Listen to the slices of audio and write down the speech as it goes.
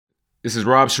This is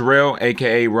Rob Sherrell,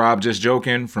 a.k.a. Rob Just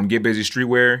Joking from Get Busy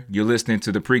Streetwear. You're listening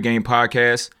to the PreGame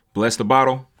podcast. Bless the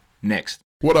bottle. Next.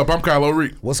 What up? I'm Kylo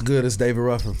Reed. What's good? It's David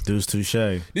Ruffin. Deuce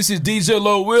Touche. This is DJ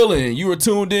Low Willin. You are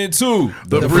tuned in to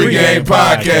the PreGame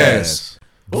podcast.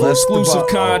 Exclusive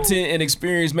content and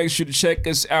experience. Make sure to check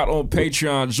us out on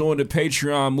Patreon. Join the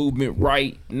Patreon movement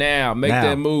right now. Make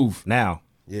that move. Now.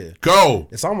 Yeah. Go.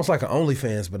 It's almost like an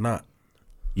OnlyFans, but not.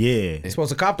 Yeah. It's supposed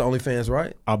to cop the OnlyFans,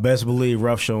 right? I best believe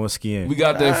rough showing skin. We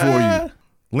got that for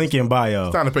you. Link in bio.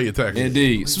 It's time to pay your taxes.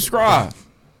 Indeed. Subscribe.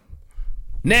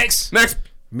 Next.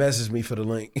 Message me for the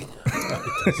link.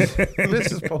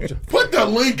 This is Poacher. Put the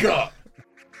link up.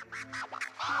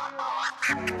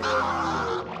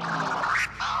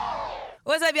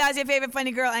 What's up, y'all? It's your favorite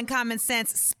funny girl and common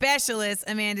sense specialist,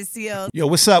 Amanda Seals. Yo,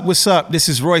 what's up? What's up? This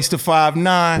is Royce the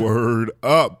 5'9". Word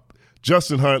up.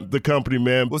 Justin Hunt, the company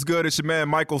man. What's good? It's your man,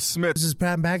 Michael Smith. This is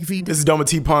Pat McAfee. This is Doma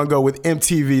T. Pongo with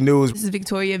MTV News. This is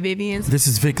Victoria Vivian. This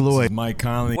is Vic Lloyd. Mike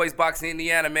Conley. Voice Box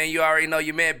Indiana, man. You already know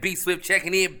your man B Swift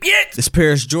checking in, bitch. It's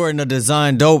Paris Jordan of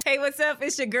Design Dope. Hey, what's up?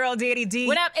 It's your girl, Daddy D.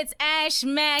 What up? It's Ash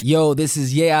Mack. Yo, this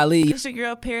is Ye Ali. It's your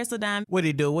girl, Paris Ladon. What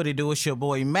it do? It's your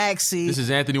boy, Maxie. This is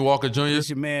Anthony Walker Jr. This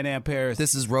is your man, Ann Paris.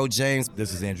 This is Ro James.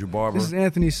 This is Andrew Barber. This is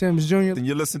Anthony Sims Jr. And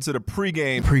you listen to the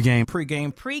PreGame. PreGame.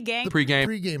 PreGame.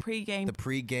 PreGame. The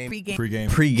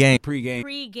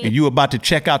PreGame. And you about to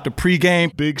check out the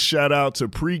PreGame. Big shout out to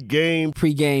PreGame.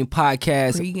 PreGame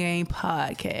podcast. PreGame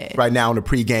podcast. Right now on the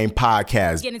PreGame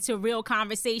podcast. We get into real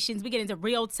conversations. We get into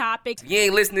real topics. If you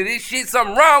ain't listening to this shit,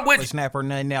 something wrong with you. Snapper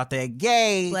nothing out there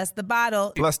gay. Bless the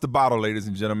bottle. Bless the bottle, ladies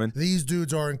and gentlemen. These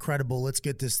dudes are incredible. Let's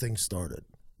get this thing started.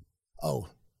 Oh.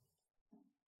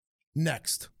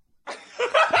 Next.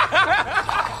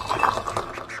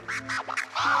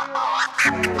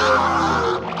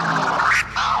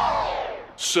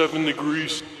 7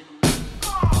 degrees.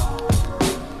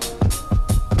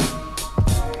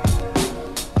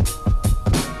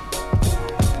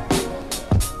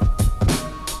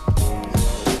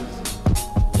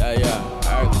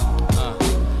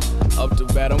 Up to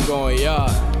bat, I'm going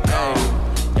yard. Hey,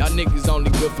 y'all niggas only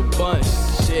good for bunch.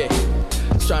 Shit.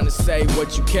 Trying to say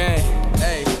what you can.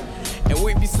 Hey, and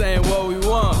we be saying what we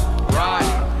want. Right.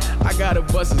 I got a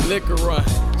bus's liquor run.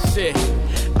 Shit.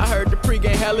 I heard the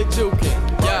PreGame hella jukin'.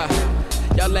 Yeah.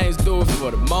 Y'all lanes do it for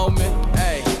the moment.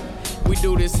 Hey, we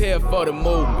do this here for the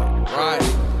movement. Right.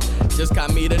 Just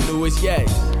got me the newest yes.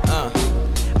 I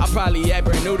probably act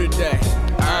brand new today.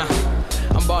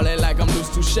 I'm ballin' like I'm Deuce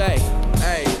Touche.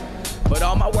 Hey. But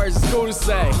all my words is cool to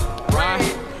say, right?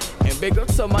 And big up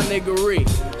to my niggery,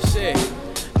 shit.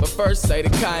 But first say the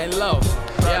kind low,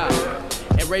 yeah.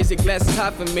 And raise your glasses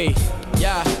high for me,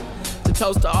 yeah. To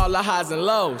toast to all the highs and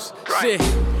lows, shit.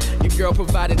 Your girl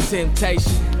provided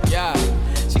temptation, yeah.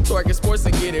 She twerking sports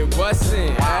and get it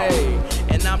bustin', hey.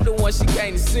 And I'm the one she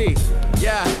came to see,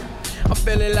 yeah. I'm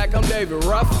feeling like I'm David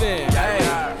Ruffin, hey.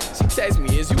 She text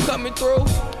me, is you coming through?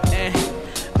 And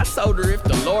I told her if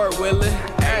the Lord willing,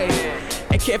 hey.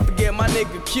 And can't forget my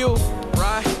nigga Q,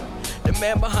 right? The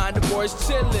man behind the boys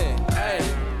chillin', hey.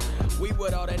 We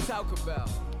what all that talk about,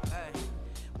 hey.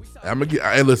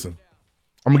 Hey, listen.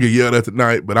 I'm gonna get yelled at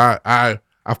tonight, but I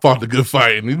fought the good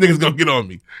fight, and these niggas gonna get on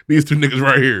me. These two niggas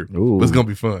right here. Ooh, but it's gonna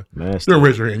be fun. Still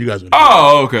raise your hand. You guys.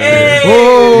 Oh, okay. Hey.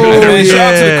 Oh,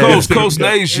 shout out to the Coast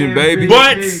Nation, baby.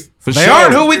 But they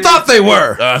aren't who we thought they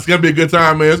were. It's gonna be a good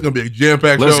time, man. It's gonna be a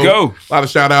jam-packed show. Let's go. A lot of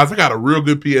shout outs. I got a real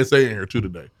good PSA in here too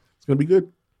today. It's gonna be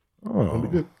good. Oh, it's gonna be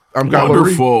good. I'm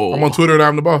wonderful. I'm on Twitter and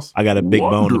I'm the boss. I got a big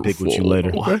bone to pick with you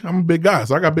later. Okay, I'm a big guy,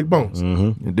 so I got big bones.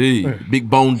 Mm-hmm. Indeed, yeah. Big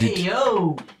boned. Hey,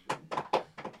 yo.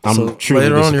 I'm So truly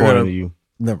later on, disappointed in you.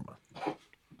 Never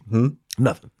mind.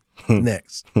 Nothing.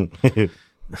 Next.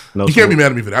 No, you can't be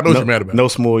mad at me for that. I know what you're mad about. No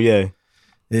small, yeah.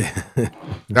 I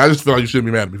just feel like you shouldn't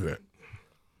be mad at me for that.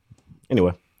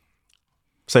 Anyway,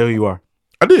 say who you are.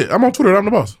 I did. I'm on Twitter. I'm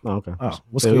the boss. Oh, okay. Oh,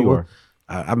 what's say good? who you are.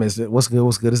 I missed it. What's good?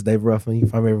 What's good? It's Dave Ruffin. You can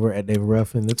find me everywhere at David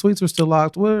Ruffin. The tweets are still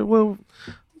locked. Well,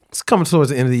 it's coming towards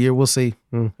the end of the year. We'll see.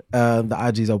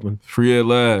 The IG's open. Free at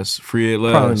last. Free at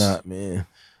last. Probably not, man.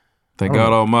 Thank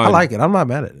God Almighty. I like it. I'm not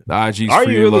mad at it. The IG's Are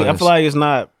free you really? at last. I feel like it's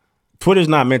not. Twitter's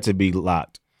not meant to be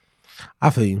locked. I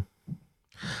feel you.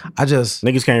 I just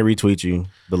niggas can't retweet you.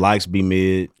 The likes be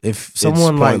mid. If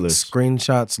someone like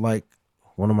screenshots like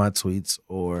one of my tweets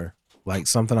or like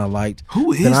something I liked,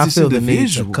 who is then I this feel the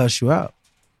individual? need to cuss you out.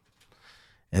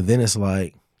 And then it's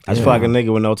like I just feel like a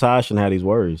nigga with no tie shouldn't have these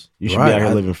words. You should be out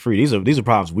here living free. These are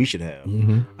problems we should have.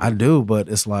 I do, but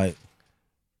it's like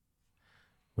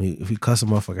if you cuss a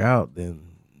motherfucker out, then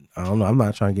I don't know. I'm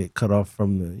not trying to get cut off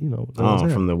from the,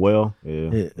 from the well. Yeah.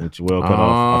 Get your well cut Oh,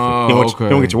 off. You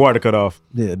don't get your water cut off.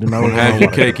 Yeah. Do not Don't have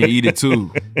your cake and eat it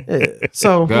too. Yeah.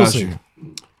 So we'll see.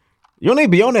 You don't need to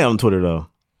be on that on Twitter though.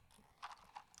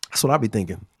 That's what I be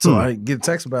thinking. So I get a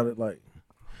text about it like.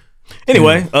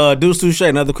 Anyway, Deuce Touche,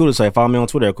 another cool to say. Follow me on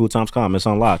Twitter at CoolTimesCom. It's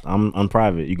unlocked. I'm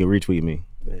private. You can retweet me.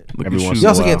 Every once You in also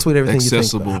a while. can't tweet everything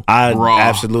Accessible, you think. I raw,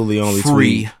 absolutely only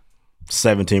free. tweet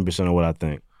 17% of what I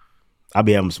think. I'll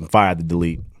be having some fire to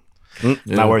delete.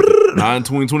 Not worth it. Not in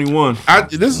 2021.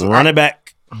 Run it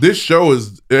back. This show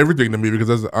is everything to me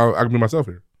because I can be myself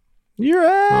here. You're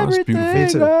everything. Me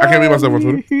too. I can't be myself on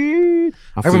Twitter.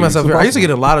 I can be myself here. I used to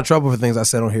get in a lot of trouble for things I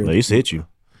said on here. They used to hit you.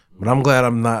 But I'm glad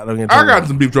I'm not. I got in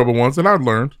some deep trouble once and I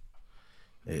learned.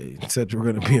 Hey, you said you were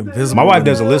going to be invisible. My wife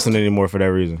doesn't listen anymore for that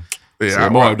reason. Yeah,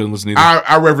 my wife doesn't listen either.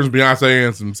 I reference Beyonce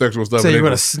and some sexual stuff. So you're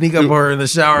going to sneak up on her in the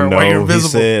shower No, while you're he invisible?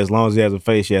 said as long as he has a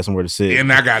face, he has somewhere to sit.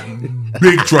 And I got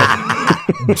big trouble.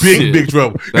 big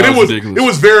trouble. And That was it ridiculous.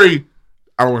 was very,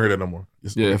 I don't want to hear that no more.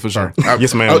 Yeah, for sure.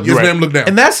 Yes, ma'am. Yes, ma'am, look down.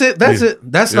 And that's it. That's Yeah.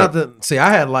 it. That's not the. See, I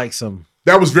had like some.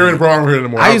 That was very inappropriate. I don't want to hear that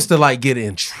no more. I used to like get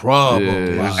in trouble.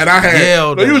 Yeah. Like, and I had,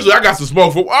 yelled no, at. usually I got some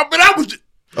smoke for, I was just,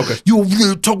 okay. You over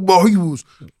there talking about he was.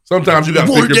 Sometimes you got to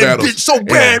pick wanted your that battles. bitch so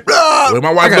bad. Blah. When my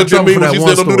I wife got looked at trouble me for when that she one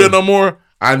said don't do story. that no more,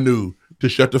 I knew to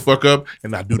shut the fuck up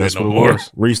and not do That's that no what it more.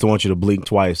 was. We used to want you to blink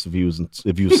twice if you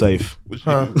was safe.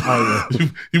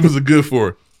 He was a good for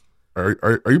it.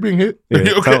 Are you being hit? Yeah, Are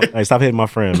you okay? hey, stop hitting my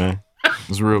friend, man.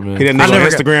 It's real, man. He didn't know on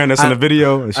Instagram that's in the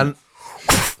video. I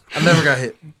never got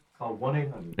hit.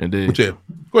 Indeed. But yeah,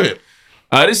 go ahead.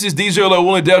 This is DJ Low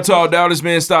Willing Death Talk Down. This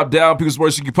man stop down. People's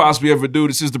worst you could possibly ever do.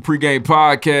 This is the Pregame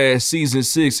Podcast, Season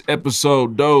 6,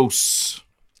 Episode Dose.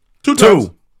 Two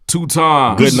times.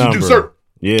 Good number. Sir.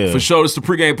 Yeah. For sure, this is the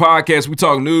Pregame Podcast. We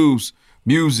talk news,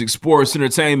 music, sports,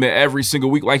 entertainment every single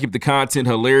week. Like, keep the content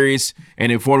hilarious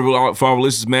and informative for our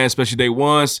listeners, man, especially day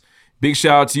ones. Big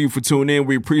shout out to you for tuning in.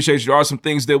 We appreciate you. There are some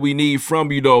things that we need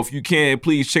from you, though. If you can,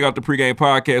 please check out the Pregame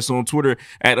Podcast on Twitter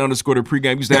at _the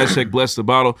pregame. Use the hashtag Bless the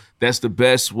Bottle. That's the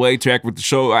best way to act with the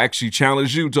show. I actually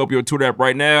challenge you to open your Twitter app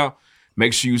right now.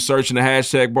 Make sure you search in the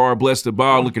hashtag bar Bless the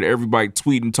Bottle. Look at everybody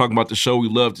tweeting, talking about the show. We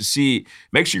love to see it.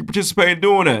 Make sure you participate in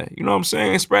doing that. You know what I'm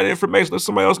saying? Spread the information. Let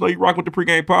somebody else know you rock with the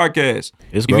Pregame Podcast.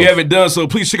 It's if you gross. haven't done so,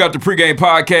 please check out the Pregame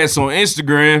Podcast on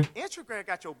Instagram. Instagram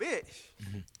got your bitch.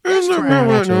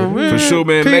 For sure,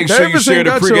 man. Make sure you share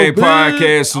the Pregame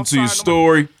Podcast into your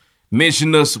story.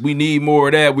 Mention us. We need more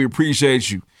of that. We appreciate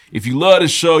you. If you love the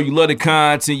show, you love the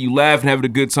content, you laugh and having a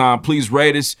good time, please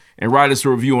rate us and write us a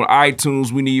review on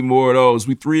iTunes. We need more of those.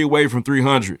 We 3 away from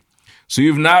 300. So if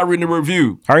you've not written a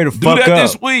review, hurry the do fuck that up.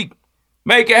 this week.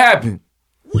 Make it happen.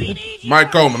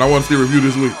 Mike Coleman, I want to see a review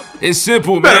this week. It's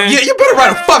simple, Yeah, man. you better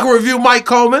write a fucking review, Mike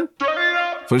Coleman.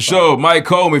 For sure. Mike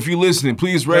Coleman, if you're listening,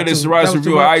 please rate us and write us a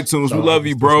review on iTunes. We love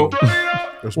you, bro.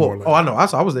 Well, I know.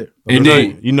 I was there.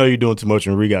 Indeed. You know you're doing too much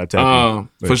and we got to tap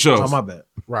you. For sure. Oh, my bad.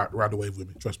 Ride the wave with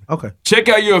me. Trust me. Okay. Check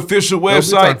out your official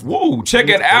website. Whoa. Check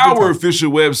out our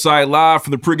official website live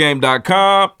from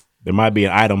thepregame.com. There might be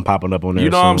an item popping up on there.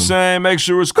 You know what I'm soon. saying? Make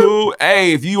sure it's cool.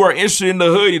 Hey, if you are interested in the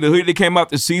hoodie that came out,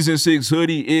 the Season 6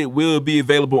 hoodie, it will be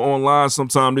available online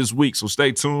sometime this week. So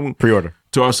stay tuned. Pre-order.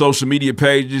 To our social media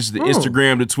pages, the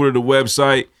Instagram, the Twitter, the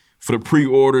website. For the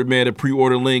pre-order, man, the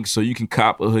pre-order link so you can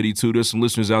cop a hoodie too. There's some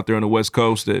listeners out there on the West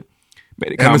Coast that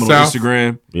made a comment on South.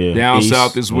 Instagram. Yeah, Down East.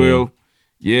 South as well.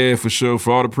 Yeah, for sure.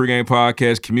 For all the Pregame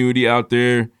Podcast community out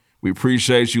there, we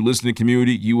appreciate you listening,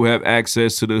 community. You will have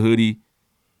access to the hoodie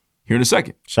here in a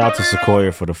second. Shout out to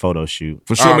Sequoia for the photo shoot.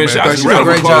 For sure, man. man, Shout out thank to you. round of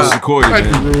Great applause to job. Sequoia, Thank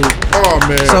you, man. Rude. Oh,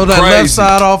 man. So that Crazy. left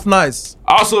side off nice.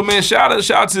 Also, man, shout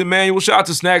out to Emmanuel. Shout out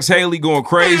to Snacks Haley going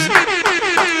crazy.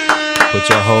 Put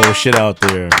your whole shit out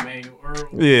there.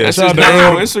 Yeah, That's shout his out to name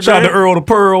Earl. on Instagram. Shout out to Earl the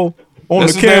Pearl on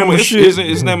That's the his name camera. on- Shit.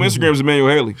 his name on Instagram is Emmanuel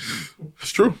Haley.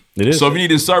 It's true. It is. So if you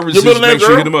need his services, Your middle make name's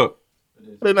sure you Earl? hit him up.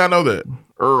 I did not know that.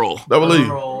 Earl. Double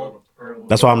E.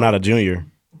 That's why I'm not a junior.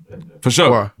 For sure.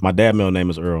 Why? My dad's middle name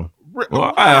is Earl.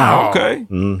 Wow, okay.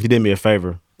 He did me a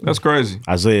favor. That's crazy.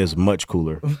 Isaiah is much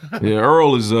cooler. Yeah,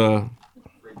 Earl is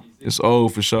it's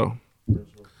old for sure.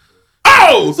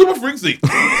 Oh, Super Freak Seat.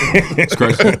 It's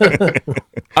crazy.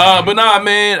 But nah,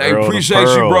 man, I Earl the appreciate you,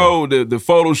 Pearl. bro. The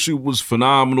photo shoot was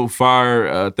phenomenal,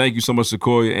 fire. Thank you so much,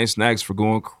 Sequoia and Snacks, for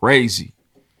going crazy.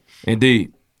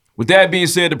 Indeed. With that being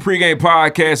said, the Pregame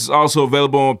Podcast is also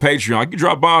available on Patreon. I can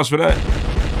drop bombs for that.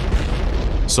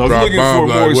 So if Drop you're looking for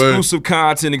bombs, more like what? exclusive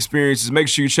content experiences, make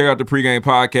sure you check out the Pregame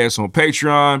Podcast on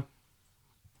Patreon.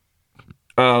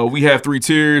 We have 3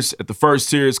 tiers. At the first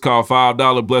tier, it's called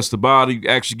 $5 Bless the Body. You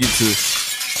actually get to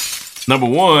Number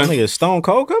one. Nigga, Stone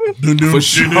Cold coming? For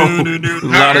sure. A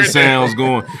lot of sounds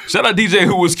going. Shout out DJ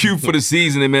who was cute for the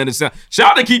season, and man. Shout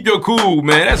out to Keep Your Cool,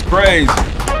 man. That's crazy.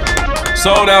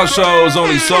 Sold out shows,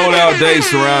 only sold out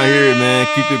dates around here, man.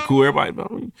 Keep it cool.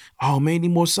 Everybody, oh man, any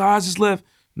more sizes left?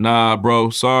 Nah, bro.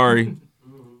 Sorry.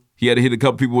 He had to hit a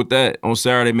couple people with that on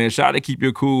Saturday, man. Shout out to Keep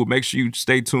Your Cool. Make sure you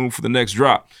stay tuned for the next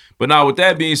drop. But now, with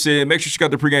that being said, make sure you check out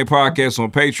the Pregame Podcast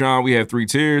on Patreon. We have 3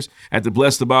 tiers at the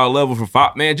Blessed About level for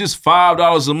just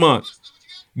 $5 a month.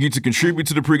 You get to contribute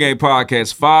to the Pregame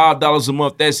Podcast. $5 a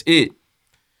month. That's it.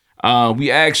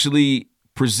 We actually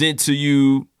present to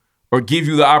you or give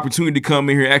you the opportunity to come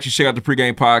in here and actually check out the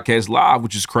Pregame Podcast live,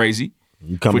 which is crazy.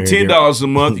 For $10 a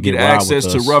month, you get access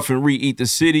to Rough and Reed Eat the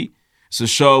City. It's a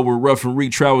show where Rough and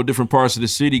Reed travel to different parts of the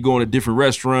city, going to different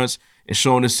restaurants, and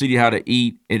showing the city how to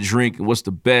eat and drink and what's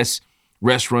the best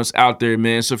restaurants out there,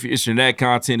 man. So if you're interested in that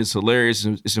content, it's hilarious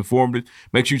and it's informative.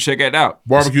 Make sure you check that out.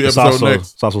 Barbecue episode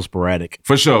next. It's also sporadic.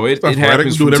 For sure. It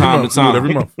happens from time to time. Do it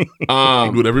every month.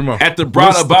 Do it every month. At the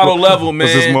bottle level, man.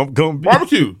 What's this month gonna be?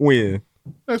 Barbecue. When?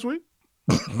 Next week.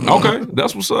 Okay,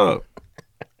 that's what's up.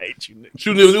 I hate you, nigga.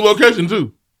 Shooting in a new location,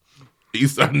 too.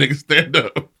 Eastside niggas stand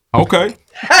up. Okay.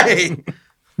 Hey.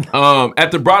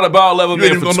 At the bottle level, You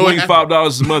man, ain't for even gonna know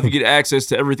 $25 a month, you get access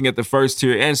to everything at the first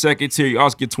tier and second tier. You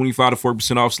also get 25 to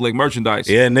 40% off select merchandise.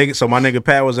 Yeah, nigga. So my nigga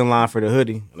Pat was in line for the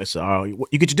hoodie. And they said, oh, you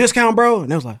get your discount, bro?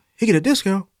 And they was like, he get a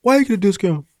discount? Why you get a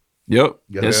discount? Yep.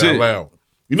 Yeah, That's it. Loud.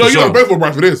 You know, you don't pay for a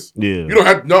price for this. Yeah. You don't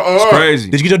have to. It's crazy.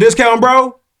 Did you get your discount,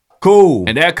 bro? Cool.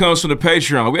 And that comes from the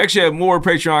Patreon. We actually have more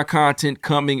Patreon content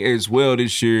coming as well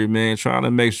this year, man. Trying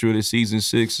to make sure that season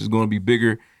 6 is going to be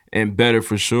bigger and better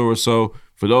for sure. So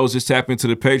for those that tap into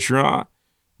the Patreon,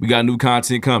 we got new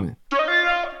content coming.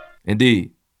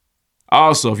 Indeed.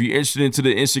 Also, if you're interested into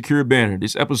the Insecure banner,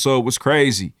 this episode was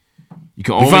crazy. You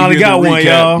can only finally hear the got one, recap.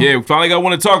 y'all. Yeah, we finally got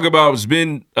one to talk about. It's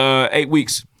been 8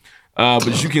 weeks.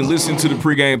 But you can listen to the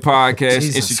Pregame Podcast,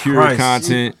 Jesus Insecure Christ.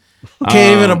 content.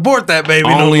 Can't even abort that baby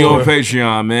Only no more. on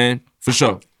Patreon, man. For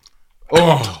sure.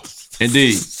 Oh.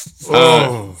 Indeed.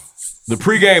 Oh. The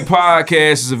Pregame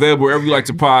Podcast is available wherever you like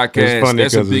to podcast. It's funny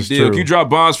That's a 'cause big it's deal. true. If you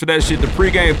drop bombs for that shit, the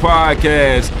Pregame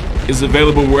Podcast is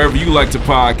available wherever you like to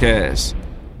podcast.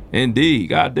 Indeed.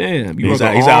 Goddamn. You He's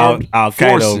are the out armed Al-Qaeda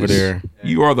forces. over there.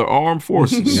 You are the armed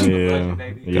forces. Yeah.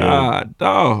 God,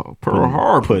 dog. Pearl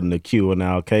Harbor. Putting the Q in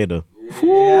Al Qaeda.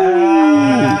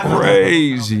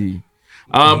 Crazy.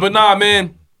 But nah,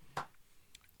 man.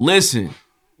 Listen.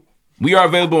 We are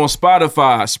available on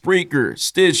Spotify, Spreaker,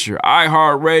 Stitcher,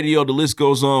 iHeartRadio. The list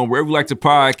goes on. Wherever you like to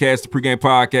podcast, the Pregame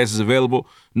Podcast is available.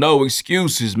 No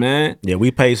excuses, man. Yeah, we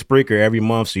pay Spreaker every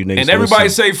month, so you niggas And everybody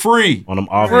listen say free. on them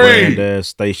off-brand ass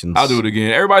stations. I'll do it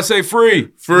again. Everybody say free.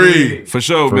 Free. For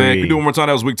sure, Free. man. Can we do it one more time?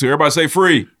 That was week 2. Everybody say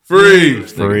free. Free.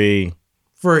 Free.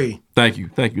 Free. Thank you,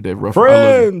 Dave Ruff. I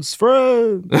love you. Friends.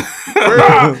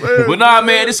 But nah,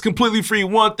 man, it's completely free.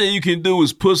 One thing you can do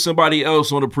is put somebody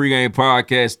else on the Pregame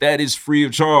Podcast. That is free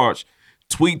of charge.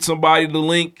 Tweet somebody the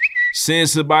link, send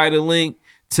somebody the link,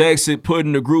 text it, put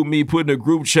in the group me, put in the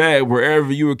group chat,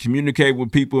 wherever you will communicate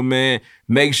with people, man.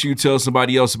 Make sure you tell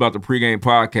somebody else about the Pregame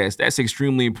Podcast. That's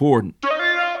extremely important.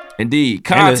 Indeed.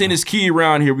 Content is key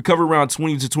around here. We cover around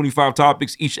 20 to 25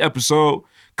 topics each episode,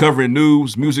 covering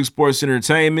news, music, sports,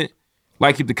 entertainment.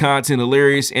 Like, keep the content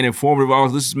hilarious and informative. All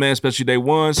this is, man, especially day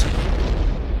ones.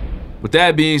 With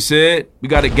that being said, we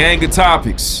got a gang of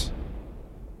topics.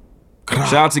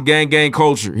 Shout out to gang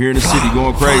culture here in the city,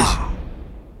 going crazy.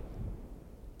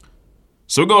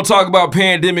 So we're going to talk about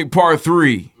Pandemic Part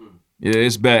 3. Yeah,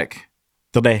 it's back.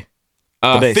 Today.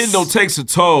 Fentanyl takes a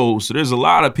toll, so there's a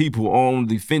lot of people on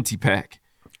the Fenty pack.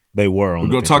 They were on We're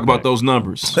the going to talk Fenty about pack. those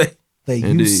numbers. They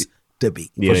Indeed. used to be.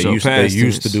 Yeah, For sure. they Past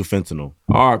used to tense. do fentanyl.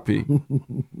 RP.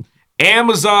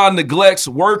 Amazon neglects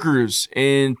workers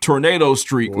in Tornado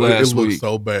Street Boy, last it looks week.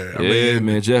 so bad. I Yeah, mean,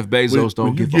 man. Jeff Bezos don't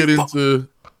when you give get a fuck into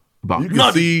about you can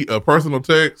nothing. see a personal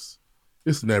text.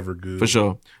 It's never good. For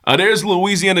sure. There's a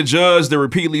Louisiana judge that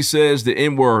repeatedly says the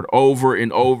N-word over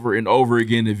and over and over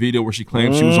again in the video where she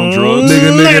claims she was on drugs.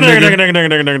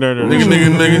 Nigga.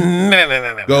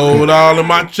 Gold all in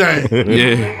my chain.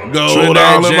 Yeah. Gold Trinidad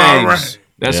all in my ring. James.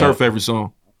 That's her favorite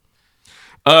song.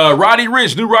 Roddy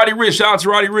Ricch, new Roddy Ricch. Shout out to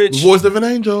Roddy Ricch. Voice of an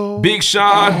angel. Big Sean.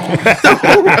 I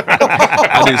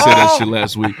didn't say that shit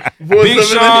last week. Voice Big of an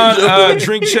Sean,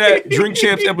 angel. Drink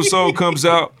Champs episode comes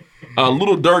out.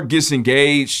 Little Dirk gets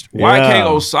engaged. Yeah.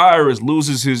 YK Osiris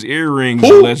loses his earrings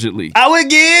allegedly. I would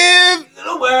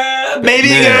give baby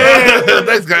Man. girl.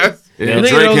 Thanks, guys. Yeah, Nigga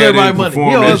Drake owes had everybody to money. perform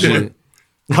He that owes shit.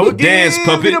 I would Dance give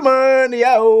puppet. the money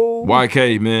out.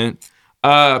 YK, man.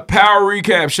 Power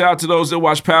recap. Shout out to those that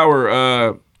watch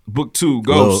Power. Book 2,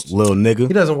 Ghost. Little nigga.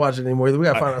 He doesn't watch it anymore. We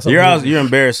gotta find out something. You're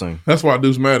embarrassing. That's why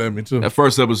Deuce mad at me too. That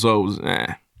first episode was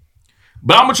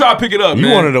But I'm gonna try to pick it up, You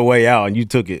man. wanted a way out and you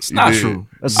took it. It's not true.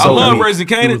 That's I so love weak. Raising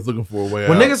He Kanan. was looking for a way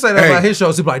When out. niggas say that about his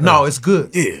shows, he be like, no, it's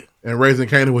good. Yeah. And Raising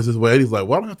Kanan was his way. He's like,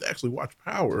 well, I don't have to actually watch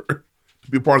Power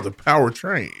to be a part of the Power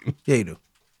train. Yeah, you do.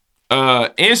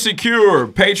 Insecure,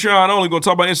 Patreon only. Gonna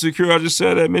talk about Insecure. I just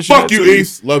said that. Mention Fuck that you, too.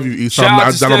 East. Love you, East. Shout out to I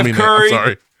don't Steph mean Curry. that. I'm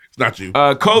sorry. It's not you.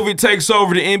 COVID takes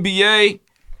over the NBA.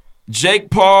 Jake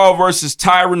Paul versus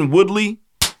Tyron Woodley.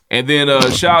 And then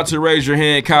shout out to Raise Your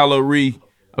Hand, Kyle O'Ree.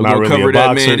 We're Not going to really cover a that,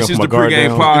 boxer, man. This go is for the my guard Pregame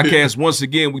down. Podcast. Once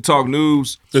again, we talk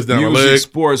news, Just down my music, leg.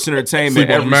 sports, entertainment Sleep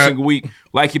on every the mat. single week.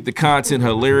 Like, keep the content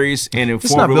hilarious and not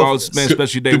informative. built All for this, this. man,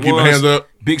 especially day Keep your ones. hands up.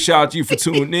 Big shout out to you for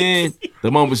tuning in.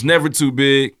 The moment's never too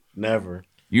big. Never.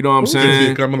 You know what I'm See it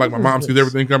saying? coming like my mom sees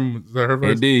everything coming. Is that her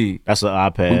face? Indeed. That's an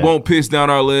iPad. We won't piss down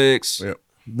our legs. Yep.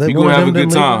 We going to have a good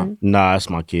time. Nah, it's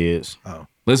my kids.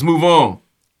 Let's move on.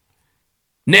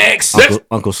 Next.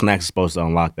 Uncle Snacks is supposed to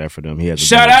unlock that for them. He has a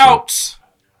Shout benefit. outs.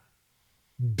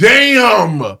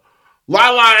 Damn.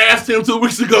 Lala asked him 2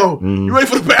 weeks ago, you ready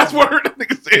for the password? That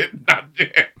nigga said, not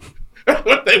yet. That's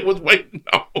what they was waiting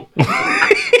on.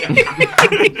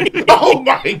 Oh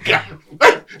my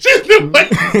God. She's been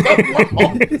waiting so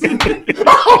long.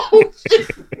 Oh,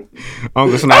 shit.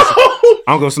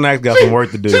 Uncle Snacks got some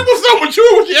work to do. She was so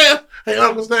mature when she asked, hey,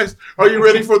 Uncle Snacks, are you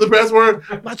ready for the password?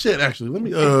 Not yet, actually. Let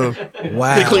me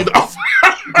Wow. get cleaned off.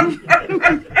 I'm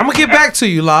gonna get back to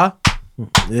you, La.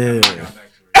 Yeah.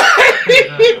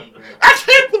 I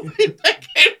can't believe that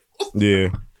came. Yeah.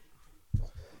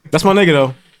 That's my nigga,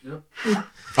 though.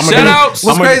 Shout outs.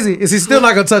 What's crazy is he's still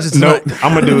not gonna touch it No, tonight.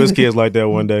 I'm gonna do his kids like that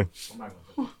one day.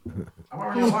 I've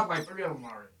already unlocked like 3 of them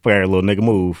already. Fuck that little nigga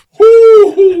move.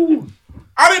 Woo-hoo.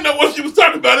 I didn't know what she was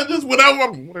talking about. It just went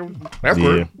out. Whatever.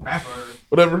 Password.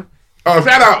 Whatever. Shout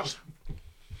outs.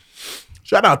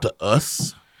 Shout out to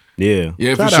us. Yeah.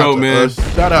 Yeah, for Shout sure, out to man.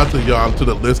 us. Shout out to y'all, to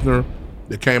the listener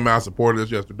that came out and supported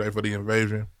us yesterday for the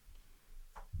invasion.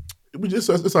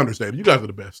 It's understated. You guys are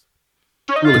the best.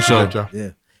 Really For sure. appreciate y'all.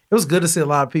 Yeah. It was good to see a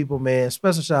lot of people, man.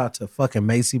 Special shout out to fucking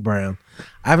Macy Brown.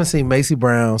 I haven't seen Macy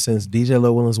Brown since DJ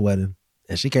Lil Williams' wedding,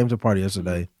 and she came to the party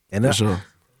yesterday. And For sure.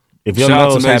 If your Shout out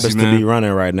to nose Macy, happens man. to be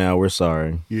running right now, we're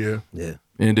sorry. Yeah. Yeah.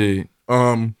 Indeed.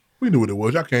 We knew what it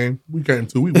was. Y'all came. We came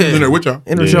too. We was in there with y'all.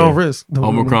 Enter your own risk.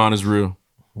 Omicron is real.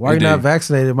 Why are you not Indeed.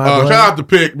 vaccinated, my boy? Shout out to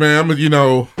Pick, man.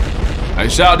 Hey,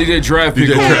 shout out to DJ Draft Pick.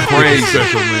 DJ Going Draft Pick crazy. is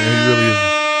special, man. He really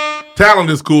is. Talent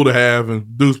is cool to have,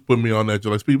 and Deuce put me on that.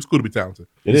 Like, it's cool to be talented.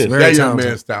 It is. Very That young talented.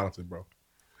 man's talented, bro.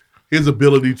 His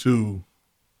ability to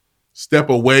step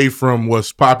away from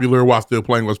what's popular while still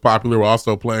playing what's popular, while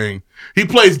also playing. He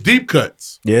plays deep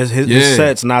cuts. Yeah, his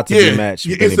set's not to be matched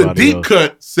with it's a anybody deep else.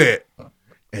 cut set,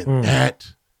 and that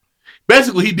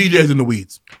basically he DJs in the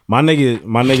weeds. My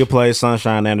nigga plays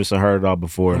Sunshine Anderson. Heard it all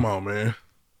before. Come on, man.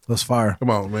 That's fire. Come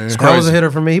on, man. That was a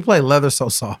hitter for me. He played Leather So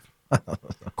Soft.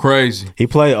 Crazy. He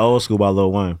played Old School by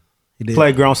Lil Wayne. He did.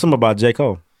 Played Grown Summer by J.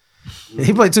 Cole.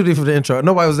 He played Too Deep for the intro.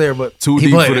 Nobody was there, but Too he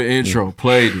deep played for the it. intro.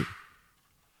 Played it.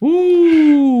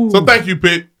 So thank you,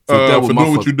 Pick, That was for my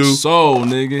doing what you do. Soul,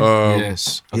 nigga.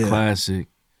 Yes. A classic.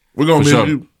 We're gonna For miss sure.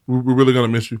 you. We're really gonna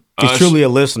miss you. He's truly a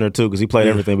listener too, because he played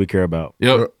everything we care about.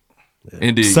 Yep.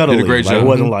 Indeed. Subtly, Did a great like, job. it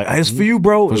wasn't like, hey, it's for you,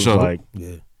 bro. For it was sure. like,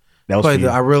 Yeah. that was for Played you.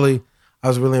 I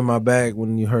was really in my bag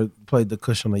when you played the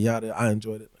Kush on the yacht. I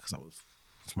enjoyed it because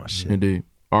it's my shit. Indeed.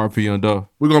 RP on Duff.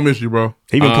 We're gonna miss you, bro.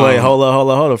 He even played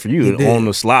Holla for you He did. on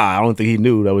the slide. I don't think he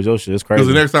knew that was your shit. It's crazy.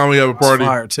 Because the next time we have a party,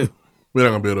 Fire too. we're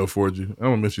not gonna be able to afford you. I'm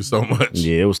gonna miss you so much.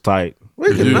 Yeah, it was tight. We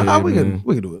can man.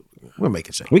 do it. We'll make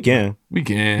it shake. We can. We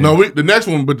can. No, the next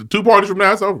one, but the 2 parties from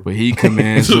now, it's over. But he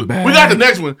commands a bag. We got the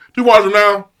next one. 2 parties from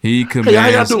now. He Hey, how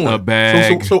y'all commands doing? a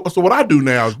bag. So what I do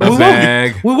now is A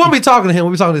bag. We won't be talking to him.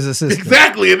 We'll be talking to his assistant.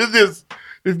 Exactly, and it's just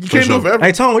you can't do it forever.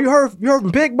 Hey, Tom, you heard from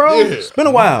Big, bro? Yeah. It's been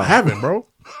a while. I haven't, bro.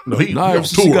 No, he Nah, on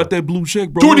she tour. got that blue check,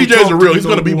 bro. Tour We DJs talked are to real. you He's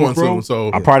gonna be no more, one bro. soon.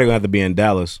 So I'm probably gonna have to be in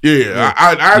Dallas. yeah,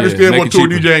 I understand make what it tour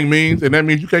cheaper. DJing means, and that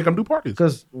means you can't come do parties.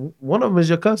 Because one of them is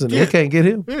your cousin. Yeah. They can't get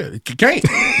him. Yeah, you can't.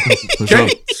 For sure.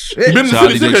 Can't. You been in the Shout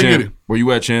out city, to still DJ can't get Champ. it. Where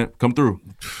you at, Champ? Come through.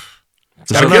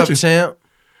 Gotta Shut catch up, you. champ.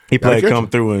 He played catch Come him.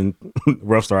 Through and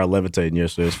Rough Star Levitating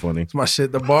yesterday. It's funny. It's my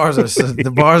shit. The bars are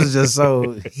just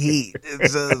so heat.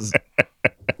 It's just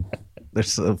they're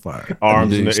so fire.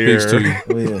 Arms in the Speaks to air.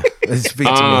 you. Yeah, they speak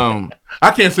to me.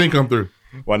 I can't sing "Come Through"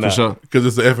 Why For not? sure. because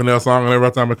it's an FNL song, and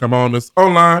every time I come on, it's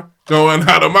online going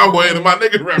out of my way, and my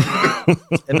niggas rapping.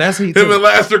 And that's heat. Him too. and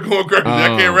Last are going crazy. I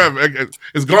can't rap.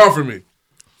 It's gone for me.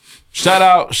 Shout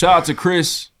out to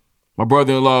Chris, my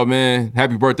brother-in-law, man.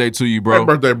 Happy birthday to you, bro. Happy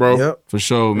birthday, bro. Yep. For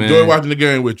sure, man. Enjoy watching the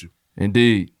game with you.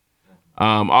 Indeed.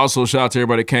 Also, shout out to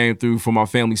everybody that came through for my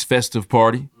family's festive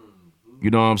party. You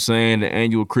know what I'm saying? The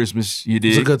annual Christmas you did.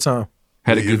 It was a good time.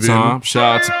 Had a good time.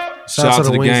 Shout out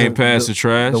to the Game Pass to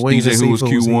Trash. DJ who was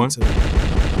Q1.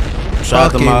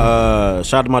 Shout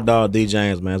out to my dog D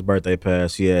James, man. His birthday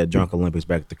passed. He had Drunk Olympics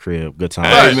back at the crib. Good time.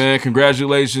 Hey man,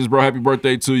 congratulations, bro. Happy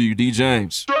birthday to you, D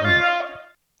James.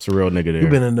 It's a real nigga there.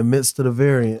 You've been in the midst of the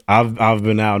variant. I've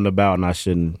been out and about and I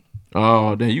shouldn't.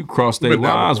 Oh, damn, you crossed state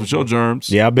lines with your germs.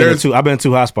 Yeah, I've been in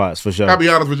two hot spots for sure. I'll be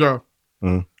honest with y'all.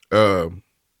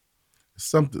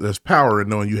 There's power in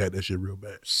knowing you had that shit real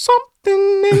bad. Something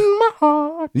in my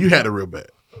heart. You had it real bad.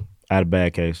 I had a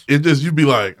bad case. It just, you'd be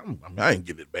like, I ain't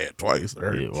get it bad twice.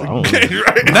 Yeah,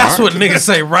 That's what niggas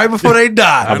say right before they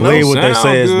die. I believe what they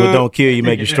say is what don't kill you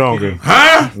make you stronger.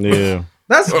 Huh? Yeah.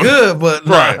 That's good, but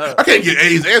right. I can't get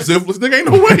AIDS and syphilis, nigga. Ain't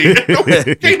no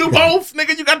way. Can't do both,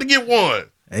 nigga. You got to get one.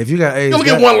 If you got AIDS, you only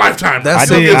get one lifetime.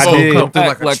 That's I did. come through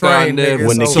like a train.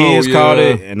 When the kids caught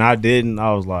it and I didn't,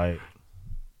 I was like,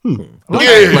 Yeah.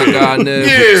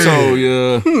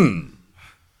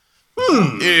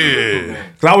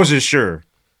 Cause I was just sure.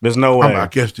 There's no way. I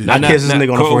kissed this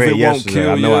nigga on the forehead yesterday.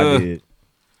 I know I did.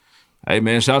 Hey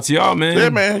man, shout out to y'all, man. Yeah,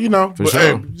 man. You know, For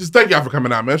sure. Hey, just thank y'all for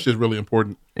coming out, man. That shit's really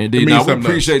important. Indeed. Now, we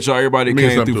appreciate y'all. Everybody that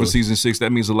came through for season 6.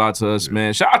 That means a lot to us,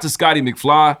 man. Shout out to Scotty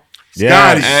McFly.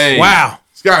 Scotty. Hey. Wow.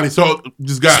 Scotty. So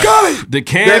just got Scotty. The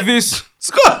canvas.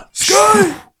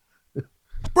 Scotty.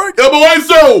 Break double white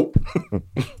soap.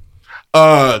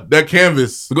 That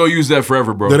canvas. We're gonna use that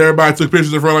forever, bro. That everybody took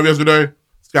pictures in front of yesterday.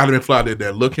 Scotty McFly did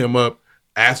that. Look him up.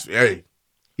 Ask. Hey,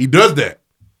 he does that.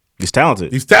 He's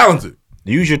talented. He's talented.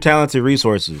 Use your talented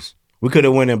resources. We could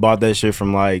have went and bought that shit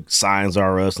from like Signs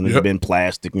R Us and it's been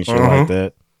plastic and shit like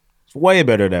that. It's way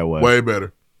better that way. Way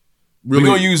better. Really? We're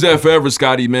gonna use that forever,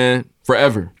 Scotty, man.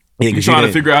 Forever. Yeah, you're trying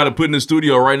to figure out how to put in the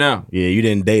studio right now. Yeah, you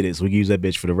didn't date it, so we can use that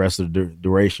bitch for the rest of the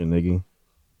duration, nigga.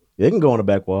 Yeah, it can go on the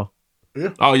back wall.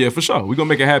 Yeah. Oh yeah, for sure. We're gonna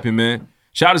make it happen, man.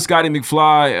 Shout out to Scotty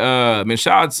McFly. Man,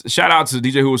 shout out to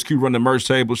DJ Who Was Q running the merch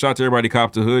table. Shout out to everybody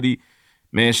cop the hoodie.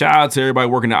 Man, shout out to everybody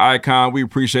working the Icon. We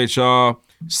appreciate y'all.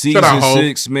 Season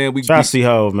 6, man. Shout out to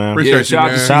C-Hove, man. Appreciate you,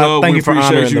 man. Thank you for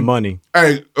honoring the money.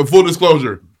 Hey, full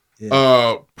disclosure.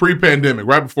 Pre-pandemic,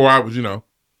 right before I was,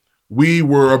 we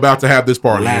were about to have this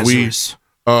party. Lazarus.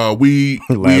 We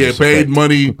had paid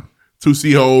money to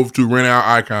C-Hove to rent out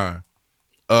Icon.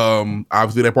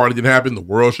 Obviously that party didn't happen. The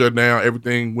world shut down.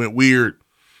 Everything went weird.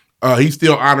 He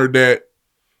still honored that.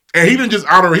 And he didn't just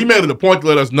honor it. He made it a point to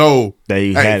let us know, that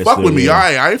he hey, fuck with me.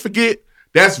 I ain't forget.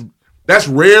 That's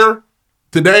rare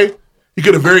today. He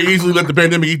could have very easily let the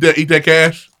pandemic eat that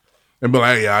cash and be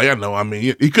like, hey, I know. I mean,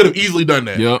 he could have easily done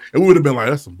that. Yep. And we would have been like,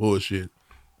 that's some bullshit.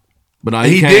 But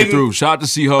he came through. Shout out to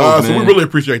C-Hove, man. So we really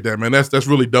appreciate that, man. That's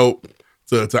really dope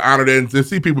to honor that and to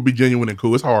see people be genuine and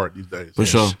cool. It's hard these days. For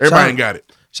sure. Everybody ain't got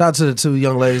it. Shout out to the 2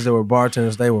 young ladies that were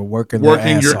bartenders. They were working your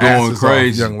asses asses off,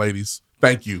 off, young ladies.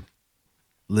 Thank you.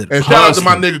 Literally. And shout out to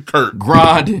my nigga Kurt.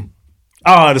 Grinding.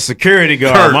 Oh, the security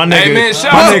guard. Kurt. My nigga. Hey, man,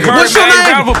 shout out to Kurt,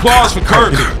 man. Round of applause for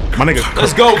Kurt. My nigga.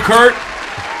 Let's go, Kurt.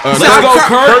 Let's go,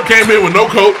 Kurt. Kurt came in with no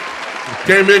coat.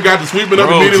 Came in, got the sweeping up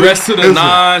immediately. Dressed to the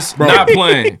nines, not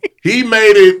playing. He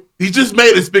made it. He just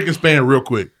made it spick and span real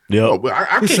quick. Yep.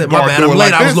 I He can't said, guard my bad, door I'm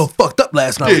like late. I was this. a little fucked up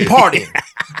last night. Partying.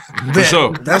 For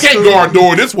sure. I can't guard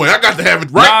door this way. I got to have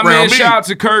it right around man, me. shout out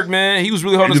to Kirk, man. He was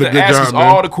really holding us He to did a good ask us job, man.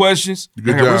 all the questions.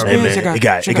 Good job. Hey, man,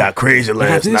 it got crazy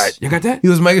last night. You got that? He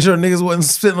was making sure niggas wasn't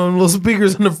sitting on little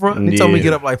speakers in the front. He told me to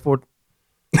get up like 4.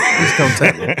 He's come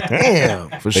take me.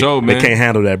 Damn. For sure, man. They can't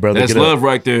handle that, brother. That's Get love up.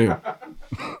 right there.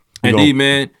 Indeed,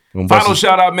 man. Final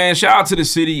shout out, man. Shout out to the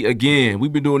city again.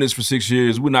 We've been doing this for 6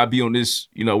 years. We'd not be on this,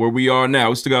 where we are now.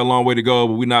 We still got a long way to go,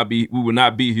 but we would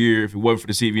not be here if it wasn't for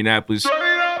the city of Indianapolis.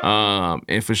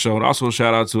 And for sure. And also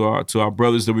shout out to our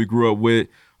brothers that we grew up with.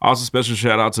 Also special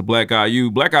shout out to Black IU.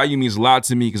 Black IU means a lot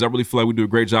to me because I really feel like we do a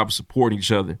great job of supporting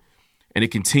each other. And it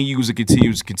continues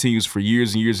for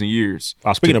years and years and years.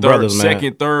 Speaking of brothers, man.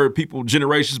 Second, third, people,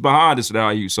 generations behind us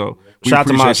at IU. So we shout out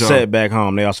to my appreciate y'all. set back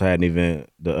home. They also had an event,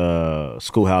 the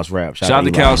Schoolhouse Rap. Shout out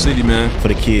to Cal City, man. For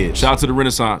the kids. Shout out to the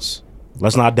Renaissance.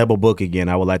 Let's not double book again.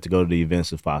 I would like to go to the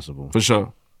events if possible. For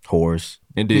sure. Whores.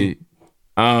 Indeed.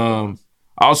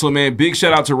 Also, man, big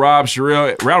shout out to Rob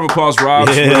Sherrell. Round of applause, Rob,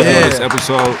 for this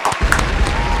episode.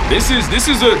 This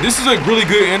is a really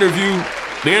good interview.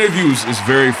 The interview is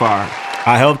very fire.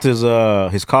 I helped his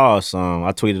cause.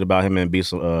 I tweeted about him and B.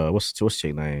 What's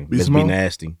chick name? Miss B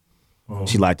Nasty.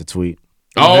 She liked the tweet.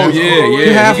 Oh yeah.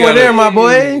 You halfway there, my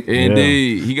boy.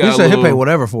 Indeed, he got. He said he'll pay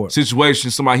whatever for it. Situation.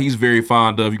 Somebody he's very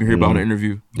fond of. You can hear about in the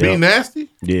interview. Be nasty.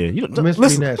 Yeah, Miss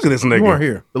listen, B look at this nigga. You weren't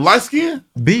here. The light skin.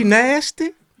 Be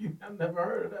nasty. I've never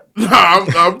heard of that. No,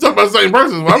 I'm talking about the same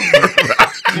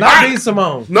person. Not B.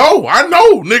 Simone. No, I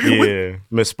know, nigga. Yeah,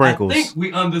 Miss Sprinkles. I think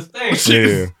we understand.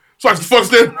 Yeah. So I can fuck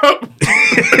stand up.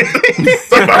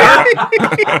 So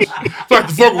I can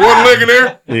fuck with one leg in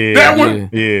there. Yeah, That one.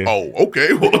 Yeah. Oh,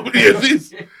 okay. Well, yeah,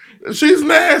 she's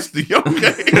nasty.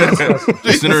 Okay,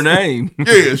 It's in her name. Yeah,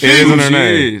 It is in her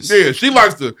name. Yeah, she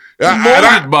likes to.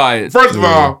 Molded by it. First of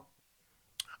all,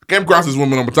 I came across this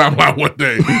woman on my timeline one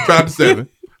day. Shout out to Seven.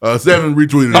 Seven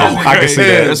retweeted it. Oh, I can see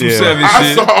that. That's some Seven I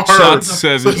shit. saw her. Shout out to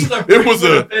Seven.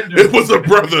 It was a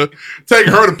brother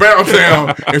taking her to Pound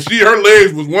Town, and her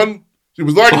legs was one. She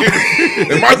was like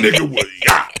it, and my nigga was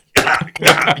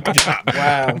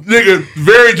Wow. Nigga,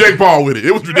 very Jake Paul with it.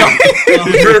 It was ridiculous. It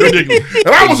was very ridiculous.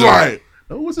 And I was like,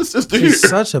 oh, what's this sister here? She's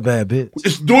such a bad bitch.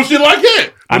 It's doing shit like that.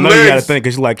 I The know you got to legs. think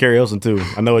because you like Carrie Hilson too.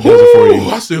 I know it does it for you.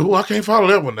 I said, I can't follow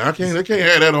that one now. I can't have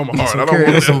that on my heart. I don't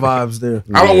Carrie want some that. vibes there.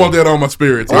 I don't want that on my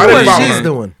spirit. So I What didn't follow she's her.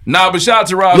 doing? Nah, but shout out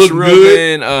to Rob Look Sherrell,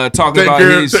 good. man, talking Take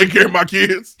about take care of my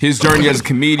kids. his journey as a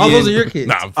comedian. Oh, those are your kids.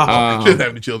 Nah, she doesn't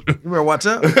have any children. You better watch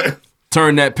out.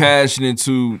 Turn that passion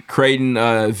into creating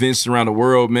events around the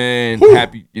world, man. Woo.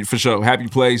 Happy for sure. Happy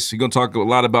place. You're gonna talk a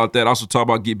lot about that. Also talk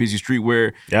about Get Busy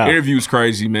Streetwear. Yeah. Interview's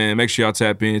crazy, man. Make sure y'all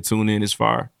tap in, tune in. It's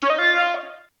fire.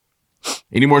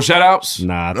 Any more shout outs?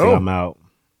 Nah, I think No. I'm out.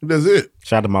 That's it.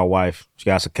 Shout out to my wife. She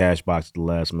got us a cash box at the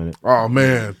last minute. Oh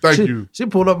man, thank you. She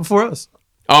pulled up before us.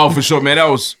 Oh, for sure, man. That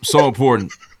was so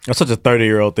important. That's such a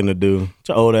 30-year-old thing to do. Get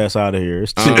your old ass out of here.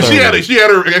 It's And she had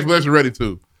her explanation ready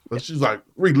too. But she's like,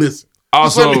 re-listen.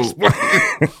 Just Also, let me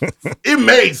explain. It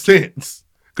made sense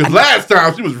because last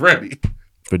time she was ready.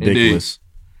 ridiculous.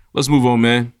 Let's move on,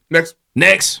 man.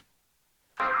 Next.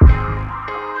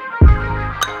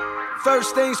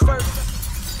 First things first.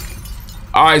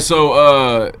 All right,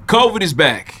 so COVID is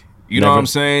back. You know what I'm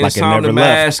saying? like It's it time to never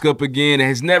left. mask up again. It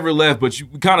has never left, but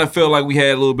we kind of felt like we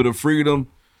had a little bit of freedom,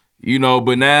 you know,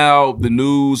 but now the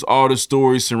news, all the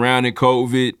stories surrounding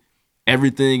COVID,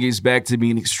 everything is back to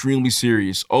being extremely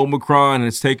serious. Omicron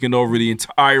has taken over the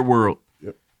entire world.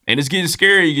 Yep. And it's getting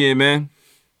scary again, man.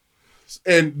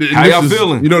 And How y'all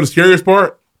feeling? You know the scariest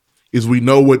part is we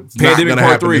know what's Pandemic not going to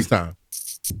part happen 3. this time.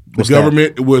 What's The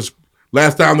government was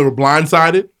last time they were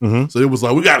blindsided, so it was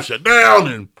like we got to shut down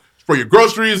and for your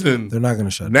groceries, and They're not going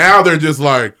to shut down. now they're just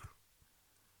like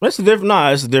It's a different. Nah,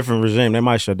 it's a different regime. They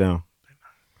might shut down.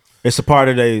 It's a part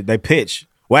of they pitch.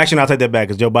 Well, actually, I'll take that back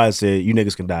because Joe Biden said you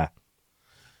niggas can die.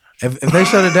 If they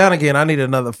shut it down again, I need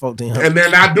another 1,400. and they're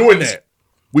not doing that.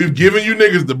 We've given you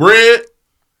niggas the bread.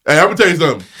 Hey, I'm gonna tell you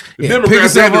something. The Yeah, pick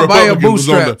Democrats yourself and the up by your Republicans was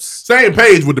on the bootstraps. same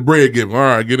page with the bread giving. All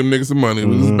right, get them niggas some money.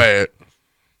 This is bad.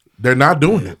 They're not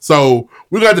doing it. So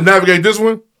we got to navigate this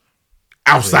one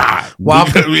outside.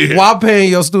 While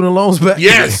paying your student loans back.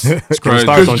 Yes. It's crazy. It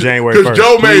starts on January 1st. Because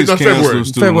Joe made Please cancel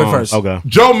student February loans. 1st. Okay.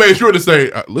 Joe made sure to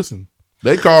say, listen,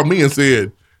 they called me and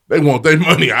said they want their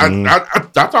money. I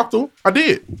talked to them. I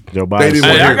did. Joe They Biden didn't said,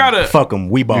 want to I hear it. gotta. fuck them.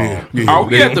 We ball. Are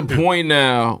we at the point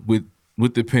now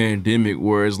with the pandemic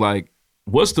where it's like,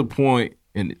 what's the point?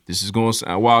 And this is going to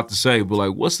sound wild to say, but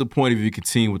like, what's the point if you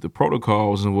continue with the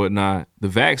protocols and whatnot? The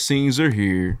vaccines are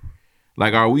here.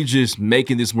 Like, are we just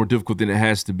making this more difficult than it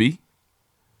has to be?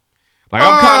 Like,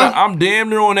 I'm damn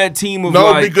near on that team of No,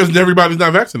 like, because everybody's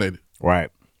not vaccinated. Right.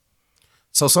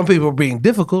 So some people are being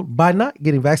difficult by not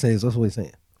getting vaccinated. That's what he's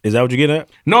saying. Is that what you're getting at?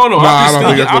 no, Nah, I don't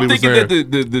think that's what I'm he was thinking that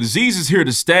saying. the disease is here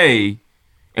to stay,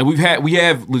 and we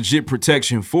have legit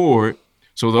protection for it.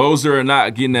 So those that are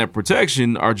not getting that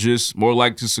protection are just more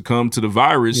likely to succumb to the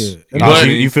virus. Yeah. You know what I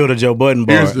mean? You feel the Joe Biden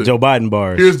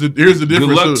bars. Here's the difference. Good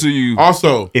luck to you.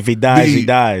 Also, If he dies, he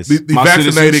dies. The My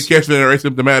vaccinated citizens. catch it are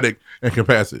asymptomatic and can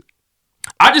pass it.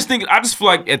 I just feel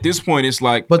like at this point it's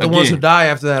like, But the ones who again, die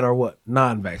after that are what?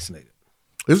 Non-vaccinated.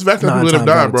 This is vaccinated people that have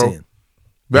 9 died, times out bro. of 10.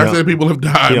 Vaccinated people have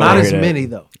died. Yeah. Not hear as that. many,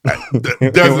 though.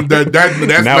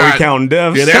 That's Now not, we counting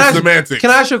deaths. Yeah, Can that's I- semantics. Can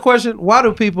I ask you a question? Why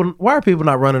are people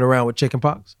not running around with chicken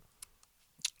pox?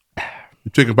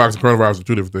 Chicken pox and coronavirus are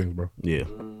two different things, bro. Yeah.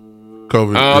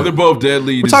 COVID. they're both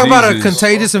deadly. We're talking about a diseases.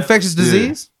 contagious infectious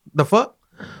disease? The fuck?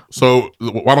 So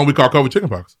why don't we call COVID chicken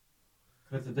pox?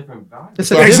 It's a different virus.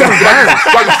 It's a different virus.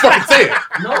 That's what I just fucking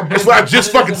said. That's what I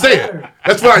just fucking said.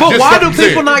 That's what I But just why do fucking said.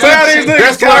 people not get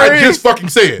That's what I just fucking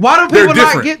said. Why do They're people not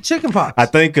different. get chicken pox? I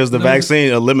think because the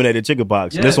vaccine eliminated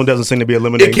chickenpox. Yes. This one doesn't seem to be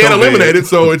eliminating. It can't COVID. eliminate it,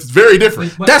 so it's very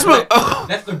different. But That's what-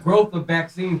 That's the growth of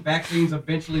vaccines. Vaccines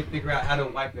eventually figure out how to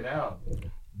wipe it out.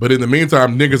 But in the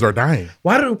meantime, niggas are dying.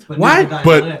 Why do But niggas die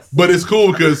But less. but it's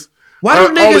cool because why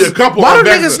do only a couple why are do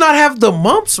niggas vaccinated. not have the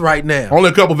mumps right now? Only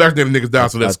a couple vaccinated niggas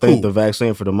died, so that's I think cool. the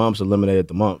vaccine for the mumps eliminated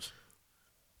the mumps.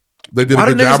 They did Why a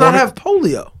do good niggas job not on it. have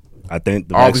polio? I think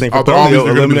the All vaccine these- for all these polio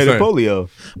are gonna be the eliminated same. polio.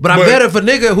 But I bet if a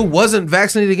nigga who wasn't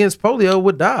vaccinated against polio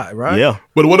would die, right? Yeah.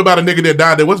 But what about a nigga that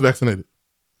died that was vaccinated?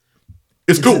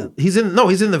 It's cool. He's in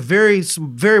the very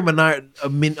a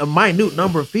minute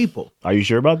number of people. Are you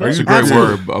sure about that? That's a great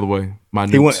word, by the way.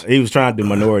 Minute. He was trying to do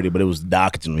minority, but it was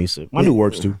docketing. He said, "My new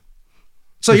works too."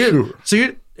 So you're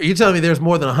telling me there's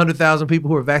more than 100,000 people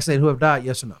who are vaccinated who have died?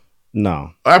 Yes or no?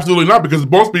 No, absolutely not, because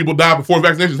most people die before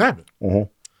vaccinations happen.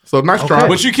 So nice try.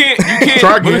 But you can't.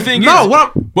 Try But the again. thing is, No,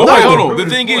 what but wait, hold on. The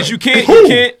thing is, you can't.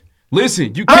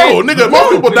 Listen, you can't. Oh, nigga,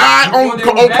 most people died on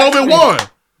COVID-1.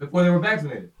 Before they were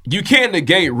vaccinated. You can't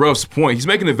negate Ruff's point. He's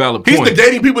making a valid He's point.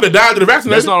 negating people that died that are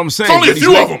vaccinated. That's not what I'm saying. It's only a But he's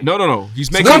few of making- them. No.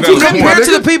 He's making a When valid point. compared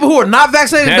to the people who are not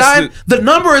vaccinated and That's dying, the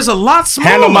number is a lot smaller.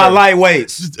 handle my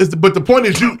lightweights. But the point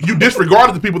is, you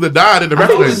disregarded the people that died and the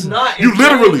vaccinated. You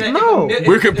literally. No.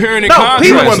 We're comparing and No,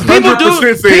 contrasting.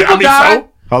 people die.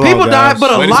 Hold on, People die, guys.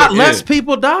 but a Wait a lot second, less yeah.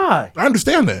 people die. I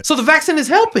understand that. So the vaccine is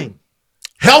helping.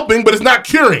 Helping, but it's not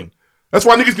curing. That's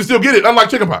why niggas can still get it, unlike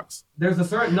chickenpox. There's a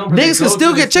certain number. Niggas can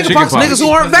still get chickenpox. Niggas who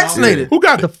aren't vaccinated. Who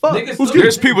got it? The fuck?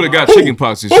 There's people that got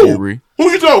chickenpox this year, Ree. Who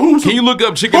you know? Can you look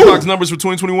up chickenpox numbers for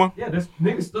 2021? Yeah, there's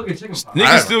niggas still get chickenpox.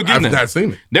 Niggas still getting I've that. not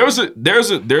seen it.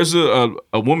 There's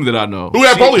a woman that I know Who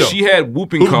had polio? She had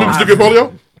whooping People cough. still get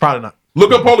polio? Probably not.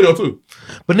 Look up polio too.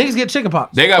 But niggas get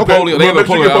chickenpox. They got Okay, polio. They have a well,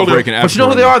 polio get polio. outbreak in Africa. But you know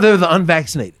who they are? They're the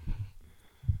unvaccinated.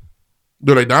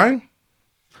 Do they dying?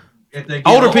 If they get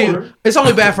Older people. It's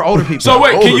only bad for older people. So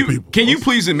wait, Older can you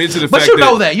please admit to the But fact you that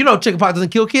know that. You know chickenpox doesn't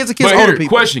kill kids. It kills But older here,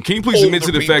 people. question: can you please admit to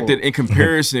Older the fact people. that in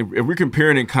comparison, if we're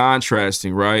comparing and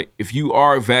contrasting, right? If you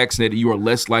are vaccinated, you are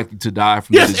less likely to die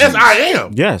from the Yes, disease. yes, I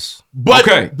am. Yes. But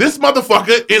Okay. this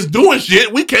motherfucker is doing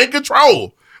shit we can't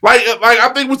control. Like I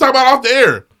think we talking about off the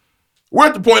air. We're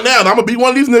at the point now, and I'm gonna be one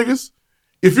of these niggas.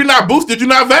 If you're not boosted, you're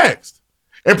not vaxxed.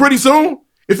 And pretty soon,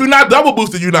 if you're not double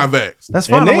boosted, you're not vaxxed. That's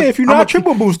fine. And then if you're not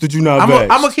triple boosted, you're not I'm vaxxed.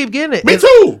 gonna keep getting it. Me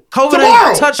too. COVID Tomorrow.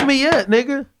 ain't touched me yet,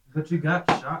 nigga. But you got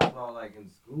shots all like in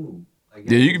school. Like,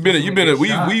 Yeah,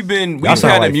 we've Y'all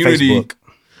sound had like immunity. Facebook.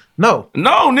 No.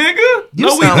 No, nigga. You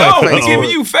No, we sound like don't. We Facebook. giving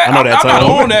you fat. I know I'm that not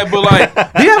term. on that, but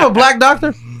like, Do you have a black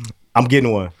doctor? I'm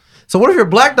getting one. So what if your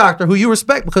black doctor, who you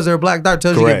respect because they're a black doctor,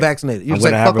 tells you to Correct. get vaccinated? You I'm just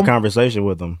gonna like, have fuck a 'em? conversation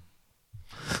with them.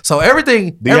 So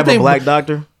everything. Do you have a everything- black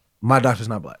doctor? My doctor's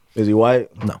not black. Is he white?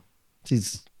 No.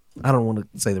 She's. I don't want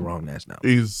to say the wrong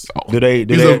nationality. He's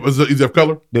He's of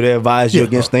color. Do they advise you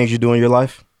against things you do in your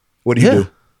life? What do you do?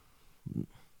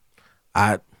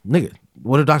 Nigga,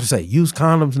 what do doctors say? Use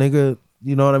condoms, nigga.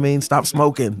 You know what I mean? Stop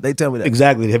smoking. They tell me that.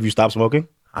 Exactly. Have you stopped smoking?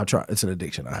 I try. It's an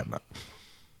addiction. I have not.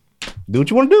 Do what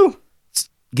you want to do.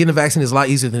 Getting a vaccine is a lot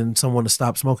easier than someone to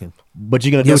stop smoking. But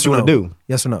you're gonna do Yes what you or want to no? do.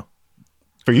 Yes or no?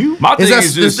 For you? my thing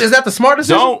is just is that the smart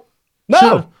decision? don't.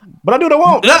 No. But I do what I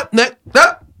want.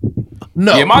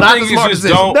 No. Yeah, my not thing the is smart just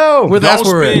decision. don't. No. Well, that's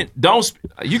where we're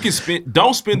at. You can spend.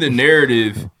 Don't spin the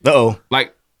narrative. Uh-oh.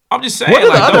 Like I'm just saying. What are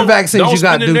the like, other don't- vaccines don't you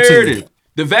gotta spin the do to? narrative.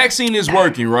 The vaccine is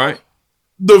working, right?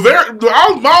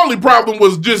 My only problem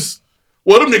was just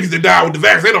them niggas that died with the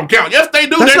vaccine, they don't count. Yes, they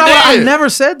do. That's They're not what, I dead. never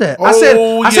said that. Oh,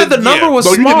 I said the number was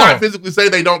so small. you did not physically say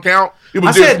they don't count. It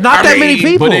was I said not that many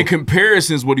people. But in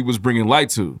comparison is what he was bringing light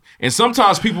to. And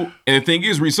sometimes people, and the thing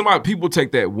is, people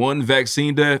take that one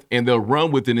vaccine death and they'll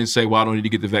run with it and say, well, I don't need to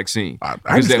get the vaccine. Because that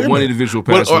understand one that. individual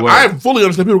But, passed away. I fully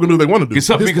understand people can do what they want to do.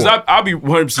 Because I'll be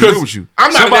 100% real with you.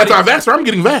 I'm not an anti-vaxxer. I'm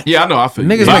getting vaxxed. Yeah, I know. I feel you.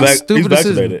 Niggas Like, make stupid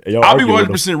decisions. I'll be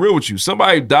 100% real with you.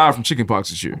 Somebody died from chickenpox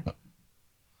this year.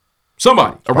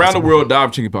 Somebody around the world died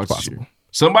from chickenpox this year.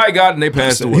 Somebody got it and they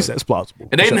passed away. He said it's plausible.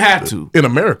 And they didn't have to. In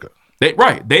America. They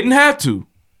didn't have to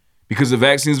because the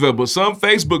vaccine's available. But some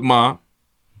Facebook mom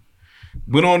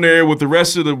went on there with the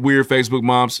rest of the weird Facebook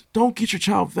moms. Don't get your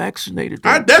child vaccinated.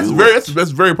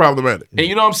 That's very problematic. And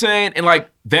you know what I'm saying? And like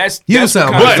that's You that's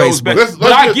sound kind like of goes back. Facebook.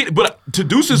 But I get it. But to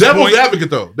Deuce's Devil's point, advocate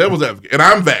though. Devil's advocate. And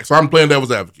I'm vaxxed, so I'm playing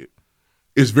devil's advocate.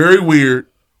 It's very weird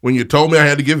when you told me I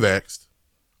had to get vaxxed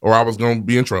or I was going to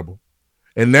be in trouble.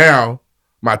 And now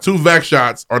my 2 vax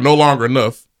shots are no longer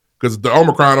enough because the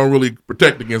Omicron don't really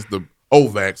protect against the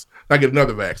old vax. I get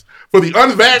another vax. For the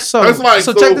unvaxxed, it's like,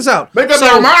 so check this out. Make up So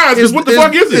their minds. Because what the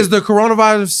fuck is it? Is the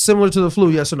coronavirus similar to the flu?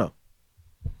 Yes or no?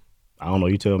 I don't know.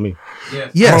 You tell me.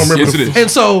 Yes. I don't remember Yes, the it is.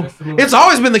 And so it's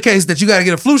always been the case that you got to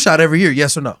get a flu shot every year.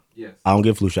 Yes or no? I don't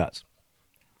get flu shots.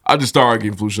 I just started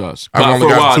getting flu shots. I've But only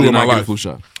for a got while, I 2 did in my not get a life. flu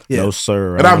shot. Yeah. No,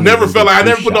 sir. And I've never felt like I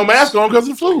never put no mask on because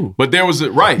of the flu. But there was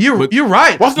a right. You're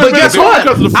right. What's the But guess what?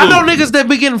 because of the flu? I know niggas that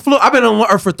been getting flu. I've been on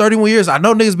Earth for 31 years. I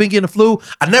know niggas been getting the flu.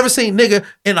 I never seen nigga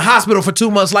in the hospital for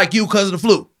 2 months like you because of the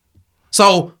flu.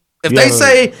 So If they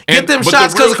say get them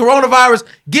shots because of coronavirus,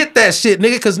 get that shit,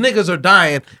 nigga, because niggas are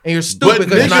dying and you're stupid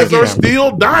because you're not getting them. Niggas are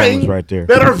still dying right there.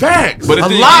 that are vaxxed. But a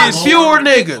lot fewer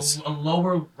niggas.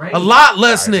 A lot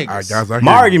less niggas.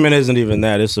 My argument isn't even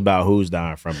that. It's about who's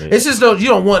dying from it. It's just though you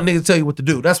don't want niggas to tell you what to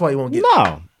do. That's why you won't get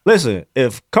No. Listen,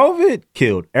 if COVID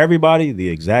killed everybody the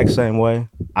exact same way,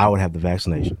 I would have the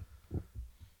vaccination.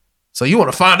 So you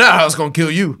want to find out how it's going to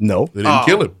kill you? No. They didn't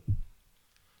kill him.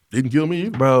 Didn't kill me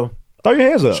either. Bro. Throw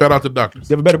your hands up. Shout out to doctors.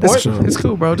 You have a better point? It's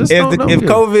cool, bro. Just if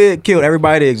COVID killed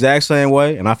everybody the exact same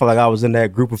way, and I feel like I was in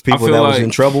that group of people that was in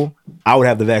trouble, I would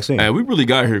have the vaccine. Man, we really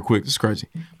got here quick. This is crazy.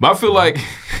 But I feel like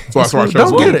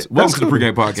don't get it. Welcome to the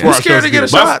pregame podcast. You're scared to get a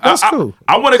shot. That's cool.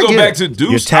 I want to go back to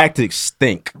Deuce. Your tactics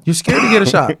stink. You're scared to get a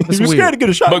shot. You're scared to get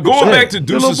a shot. But going back to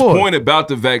Deuce's point about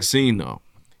the vaccine, though,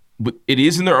 but it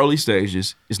is in the early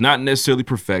stages. It's not necessarily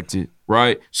perfected,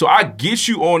 right? So I get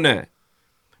you on that.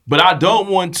 But I don't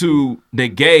want to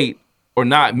negate or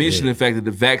not mention the fact that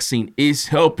the vaccine is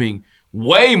helping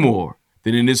way more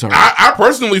than it is hurting. I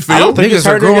personally feel I don't think niggas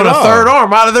are growing a third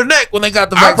arm out of their neck when they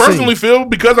got the vaccine. I personally feel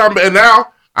because I'm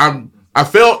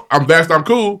vaxxed, I'm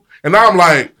cool, and now I'm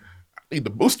like, I need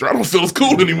the booster. I don't feel as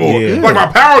cool anymore. Yeah. Like my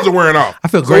powers are wearing off. I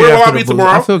feel great after the booster.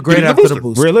 I feel great after the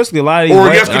booster. Realistically, a lot of these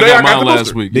or yesterday I got the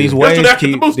last week. These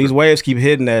waves keep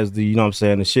hitting as the, you know what I'm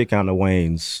saying, the shit kind of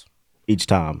wanes each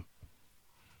time.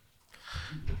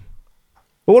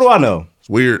 But what do I know? It's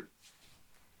weird.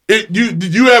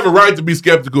 Did you have a right to be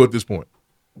skeptical at this point?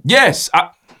 Yes,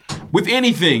 with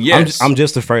anything. Yes, I'm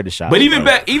just afraid of shots. But even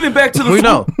back to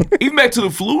the even back to the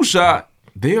flu shot,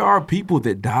 there are people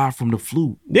that die from the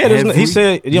flu. Yeah, he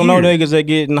said you don't know niggas that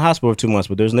get in the hospital for 2 months,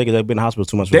 but there's niggas that have been in the hospital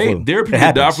 2 months for flu. There are people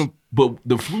that die from, but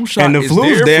the flu shot and the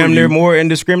flu's damn near more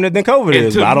indiscriminate than COVID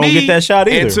is. But I don't get that shot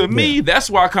either. And to me, that's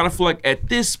why I kind of feel like at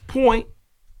this point,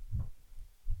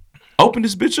 open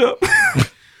this bitch up.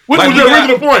 What was your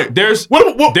original point? What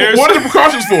are the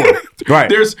precautions for? Right.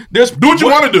 There's do what you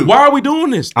want to do. Why are we doing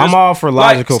this? I'm all for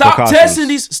logical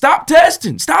precautions. Stop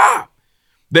testing. Stop.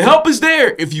 The help is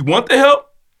there. If you want the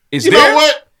help, it's there. You know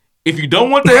what? If you don't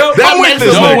want the help, that makes a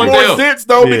little more sense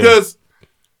though, because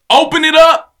open it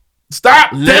up.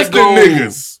 Stop testing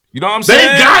niggas. You know what I'm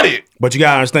saying? They got it. But you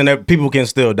gotta understand that people can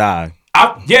still die.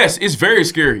 Yes, it's very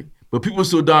scary. But people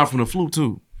still die from the flu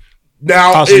too.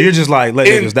 Now, so you're just like let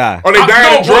niggas die? Are they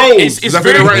dying in droves? It's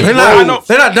very right. They're not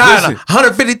dying.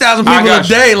 150,000 people a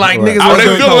day, like niggas. Are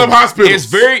they filling up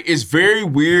hospitals? It's very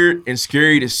weird and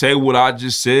scary to say what I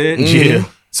just said. Yeah,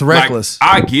 it's reckless.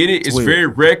 Like, I get it. It's very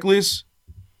reckless,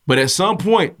 but at some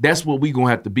point, that's what we gonna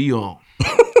have to be on.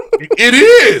 It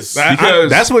is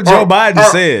because that's what Joe Biden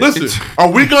said. Listen,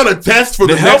 are we gonna test for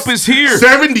the help is here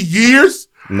 70 years?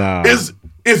 Nah.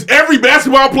 Is every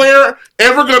basketball player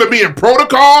ever gonna be in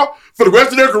protocol for the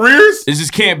rest of their careers? It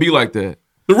just can't be like that.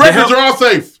 The records are all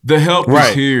safe. The help is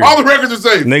here. All the records are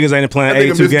safe. Niggas ain't playing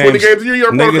 82 games. 20 games a year,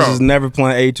 you're Niggas protocol. is never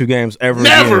playing 82 games ever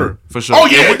Never. again. For sure. Oh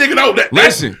yeah, nigga, no. That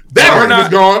record is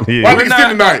gone. Yeah. Why niggas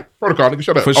sitting tonight? Protocol, nigga,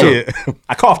 shut up. For sure.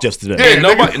 I coughed just today.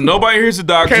 Yeah, nobody here's a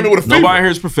doctor. Came in with a fever. Nobody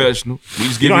here's professional. We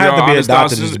just give you don't have to be a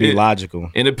doctor to just be logical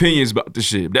and opinions about the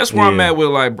shit. That's where I'm at with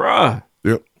like, bruh.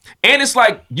 Yep. And it's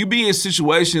like you be in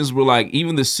situations where like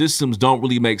even the systems don't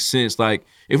really make sense. Like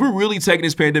if we're really taking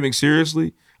this pandemic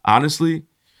seriously, honestly,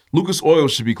 Lucas Oil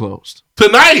should be closed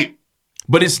tonight.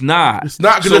 But it's not. It's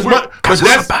not because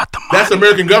that's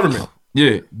American government.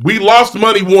 Yeah. We lost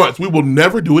money once. We will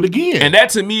never do it again. And that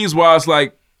to me is why it's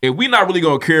like, if we not really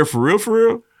gonna care for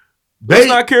real, let's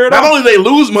not care at all. Not only they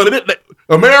lose money,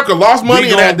 America lost money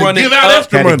and had to give out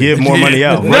extra money. Had to give more money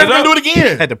out. Never gonna do it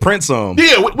again. Had to print some.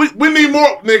 Yeah, we need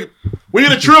more, nigga. We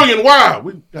need $1 trillion. Why?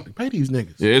 We got to pay these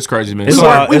niggas. Yeah, it's crazy, man. We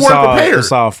weren't prepared.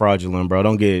 It's all fraudulent, bro.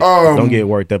 Don't get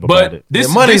worked up about it.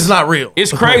 This money's not real.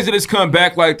 It's crazy that it's come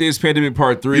back like this. Pandemic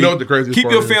Part 3. You know what the craziest keep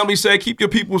part your is? family safe. Keep your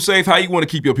people safe. How you want to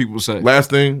keep your people safe? Last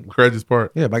thing, craziest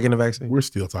part. Yeah, by getting the vaccine. We're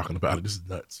still talking about it. This is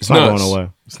nuts. It's not nuts. going away.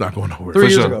 It's not going nowhere. 3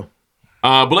 years ago.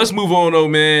 But let's move on though,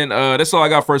 man. That's all I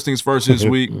got. First things first this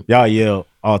week. Y'all yelled,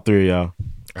 all three of y'all.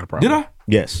 Got a problem. Did I?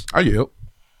 Yes. I yelled.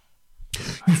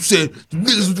 You said the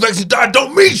niggas who actually died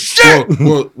don't mean shit.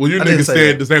 Well, you niggas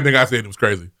said the same thing I said. It was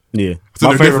crazy. Yeah. So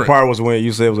my favorite different. part was when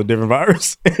you said it was a different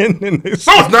virus. And then No, it's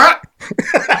not.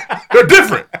 They're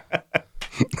different. I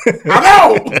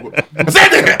know. I said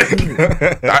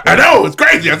that. I know. It's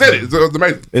crazy. I said it. It was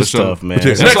amazing. It's tough, man.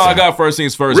 That's all I got. First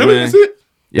things first, Really? man. That's it?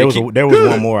 There was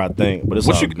one more, I think, but it's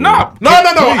all good. No.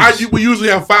 We usually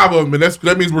have 5 of them, and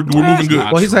that means we're moving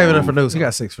good. Well, he's saving it for news. He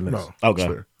got 6 for news.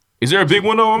 Okay. Is there a big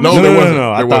one though? No, there wasn't.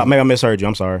 I thought maybe I misheard you.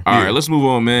 I'm sorry. All right, let's move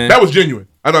on, man. That was genuine.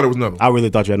 I thought it was another one. I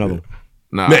really thought you had another one.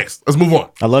 Nah. Next, let's move on.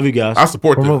 I love you guys. I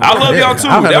support them. I love y'all too.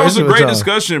 I'll have That was an a issue with great y'all.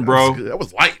 discussion, bro. That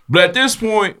was light. But at this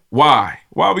point, why?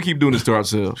 Why we keep doing this to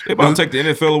ourselves? They about to take the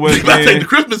NFL away They about to again. take the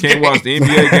Christmas Can't game. watch the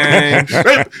NBA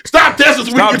games. Stop testing.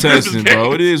 So we Stop can get Christmas testing, games.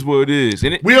 bro. It is what it is.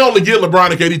 And, We only get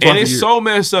LeBron and KD twice and a it's year. so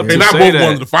messed up And to not say both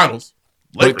ones in the that. finals.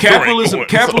 But capitalism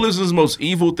Lakers ain't going, is the most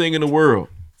evil thing in the world.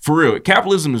 For real.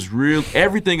 Capitalism is real.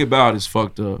 Everything about it is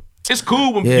fucked up. It's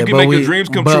cool when you can make your dreams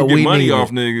come true and get money off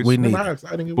niggas. We need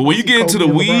But when you get into the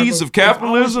weeds of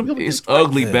capitalism, it's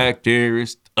ugly back there.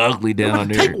 It's ugly down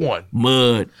there. Take one.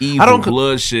 Mud, evil,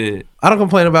 bloodshed. I don't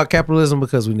complain about capitalism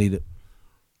because we need it.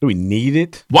 Do we need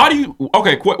it? Why do you?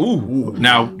 Okay,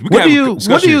 now we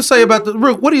What do you say about the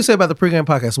Rook? What do you say about the pregame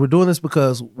podcast? We're doing this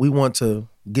because we want to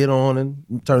get on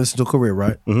and turn this into a career,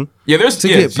 right? Mm-hmm. Yeah, there's to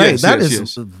get paid. That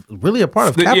is really a part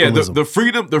of capitalism. The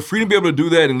freedom to be able to do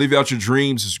that and live out your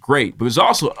dreams is great. But there's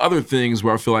also other things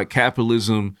where I feel like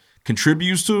capitalism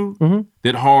contributes to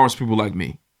that harms people like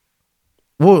me.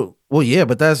 Well, yeah,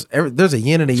 but there's a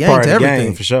yin and a It's yang part to of the everything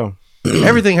game, for sure.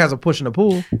 Everything has a push and a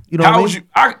pull. You know How what I would mean?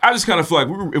 you? I just kind of feel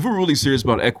like if we're really serious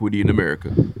about equity in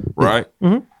America, right?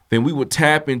 Then we would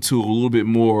tap into a little bit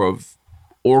more of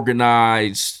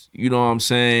organized. You know what I'm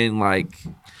saying? Like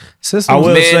systems. I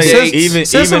will say, even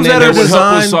systems that would help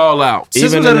us all out.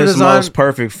 Even in its most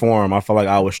perfect form, I feel like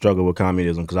I would struggle with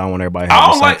communism because I want everybody to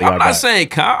have the same thing I I'm got. not saying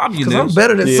communism. I'm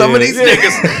better than some of these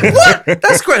niggas. What?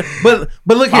 That's great. But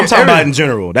look here. I'm talking about in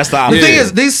general. That's the The opposite. thing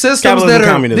is, these systems Capitalism, that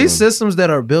are communism. these systems that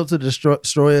are built to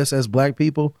destroy us as black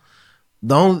people,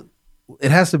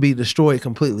 it has to be destroyed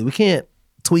completely. We can't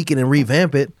tweak it and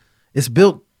revamp it. It's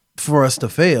built for us to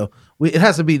fail. It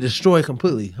has to be destroyed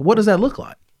completely. What does that look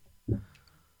like?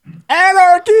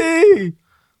 Anarchy.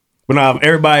 But now, if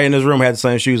everybody in this room had the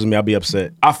same shoes as me, I'd be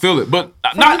upset. I feel it, but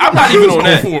I'm not even on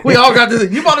that. We all got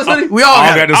this. You bought this hoodie? We all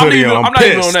got this I'm hoodie on. not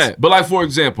even on that. But like for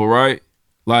example, right?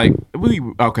 Like we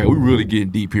really getting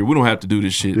deep here. We don't have to do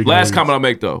this shit. Last comment I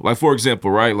make though, like for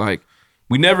example, right? Like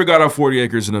we never got our 40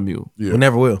 acres and a mule. We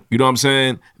never will. You know what I'm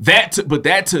saying? That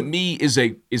to me is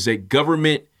a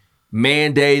government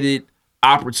mandated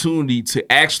opportunity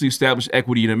to actually establish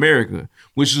equity in America,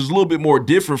 which is a little bit more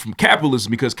different from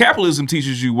capitalism because capitalism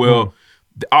teaches you, well,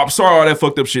 I'm sorry all that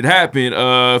fucked up shit happened.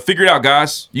 Figure it out,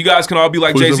 guys. You guys can all be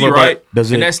like Jay-Z, right?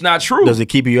 And that's not true. Does it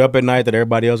keep you up at night that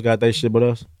everybody else got their shit but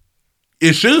us?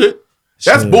 It should.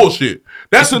 That's bullshit.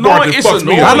 That's It's the part annoying. that It's fucks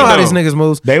me annoying, up. I know how though. these niggas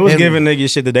moves. They was And- giving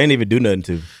niggas shit that they didn't even do nothing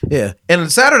to. Yeah.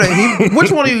 And Saturday,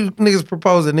 which one of you niggas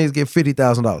proposed that niggas get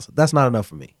 $50,000? That's not enough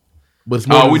for me. But it's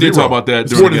more Oh, than we did zero. talk about that. It's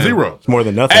during more the than game. zero. It's more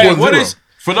than nothing. Hey, More than what zero. is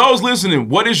for those listening?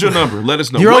 What is your number? Let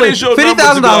us know. You're What only is your number? to be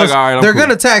 $50,000. like, all right, I'm They're cool.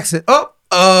 gonna tax it. What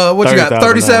you got? 30,000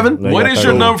 37? now. What is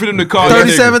your number for them to call you?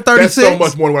 37, That's 36? so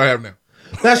much more than what I have now.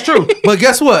 That's true. But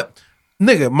guess what?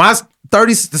 Nigga, my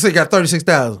 30, this nigga got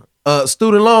 36,000.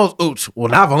 Student loans, ooch. Well,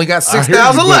 now I've only got I hear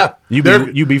 6,000 you,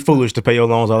 left. You be foolish to pay your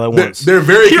loans all at once. They're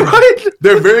very You right?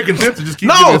 they're very content to just keep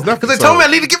giving No, us nothing. because they told me I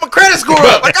need to get my credit score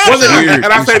up. Like, One thing, weird. and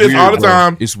I say It's this all the weird, bro.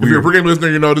 time. It's If you're a weird. pregame listener,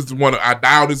 you know this is one I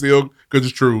die on this hill because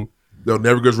it's true. They'll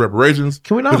never get reparations.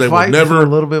 Can we not 'cause they fight will never for a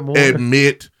little bit more?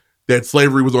 admit that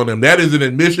slavery was on them. That is an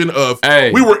admission of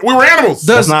Hey. we were animals.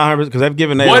 That's not 100% because they've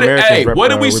given Native Americans. What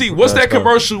did we see? What's that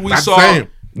commercial we Not saw? the same.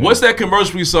 What's that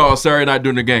commercial we saw Saturday night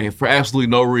during the game for absolutely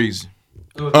no reason?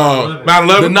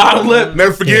 9/11. The 9/11.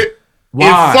 Never forget.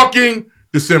 Why? It's fucking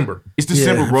December. It's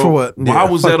December, Yeah, bro. for what? Why Yeah,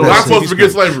 was fuck that that on? We're not shit. supposed to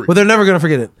forget slavery. Well, they're never going to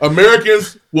forget it.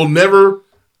 Americans will never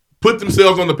put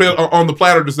themselves on the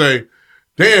platter to say,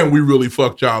 "Damn, we really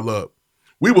fucked y'all up.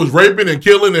 We was raping and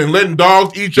killing and letting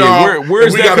dogs eat y'all. Yeah, where's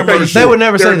and we that gotta pay you commercial? They would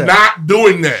never They're say that. not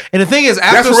doing that. And the thing is,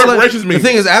 That's after what reparations mean. the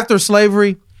thing is, after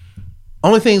slavery,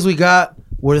 only things we got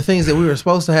were the things that we were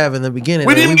supposed to have in the beginning.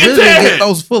 We and didn't get really didn't that. get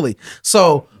those fully.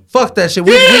 So fuck that shit.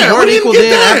 We Yeah, weren't we didn't equal get then.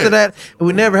 that. After that, and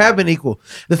we never have been equal.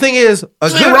 The thing is, a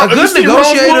See, good see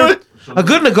negotiator, Rosewood? a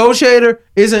good negotiator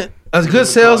isn't a good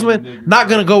salesman. Not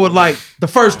gonna go with like the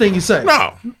first thing you say.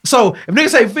 No. So if niggas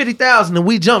say 50,000 and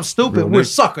we jump stupid, we're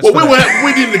suckers. Well, for that.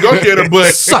 we need a negotiator,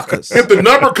 but Suckers. if the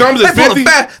number comes at They 50,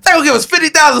 gonna give us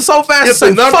 50,000 so fast. if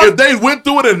and say, fuck. if they went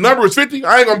through it and the number is 50,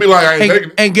 I ain't gonna be like, I ain't taking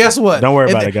it. And guess what? Don't worry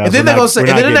And about it, guys. And then We're they're not- gonna say, we're and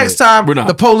not then the getting next it. time We're not.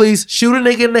 the police shoot a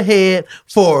nigga in the head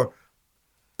for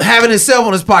having his cell phone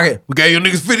in his pocket. We gave you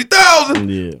niggas 50,000.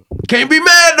 Yeah. Can't be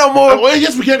mad no more. Well,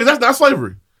 yes, we can, because that's not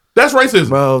slavery. That's racism.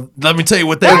 Bro, let me tell you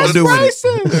what they're gonna do with it.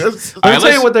 Let me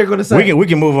tell you what they're gonna say. We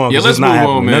can move on. Yeah, 'cause let's it's not move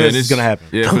happening. on, None of man. this is gonna happen.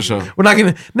 Yeah, for sure. We're not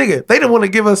gonna, nigga. They didn't want to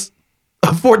give us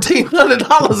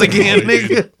 $1,400 again,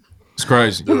 nigga. It's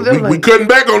crazy. we cutting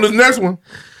back on this next one.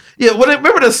 Yeah,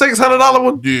 remember the $600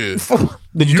 one? Yeah.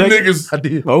 Did you take niggas? I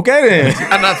did. Okay then.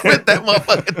 And I spent that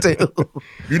motherfucker too.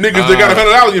 You niggas that got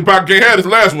 $100 in your pocket can't have this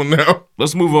last one now.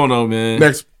 Let's move on though, man.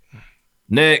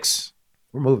 Next.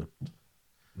 We're moving.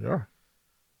 Yeah.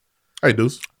 Hey,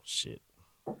 Deuce. Shit.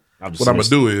 What I'm gonna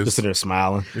do is just sitting there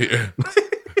smiling. Yeah.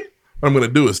 What I'm gonna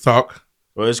do is talk.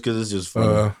 Well, it's because it's just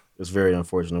funny. It's very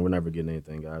unfortunate. We're never getting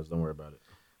anything, guys. Don't worry about it.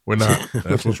 We're not.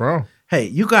 That's what's wrong. Hey,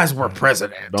 you guys were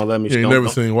president. Don't let me. You ain't don't- never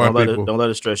don't- seen white don't people. Don't let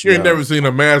it stress you. You ain't out. never seen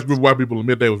a mass group of white people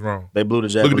admit they was wrong. They blew the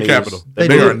Look Japanese. at the Capitol. They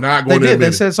They blew- are not They going to did. admit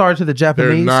They it. said sorry to the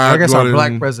Japanese. not I guess our gonna-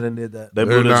 black president did that. They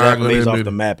blew the not Japanese gonna off admit the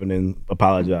it. map and then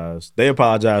apologized. They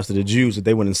apologized to the Jews that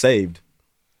they went and saved.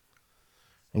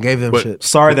 And gave them But- shit.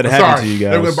 Sorry that it happened to you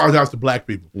They're going guys. to apologize to black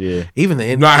people. Yeah. Even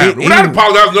the Not happening. We're not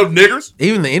apologizing to those niggers.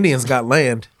 Even the Indians got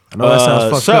land. I know that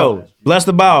sounds fucked so, up. blessed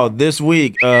about this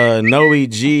week, Noe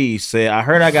G said, I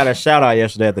heard I got a shout out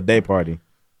yesterday at the day party.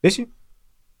 Did you?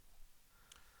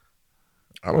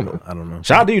 I don't know.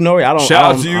 Shout out to you, Noe. I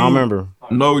don't remember.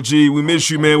 No G, we miss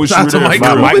you, man. Wish Shout you out were to there. Mike.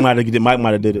 for real. Mike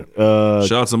might have did it.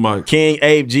 Shout out to Mike. King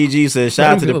Ape GG says,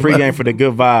 shout out to the pregame for the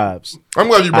good vibes. I'm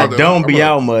glad you brought I that don't up. be I'm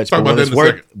out gonna much, talk but about when that it's in a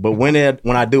worth. second. But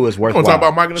when I do, it's I'm worthwhile. going to talk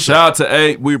about Mike in a second. Shout out to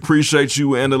Ape. We appreciate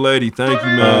you and the lady. Thank you,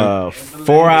 man.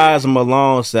 Four Eyes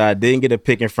Malone said, I didn't get a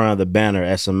pick in front of the banner.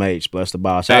 SMH, blessed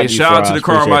about. Hey, you, shout out to Four the Eyes.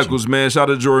 Appreciate you. Carmichaels, man. Shout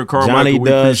out to Jordan Johnny Carmichael. We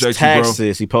does appreciate you, bro.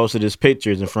 taxes. He posted his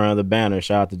pictures in front of the banner.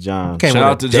 Shout out to John. Came Shout with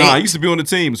out a to date. John. He used to be on the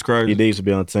team. It's crazy. He did used to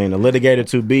be on the team. The Litigator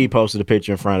 2B posted a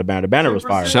picture in front of the banner. The banner was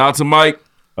fire. Shout out to Mike.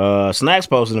 Snacks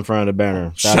posted in front of the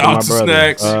banner. Shout out to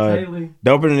Snacks.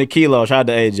 Doper than the Kilo. Shout out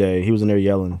to AJ. He was in there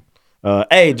yelling.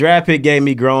 Hey, draft pick gave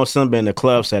me grown Simba in the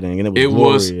club setting, and it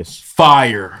was glorious.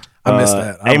 Fire. I missed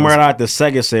that. A. Murdoch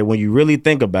II said, when you really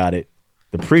think about it,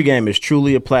 the pregame is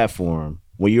truly a platform.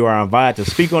 When you are invited to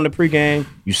speak on the pregame,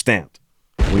 you stamped.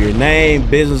 When your name,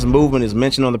 business, movement is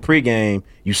mentioned on the pregame,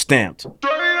 you stamped.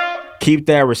 Keep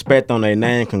that respect on their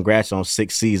name. Congrats on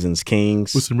 6 seasons,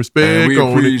 Kings. With some respect Man, we on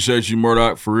it. appreciate you,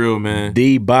 Murdoch, for real, man.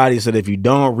 D Body said, if you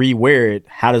don't rewear it,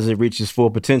 how does it reach its full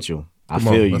potential? I Come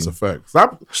on, feel you. That's a fact.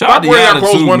 Stop Shout out to wearing Yana your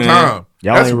clothes too, one man. time.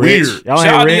 Y'all That's ain't weird. rich. Y'all Shout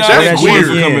ain't out to rich. Yana. That's That shit weird.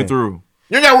 for coming through.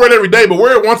 You ain't got to wear it every day, but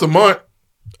wear it once a month.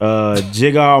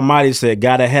 Jigga Almighty said,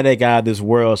 got a headache out of this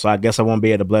world, so I guess I won't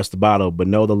be able to bless the bottle, but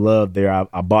know the love there.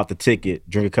 I bought the ticket.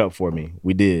 Drink a cup for me.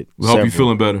 We did. We hope you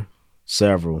feeling better.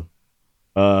 Several.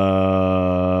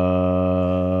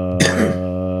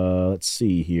 Let's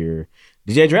see here.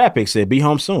 DJ Drapic said, be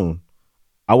home soon.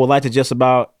 I would like to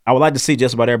see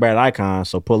just about everybody at Icon,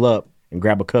 so pull up and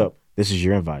grab a cup. This is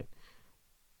your invite.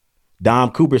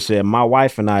 Dom Cooper said, my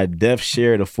wife and I def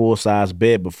shared a full-size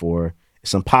bed before.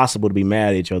 It's impossible to be mad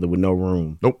at each other with no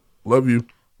room. Nope. Love you.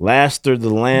 Laster the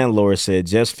landlord said,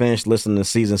 just finished listening to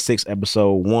season 6,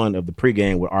 episode 1 of the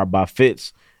pregame with Arbot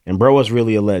Fitz, and bro is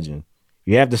really a legend.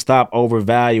 You have to stop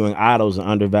overvaluing idols and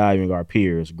undervaluing our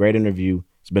peers. Great interview.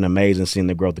 It's been amazing seeing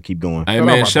the growth to keep going. Hey,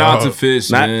 man, shout out to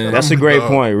Fitz, man. That's a great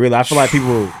point, really. I feel like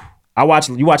people,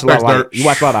 you watch a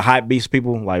lot of hype beast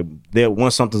people, like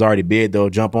once something's already big, they'll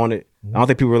jump on it. I don't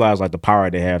think people realize like the power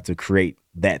they have to create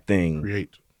that thing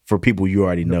for people you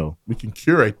already know. We can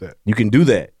curate that. You can do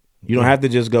that. You don't have to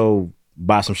just go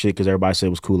buy some shit because everybody said it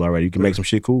was cool already. You can make some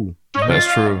shit cool.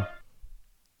 That's true.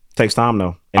 Takes time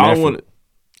though. And I don't effort want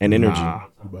and energy.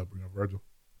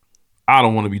 I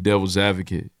don't want to be devil's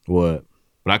advocate. What?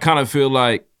 But I kind of feel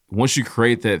like once you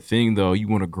create that thing, though, you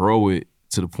want to grow it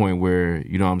to the point where,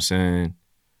 you know what I'm saying?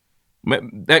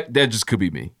 That just could be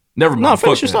me. Never mind. No,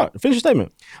 finish Fuck your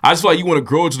statement. I just feel like you want to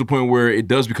grow it to the point where it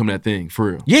does become that thing,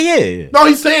 for real. Yeah. No,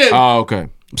 he's saying. Oh, okay.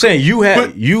 I'm saying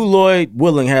you, Lloyd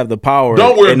Willing, have the power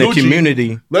Don't wear in the Gucci.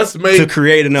 community Let's make to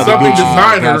create another something Gucci.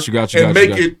 designer and make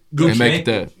it Gucci. And make it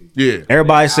that. Yeah.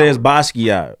 Everybody says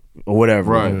Basquiat or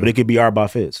whatever, Right. but it could be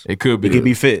Arbot Fitz. It could be. It could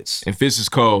be Fitz. And Fitz is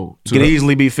cold. It could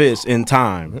easily be Fitz in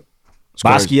time.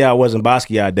 crazy. Basquiat wasn't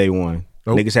Basquiat day one.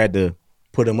 Nope. Niggas had to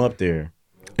put him up there.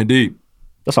 Indeed.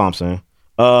 That's all I'm saying.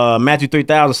 Matthew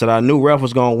 3000 said, I knew Ref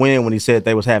was going to win when he said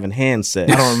they was having hand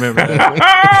sex. I don't remember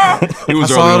that. He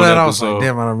was I early saw on that. that I was like, episode.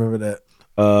 damn, I don't remember that.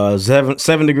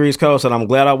 7 Degrees Cold said, I'm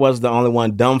glad I was the only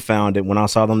one dumbfounded when I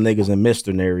saw them niggas in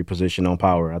Mr. Nary position on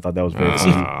Power. I thought that was very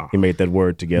funny. He made that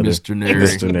word together. Mr. Nary.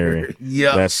 Mr. Nary.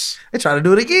 Yeah. That's They try to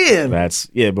do it again.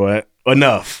 boy.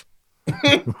 Enough.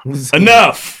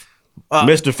 Enough.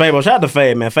 Mr. Fable. Shout out to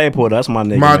Faye, man. Faye pulled up. That's my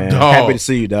nigga, My man. dog. Happy to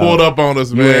see you, dog. Pulled up on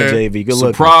us, You man. and JV. Good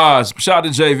luck. Surprise. Shout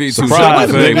out to JV, too. Surprise, Shout out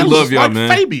to Faye. man. We love y'all, like man.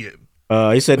 Fabian.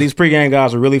 He said these pregame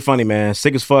guys are really funny, man.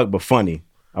 Sick as fuck, but funny.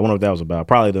 I wonder what that was about.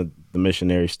 Probably the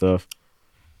missionary stuff.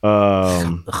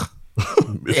 Mr.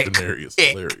 Nary is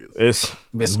hilarious. It's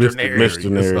Mr. Nary. Mr.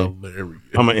 Nary. Hilarious.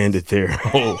 I'm gonna end it there.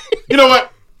 You know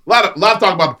what? A lot of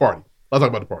talk about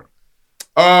the party.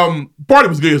 Party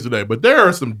was good yesterday, but there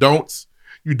are some don'ts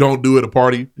you don't do at a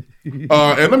party. And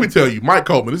let me tell you, Mike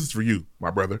Coleman, this is for you,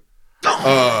 my brother.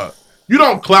 You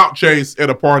don't clout chase at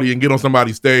a party and get on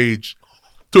somebody's stage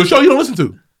to a show you don't listen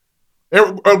to.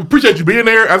 I appreciate you being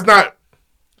there. That's not.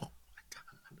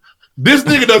 This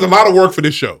nigga does a lot of work for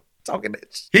this show. Talking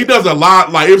that. He does a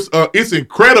lot. Like it's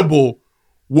incredible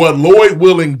what Lloyd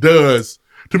Willing does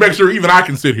to make sure even I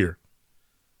can sit here.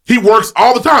 He works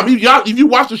all the time. If you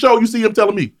watch the show, you see him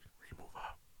telling me,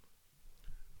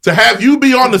 to have you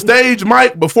be on the stage,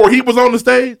 Mike, before he was on the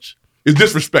stage is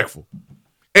disrespectful.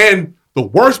 And the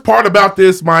worst part about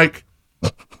this, Mike,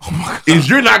 is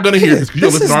you're not going to hear this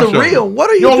because you don't listen to our show. This is the real. What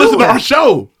are you doing? You don't listen to our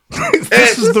show.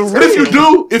 This is the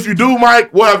real. If you do,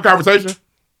 Mike, we'll have a conversation.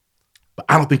 But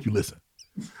I don't think you listen.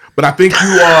 But I think you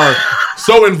are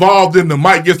so involved in the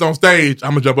Mike gets on stage,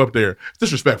 I'm going to jump up there. It's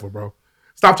disrespectful, bro.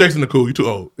 Stop chasing the cool. You're too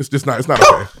old. It's not okay. It's not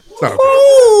okay.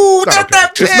 Ooh, it's not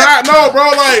that okay. It's not, no, bro,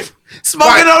 like.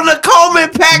 Smoking on the Coleman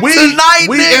pack tonight,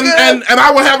 nigga. And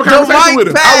I will have a conversation with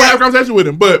him. I will have a conversation with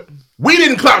him. But we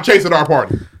didn't clout chase at our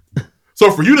party.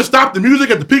 So for you to stop the music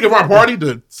at the peak of our party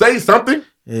to say something.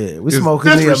 Yeah, we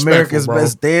smoking the America's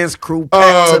Best Dance Crew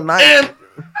pack tonight.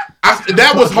 And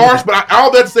that was harsh, but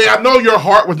all that to say, I know your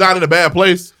heart was not in a bad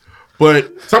place,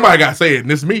 but somebody got to say it,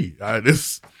 and it's me.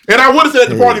 And I would have said at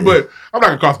the party, but I'm not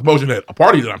going to cause commotion at a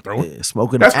party that I'm throwing. Yeah,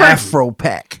 smoking the Afro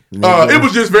pack. It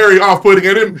was just very off-putting.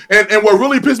 And what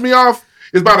really pissed me off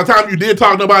is by the time you did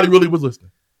talk, nobody really was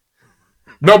listening.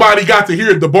 Nobody got to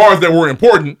hear the bars that were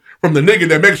important from the nigga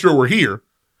that makes sure we're here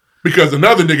because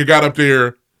another nigga got up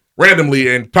there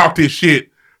randomly and talked his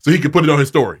shit so he could put it on his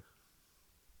story.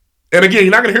 And again,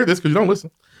 you're not going to hear this because you don't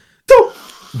listen.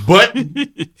 But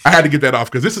I had to get that off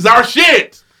because this is our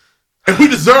shit. And we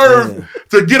deserve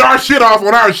to get our shit off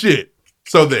on our shit.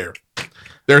 So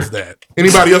there's that.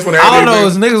 Anybody else want to add anything? I don't know.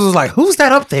 His niggas was like, who's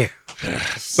that up there?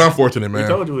 It's unfortunate, man. I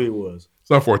told you who he was.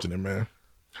 It's unfortunate, man.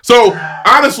 So,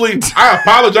 honestly, I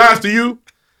apologize to you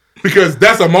because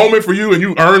that's a moment for you and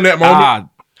you earned that moment.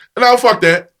 And I'll fuck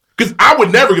that. Because I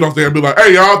would never get on stage and be like,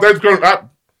 hey, y'all, that's not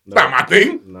my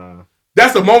thing. Nah.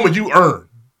 That's a moment you earned.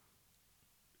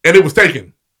 And it was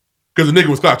taken because the nigga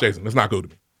was clout chasing. That's not cool to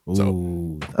me.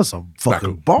 Ooh, that's some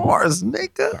fucking bars,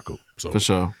 nigga. Not cool. So, for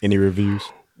sure. Any reviews?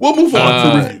 We'll move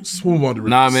on to reviews.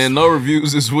 Nah, man, no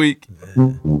reviews this week.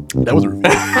 That was a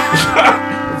review.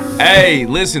 Hey,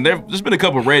 listen, there's been a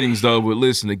couple ratings though, but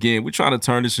listen, again, we're trying to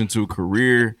turn this into a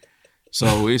career.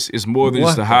 So it's more than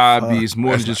just a hobby. It's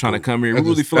more than just trying to come here. We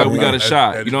really feel like we got a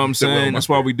shot. You know what I'm saying? That's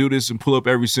why we do this and pull up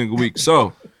every single week.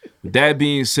 So with that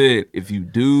being said, if you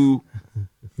do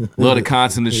love the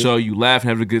content of the show, you laugh and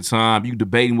have a good time, you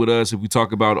debating with us if we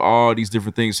talk about all these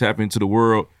different things happening in the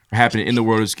world,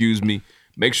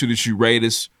 make sure that you rate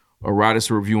us or write us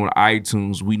a review on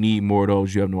iTunes. We need more of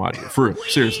those. You have no idea. For real.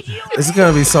 Seriously. It's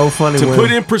going to be so funny. To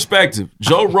put in perspective,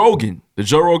 Joe Rogan, the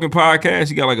Joe Rogan podcast,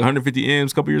 he got like 150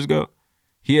 M's a couple years ago.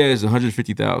 He has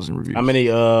 150,000 reviews. How many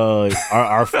our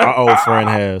old friend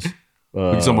has?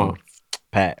 What you talking about?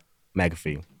 Pat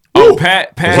McAfee. Oh,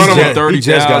 Pat just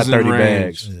 30,000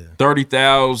 range.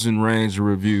 30,000 range of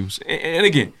reviews. And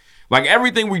again, like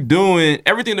everything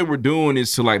that we're doing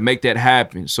is to like make that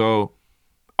happen. So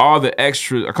all the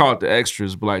extras, I call it the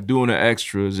extras, but like doing the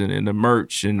extras and the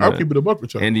merch and I'll keep it a buck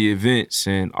with y'all. And the events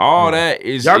and all that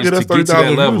is y'all get us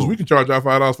 30,000 level. We can charge y'all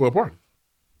 $5 for a party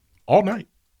all night.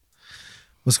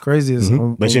 What's crazy is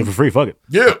let you in for free. Fuck it.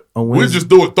 Yeah, we just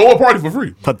do it. Throw a party for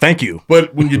free. Thank you.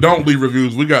 But when you don't leave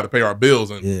reviews, we got to pay our bills.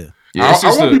 And I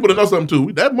want people to know something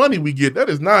too. That money we get, that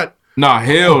is not. Nah,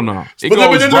 hell no. It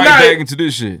goes right back into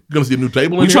this shit. You're gonna see a new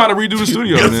table. We trying to redo the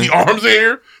studio. You're gonna see arms in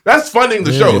here. That's funding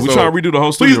the show. We trying to redo the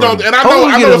whole studio. Please don't. And I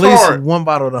know it's hard. One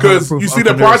bottle of because you see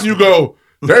the price, you go,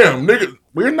 damn, nigga,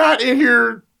 we're not in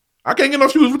here. I can't get no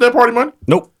shoes with that party money.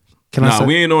 Nope.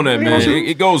 We ain't on that, man.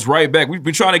 It goes right back. We've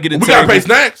been trying to get it. We gotta pay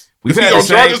snacks. We've had the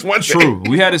same. True.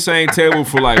 We had the same table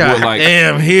for like what, like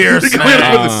damn here.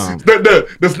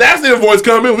 The snacks invoice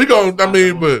come in. We gon'. I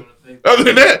mean, but other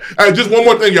than that, just one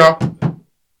more thing, y'all.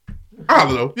 I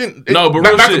don't know. No, but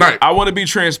real shit, I want to be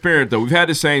transparent though. We've had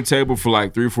the same table for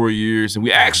like 3 or 4 years, and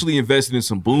we actually invested in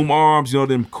some boom arms. You know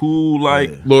them cool like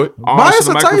Lloyd arms for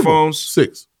the microphones.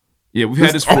 6. Yeah, we've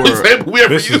had this for. This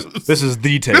is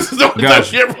the table. This is the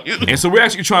gotcha. And so we're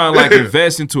actually trying to like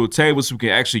invest into a table so we can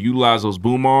actually utilize those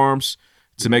boom arms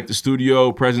to make the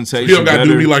studio presentation you don't gotta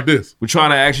better. do me like this. We're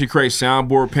trying to actually create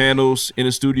soundboard panels in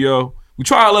the studio. We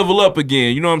try to level up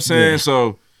again. You know what I'm saying?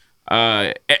 So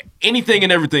anything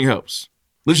and everything helps.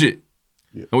 Legit.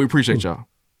 Yeah. And we appreciate y'all.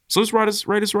 So let's rate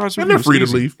us. And they're free to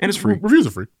leave. And it's free. Reviews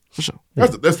are free. For sure.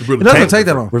 That's the brilliant. It doesn't take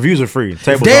that long. Reviews are free.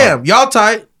 Damn, y'all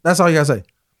tight. That's all you gotta say.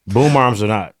 Boom arms or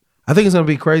not. I think it's gonna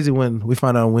be crazy when we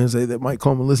find out on Wednesday that Mike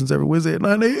Coleman listens every Wednesday at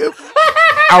 9 a.m.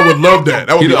 I would love that.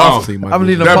 That would be awesome. I'm gonna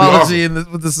need an apology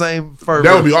with the same fervor.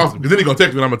 That would be awesome. Because then he's gonna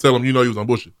text me and I'm gonna tell him, he was on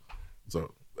bullshit.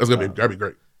 So that'd be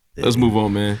great. Let's move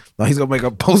on, man. No, he's gonna make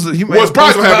a post. What's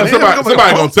probably gonna happen?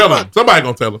 Somebody gonna tell him. Somebody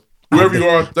gonna tell him. Whoever you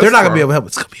are, they're not gonna be able to help.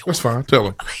 It's gonna be. That's fine. Tell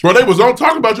him. Bro, they was on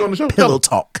talking about you on the show. Pillow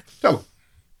talk. Tell him.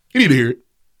 He need to hear it.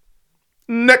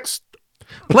 Next.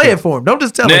 Play it for him. Don't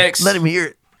just tell Next. him. Let him hear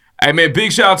it. Hey, man,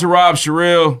 big shout out to Rob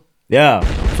Sherrell. Yeah.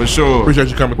 For sure. Appreciate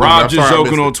you coming through. Rob I'm just sorry I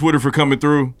joking missed on it. Twitter for coming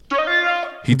through.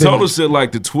 He told us that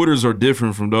like the Twitters are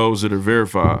different from those that are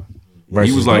verified.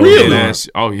 He was like Really? dead ass.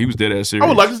 Oh, he was dead ass serious. I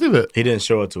would like to see that. He didn't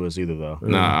show it to us either, though.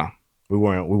 Nah, we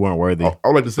weren't worthy. I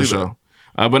would like to see for that. sure.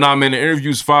 But nah, man, the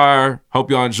interview's fire.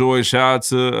 Hope y'all enjoy. Shout out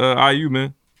to IU,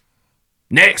 man.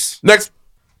 Next.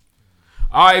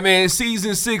 All right, man.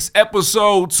 Season 6,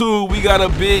 episode 2. We got a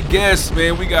big guest,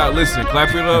 man. Listen, clap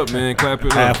it up, man. Clap it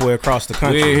up. Halfway across the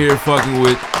country. We in here fucking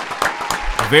with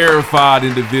verified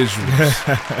individuals.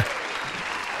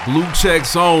 Blue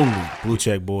checks only. Blue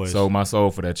check boys. Sold my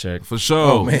soul for that check. For sure.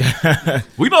 Oh, man.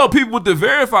 We know people with the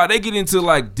verified, they get into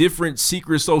like different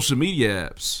secret social media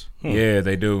apps. Yeah,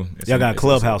 they do. Y'all got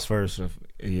Clubhouse first.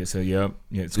 Yeah, so yep.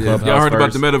 Yeah, it's Yeah, Clubhouse y'all heard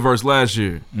first. about the metaverse last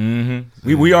year.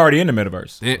 Mm-hmm. We already in the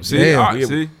metaverse. Yeah, see? All right,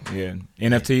 see? Yeah.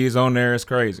 NFTs on there. It's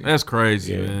crazy. That's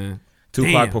crazy, man.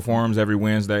 Tupac Damn. performs every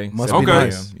Wednesday. Must 7 be p.m.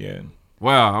 nice. Yeah.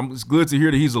 Wow, it's good to hear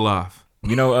that he's alive.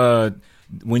 You know,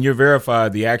 when you're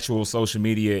verified, the actual social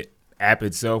media app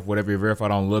itself, whatever you're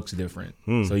verified on, looks different.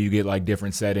 So you get like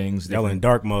different settings. Y'all in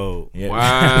dark mode. Yeah.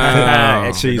 Wow.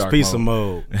 Extra dark pizza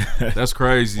mode. That's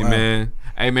crazy, man.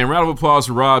 Hey, man, round of applause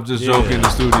for Rob just joking in the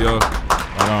studio.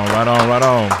 Right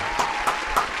on.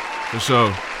 For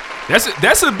sure.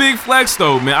 That's a big flex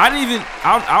though, man.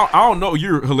 I don't know.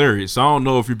 You're hilarious. I don't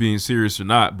know if you're being serious or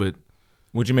not, but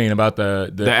what you mean about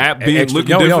the app being extra, looking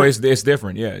different? No, it's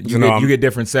different. Yeah, you get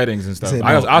different settings and stuff. Said,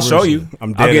 I'll show you.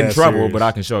 I'm I'll dead get in ass trouble, serious. but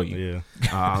I can show you.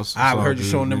 Yeah. I've heard you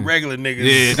showing them regular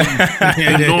niggas.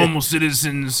 Yeah, them normal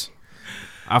citizens.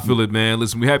 I feel it, man.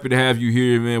 Listen, we're happy to have you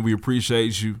here, man. We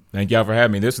appreciate you. Thank y'all for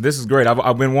having me. This is great.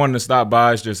 I've been wanting to stop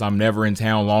by. It's just I'm never in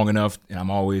town long enough, and I'm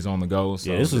always on the go.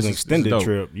 So Yeah, this is an extended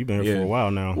trip. You've been here for a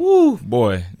while now. Woo,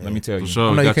 boy, let me tell you. For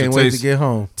sure. I know you Got your can't wait to get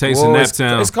home. Taste in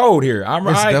Naptown. It's cold here.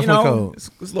 It's definitely cold. It's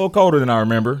a little colder than I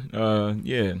remember.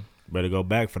 Yeah. Better go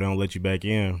back for they don't let you back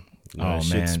in. Oh,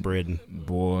 shit's man. spreading.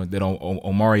 Boy, that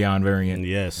Omarion variant.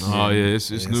 Yes. Oh yeah,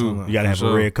 it's new. You gotta have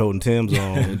a red coat and Tim's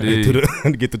on Indeed.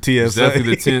 to get the TSA. It's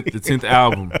definitely the 10th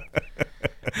album.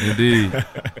 Indeed.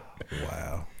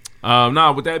 Wow.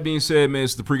 Nah, with that being said, man,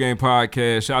 it's the pregame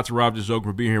podcast. Shout out to Rob just joking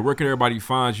for being here. Where can everybody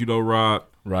find you though, Rob?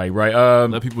 Right.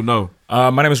 Let people know. My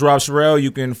name is Rob Sherrell.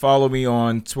 You can follow me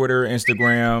on Twitter,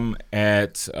 Instagram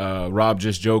at Rob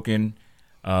Just Joking.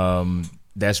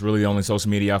 That's really the only social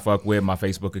media I fuck with. My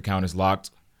Facebook account is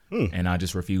locked, and I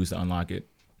just refuse to unlock it.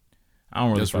 I don't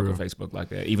really That's fuck real. with Facebook like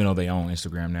that, even though they own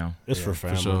Instagram now. It's for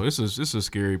family. For sure. It's a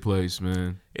scary place,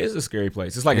 man. It's a scary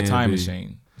place. It's like a Can time be.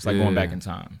 machine. It's like going back in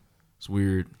time. It's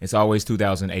weird. It's always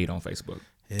 2008 on Facebook.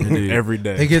 Every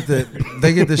day. They get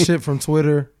the shit from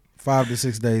Twitter 5 to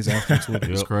 6 days after Twitter.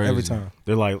 It's crazy. Every time.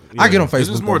 They're like, I get on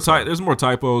Facebook. There's more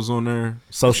typos on there.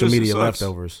 social It media sucks.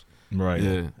 leftovers. Right.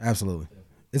 Yeah. Absolutely.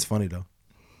 It's funny though.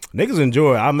 Niggas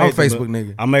enjoy it. I made Facebook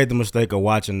nigga. I made the mistake of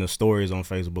watching the stories on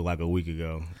Facebook like a week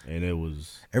ago, and it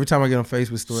was Every time I get on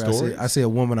Facebook story, I see a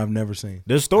woman I've never seen.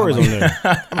 there's stories on there.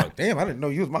 I'm like, damn, I didn't know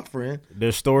you was my friend.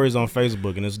 There's stories on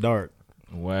Facebook, and it's dark.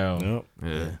 Wow. Yep.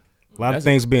 Yeah. A lot of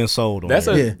things being sold on That's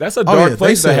there. that's a dark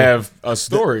place to sell- have a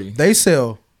story. They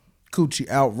sell coochie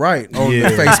outright on Yeah.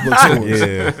 the Facebook stores.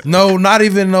 Yeah. No, not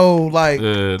even like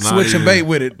not switch and even. bait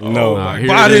with it. No. Nah, here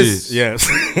Buy it this. is. Yes.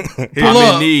 I'm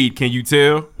up. in need. Can you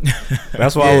tell?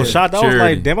 That's why I was Yeah. shocked. I was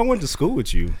Charity. like, damn, I went to school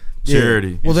with you.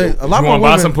 Charity. Well, a lot You more want to buy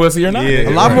women. some pussy or not? Yeah.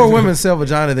 A lot more women sell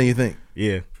vagina than you think.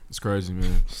 Yeah. It's crazy,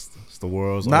 man. It's the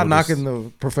world's Not oldest. knocking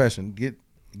the profession. Get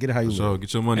it how you So live.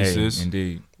 get your money, Hey, sis.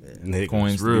 indeed. Nick,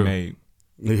 Coins it's to be real.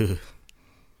 made.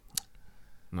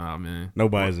 Nah, man.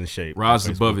 Nobody's in shape. Rod's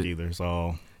on above Facebook it. either. It's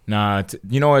all Nah,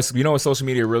 you know what social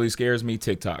media really scares me?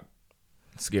 TikTok.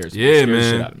 It scares me. Yeah, It scares the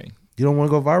man. shit out of me. You don't want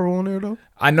to go viral on there though.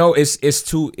 I know it's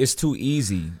too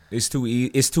easy. It's too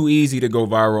easy to go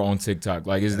viral on TikTok.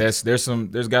 Like there's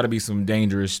got to be some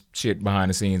dangerous shit behind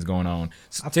the scenes going on.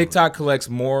 TikTok collects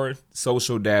more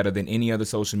social data than any other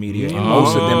social media, and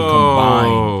most of them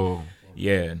combined.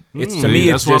 Yeah, it's to me.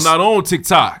 That's It's why just, I'm not on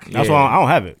TikTok. That's why I don't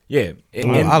have it. Yeah,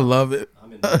 I love it.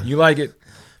 You like it?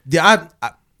 Yeah,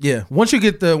 yeah. Once you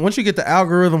get the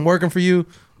algorithm working for you,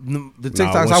 The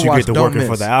TikToks once I you watch get to don't working miss.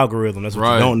 for the algorithm. That's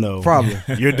what you don't know. Probably.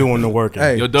 You're doing the working.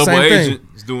 Hey, Your double same agent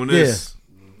thing. is doing this.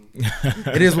 Yeah.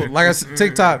 It is like I said.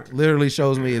 TikTok literally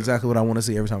shows me exactly what I want to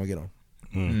see every time I get on.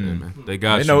 Yeah, man. They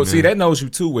got They you, know. man. See, that knows you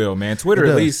too well, man. Twitter, It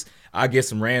at does. least, I get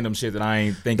some random shit that I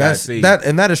ain't think That's I see.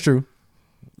 that is true.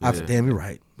 Yeah. Damn, you're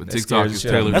right. But That TikTok scares is the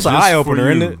shit out of tailored. me. That's an just eye for opener,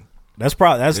 isn't you. it? That's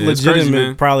probably Yeah, it's legitimate. crazy,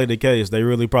 man. Probably the case. They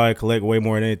really probably collect way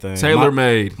more than anything.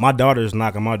 Tailor-made. My daughter's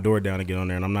knocking my door down to get on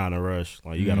there, and I'm not in a rush.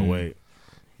 Like you gotta wait.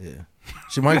 Yeah,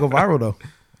 she might go viral though.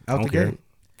 I Out don't the care. gate.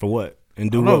 For what? And I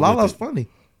do don't know, what? with Lala's it? funny.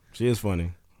 She is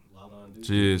funny.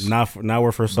 She is. Not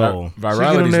worth her soul.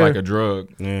 Virality is like a drug.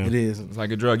 Yeah. It is. It's like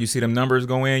a drug. You see them numbers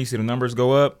go in. You see the numbers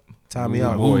go up. Time me Ooh,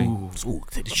 out. boy. Ooh,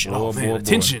 take this shit Boy, off, boy, man. boy.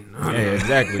 Attention. Yeah,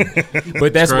 exactly.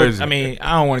 But that's what crazy. I mean.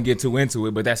 I don't want to get too into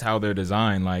it, but that's how they're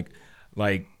designed. Like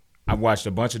I've watched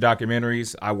a bunch of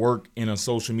documentaries. I work in a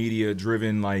social media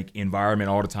driven like environment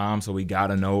all the time, so we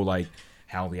gotta know like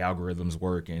how the algorithms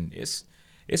work, and it's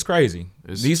crazy.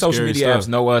 It's These social scary media stuff. apps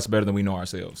know us better than we know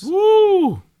ourselves.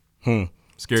 Woo.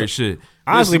 Scary shit.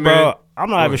 Honestly, Listen, bro, man. I'm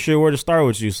not even sure where to start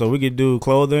with you. So we could do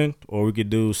clothing, or we could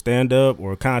do stand up,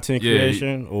 or content Yeah.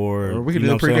 creation, or we could you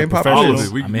do know the what I'm saying, pregame pop professional.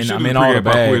 quiz. We I'm in should I'm do in the all the pregame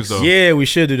pop quiz, bags. though. Yeah, we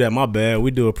should do that. My bad.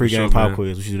 We do a pregame sure, pop man.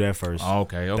 quiz. We should do that first. Oh,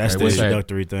 okay. That's the What's that?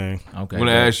 introductory thing. Okay. I'm going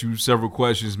to good. ask you several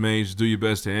questions, man. Just do your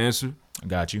best to answer. I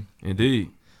got you.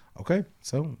 Indeed. Okay,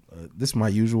 so this is my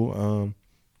usual.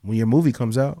 When your movie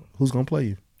comes out, who's gonna play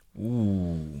you?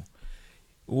 Ooh.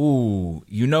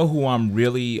 You know who I'm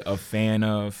really a fan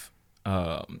of?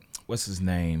 What's his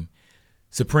name?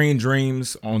 Supreme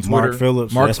Dreams on Twitter. Mark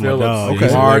Phillips. Mark That's my Phillips. dog. Okay.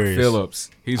 He's Mark hilarious. Phillips.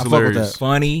 He's I fuck with hilarious. that.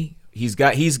 Funny.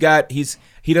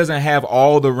 He doesn't have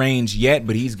all the range yet,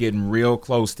 but he's getting real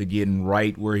close to getting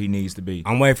right where he needs to be.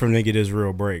 I'm waiting for him to get his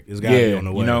real break. It's got to be Yeah, on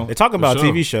the you way. know, they talk about for a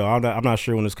TV sure. show. I'm not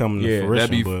sure when it's coming Yeah, to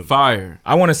fruition. That'd be but fire.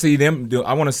 I want to see them do.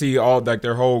 I want to see all like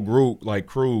their whole group, like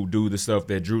crew, do the stuff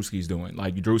that Drewski's doing.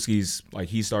 Like Drewski's, like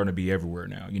he's starting to be everywhere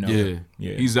now. You know,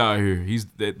 Yeah. He's out here.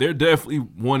 They're definitely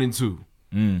 1 and 2.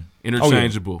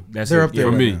 Interchangeable. That's They're it. up there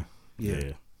For right me. now.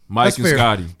 Yeah, Mike That's and fair.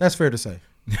 Scotty. That's fair to say.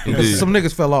 Indeed. Some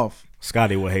niggas fell off.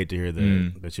 Scotty would hate to hear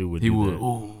that that you would. He do would. That.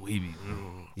 Ooh, he be.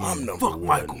 I'm number Fuck one.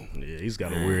 Michael. Yeah, he's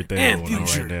got a weird thing And going on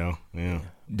Future. right now. Yeah.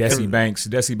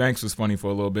 Desi Banks was funny for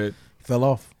a little bit. Fell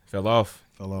off. Fell off.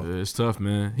 Yeah, it's tough,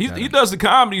 man. He does the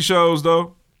comedy shows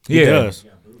though. He does.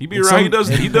 He be And around.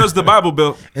 some- He does the Bible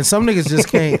Belt. And some niggas just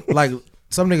can't like.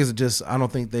 Some niggas just. I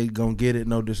don't think they gonna get it.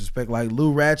 No disrespect. Like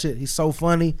Lou Ratchet, he's so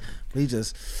funny, but he's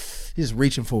just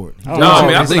reaching for it. No, I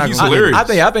mean I think not he's gonna- hilarious.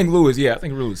 I think Lou is. Yeah, I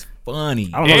think Lou is funny.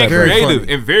 I don't know and that very creative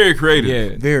funny. and very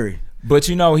creative. Yeah, Very. but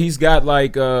you know he's got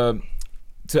like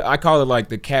I call it like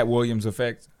the Cat Williams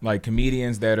effect. Like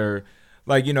comedians that are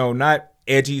like not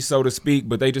edgy so to speak,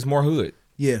 but they just more hood.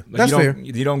 Yeah, Like, that's you fair. don't,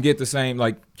 You don't get the same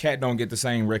Cat don't get the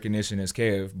same recognition as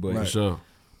Kev, but For sure.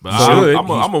 But Should. I'm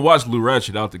gonna watch Lou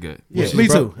Ratchet out the gate. Yeah, What's me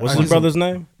his too. What's his brother's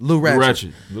name? Lou Lou Ratchet.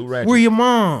 Ratchet. Lou Ratchet. Where your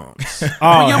moms?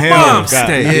 Oh, your him. mom Got-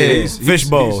 stay. Yeah. He's-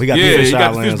 Fishbowl. He got yeah, the fish he got the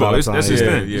islands fishbowl. all the That's time. his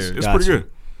Yeah, thing. yeah. It's Got pretty you. good.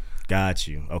 Got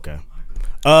you. Okay.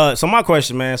 So my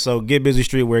question, man. So Get Busy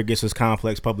Streetwear gets his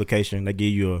complex publication. They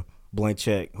give you a blank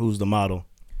check. Who's the model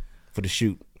for the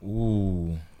shoot?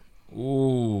 Ooh.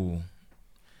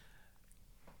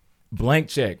 Blank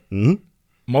check. Mm-hmm.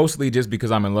 Mostly just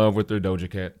because I'm in love with her, Doja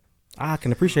Cat. I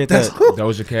can appreciate that.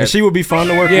 Doja Cat. And she would be fun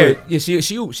to work with. Yeah,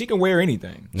 she can wear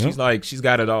anything. Yeah. She's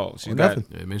got it all. She's got it.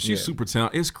 Yeah, man, she's super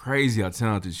talented. It's crazy how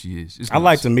talented she is. It's I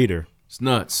like nuts. to meet her. It's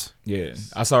nuts. Yeah,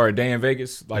 I saw her a day in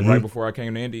Vegas, like right before I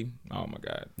came to Indy. Oh my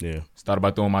god. Yeah. Just thought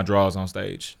about throwing my draws on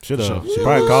stage. Should have. Sure. She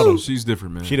probably called him. She's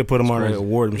different, man. She'd have put him It's on crazy. the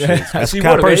award and shit. That's She the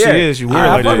kind of would've, person yeah. she is. She weird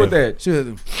I like fuck that. with that.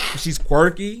 Should- She's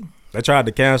quirky. They tried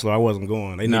to cancel her. I wasn't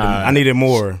going. They needed, Nah. I needed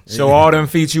more. Show all them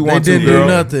feet you want They to, didn't girl.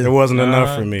 do nothing. It wasn't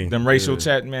enough for me. Them racial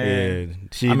chat, man. Yeah,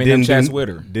 she I mean, didn't them chats do, with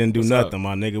her. Didn't do What's nothing, up?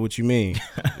 my nigga. What you mean?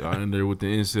 Y'all in there with the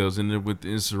incels, in there with the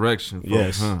insurrection. Folks,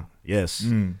 Yes, huh? yes.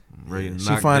 Ready to She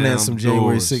knock financed down some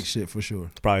January doors. 6th shit for sure.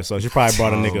 Probably so. She probably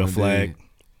brought a nigga a Oh, flag indeed.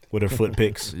 with her foot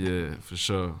pics, Yeah, for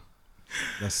sure.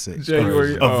 That's sick.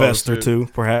 January. a vest or two,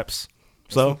 perhaps.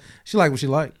 So She like what she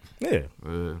like. yeah,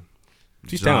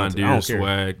 she's John talented. I Deere don't care.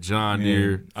 swag, John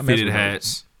Deere I mess fitted with her.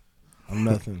 hats. I'm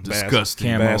nothing. Disgusting.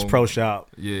 Camo. Bass Pro Shop.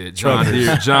 Yeah, John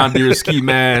Deere ski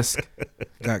mask.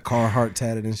 Got Carhartt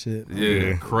tatted and shit.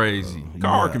 Yeah, crazy.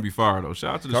 Car can be fire though.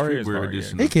 Shout out to the Car is Streetwear fire,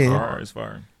 edition. He can. Car is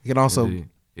fire. You can also Indeed.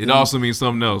 It also means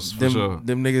something else for them sure.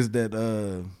 them niggas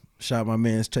that shot my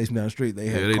man's chasing down the street. They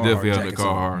Yeah, had they Carhartt definitely have the jackets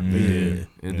on. Carhartt.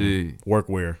 Indeed.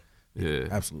 Workwear. Yeah.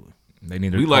 Absolutely. They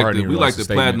need We like the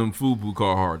platinum FUBU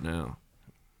Carhartt now.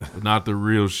 But not the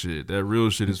real shit. That real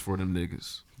shit is for them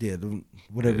niggas. Yeah,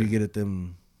 whatever you get at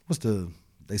them. What's the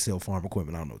They sell farm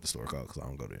equipment. I don't know what the store called because I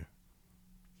don't go there.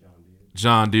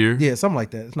 John Deere. Yeah, something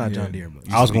like that. It's not John Deere, but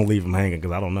I was gonna leave him hanging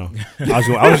because I don't know.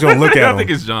 I was gonna look at him. I think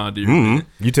it's John Deere.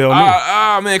 Mm-hmm. You tell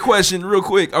me. Man, question real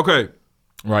quick. Okay.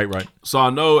 Right. So I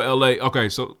know LA. Okay,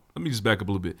 so let me just back up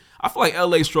a little bit. I feel like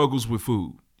LA struggles with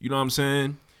food. You know what I'm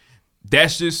saying?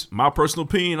 That's just my personal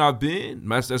opinion.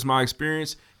 That's my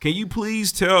experience. Can you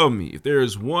please tell me if there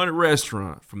is one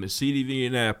restaurant from the city of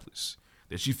Indianapolis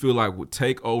that you feel like would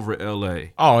take over LA?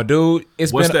 Oh, dude,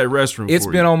 what's that restaurant? It's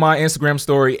been on my Instagram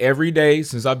story every day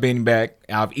since I've been back.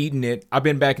 I've eaten it. I've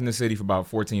been back in the city for about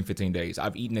 14, 15 days.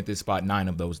 I've eaten at this spot 9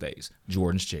 of those days.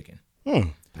 Jordan's Chicken.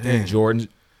 Jordan's.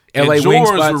 LA wing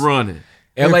spots were running.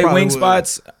 LA wing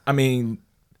spots. I mean,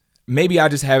 maybe I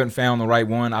just haven't found the right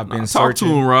one. I've been searching.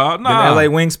 Talk to him, Rob. Them LA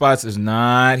wing spots is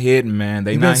not hitting, man.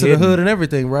 They you not been to hitting. the hood and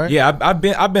everything, right? Yeah,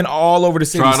 I've been all over the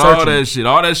city. Tried searching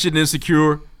all that shit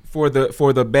Insecure for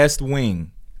the best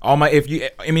wing.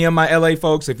 Any of my LA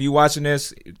folks, if you watching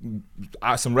this,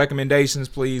 some recommendations,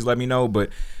 please let me know.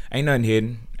 But ain't nothing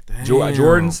hidden.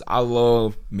 Jordans, I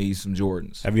love me some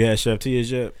Jordans. Have you had Chef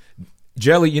Tia's yet?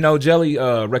 Jelly,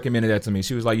 recommended that to me.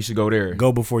 She was like, you should go there.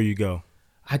 Go before you go.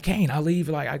 I can't. I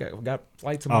leave I got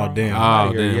flight tomorrow. Oh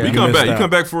damn! Yeah. You come back. You come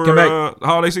back for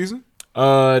holiday season?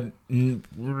 I'll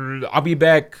be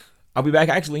back. I'll be back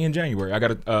actually in January. I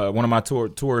got one of my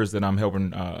tours that I'm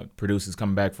helping produce is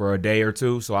coming back for a day or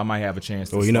two, so I might have a chance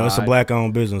to Well, it's a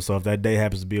black-owned business, so if that day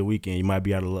happens to be a weekend, you might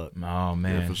be out of luck. Oh,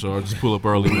 man. Yeah, for sure. Just pull up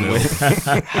early.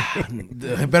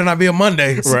 It better not be a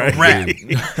Monday. Right.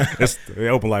 They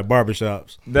open like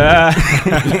barbershops.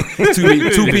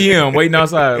 2 p.m. waiting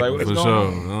outside. Like, what's for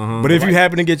going sure. on? But if you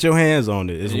happen to get your hands on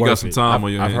it, it's you worth got some time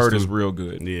on your hands. I've heard too. it's real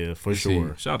good. Yeah, for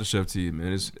sure. Shout out to Chef T,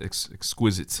 man. It's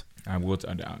exquisite. I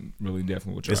really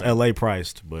definitely will try. It's LA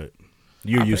priced, but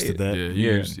you're used to that.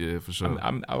 Yeah, for sure.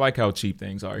 I like how cheap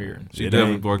things are here. She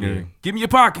definitely bargaining. Yeah. Give me your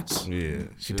pockets. Yeah,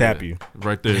 she tap you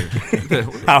right there.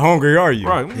 How hungry are you?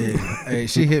 Right. Yeah. Hey,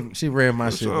 she ran my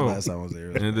shit the last time I was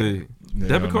there. Indeed.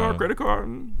 Debit card, credit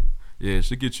card. Yeah,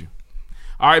 she'll get you.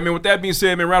 All right, man. With that being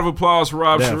said, man, round of applause for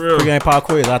Rob Sherrell. Pre-game pop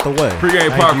quiz out the way.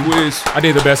 Pre-game pop quiz. I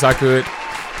did the best I could.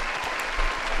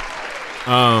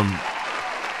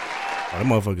 That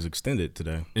motherfucker's extended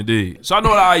today. Indeed. So I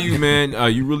know at IU,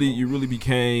 man, you really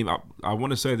became, I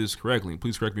want to say this correctly,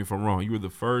 please correct me if I'm wrong, you were the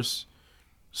first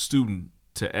student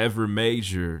to ever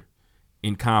major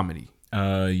in comedy.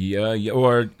 Yeah,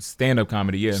 or stand-up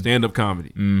comedy, yeah. Stand-up comedy.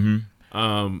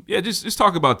 Mm-hmm. Just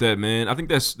talk about that, man. I think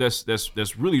that's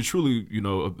really, truly,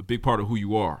 a big part of who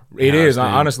you are. It is.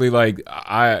 Honestly, like,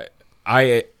 I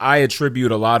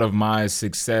attribute a lot of my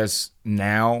success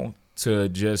now to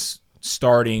just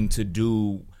starting to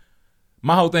do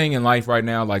my whole thing in life right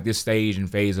now. Like, this stage and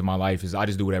phase of my life is I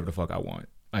just do whatever the fuck I want.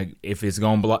 Like, if it's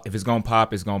gonna pop, it's gonna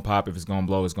pop. If it's gonna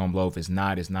blow, it's gonna blow. If it's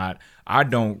not, it's not. I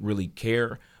don't really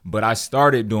care. But I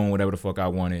started doing whatever the fuck I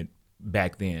wanted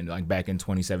back then, like back in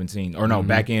 2017, or no,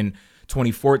 back in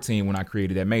 2014 when I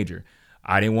created that major.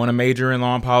 I didn't want to major in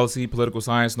law and policy, political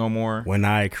science no more. When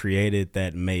I created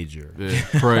that major, yeah,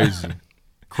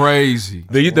 crazy.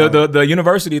 The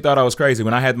university thought I was crazy.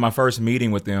 When I had my first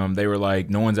meeting with them, they were like,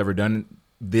 no one's ever done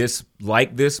this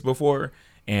like this before,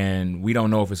 and we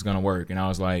don't know if it's going to work. And I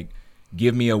was like,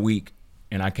 give me a week.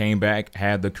 And I came back,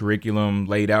 had the curriculum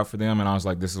laid out for them, and I was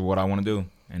like, this is what I want to do.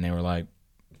 And they were like,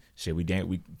 shit, we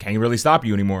can't really stop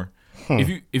you anymore.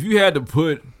 If you had to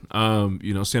put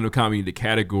stand-up comedy into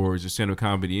categories or stand-up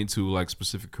comedy into like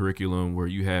specific curriculum where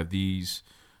you have these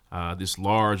this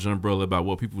large umbrella about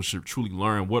what people should truly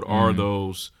learn, what are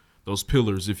those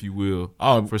pillars, if you will,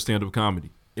 for stand-up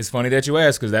comedy? It's funny that you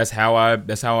ask, because that's how I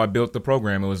built the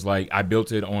program. It was like I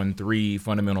built it on 3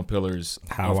 fundamental pillars of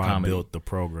comedy. How I built the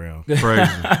program.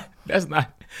 Crazy. That's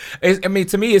not.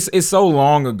 To me, it's so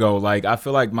long ago. Like, I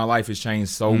feel like my life has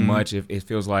changed so much. It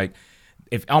feels like.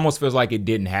 It almost feels like it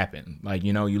didn't happen. Like,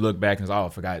 you look back and it's, I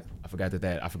forgot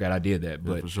I did that.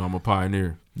 But for sure, I'm a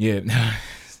pioneer. Yeah.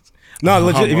 No,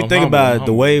 legit. If you think about it,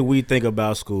 the way we think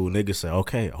about school, niggas say,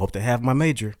 "Okay, I hope they have my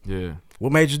major." Yeah.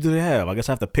 What majors do they have? I guess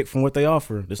I have to pick from what they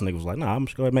offer. This nigga was like, "Nah, I'm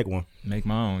just gonna make one. Make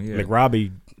my own." Yeah.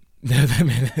 McRobbie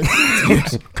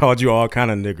called you all kind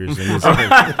of niggers in a funny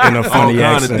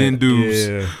all accent. Kind of din dudes.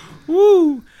 Yeah.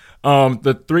 Woo.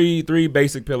 The three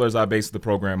basic pillars I based the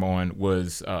program on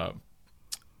was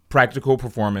practical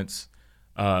performance,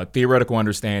 theoretical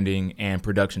understanding, and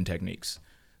production techniques.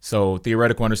 So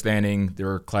theoretical understanding, there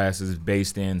are classes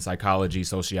based in psychology,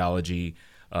 sociology,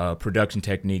 production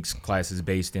techniques, classes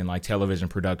based in like television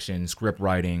production, script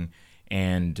writing,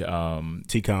 and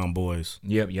T-Com boys.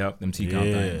 Yep, them T-Com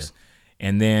things.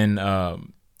 And then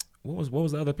what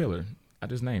was the other pillar? I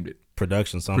just named it.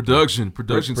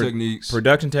 Production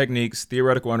techniques,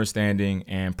 theoretical understanding,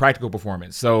 and practical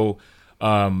performance. So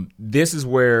this is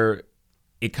where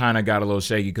it kind of got a little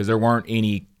shaky because there weren't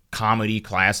any comedy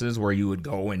classes where you would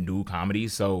go and do comedy.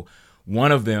 So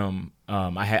one of them,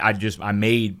 I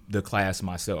made the class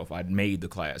myself. I made the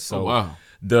class. So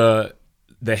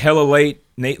the hella late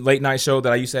night show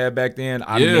that I used to have back then,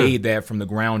 I made that from the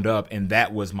ground up, and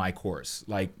that was my course.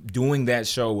 Like doing that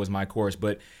show was my course,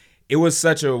 but it was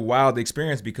such a wild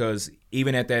experience because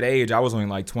even at that age, I was only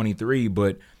like 23,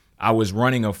 but I was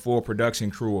running a full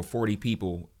production crew of 40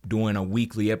 people doing a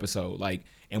weekly episode. Like,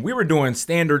 and we were doing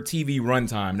standard TV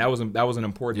runtime. That was an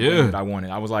important thing that I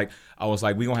wanted. I was like,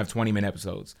 we gonna have 20-minute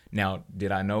episodes. Now,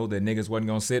 did I know that niggas wasn't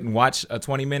gonna sit and watch a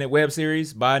 20-minute web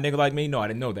series by a nigga like me? No, I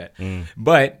didn't know that.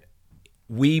 But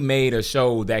we made a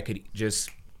show that could just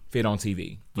fit on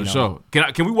TV. For sure.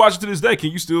 Can we watch it to this day? Can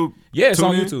you still? Yeah, it's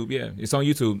on YouTube. Yeah, it's on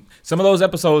YouTube. Some of those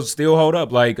episodes still hold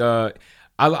up. Like,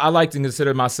 I like to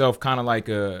consider myself kind of like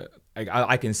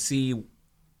I can see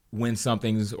when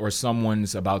something's or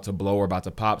someone's about to blow or about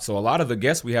to pop. So a lot of the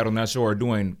guests we had on that show are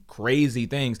doing crazy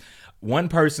things. One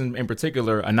person in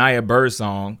particular, Anaya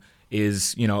Birdsong,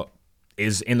 is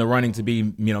in the running to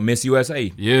be Miss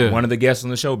USA. Yeah, one of the guests on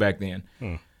the show back then.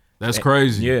 That's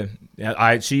crazy.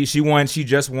 Yeah, she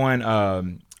just won.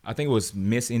 I think it was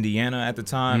Miss Indiana at the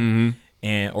time,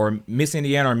 or Miss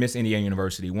Indiana or Miss Indiana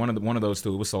University. One of those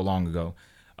two. It was so long ago.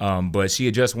 But she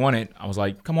had just won it. I was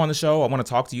like, come on the show. I want to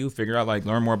talk to you, figure out,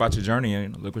 learn more about your journey,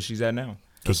 and look where she's at now.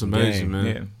 That's amazing, man.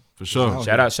 Yeah. For sure.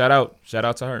 Shout out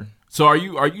to her. So are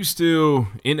you still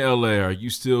in LA? Are you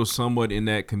still somewhat in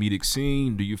that comedic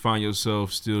scene? Do you find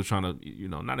yourself still trying to,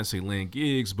 not necessarily land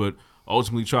gigs, but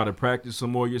ultimately try to practice some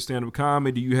more of your stand-up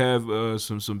comedy? Do you have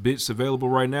some bits available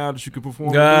right now that you can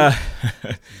perform? I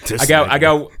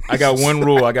got one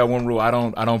rule. I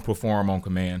don't perform on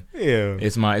command. Yeah,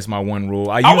 it's my one rule.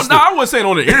 I wasn't saying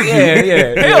on the interview.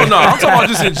 Yeah. Hell no. I'm talking about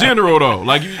just in general though.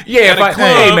 Like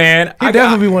hey man, he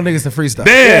definitely be one niggas to freestyle.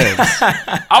 Damn,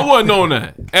 I wasn't on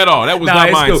that at all. That was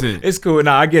not my intent. It's cool.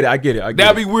 Nah, I get it.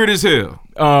 That'd be weird as hell.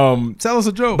 Tell us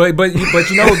a joke. But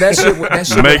that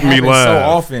shit make me laugh so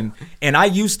often. And I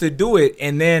used to do it,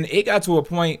 and then it got to a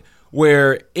point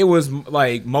where it was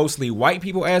like mostly white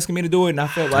people asking me to do it, and I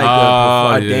felt like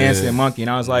a dancing monkey. And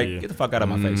I was like, get the fuck out of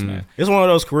my face, man. It's one of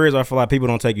those careers where I feel like people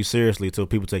don't take you seriously until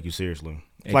people take you seriously.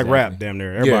 It's like rap, damn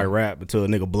near. Everybody rap until a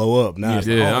nigga blow up. Now he's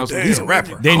a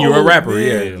rapper. Then you're a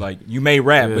rapper, Like you may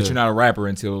rap, but you're not a rapper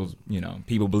until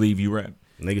people believe you rap.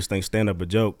 Niggas think stand up a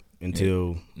joke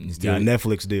until you got a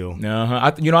Netflix deal.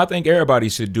 I think everybody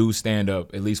should do stand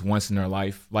up at least once in their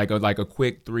life, like a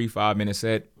quick 3-5 minute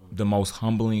set. The most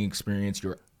humbling experience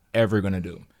you're ever gonna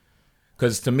do.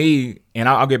 Because to me, and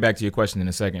I'll get back to your question in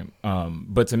a second,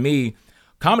 but to me,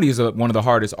 comedy is one of the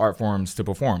hardest art forms to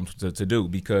perform, to do,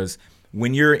 because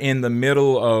when you're in the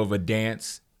middle of a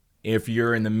dance, if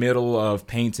you're in the middle of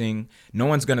painting, no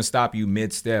one's gonna stop you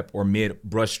mid-step or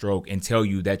mid-brushstroke and tell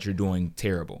you that you're doing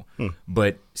terrible.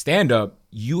 But stand-up,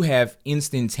 you have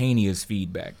instantaneous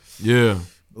feedback. Yeah.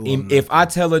 If I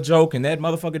tell a joke and that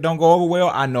motherfucker don't go over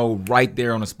well, I know right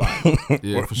there on the spot.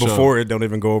 Yeah, for before sure. it don't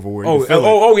even go over well.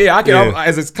 I can.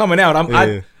 As it's coming out,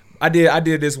 I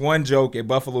did this one joke at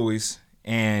Buffalo's,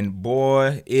 and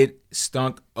boy, it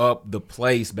stunk up the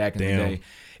place back in the day.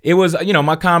 It was,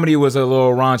 my comedy was a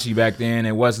little raunchy back then.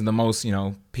 It wasn't the most,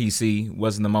 PC,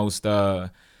 wasn't the most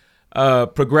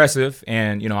progressive,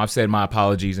 and I've said my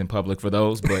apologies in public for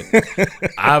those, but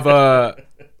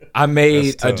I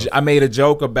made a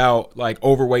joke about like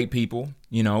overweight people.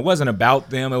 It wasn't about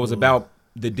them. It was about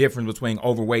the difference between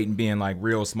overweight and being like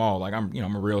real small. Like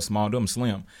I'm a real small dude. I'm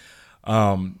slim.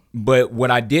 But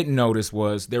what I didn't notice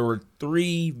was there were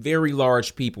 3 very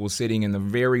large people sitting in the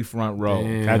very front row.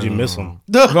 Damn. How'd you miss them?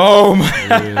 Oh my!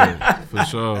 Yeah, for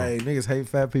sure. Hey, niggas hate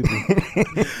fat people.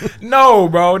 No,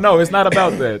 bro. No, it's not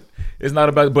about that. It's not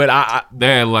about. But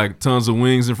they had like tons of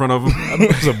wings in front of them.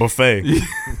 It's a buffet.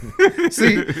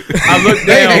 See, I looked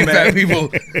down, man. Fat people.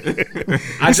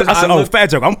 I said, fat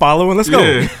joke. I'm following. Let's go.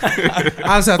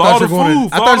 Honestly, I thought you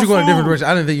were going a different direction.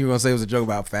 I didn't think you were going to say it was a joke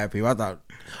about fat people. I thought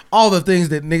all the things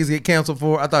that niggas get canceled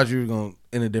for, I thought you were going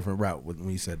in a different route when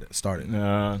you said that started.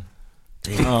 I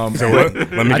told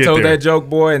that joke,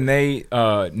 boy, and they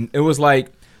it was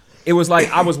like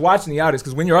I was watching the audience,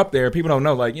 because when you're up there, people don't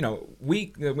know,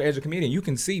 we as a comedian, you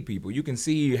can see people, you can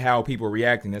see how people are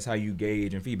reacting. That's how you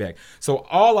gauge and feedback. So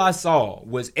all I saw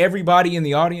was everybody in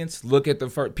the audience look at the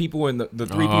people in the 3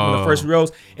 people in the first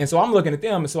rows, and so I'm looking at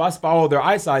them, and so I followed their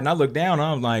eyesight, and I looked down, and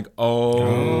I'm like,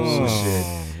 oh shit.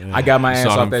 I got my ass Saw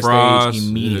off them that fries, stage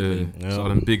immediately. yeah. Saw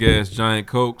them big ass giant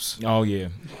Cokes. Oh yeah.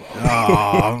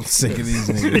 Oh, I'm sick of these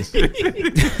niggas.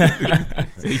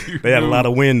 They had a lot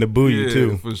of wind to boo you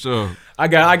too. For sure. I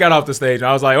got off the stage. And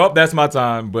I was like, oh, that's my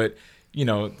time. But you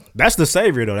know, that's the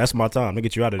savior though. That's my time. They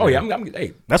get you out of there. Oh yeah,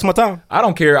 hey, that's my time. I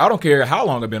don't care how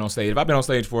long I've been on stage. If I've been on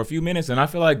stage for a few minutes and I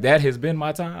feel like that has been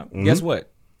my time, guess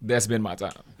what? That's been my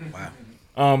time.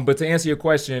 Wow. But to answer your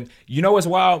question, you know what's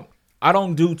wild? I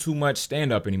don't do too much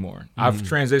stand up anymore. I've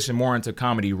transitioned more into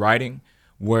comedy writing,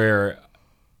 where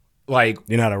like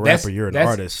you're not a rapper, you're an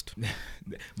artist.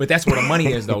 But that's where the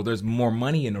money is, though. There's more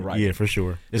money in the writing. Yeah, for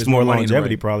sure. It's more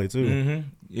longevity, probably too. Mm-hmm.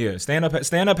 Yeah, stand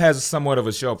up has somewhat of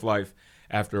a shelf life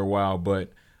after a while, but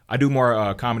I do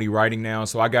more comedy writing now.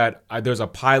 So there's a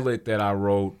pilot that I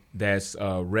wrote that's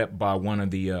rep by one of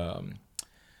the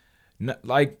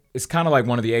it's kind of like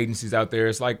one of the agencies out there.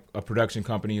 It's like a production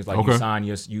company. It's like you sign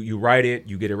you write it,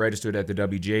 you get it registered at the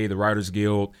WGA, the Writers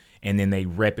Guild, and then they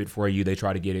rep it for you. They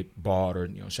try to get it bought or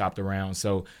shopped around.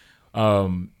 So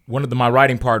one of my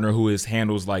writing partner who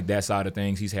handles like that side of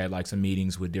things, he's had like some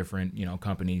meetings with different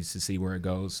companies to see where it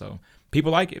goes. So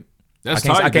people like it. That's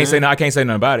I can't say nothing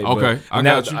about it. Okay, I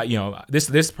got you. This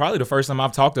is probably the first time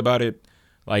I've talked about it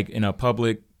like in a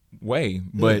public way,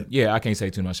 but I can't say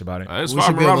too much about it. We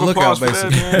should be on the lookout,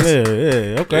 basically.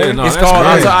 Okay. Yeah, no, it's called.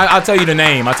 I'll tell you the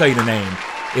name.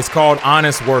 It's called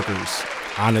Honest Workers.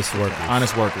 Honest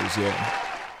Workers. Yeah.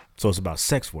 So it's about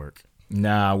sex work.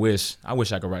 Nah, I wish I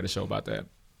could write a show about that.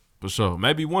 For sure.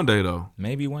 Maybe one day though.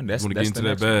 Maybe one day. That's get into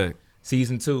that bag. One.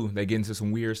 Season 2, they get into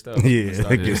some weird stuff.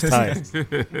 Yeah, it gets tight.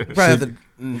 Probably have to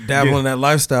dabble in that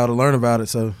lifestyle to learn about it,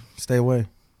 so stay away.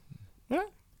 Yeah.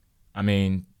 I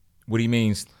mean, what do you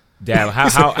mean? Dabble? How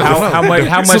much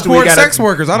support do we gotta, sex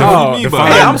workers? I don't know what you mean by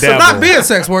that. I'm not being a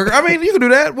sex worker. I mean, you can do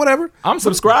that. Whatever. I'm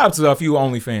subscribed to a few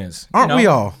OnlyFans. Aren't we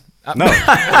all? No,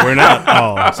 we're not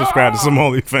all subscribed to some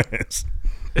OnlyFans.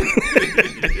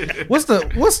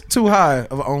 What's too high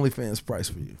of an OnlyFans price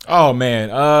for you? Oh man,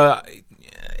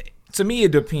 to me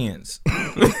it depends.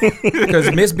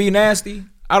 Because Miss B Nasty,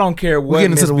 I don't care what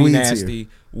Miss B Nasty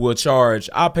will charge.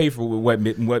 I'll pay for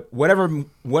whatever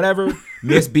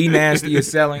Miss B Nasty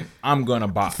is selling. I'm gonna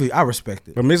buy. I respect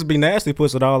it. But Miss B Nasty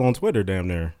puts it all on Twitter, damn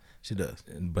near. She does,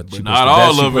 but she not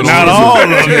all of it. Not all of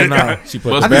it. She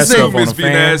puts best stuff on the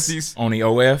fans, on the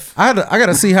OF. I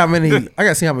gotta see how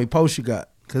many posts you got.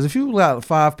 Because if you got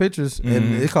 5 pictures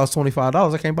and it costs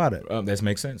 $25, I can't buy that. That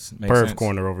makes sense. Perv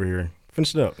corner over here.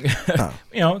 Finish it up.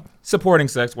 Supporting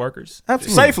sex workers.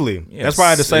 Absolutely. Safely. Yes. That's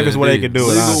probably the safest way they could do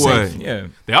it. Legal way. Yeah.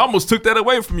 They almost took that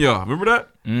away from y'all. Remember that?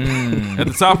 At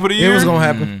the top of the year? It was going to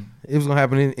happen. It was going to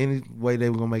happen in any way they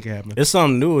were going to make it happen. It's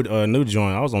some new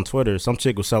joint. I was on Twitter. Some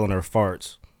chick was selling her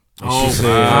farts. Oh, she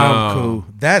said, I'm cool.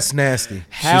 That's nasty.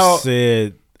 She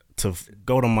said to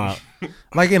go to my...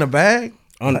 Like in a bag?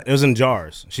 It was in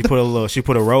jars. She put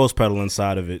a rose petal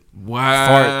inside of it. Wow.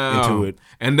 Fart into it.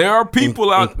 And there are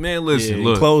people out, man. Listen,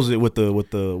 look. Close it with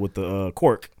the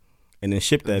cork, and then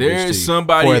ship that. There's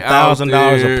somebody for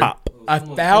 $1,000 a pop.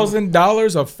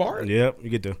 $1,000 a fart. Yep, you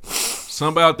get to.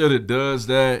 Somebody out there that does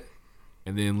that,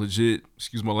 and then legit,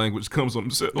 excuse my language, comes on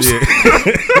themselves. Yeah.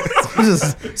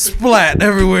 Just splat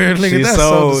everywhere.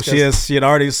 Nigga, she had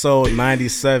already sold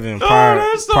 97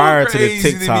 prior to the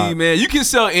TikTok. To me, man. You can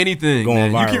sell anything.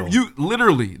 Going man. viral. You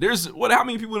literally. There's how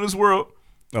many people in this world?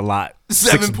 A lot.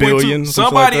 7 billion.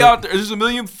 Somebody like out there. There's a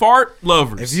million fart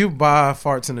lovers. If you buy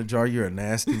farts in a jar, you're a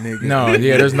nasty nigga. No,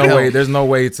 yeah. There's no way. There's no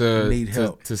way to need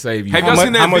help to save you. Have y'all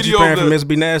seen that how much video you paying for Miss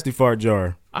B Nasty fart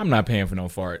jar? I'm not paying for no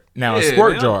fart. Now a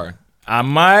squirt jar. I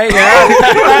might a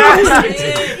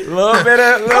little bit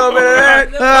of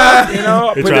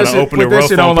that. Put this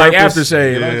shit on like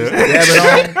aftershave.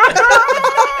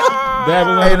 Dab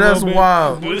it on. Hey, that's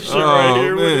wild. Right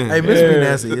here, man. Hey, Miss B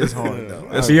Nasty is hard though.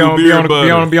 Be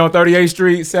on 38th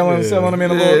Street selling them in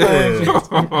a little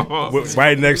thing.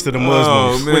 Right next to the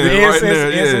Muslims. With the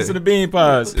incense to the bean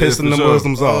pies. Pissing the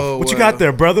Muslims off. What you got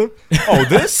there, brother? Oh,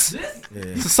 this?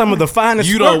 This is some of the finest.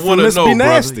 You don't want to know, B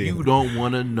Nasty. You don't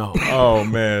want to know. Oh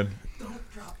man,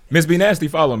 Miss B Nasty,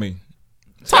 follow me.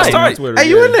 Tight. Hey,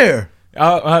 you in there?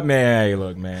 Man, hey,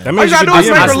 look, man. All you gotta do is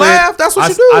make her laugh. That's what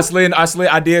you do.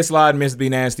 I did slide Miss B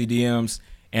Nasty DMs,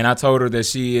 and I told her that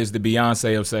she is the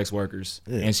Beyonce of sex workers,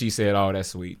 and she said, "Oh, that's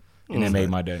sweet," and it made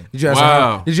my day. Did you ask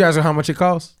her how much it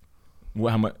costs?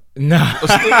 How much? Nah.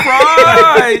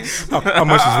 Surprise! How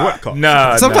much is what cost?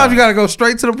 Nah. Sometimes you gotta go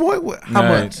straight to the point. How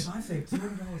much?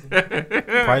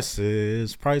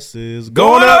 Prices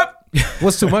going up.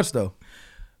 What's too much though?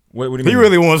 What do you He mean?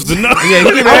 really wants to know.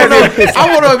 I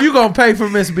want to know if you gonna pay for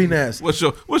Miss B Nasty.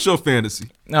 What's your fantasy?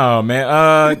 Oh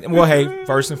man. Well, hey,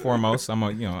 first and foremost,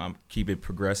 I'm keep it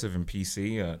progressive and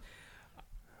PC.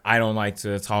 I don't like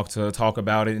to talk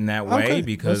about it in that way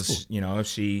because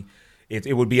if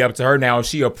it would be up to her. Now, if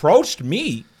she approached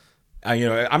me,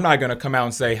 I'm not gonna come out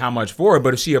and say how much for it.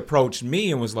 But if she approached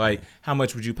me and was like, "How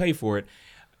much would you pay for it?"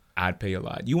 I'd pay a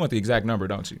lot. You want the exact number,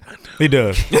 don't you? He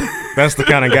does. That's the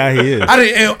kind of guy he is.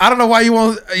 I don't know why you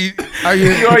want.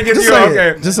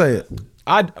 Just say it.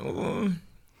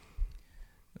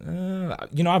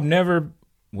 I've never.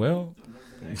 Well,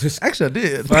 actually, I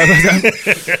did. Five.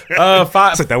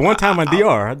 It's like that one time on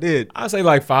DR, I did. I'd say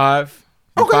like 5.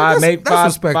 Okay, that's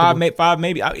respectable. Five,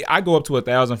 maybe. I go up to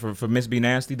 1,000 for Miss B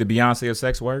Nasty, the Beyonce of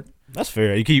sex work. That's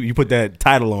fair. You put that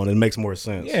title on, it makes more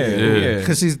sense. Yeah.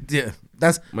 Because she's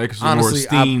That's makes her honestly,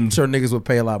 more I'm esteemed, sure niggas would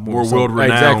pay a lot more. more world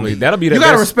renowned. Exactly. That'll be the You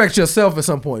gotta best- respect yourself at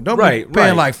some point. Don't Right, be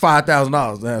paying right. like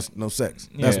 $5,000. That's no sex.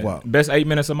 That's Yeah. wild. Best 8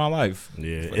 minutes of my life.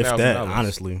 Yeah, For if that, $1,000.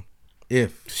 honestly.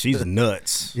 If she's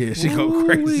nuts. Yeah, she go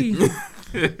crazy.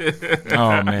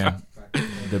 Oh man,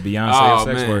 the Beyonce Oh, of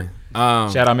sex man. work.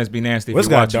 Shout out Miss B Nasty. What's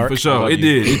if you're got watching. dark? For sure, I love it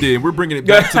you. did. We're bringing it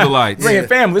back to the lights. Bring it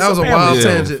family. That was a family. wild Yeah,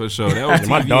 tangent. for sure. That was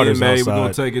My TV daughter's made. We're gonna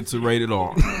outside. take it to rated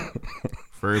R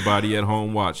for everybody at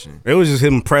home watching. It was just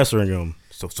him pressuring him.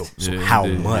 So Yeah, how it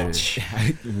did, much?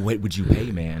 What would you pay,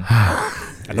 man?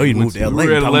 I know you moved to We LA. were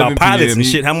at Talking 11 about pilots PM. and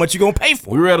shit. How much you gonna pay for?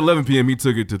 We were at 11 p.m. He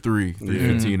took it to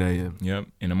 3:15 a.m. Yep,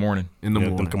 in the morning. in the Yeah,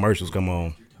 morning. them commercials come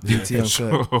on. BT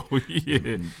Uncut. Oh, yeah.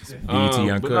 BT But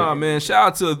Uncut. nah, man, shout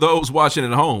out to those watching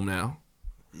at home now.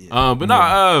 Yeah,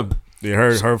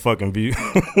 her fucking view,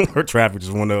 her traffic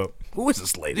just went up. Who is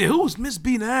this lady? Yeah, who was Miss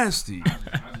B Nasty?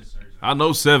 I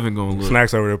know Seven gonna look.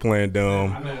 Snacks over there playing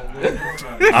dumb.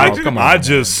 Come on, I man.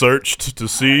 just searched to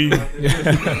see.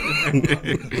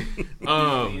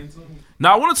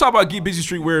 Now I want to talk about Get Busy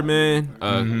Streetwear,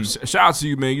 man. Shout out to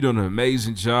you, man. You're doing an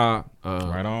amazing job.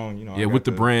 Right on. You know, I Yeah, got with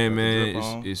the brand, got the man, drip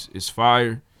on. it's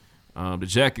fire. The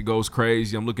jacket goes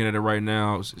crazy. I'm looking at it right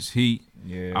now. It's heat.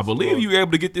 Yeah, I it's believe cool. you were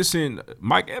able to get this in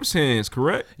Mike Epps' hands,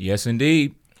 correct? Yes,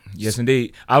 indeed. Yes,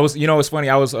 indeed. I was. You know, it's funny.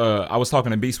 I was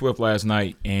talking to B Swift last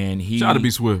night, and he Shout out to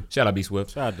B Swift. Shout out B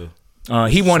Swift. Shout out to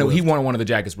He wanted one of the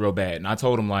jackets real bad, and I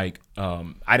told him like I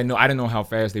didn't know how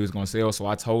fast they was gonna sell, so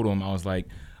I told him I was like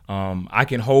I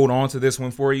can hold on to this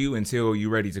one for you until you're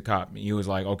ready to cop me. He was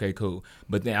like, okay, cool.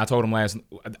 But then I told him I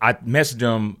messaged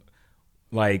him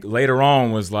like later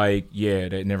on was like, yeah,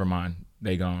 never mind,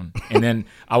 they gone. And then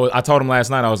I told him last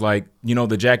night I was like, you know,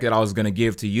 the jacket I was gonna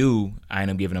give to you, I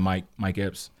ended up giving to Mike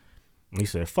Epps. He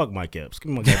said, "Fuck Mike Epps.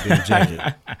 Give me my goddamn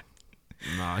jacket."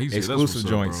 Nah, he's Exclusive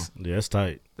joints. Yeah, that's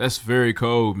tight. That's very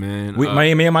cold, man.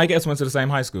 Me and Mike Epps went to the same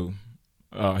high school.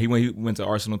 He went to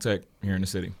Arsenal Tech here in the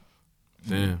city.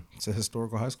 Damn, It's a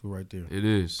historical high school right there. it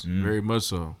is very much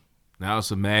so. Now it's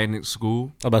a magnet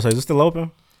school. I was about to say, is it still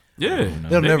open? Yeah,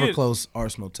 They'll They never get- close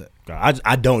Arsenal Tech.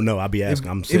 I don't know. I'll be asking.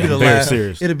 I'm It'd be the very last.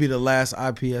 serious. It'll be the last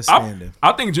IPS standing.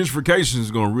 I think gentrification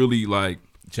is gonna really like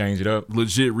Change it up.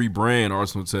 legit rebrand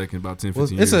Arsenal Tech in about 10, Well,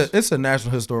 15 it's years. a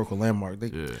national historical landmark.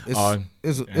 It'll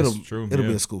true, it'll be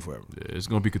yeah. a school forever. Yeah, it's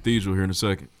gonna be cathedral here in a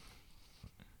second.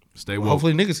 Stay woke.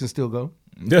 Hopefully niggas can still go.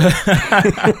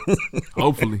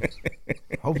 Hopefully.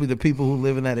 Hopefully the people who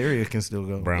live in that area can still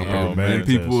go. Brown Oh, paper man. Many bag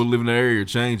people test. who live in the area are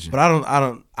changing. But I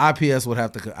don't. IPS would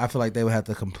have to. I feel like they would have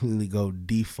to completely go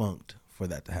defunct for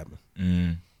that to happen.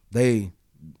 They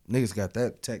niggas got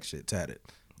that tech shit tatted.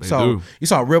 They So do. you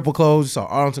saw Ripple close, you saw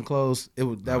Arlington close. That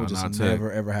would Nah, just not Tech.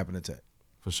 never ever happen to tech.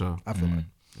 For sure. I feel like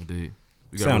Indeed.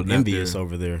 We You gotta sound look out envious there.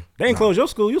 over there. They ain't close your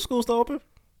school. Your school's still open.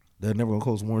 they're never gonna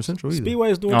close Warren Central either.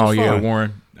 Speedway is doing Oh just yeah, fine.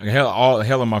 Warren.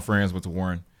 Hell of my friends went to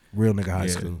Warren. Real nigga high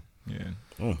Yeah. school.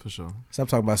 Yeah. For sure. Stop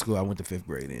talking about school. I went to 5th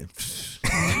grade in.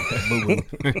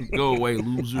 Boo-boo. Go away,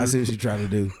 loser. I see what you're trying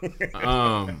to do.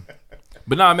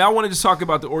 But nah, man, I want to just talk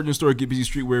about the origin story of Get Busy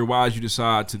Streetwear. Why did you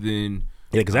decide to then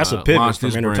Yeah, because that's a pivot launch from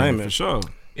this brand? entertainment. For sure.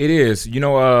 It is. You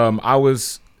know,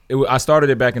 I started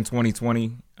it back in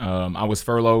 2020. I was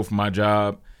furloughed from my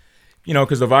job. You know,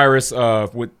 because the virus,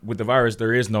 with the virus,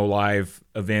 there is no live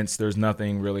events. There's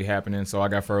nothing really happening. So I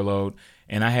got furloughed,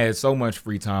 and I had so much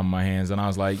free time on my hands, and I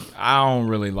was like, I don't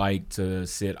really like to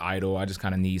sit idle. I just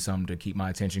kind of need something to keep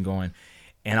my attention going.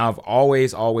 And I've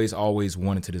always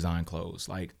wanted to design clothes.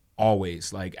 Like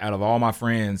always. Like out of all my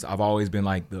friends, I've always been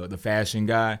like the fashion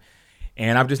guy,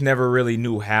 and I've just never really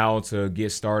knew how to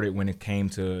get started when it came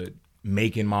to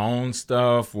making my own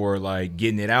stuff or like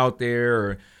getting it out there.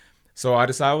 Or so I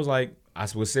decided I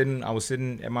was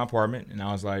sitting at my apartment, and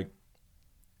I was like,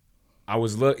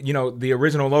 the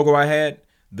original logo I had,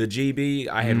 The GB,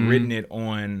 I had written it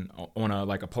on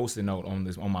a Post-it note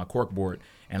on my cork board,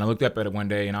 and I looked up at it one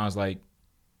day, and I was like,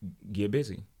 "Get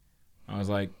busy." I was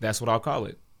like, "That's what I'll call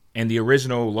it." And the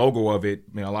original logo of it,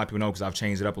 a lot of people know because I've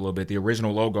changed it up a little bit. The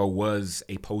original logo was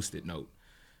a Post-it note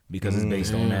because it's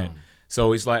based on that.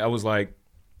 So it's like I was like,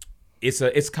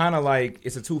 it's kind of like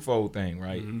it's a twofold thing,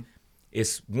 right?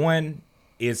 It's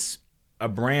a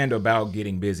brand about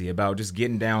getting busy, about just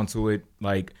getting down to it,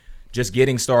 like just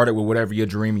getting started with whatever your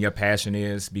dream, your passion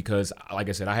is. Because, like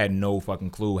I said, I had no fucking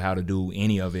clue how to do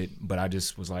any of it, but I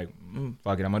just was like,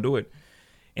 fuck it, I'm gonna do it.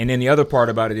 And then the other part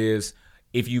about it is,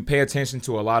 if you pay attention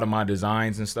to a lot of my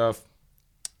designs and stuff,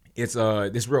 it's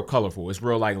real colorful. It's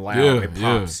real like loud. It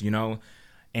pops, you know.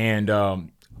 And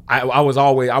I would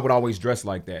always dress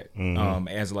like that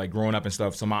as like growing up and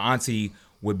stuff. So my auntie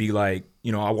would be like,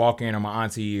 I walk in, or my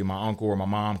auntie, or my uncle, or my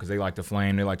mom, because they like to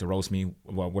flame, they like to roast me,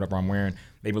 whatever I'm wearing.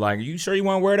 They be like, "You sure you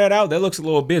want to wear that out? That looks a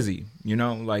little busy,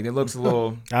 like it looks a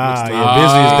little." Busy is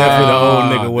definitely the old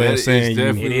nigga way of saying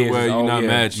you're not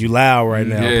matching. You loud right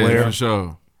now, player. For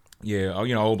sure. Yeah,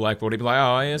 old black folk, they be like,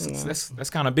 "Oh, that's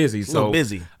kind of busy." So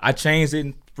busy. I changed it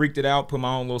and freaked it out, put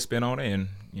my own little spin on it, and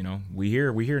we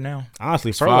here now.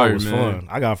 Honestly, furlough was fun.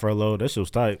 I got furlough. That shit was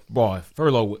tight. Boy,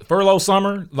 furlough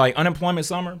summer, like unemployment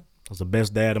summer. I was the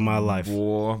best dad of my life.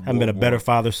 Haven't been a better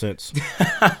father since.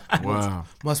 Wow.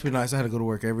 Must be nice. I had to go to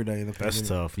work every day in the That's pandemic.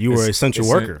 tough. You were an essential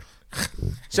worker.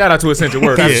 Shout out to essential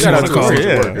workers. Shout out to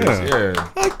essential workers.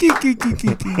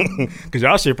 Yeah. Because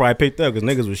y'all shit probably picked up because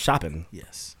niggas was shopping.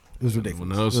 Yes. It was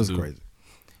ridiculous. It was crazy.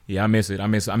 Yeah, I miss it. I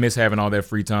miss having all that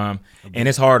free time, and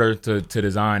it's harder to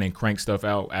design and crank stuff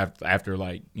out after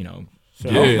like.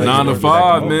 Yeah, 9 to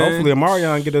 5, man. Hopefully,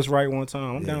 Amarion get us right one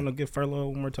time. I'm down to get furlough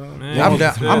one more time. Yeah, I'm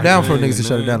down for niggas to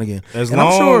shut it down again. As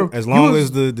long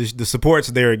as the support's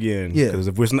there again. Yeah. Because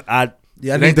if we're not,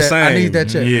 I need that. I need that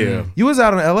check. Yeah. You was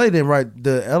out in LA then, right?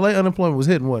 The LA unemployment was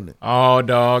hitting, wasn't it? Oh,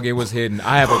 dog, it was hitting.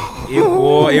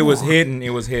 It was hitting.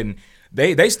 It was hitting.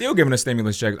 They still giving us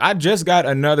stimulus checks. I just got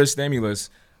another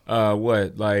stimulus. Right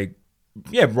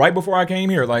before I came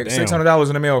here, like $600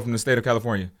 in the mail from the state of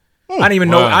California. I didn't even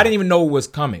know. I didn't even know it was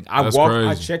coming.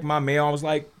 I checked my mail. I was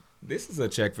like, "This is a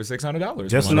check for $600."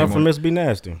 Just enough for Miss B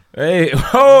Nasty. Hey,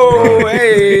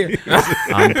 hey,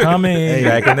 I'm coming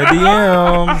back in the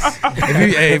DMs.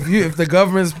 If the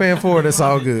government's paying for it, it's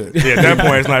all good. Yeah, at that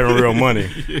point, it's not even real money.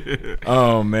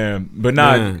 Oh man, but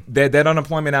that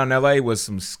unemployment out in LA was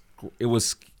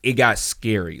it got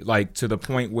scary, like to the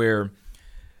point where,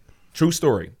 true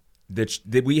story.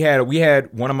 That we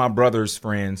had one of my brother's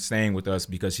friends staying with us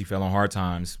because she fell on hard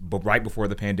times, but right before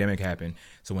the pandemic happened.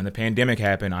 So when the pandemic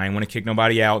happened, I didn't want to kick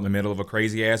nobody out in the middle of a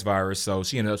crazy ass virus. So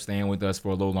she ended up staying with us for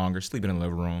a little longer, sleeping in the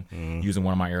living room, using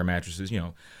one of my air mattresses,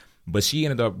 But she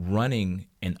ended up running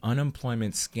an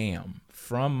unemployment scam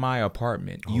from my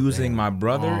apartment using my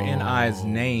brother and I's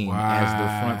name as the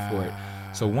front for it.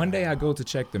 So one day I go to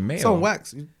check the mail. So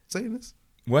wax, you saying this?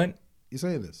 What? You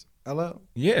saying this? Hello?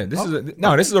 Yeah, this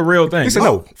is a real thing. He said,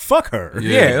 "No, fuck her."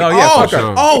 Fuck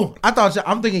her. Oh, I thought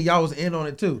I'm thinking y'all was in on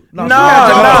it too.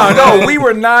 No, we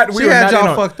were not. She had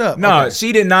y'all fucked up. No,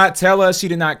 she did not tell us. She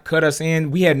did not cut us in.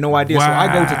 We had no idea. So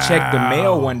I go to check the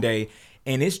mail one day,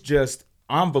 and it's just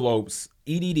envelopes.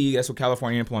 EDD. That's what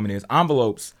California employment is.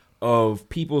 Envelopes of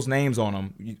people's names on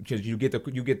them, because you get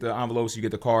the envelopes, you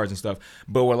get the cards and stuff.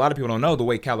 But what a lot of people don't know, the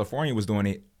way California was doing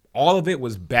it, all of it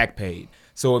was back paid.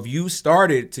 So if you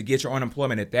started to get your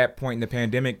unemployment at that point in the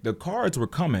pandemic, the cards were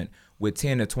coming with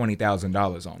 $10,000 to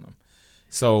 $20,000 on them.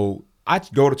 So I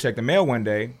go to check the mail one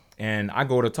day, and I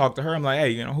go to talk to her. I'm like,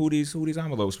 "Hey, who these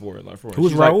envelopes for?"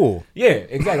 Who's Raul? Like, yeah,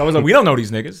 exactly. I was like, "We don't know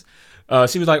these niggas."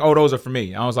 She was like, "Oh, those are for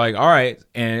me." I was like, "All right."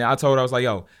 And I told her, I was like,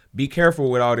 "Yo, be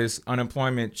careful with all this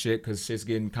unemployment shit, because shit's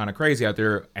getting kind of crazy out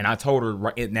there." And I told her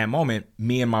right in that moment,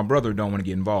 me and my brother don't want to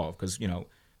get involved, because I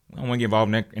don't want to get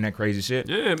involved in that crazy shit.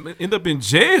 Yeah, end up in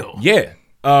jail. Yeah.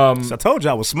 So I told you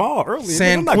I was small earlier.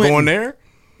 I'm not going there.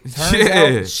 Turns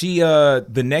out she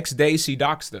the next day she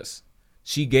doxed us.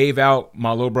 She gave out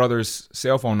my little brother's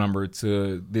cell phone number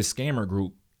to this scammer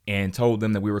group and told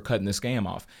them that we were cutting the scam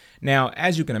off. Now,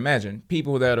 as you can imagine,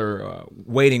 people that are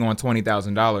waiting on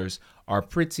 $20,000 are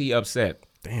pretty upset.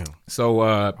 Damn.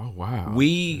 So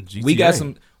we got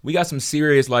some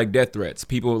serious like death threats.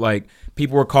 People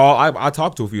were called. I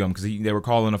talked to a few of them because they were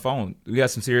calling the phone. We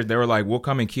got some serious. They were like, "We'll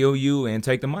come and kill you and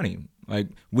take the money. Like,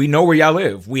 we know where y'all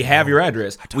live. We have your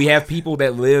address. We have people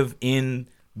that live in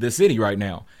the city right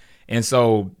now." And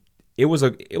so it was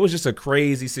just a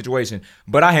crazy situation.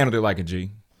 But I handled it like a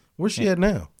G. Where's she at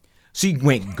now? She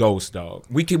went ghost, dog.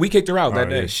 We kicked her out that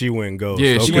day. Yeah, she went ghost.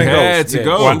 Yeah, she had to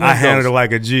go. I handled it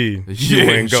like a G. She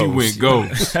went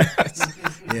ghost.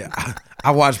 Yeah,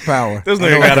 I watch Power. This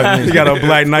nigga got a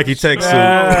black Nike tech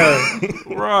suit.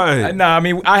 Right. Nah, I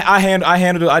mean, I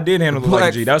did handle it like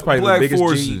a G. That was probably Black the biggest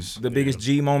forces. G, the biggest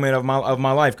G moment of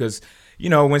my life. Because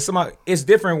when somebody, it's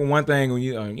different when one thing when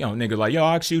you nigga like, yo,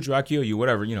 I'll shoot you, I'll kill you,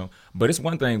 whatever, But it's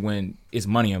one thing when it's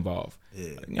money involved.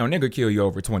 Yeah. Nigga kill you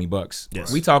over $20.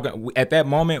 Yes. We talk at that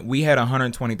moment. We had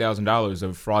 $120,000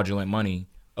 of fraudulent money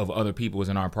of other people was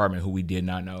in our apartment who we did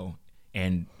not know,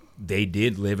 and they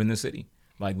did live in the city.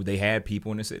 Like they had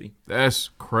people in the city. That's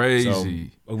crazy. So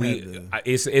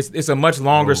it's a much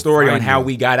longer story on how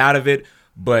we got out of it.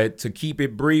 But to keep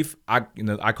it brief, I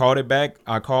called it back.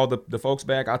 I called the folks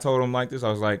back. I told them like this.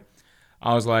 I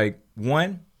was like,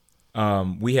 one,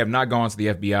 we have not gone to the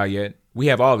FBI yet. We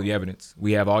have all the evidence.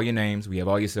 We have all your names. We have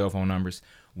all your cell phone numbers.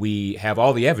 We have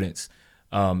all the evidence.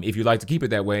 If you'd like to keep it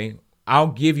that way, I'll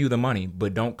give you the money,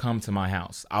 but don't come to my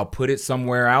house. I'll put it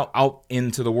somewhere out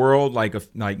into the world,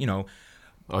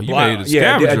 Oh, you made a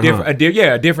scavenger hunt.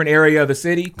 A different area of the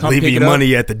city. Come leave your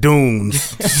money at the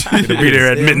dunes. It'll be there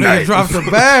at midnight. Drops the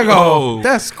bag off.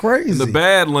 That's crazy. The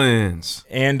Badlands.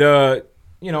 And I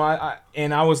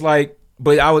was like,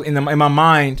 but I was in my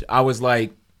mind, I was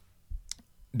like,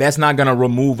 that's not gonna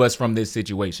remove us from this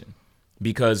situation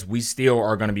because we still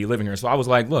are gonna be living here. So I was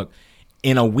like, look,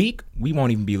 in a week we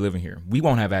won't even be living here. We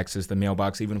won't have access to the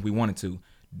mailbox even if we wanted to.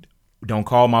 Don't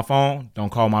call my phone.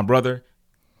 Don't call my brother.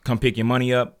 Come pick your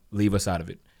money up, leave us out of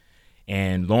it.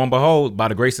 And lo and behold, by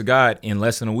the grace of God, in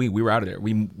less than a week, we were out of there.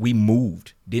 We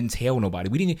moved. Didn't tell nobody.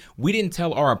 We didn't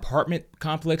tell our apartment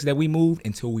complex that we moved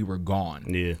until we were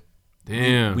gone. Yeah.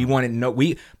 Damn.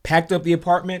 We packed up the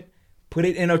apartment, put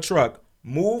it in a truck,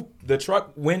 moved. The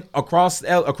truck went across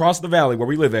the valley where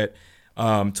we live at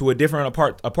to a different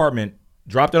apartment.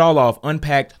 Dropped it all off,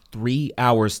 unpacked, 3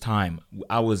 hours time.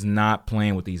 I was not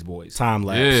playing with these boys. Time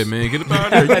lapse. Yeah, man, get up out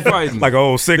there. You fighting. Like an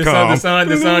old sitcom.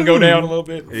 The sun go down a little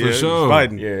bit. For sure.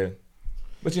 Fighting. Yeah.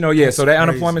 But so that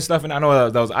unemployment stuff, and I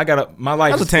know that was my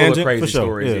life is full of crazy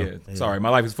stories. Yeah. Sorry, my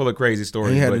life is full of crazy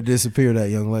stories. He had to disappear that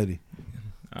young lady.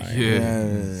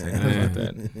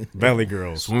 Valley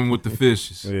girls. Swim with the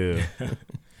fishes. Yeah.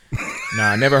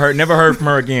 Nah, never heard from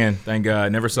her again. Thank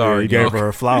God. Never saw her. You gave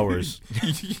her flowers.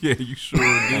 Yeah, you sure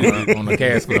did. On the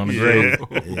casket on the grave.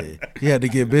 Yeah. He had to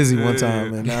get busy one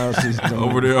time, and now she's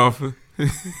over there off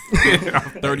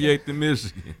 38th in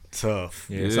Michigan. Tough.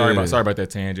 Yeah. Sorry about that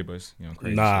tangent, but it's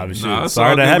crazy.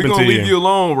 Sorry that happened to you. We're gonna leave you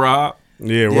alone, Rob.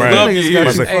 Yeah, right.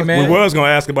 Hey, man. We was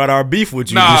gonna ask about our beef with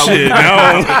you. Shit.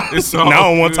 Now I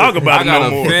don't want to talk about it no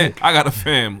more. I got a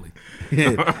family.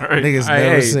 Yeah. Niggas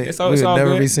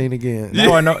never be seen again.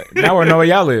 Now I know where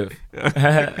y'all live.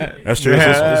 That's true.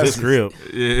 It's his crib.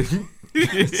 Yeah.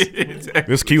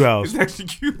 This Q house. It's actually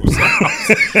Q's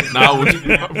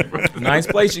house. Nice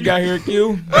place you got here at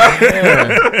Q.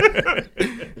 Yeah.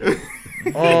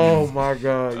 Oh my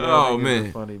God. Oh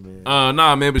man. Funny, man.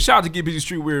 Nah, man. But shout out to Get Busy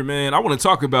Streetwear, man. I want to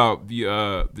talk about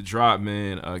the drop,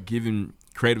 man. Giving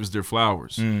creatives their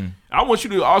flowers. I want you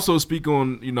to also speak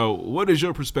on, what is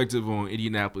your perspective on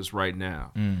Indianapolis right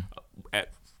now?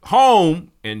 At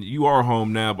home, and you are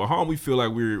home now, but home we feel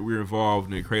like we're involved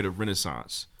in a creative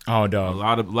renaissance. Oh, dog. A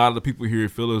lot of the people here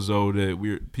feel as though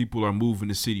that people are moving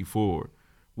the city forward.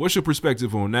 What's your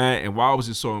perspective on that, and why was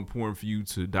it so important for you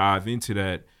to dive into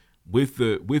that with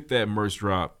that merch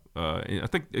drop? And I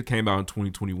think it came out in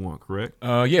 2021, correct?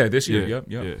 Yeah, this year. Yep.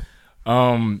 Yeah.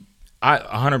 I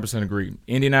 100% agree.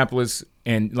 Indianapolis,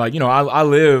 and I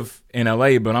live in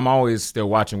LA, but I'm always still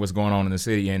watching what's going on in the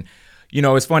city. And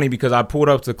it's funny because I pulled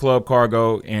up to Club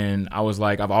Cargo and I was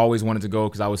like, I've always wanted to go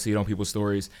because I would see it on people's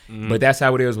stories. But that's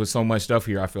how it is with so much stuff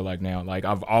here. I feel like now, like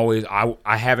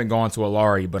I haven't gone to a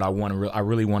Lari, but I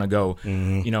really want to go.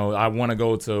 I want to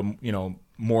go to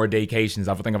more daycations.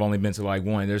 I think I've only been to like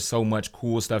one. There's so much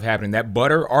cool stuff happening. That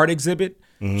Butter art exhibit.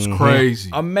 It's crazy.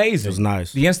 Amazing. It was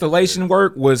nice. The installation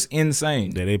work was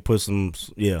insane. Yeah, they put some,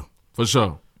 for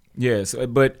sure. Yes,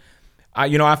 but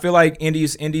I feel like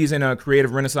Indy's in a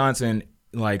creative renaissance, and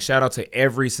like shout out to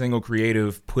every single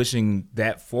creative pushing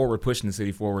that forward, pushing the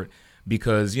city forward,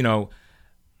 because a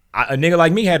nigga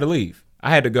like me had to leave. I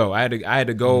had to go. I had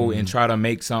to go and try to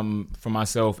make something for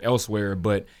myself elsewhere.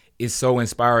 But it's so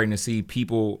inspiring to see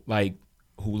people like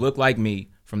who look like me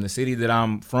from the city that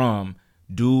I'm from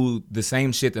do the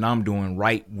same shit that I'm doing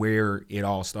right where it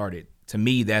all started. To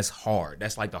me, that's hard.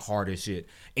 That's like the hardest shit.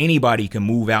 Anybody can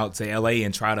move out to LA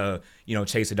and try to,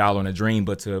 chase a dollar and a dream,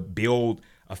 but to build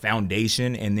a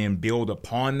foundation and then build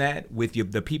upon that with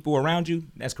the people around you,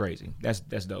 that's crazy. That's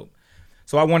dope.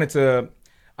 So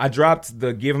I dropped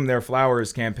the Give Them Their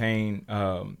Flowers campaign,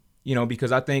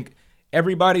 because I think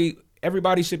everybody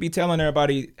should be telling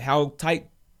everybody how tight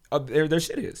their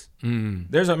shit is.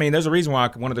 There's a reason why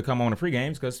I wanted to come on the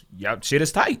pre-games because shit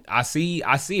is tight. I see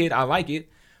it. I like it.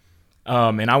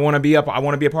 And I want to be a part of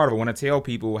it. I want to tell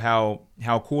people how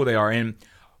cool they are and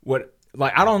what.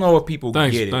 Like, I don't know if people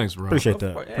get it. Thanks, bro. Appreciate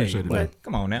that. Appreciate it.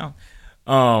 Come on now.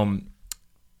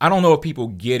 I don't know if people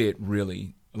get it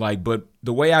really. Like, but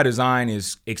the way I design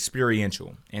is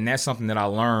experiential, and that's something that I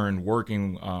learned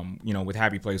working, with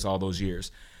Happy Place all those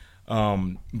years.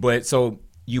 But so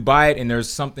you buy it, and there's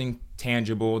something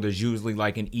tangible. There's usually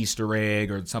like an Easter egg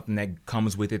or something that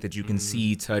comes with it that you can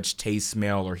see, touch, taste,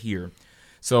 smell, or hear.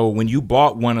 So when you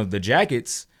bought one of the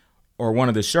jackets or one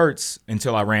of the shirts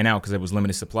until I ran out because it was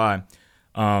limited supply,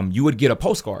 you would get a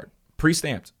postcard,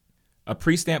 pre-stamped, a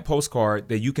pre-stamped postcard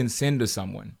that you can send to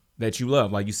someone that you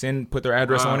love. Like put their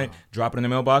address on it, drop it in the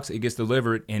mailbox, it gets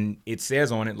delivered, and it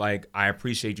says on it, like, I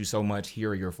appreciate you so much, here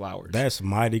are your flowers. That's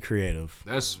mighty creative.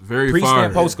 That's very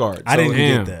pre-stamped postcard. I didn't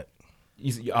get that.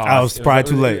 I was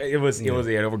probably too late. It was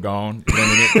gone.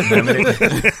 Limited.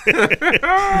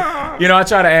 I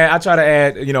try to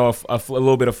add, a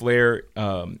little bit of flair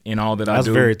in all that I do. That's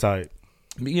very tight.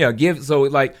 Yeah,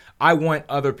 I want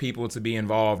other people to be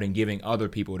involved in giving other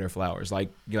people their flowers.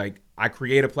 Like I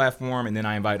create a platform and then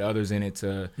I invite others in it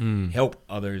to help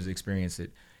others experience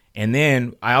it. And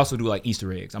then I also do like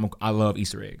Easter eggs. I love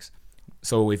Easter eggs.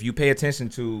 So if you pay attention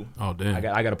to,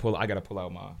 I gotta pull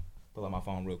out my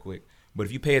phone real quick. But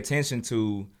if you pay attention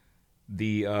to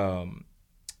the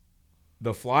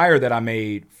flyer that I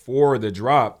made for the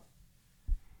drop,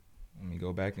 let me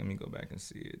go back and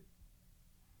see it.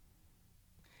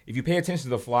 If you pay attention to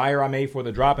the flyer I made for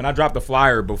the drop, and I dropped the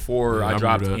flyer before I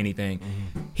dropped anything,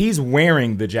 he's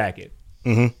wearing the jacket.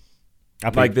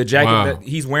 Like the jacket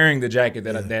he's wearing the jacket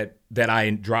that I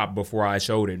dropped before I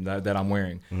showed it that I'm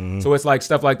wearing. So it's like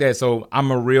stuff like that. So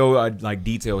I'm a real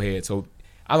detail head. So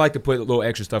I like to put a little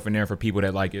extra stuff in there for people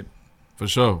that like it. For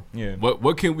sure. Yeah.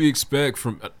 What can we expect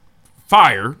from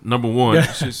Fire? Number one,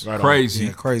 it's just crazy.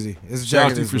 Yeah, crazy.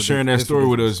 Shout out to you for sharing that story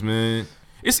with us, man.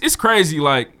 It's crazy.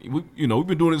 Like we've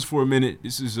been doing this for a minute.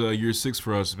 This is year 6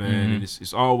 for us, man. And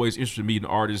it's always interesting meeting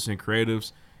artists and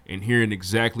creatives and hearing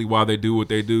exactly why they do what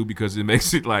they do because it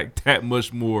makes it like that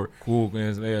much more cool.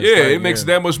 Man. It makes it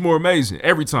that much more amazing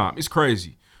every time. It's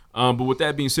crazy. But with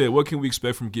that being said, what can we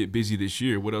expect from Get Busy this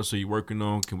year? What else are you working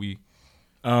on? Can we?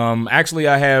 Actually,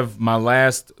 I have my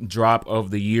last drop of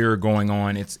the year going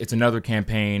on. It's another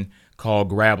campaign called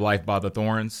Grab Life by the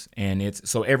Thorns, and it's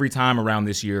so every time around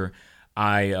this year,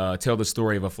 I tell the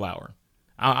story of a flower.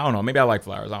 I don't know. Maybe I like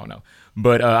flowers. I don't know.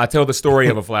 But I tell the story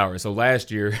of a flower. So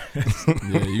last year,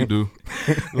 yeah, you do.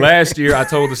 Last year, I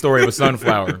told the story of a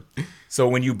sunflower. So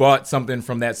when you bought something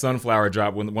from that sunflower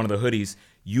drop, one of the hoodies,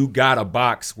 you got a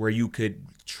box where you could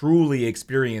truly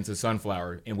experience a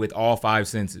sunflower and with all 5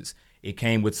 senses. It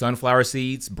came with sunflower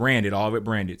seeds, branded, all of it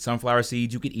branded. Sunflower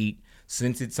seeds you could eat,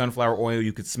 scented sunflower oil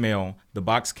you could smell. The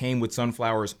box came with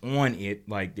sunflowers on it,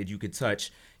 like that you could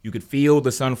touch. You could feel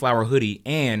the sunflower hoodie,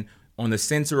 and on the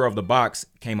center of the box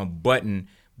came a button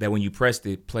that when you pressed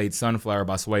it, played Sunflower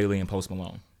by Sway Lee and Post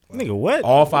Malone. Nigga, what?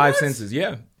 All 5 senses,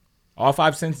 yeah. All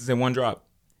 5 senses in one drop.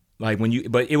 Like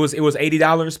but it was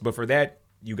 $80, but for that,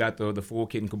 you got the full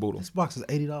kit and caboodle. This box is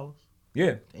 $80?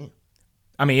 Yeah. Damn.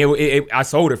 I mean, I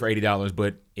sold it for $80,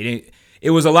 but it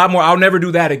was a lot more. I'll never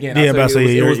do that again. Yeah, but I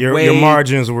say your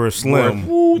margins were slim.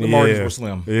 The margins were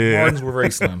slim. Yeah. The margins were very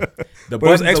slim. The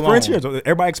but experience.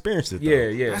 Everybody experienced it. Though.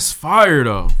 Yeah. That's fire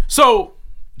though. So,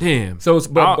 damn. So,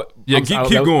 keep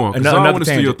going. I don't want to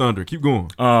steal your thunder. Keep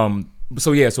going.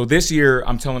 So this year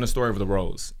I'm telling the story of the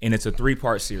Rose, and it's a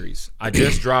 3-part series. I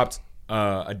just dropped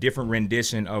a different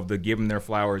rendition of the Give the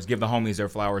Homies Their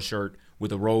Flowers shirt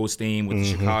with a rose theme with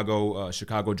the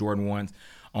Chicago Jordan 1s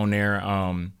on there.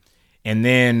 And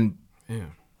then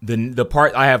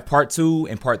I have part 2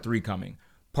 and part 3 coming.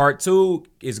 Part 2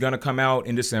 is gonna come out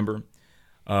in December.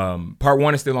 Part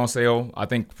 1 is still on sale. I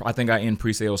think I end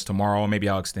pre-sales tomorrow. Maybe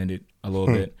I'll extend it a little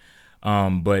bit.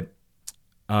 But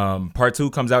part 2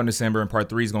 comes out in December, and part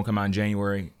 3 is gonna come out in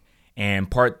January.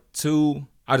 And part 2,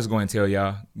 I'll just go and tell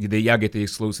y'all. Y'all get the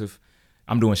exclusive.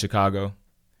 I'm doing Chicago.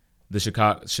 The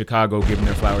Chicago Giving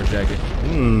Their Flowers jacket.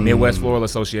 Midwest Floral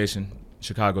Association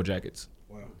Chicago jackets.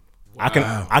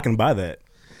 Wow. I can buy that.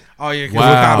 Oh yeah.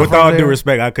 Wow. With all due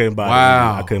respect, I couldn't buy.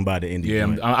 I couldn't buy the indie.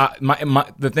 Yeah.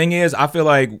 The thing is, I feel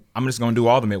like I'm just gonna do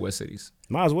all the Midwest cities.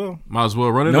 Might as well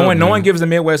run it. No one gives the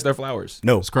Midwest their flowers.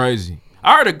 No, it's crazy.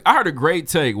 I heard a great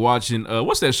take watching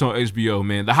what's that show on HBO,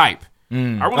 man? The Hype. I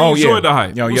really enjoyed The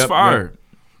Hype. It was fire. Yep.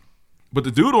 But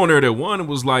the dude on there that won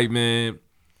was like, man,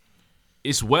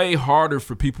 it's way harder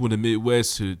for people in the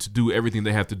Midwest to do everything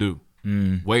they have to do.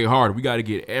 Way harder. We got to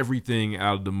get everything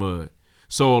out of the mud.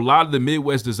 So a lot of the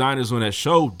Midwest designers on that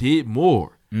show did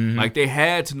more. Like they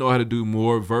had to know how to do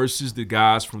more versus the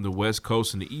guys from the West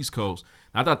Coast and the East Coast.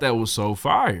 I thought that was so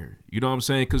fire. You know what I'm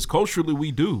saying? Because culturally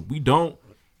we do. We don't,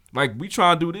 like, we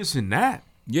try to do this and that.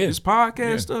 Yeah. This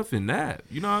podcast stuff and that.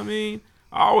 You know what I mean?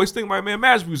 I always think, like, man,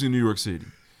 imagine we was in New York City.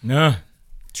 Nah.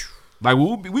 Like,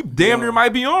 we damn near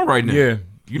might be on right now. Yeah.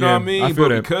 You know what I mean? I feel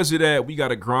but that. because of that, we got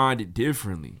to grind it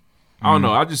differently. I don't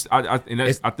know.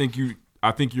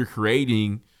 I think you're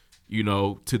creating, you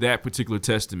know, to that particular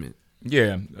testament.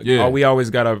 Yeah. Oh, we always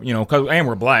gotta, you know, and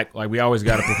we're black. Like we always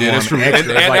gotta perform. Yeah, that's true.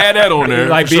 Extra. And Like, add that on there.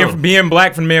 Like for being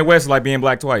black from the Midwest is like being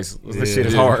black twice. This shit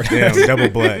is hard. Damn, double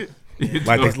black.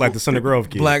 like the Center Grove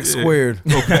kid. Black squared.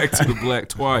 Go back to the black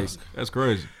twice. That's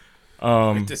crazy.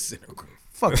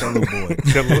 Fuck that little boy.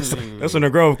 That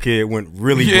Center Grove kid went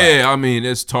really black. Yeah, I mean,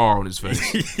 there's tar on his face.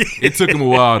 It took him a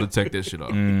while to take that shit off.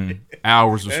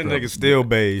 Hours of That struggle. nigga still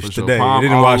beige For sure. today. Palm It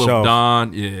didn't wash olive off.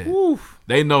 Don, yeah. Woo.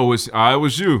 They know it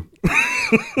was you.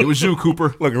 It was you,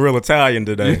 Cooper. Looking real Italian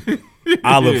today.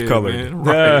 Olive colored. Man,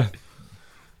 right.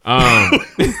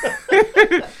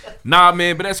 Nah,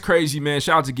 man, but that's crazy, man.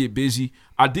 Shout out to Get Busy.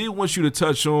 I did want you to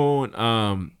touch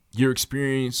on your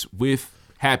experience with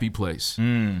Happy Place,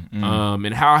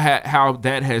 and how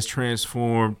that has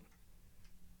transformed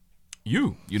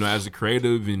you know, as a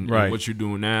creative and what you're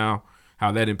doing now,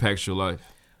 how that impacts your life.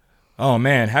 Oh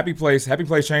man, Happy Place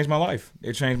changed my life.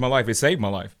 It changed my life. It saved my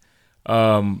life.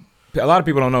 A lot of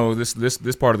people don't know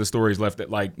this part of the story is left that,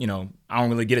 like, you know, I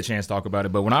don't really get a chance to talk about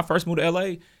it. But when I first moved to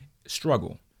LA,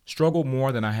 struggle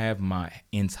more than I have my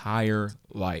entire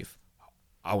life.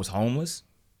 I was homeless,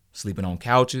 sleeping on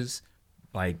couches.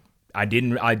 Like I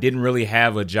didn't really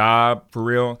have a job for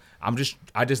real.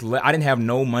 I didn't have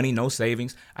no money, no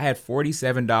savings. I had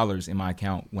 $47 in my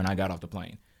account when I got off the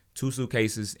plane. 2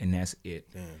 suitcases, and that's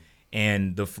it. Damn.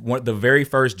 And the very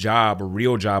first job, a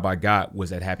real job I got,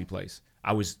 was at Happy Place.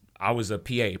 I was a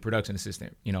PA, production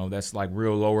assistant. You know, that's like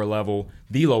real lower level,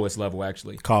 the lowest level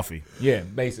actually. Coffee. Yeah,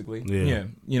 basically. Yeah.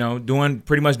 You know,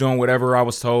 pretty much doing whatever I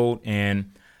was told,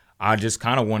 and I just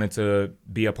kind of wanted to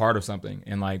be a part of something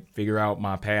and like figure out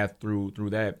my path through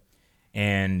that.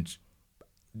 And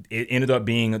it ended up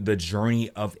being the journey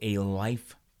of a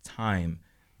lifetime.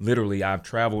 Literally, I've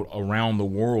traveled around the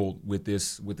world with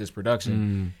this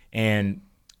production, and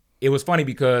it was funny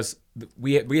because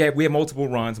we had multiple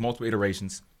runs, multiple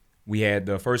iterations. We had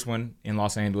the first one in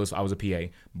Los Angeles. I was a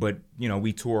PA, but you know,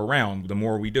 we tour around. The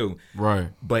more we do, right.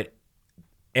 But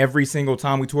every single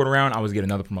time we toured around, I was getting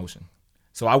another promotion.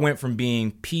 So I went from being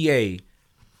PA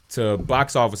to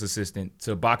box office assistant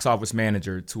to box office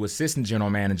manager to assistant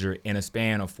general manager in a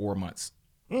span of 4 months.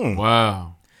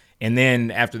 Wow. And then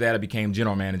after that, I became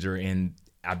general manager, and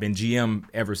I've been GM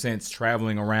ever since,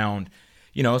 traveling around,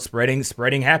 you know, spreading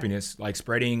happiness, like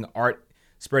spreading art,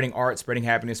 spreading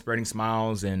happiness, spreading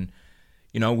smiles. And,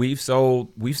 you know, we've sold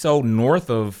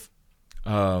north of,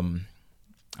 I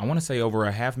want to say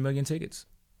over 500,000 tickets.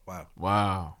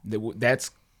 Wow.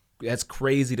 That's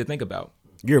crazy to think about.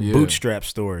 Your bootstrap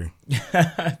story.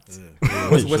 What's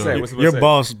that? Your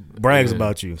boss brags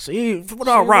about you. See, what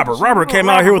about Robert? Robert came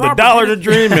out here with $1 to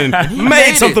dream and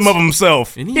made something of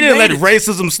himself. And he didn't let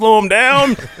racism slow him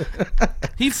down.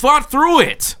 He fought through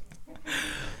it.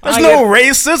 There's no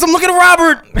racism. Look at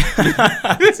Robert.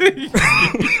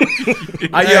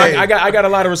 I got a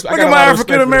lot of respect. Look at my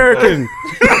African American.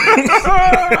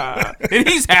 And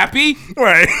he's happy,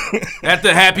 right? At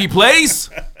the Happy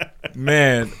Place,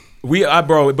 man.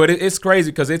 But it's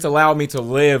crazy because it's allowed me to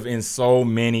live in so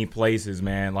many places,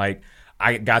 man. Like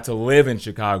I got to live in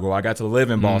Chicago, I got to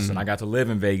live in Boston, I got to live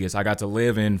in Vegas, I got to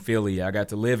live in Philly, I got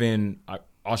to live in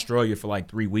Australia for like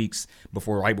 3 weeks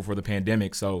right before the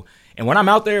pandemic. So, and when I'm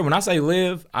out there, when I say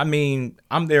live, I mean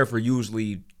I'm there for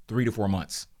usually 3 to 4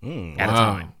 months at a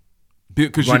time.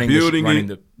 Because you're building running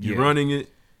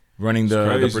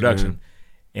the production. Man.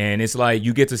 And it's like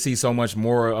you get to see so much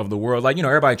more of the world. Like, you know,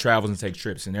 everybody travels and takes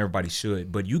trips, and everybody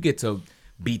should, but you get to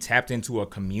be tapped into a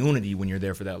community when you're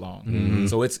there for that long. Mm-hmm.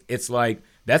 So it's like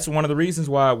that's one of the reasons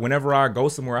why whenever I go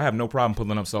somewhere, I have no problem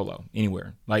pulling up solo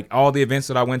anywhere. Like all the events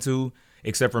that I went to,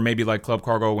 except for maybe like Club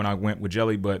Cargo when I went with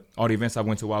Jelly, but all the events I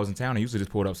went to while I was in town, I usually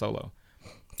just pulled up solo.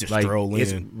 Just like, stroll in.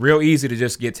 It's real easy to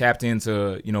just get tapped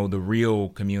into, you know, the real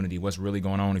community, what's really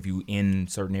going on if you in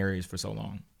certain areas for so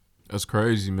long. That's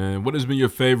crazy, man. What has been your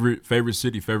favorite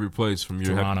city, favorite place from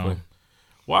your Toronto? Happy Place?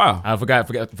 Wow. I forgot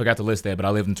to list that, but I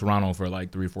lived in Toronto for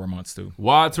like 3 or 4 months too.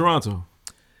 Why Toronto?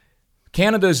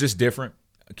 Canada is just different.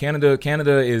 Canada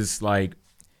is like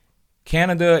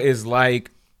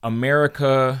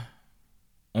America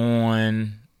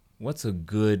on what's a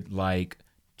good, like,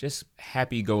 just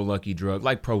happy-go-lucky drug,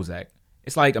 like Prozac.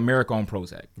 It's like America on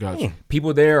Prozac. Gotcha.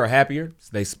 People there are happier.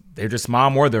 They just smile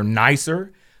more. They're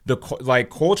nicer. Like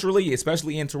culturally,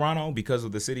 especially in Toronto, because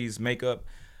of the city's makeup,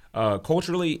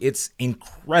 culturally it's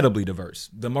incredibly diverse.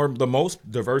 The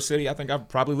most diverse city I think I've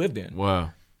probably lived in.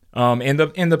 Wow. And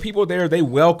the people there, they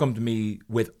welcomed me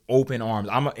with open arms.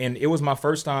 And it was my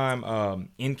first time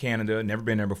in Canada, never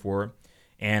been there before,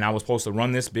 and I was supposed to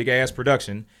run this big ass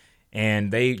production,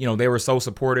 and they were so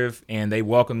supportive and they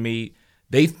welcomed me.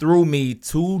 They threw me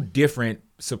 2 different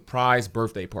surprise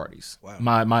birthday parties. Wow.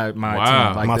 My team,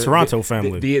 like my Toronto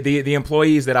family. The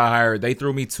employees that I hired, they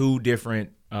threw me 2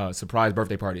 different surprise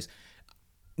birthday parties.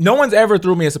 No one's ever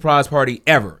threw me a surprise party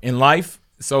ever in life.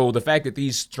 So the fact that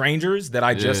these strangers that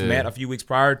I just met a few weeks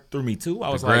prior threw me 2, I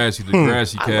was like, the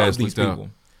grassy I love cast these looked out. people.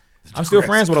 I'm still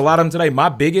friends with a lot of them today. My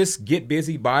biggest get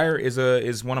busy buyer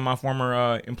is one of my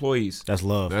former employees. That's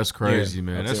love. That's crazy,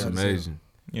 man. That's amazing.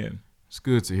 Yeah. It's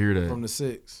good to hear that. From the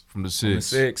 6. From the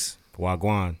 6.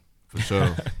 Wagwan. For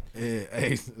sure. Yeah,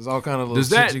 hey, there's all kind of little Does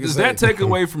shit you can does say. that take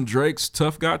away from Drake's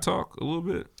tough guy talk a little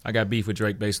bit? I got beef with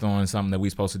Drake based on something that we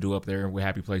supposed to do up there with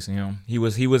Happy Place and him. He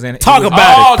was in Talk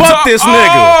about it. Fuck this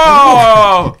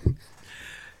nigga.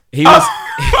 He was.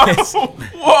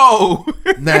 Whoa.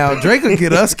 Now Drake will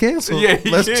get us canceled. Yeah,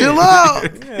 let's can. chill out.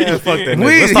 Yeah, fuck that nigga.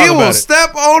 Let's talk He about will it.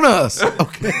 step on us.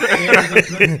 Okay.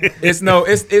 It's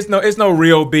no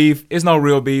real beef. It's no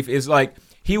real beef. It's like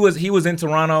he was in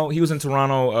Toronto. He was in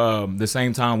Toronto the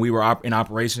same time we were in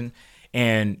operation,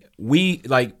 and we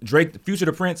like Drake. Future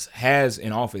the Prince has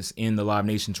an office in the Live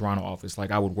Nation Toronto office.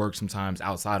 Like I would work sometimes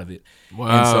outside of it. Wow.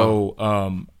 And so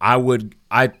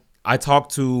I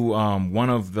talked to one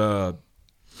of the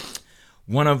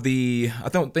I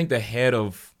don't think the head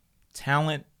of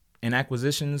talent and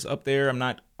acquisitions up there. I'm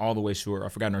not all the way sure.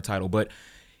 I've forgotten her title, but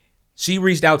she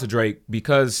reached out to Drake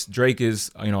because Drake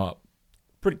is,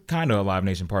 pretty kind of a Live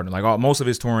Nation partner. Like most of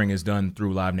his touring is done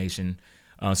through Live Nation,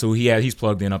 so he's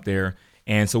plugged in up there.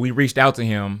 And so we reached out to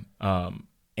him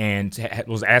and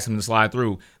was asking him to slide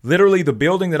through. Literally, the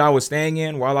building that I was staying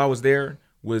in while I was there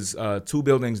was 2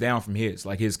 buildings down from his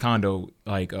condo,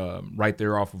 right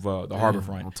there off of the harbor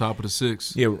front. On top of the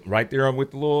 6. Yeah, right there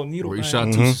with the little needle. Where he thing. shot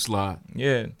Tootsie Slide.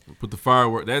 Yeah. Put the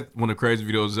firework. That's one of the crazy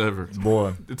videos ever.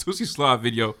 Boy. The Tootsie Slide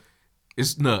video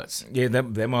is nuts. Yeah, that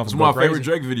motherfucker. It's one of my favorite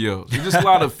Drake videos. It's just a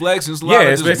lot of flexing. It's a lot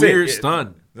of just weird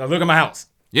stunt. Look at my house.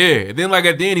 Yeah. And then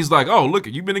at the end, he's like, oh, look,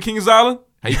 you been to Kings Island?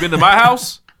 Have you been to my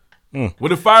house? When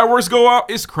the fireworks go off,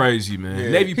 it's crazy, man. Yeah.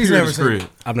 Navy He's Pier never is seen crib. it.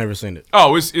 I've never seen it.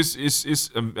 Oh, it's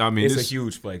a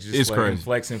huge flex. Just it's like crazy.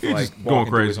 Flexing for He's like just going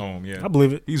walking through crazy. his home. Yeah, I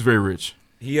believe it. He's very rich.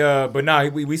 But no,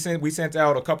 we sent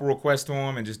out a couple requests to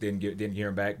him and just didn't hear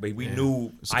him back. But I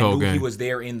knew game. he was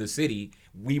there in the city.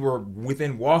 We were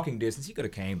within walking distance. He could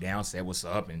have came down, said what's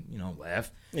up, and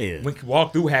left. Yeah. We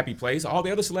walked through Happy Place. All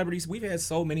the other celebrities, we've had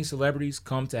so many celebrities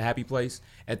come to Happy Place.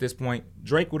 At this point,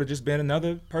 Drake would have just been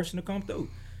another person to come through.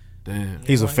 Damn.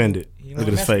 He's offended. Look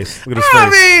at his face. Look at his I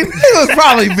face. mean, he was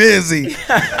probably busy.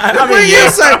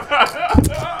 It's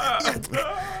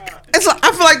like,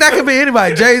 I feel like that could be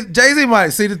anybody. Jay-Z might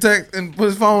see the text and put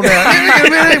his phone down. It could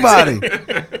be anybody.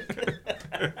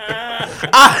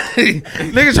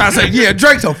 Niggas trying to say, yeah,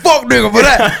 Drake's a fuck nigga for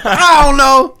that.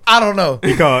 I don't know.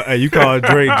 You called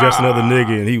Drake just another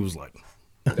nigga, and he was like,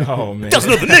 oh man, just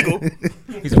another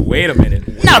nigga. He said, wait a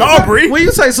minute. Not Aubrey. When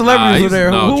you say celebrities were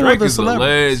there, who Drake were the is a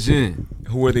celebrities? legend.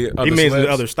 Who were the other He means celebs?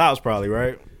 the other stops probably,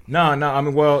 right? No. I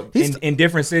mean, well, in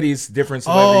different cities, different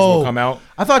celebrities will come out.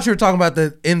 I thought you were talking about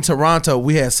that in Toronto.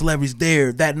 We had celebrities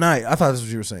there that night. I thought that's what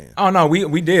you were saying. Oh no,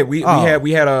 we did. We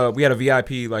had a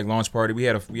VIP like launch party. We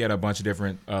had a bunch of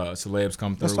different celebs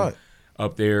come through. That's right.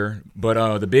 Up there,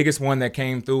 but the biggest one that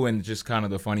came through and just kind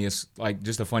of the funniest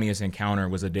encounter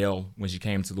was Adele when she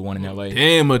came to the one in LA.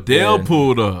 Damn, Adele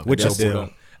pulled up. Which Adele Adele? pulled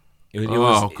up. It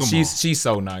was, come she's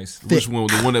so nice. Which one?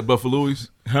 The one at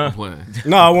Buffalo's? I'm playing.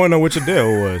 No, I want to know which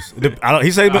Adele was.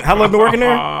 He said how long been working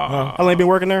there? How long been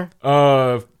working there?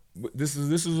 This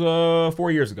is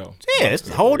 4 years ago. Yeah, it's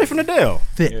a whole different Adele.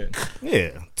 Thick.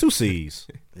 Yeah, 2 C's.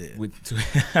 With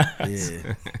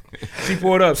she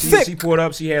pulled up. She pulled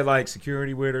up. She had like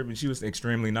security with her, but she was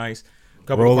extremely nice.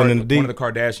 Rolling in the deep. One of the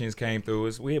Kardashians came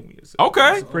through.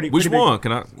 Okay. Pretty Which big- one?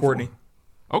 Can I? Courtney.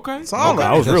 Okay. Solid.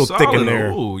 I was real thick in Solid.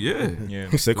 there. Oh yeah. Yeah.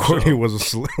 He said Courtney was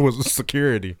a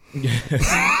security. Yeah,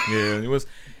 it was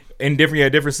in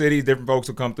different cities. Different folks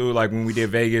will come through. Like when we did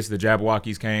Vegas, the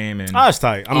Jabberwockies came and. Oh, it's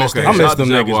tight. I missed Okay, them shout out to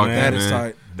niggas, Jabberwocky, man. That is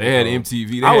tight. They had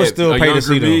MTV. They I would had still a pay to younger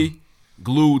see them. me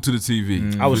glued to the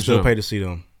TV. I would For still sure. pay to see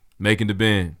them. Making the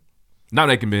Band. Not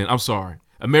Making the Band. I'm sorry.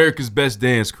 America's Best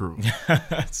Dance Crew.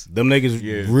 Them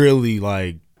niggas really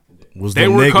like was They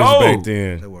the were niggas cold. back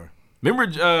then. They were. Remember,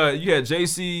 you had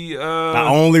JC. I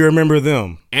only remember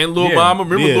them. And Lil Mama.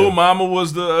 Remember Lil Mama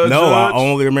was the No, judge? I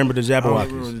only remember the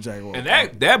Jabberwockies.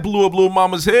 And that blew up Lil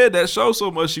Mama's head. That show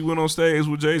so much she went on stage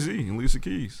with Jay-Z and Alicia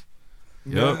Keys.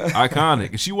 Yep,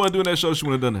 iconic. If she wasn't doing that show, she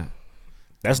wouldn't have done that.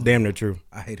 That's damn near true.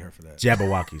 I hate her for that.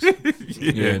 Jabberwockies.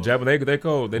 They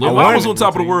cold. Lil Mama's on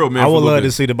top of the world, man. I would love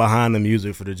to see the behind the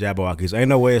music for the Jabberwockies. Ain't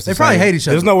no way it's the They probably same. hate each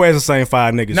other. There's no way it's the same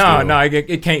 5 niggas. No,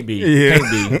 it can't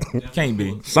be. Can't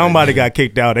be. Somebody got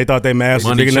kicked out. They thought they mask was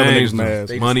Money bigger than other changed niggas' them.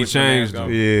 mask. Money changed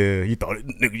them. Yeah, he thought,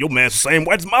 nigga, your mask the same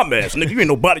white as my mask. Nigga, you ain't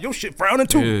nobody. Your shit frowning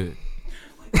too.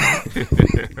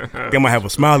 They might have a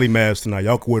smiley mask tonight.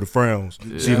 Y'all can wear the frowns.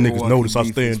 See if niggas notice I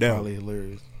stand down.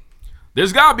 Hilarious.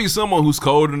 There's got to be someone who's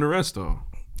colder than the rest, though.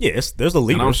 Yes, there's a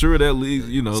leader. And I'm sure that leads,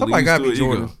 Somebody leads gotta to be an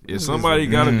Jordan. ego. Yeah, somebody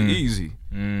got to be easy.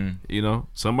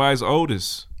 Somebody's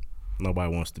oldest.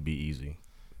 Nobody wants to be easy.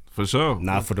 For sure.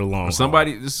 Not for the long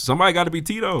haul. Somebody got to be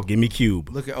Tito. Give me Cube.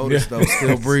 Look at Otis though,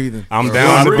 still breathing. I'm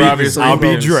down to be. I'll be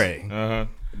Promise. Dre.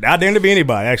 Not damn to be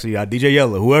anybody. Actually, DJ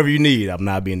Yella, whoever you need. I'm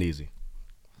not being easy.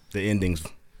 The endings,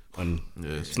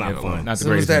 it's not fun. As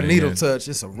soon as that needle touch,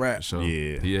 it's a wrap. So,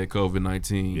 Yeah. He had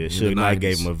COVID-19. Yeah, in Suge the Knight 90s.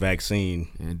 gave him a vaccine.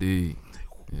 Indeed.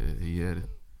 Yeah, he had it.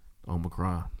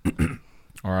 Omicron.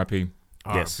 R.I.P.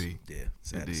 Yes. R.I.P. Yeah,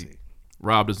 sad to see.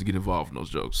 Rob doesn't get involved in those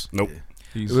jokes. Nope.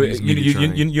 He's media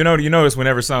trained. You notice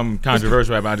whenever something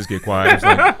controversial happens, I just get quiet. It's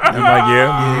like, I'm like,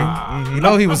 yeah. You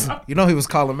know he was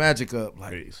calling Magic up.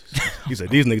 Like He said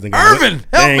these niggas ain't got Irvin,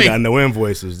 they help ain't me. got no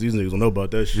invoices. These niggas don't know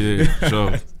about that shit. Yeah,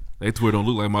 so they Twitter don't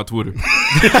look like my Twitter.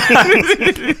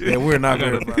 yeah, we're not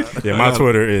verified. Yeah, my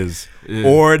Twitter is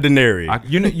ordinary.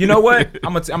 You know what?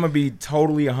 I'm gonna be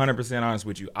totally 100% honest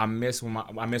with you. I miss when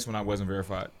I wasn't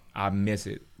verified. I miss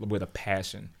it with a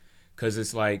passion. Cause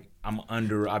it's like I'm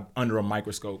under a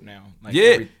microscope now. Like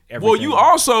Well, everything. you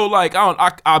also like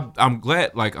I'm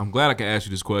glad I can ask you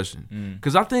this question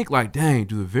because I think like, dang,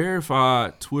 do the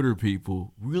verified Twitter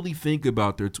people really think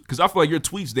about their? Because I feel like your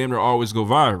tweets damn near always go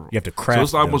viral. You have to craft. So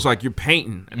it's almost them. like you're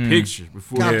painting a picture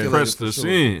before you press the sure.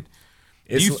 send.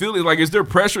 Do you feel it like? Is there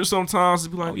pressure sometimes to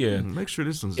be like, make sure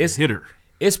this one's a hitter?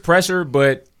 It's pressure,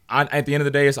 but at the end of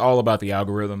the day, it's all about the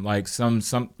algorithm. Like some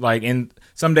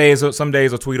days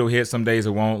a tweet will hit, some days it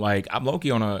won't. Like I'm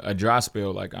low-key on a dry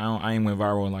spell. Like I ain't went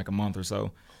viral in like a month or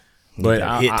so. But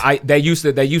that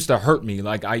used to hurt me.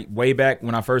 Like way back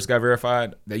when I first got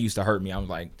verified, that used to hurt me. I was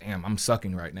like, damn, I'm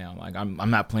sucking right now. Like I'm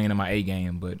not playing in my A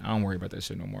game, but I don't worry about that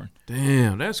shit no more.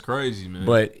 Damn, that's crazy, man.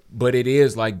 But it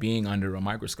is like being under a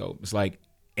microscope. It's like,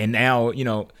 and now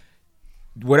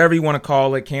whatever you want to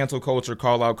call it, cancel culture,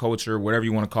 call out culture, whatever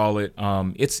you want to call it,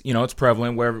 it's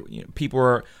prevalent where people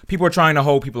are trying to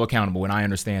hold people accountable, and I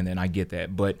understand that and I get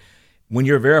that. But when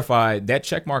you're verified, that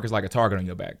check mark is like a target on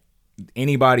your back.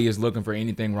 Anybody is looking for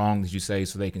anything wrong that you say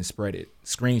so they can spread it,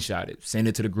 screenshot it, send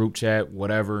it to the group chat,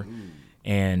 whatever.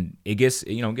 And it gets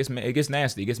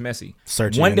nasty, it gets messy.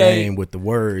 Searching one your day name with the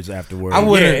words afterwards. I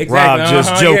wouldn't. Yeah, exactly. Rob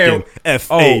just joking. Yeah.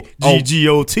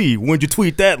 FAGGOT. When'd you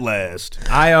tweet that last?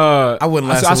 I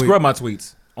wouldn't. I scrub my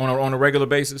tweets on a regular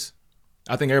basis.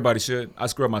 I think everybody should. I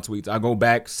scrub my tweets. I go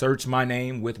back, search my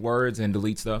name with words, and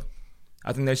delete stuff.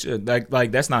 I think they should.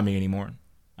 Like that's not me anymore.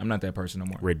 I'm not that person no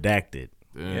more. Redacted.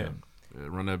 Yeah.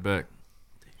 Run that back.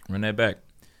 Run that back.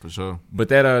 For sure. But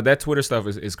that Twitter stuff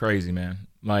is crazy, man.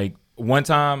 Like one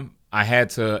time I had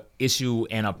to issue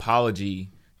an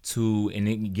apology to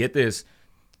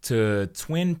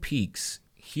Twin Peaks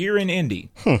here in Indy.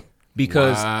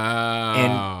 Because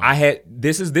and I had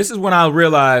this is when I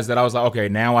realized that I was like, okay,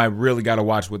 now I really got to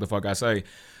watch what the fuck I say.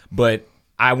 But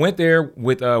I went there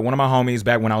with one of my homies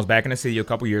back when I was back in the city a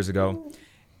couple years ago.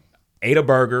 Ate a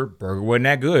burger wasn't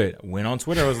that good. Went on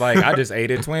Twitter, was like, I just ate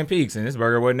at Twin Peaks and this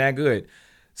burger wasn't that good.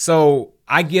 So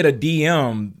I get a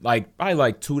DM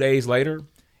probably 2 days later,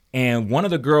 and one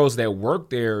of the girls that worked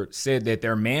there said that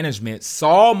their management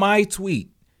saw my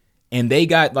tweet and they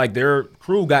got their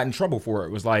crew got in trouble for it.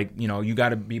 It was like, you got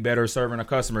to be better serving the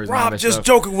customers. Rob just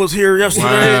joking was here yesterday.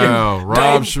 Wow,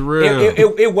 Rob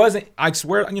Sherrell. It wasn't. I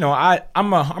swear,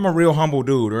 I'm a real humble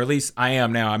dude, or at least I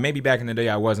am now. Maybe back in the day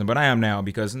I wasn't, but I am now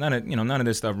because none of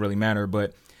this stuff really mattered.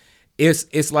 But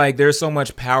it's like there's so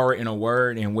much power in a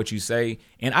word and what you say,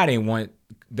 and I didn't want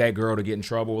that girl to get in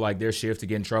trouble, like their shift to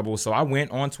get in trouble. So I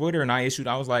went on Twitter and I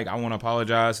was like, I want to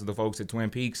apologize to the folks at Twin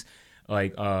Peaks.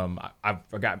 Like I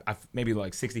forgot, maybe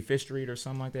 65th Street or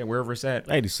something like that, wherever it's at.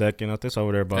 82nd, I think it's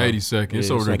over there. 82nd, it's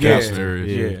over there.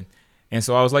 Yeah. And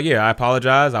so I was like, yeah, I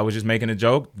apologize. I was just making a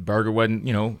joke. The burger wasn't,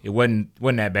 it wasn't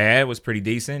that bad. It was pretty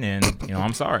decent, and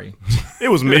I'm sorry. It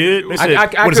was mid. I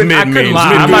couldn't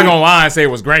lie. I'm not gonna lie and say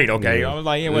it was great. Okay, I was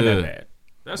like, it wasn't that bad.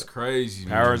 That's crazy.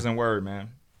 Powers in word,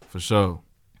 man. For sure.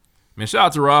 Man, shout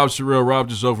out to Rob Sherrell, Rob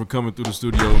Dejoe for coming through the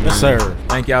studio, man. Yes, sir.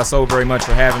 Thank y'all so very much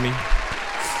for having me.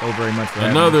 So very much for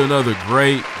having me. Another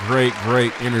great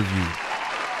interview.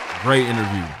 Great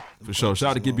interview. For sure.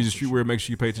 Shout out to Get Busy Streetwear. Make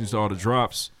sure you pay attention to all the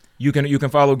drops. You can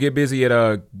follow Get Busy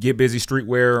at Get Busy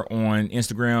Streetwear on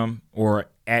Instagram or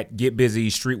at Get Busy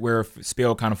Streetwear,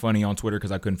 spelled kind of funny, on Twitter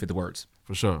because I couldn't fit the words.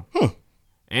 For sure.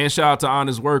 And shout out to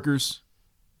Honest Workers.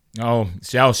 Oh,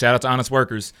 shout out to Honest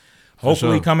Workers.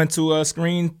 Hopefully sure. coming to a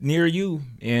screen near you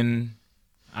in,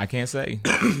 I can't say.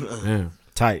 Yeah.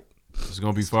 Tight. It's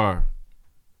going to be fire.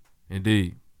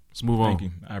 Indeed. Let's move on. Thank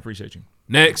you. I appreciate you.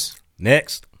 Next.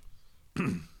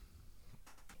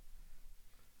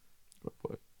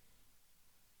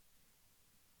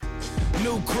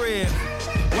 New crib,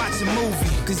 watch a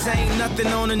movie, cause ain't nothing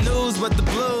on the news but the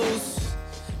blues.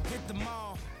 Hit the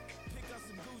mall, pick up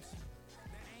some Gucci.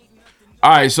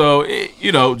 All right, so,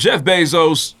 Jeff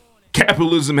Bezos,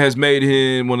 capitalism has made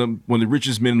him one of the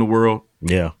richest men in the world.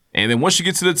 Yeah. And then once you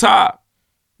get to the top,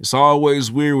 it's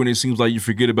always weird when it seems like you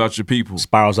forget about your people.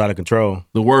 Spirals out of control.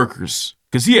 The workers.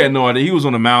 Because he had no idea. He was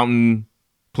on a mountain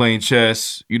playing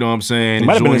chess, you know what I'm saying,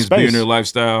 Might have been enjoying in his space. billionaire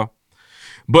lifestyle.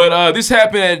 But this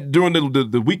happened during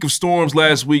the week of storms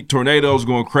last week. Tornadoes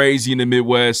going crazy in the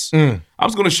Midwest. I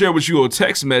was going to share with you a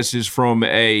text message from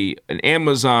an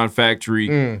Amazon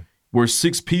factory where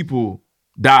 6 people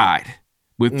died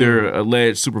with their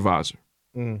alleged supervisor.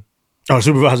 Oh,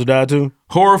 supervisor died too?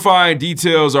 Horrifying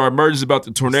details are emerging about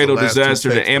the tornado That's the last disaster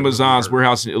two at texts Amazon's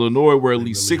warehouse in Illinois, where at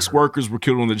least 6 workers were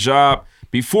killed on the job.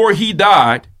 Before he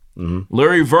died,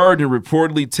 Larry Verdon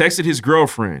reportedly texted his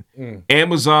girlfriend,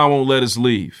 Amazon won't let us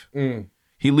leave.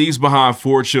 He leaves behind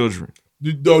 4 children.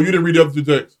 No, you didn't read the other 2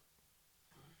 texts.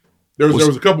 There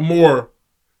was a couple more.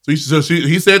 So he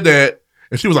said that,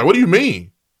 and she was like, "What do you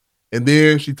mean?" And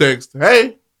then she texted,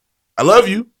 "Hey, I love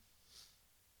you."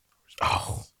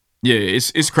 Oh, yeah,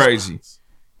 it's crazy.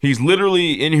 He's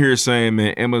literally in here saying,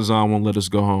 "Man, Amazon won't let us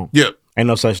go home." Yep, ain't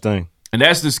no such thing. And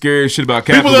that's the scariest shit about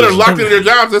people capitalism. that are locked in their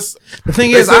jobs. The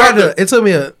thing is, it took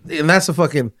me and that's a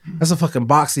fucking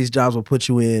box these jobs will put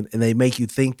you in, and they make you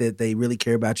think that they really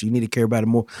care about you. You need to care about it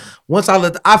more.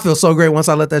 I feel so great once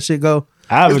I let that shit go.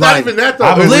 It's not even that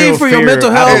though. Leave for your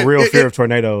mental health. I have a real fear of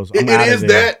tornadoes. It is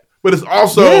that, but it's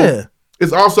also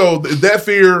that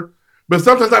fear. But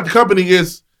sometimes not the company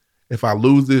is. If I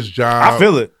lose this job, I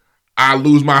feel it. I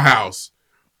lose my house,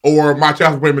 or my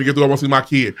child support payment to get through. I want to see my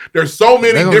kid. There's so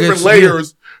many different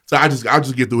layers. So I'll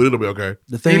just get through it. It'll be okay.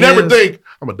 You never think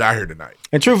I'm gonna die here tonight.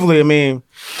 And truthfully, I mean,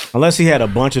 unless he had a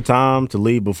bunch of time to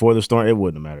leave before the storm, it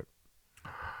wouldn't have mattered.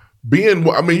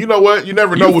 You know what? You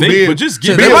never know what being. But just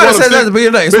they might have said that at the beginning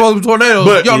of the day. It's supposed to be tornadoes.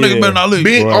 But y'all niggas better not leave.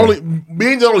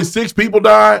 Being only 6 people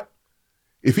died.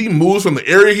 If he moves from the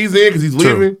area he's in because he's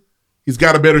leaving, he's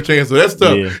got a better chance. So that's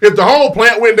tough. Yeah. If the whole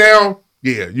plant went down,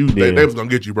 they was gonna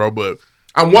get you, bro. But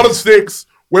I'm one of 6.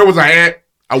 Where was I at?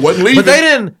 I wasn't leaving.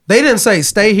 But they didn't say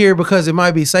stay here because it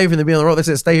might be safer than being on the road. They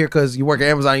said stay here because you work at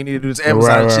Amazon. You need to do this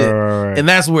Amazon shit, and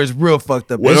that's where it's real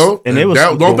fucked up. Well, and it was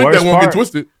don't think that won't get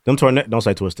twisted. Don't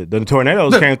say twisted. The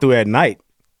tornadoes came through at night.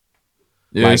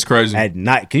 Yeah, it's crazy. At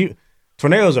night,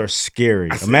 tornadoes are scary.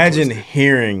 Imagine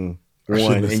hearing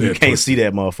one and you can't see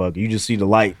that motherfucker. You just see the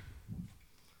light,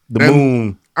 the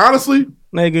moon. Honestly,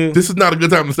 nigga, this is not a good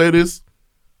time to say this.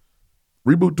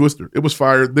 Reboot Twister. It was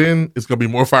fire then. It's gonna be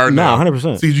more fire now.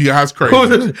 100%. CGI is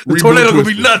crazy. The tornado gonna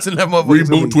be nuts in that motherfucker.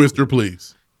 Reboot Twister,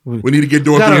 please. We need to get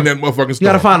Dorothy in that motherfucking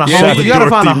storm. You gotta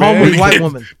find a homely white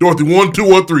woman. Dorothy 1, 2,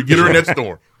 or 3. Get her in that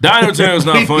storm. Dino Town's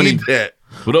not funny. But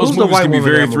those Who's the movies white can be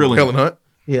woman very in that thrilling. Helen Hunt.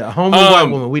 Yeah, a homely white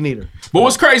woman. We need her. But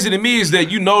what's crazy to me is that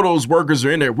those workers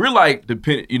are in there. We're like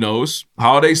it's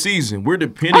holiday season. We're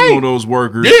depending on those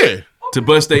workers to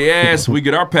bust their ass. We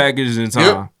get our packages in time.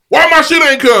 Yep. Why my shit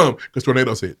ain't come? Because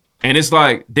tornadoes hit. And it's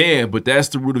like, damn, but that's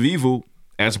the root of evil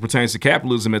as it pertains to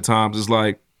capitalism at times. It's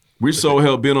like, we're so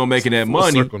hell-bent on making that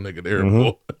money. Circle, nigga,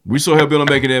 there, We're so hell-bent on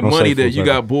making that money that you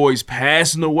got boys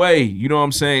passing away, you know what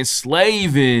I'm saying,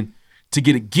 slaving to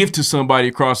get a gift to somebody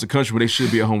across the country where they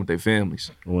should be at home with their families.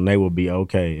 When they will be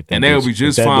okay. And they will be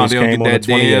just fine. They don't get that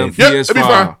damn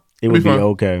PS5. It would be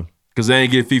okay. Because they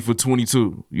ain't get FIFA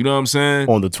 22. You know what I'm saying?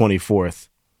 On the 24th.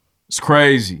 It's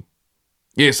crazy.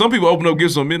 Yeah, some people open up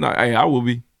gifts on midnight. Hey, I will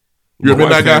be. You're a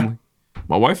midnight guy?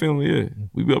 My wife family, yeah.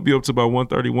 We will be up to about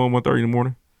 1:30 in the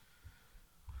morning.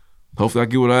 Hopefully I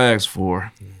get what I asked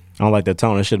for. I don't like that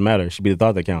tone. It shouldn't matter. It should be the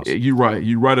thought that counts. Yeah, you're right.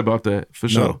 You're right about that, for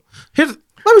sure.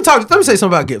 Let me say something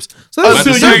about gifts. So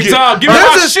Until you give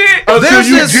my shit. Until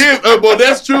you give. Well,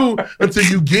 that's true. Until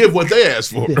you give what they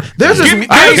ask for.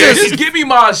 Just give me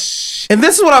my shit. And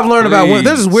this is what I've learned about women.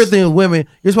 There's this weird thing with women.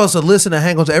 You're supposed to listen and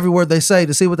hang on to every word they say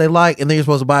to see what they like, and then you're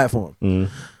supposed to buy it for them.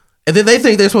 And then they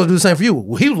think they're supposed to do the same for you.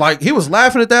 Well, he was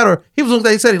laughing at that, or he was looking.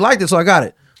 They said he liked it, so I got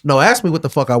it. No, ask me what the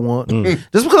fuck I want.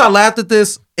 Just because I laughed at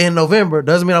this in November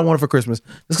doesn't mean I want it for Christmas.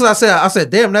 Just because I said,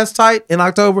 damn, that's tight in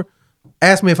October.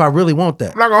 Ask me if I really want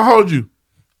that. I'm not gonna hold you.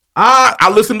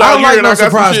 I listened all year and I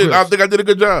got some shit. I think I did a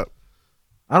good job.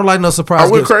 I don't like no surprise.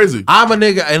 I went crazy. I'm a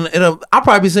nigga, and I'll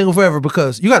probably be single forever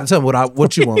because you got to tell me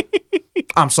what you want.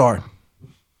 I'm sorry.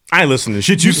 I ain't listening to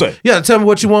shit you say. You got to tell me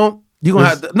what you want. You gonna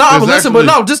have to. No, I'm gonna listen, but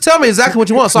no, just tell me exactly what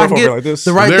you want so I can get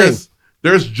the right thing.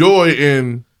 There's joy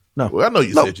in. No, well, I know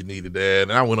you said you needed that,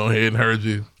 and I went on ahead and heard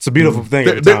you. It's a beautiful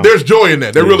thing. There's joy in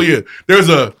that. There really is. There's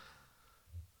a.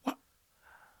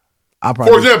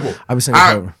 For example, I'll be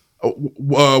saying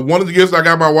one of the gifts I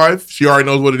got my wife, she already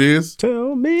knows what it is.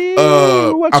 Tell me.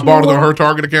 I bought it on her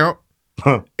Target account,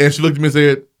 and she looked at me and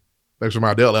said, "Thanks for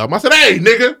my Dell album." I said, "Hey,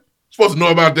 nigga, supposed to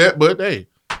know about that, but hey."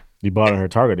 You bought on her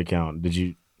Target account. Did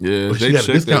you? Yeah, she got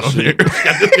a discount on there.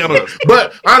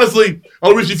 But honestly,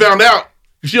 only reason she found out,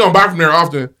 she don't buy from there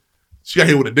often. She got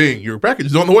hit with a ding. Your package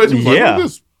is on the way. She was like, "What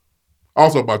is this?"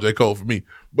 Also bought J. Cole for me,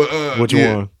 but what you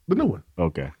want? The new one.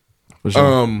 Okay. But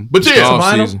yeah, and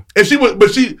she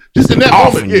just in that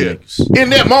moment, in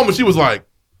that moment, she was like,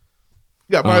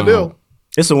 "You got my deal."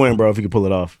 It's a win, bro. If you can pull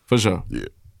it off, for sure. Yeah.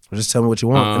 Just tell me what you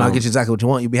want, and I'll get you exactly what you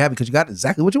want. You'll be happy because you got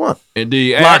exactly what you want.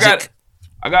 Indeed. Hey,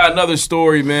 I got another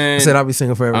story, man. I said I'll be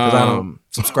single forever because I don't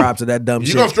subscribe to that dumb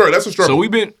shit. You're gonna struggle. That's a struggle. So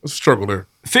that's a struggle there.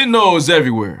 Fentanyl is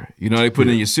everywhere. You know, they put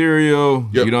it in your cereal.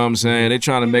 Yep. You know what I'm saying? They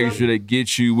trying to make sure they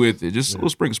get you with it. Just a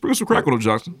little sprinkle some crack on them,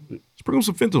 Johnson. Sprinkle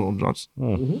some fentanyl on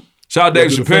Johnson. Shout out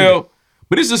Dave Chappelle.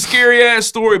 But it's a scary ass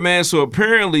story, man. So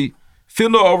apparently,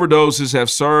 fentanyl overdoses have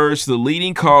surged to the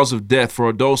leading cause of death for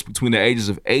adults between the ages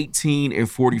of 18 and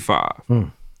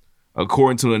 45.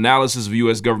 According to an analysis of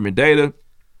U.S. government data,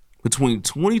 between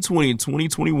 2020 and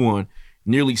 2021,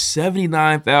 nearly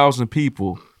 79,000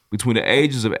 people between the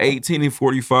ages of 18 and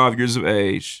 45 years of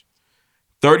age,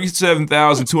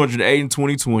 37,208 in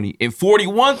 2020, and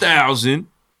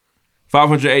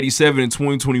 41,587 in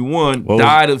 2021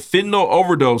 died of fentanyl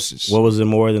overdoses. What was it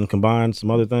more than combined? Some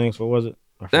other things? What was it?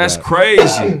 That's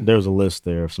crazy. There's a list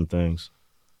there of some things.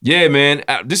 Yeah, man.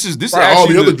 This actually all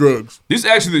the other drugs. This is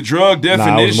actually the drug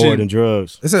definition. Nah, it was more than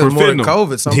drugs. It said more than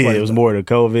COVID. Yeah, it was more than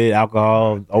COVID,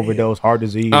 alcohol, overdose, heart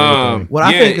disease. What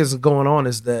I think is going on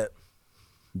is that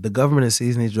the government is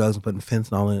seizing these drugs and putting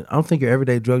fentanyl in it. I don't think your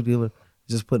everyday drug dealer is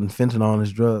just putting fentanyl in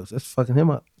his drugs. That's fucking him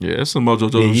up. Yeah, that's some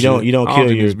mojo shit. You don't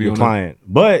kill your client,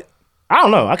 but. I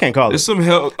don't know. I can't call it. It's some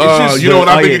help. You know what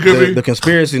I think it could be? The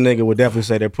conspiracy nigga would definitely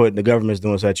say the government's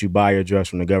doing so that you buy your drugs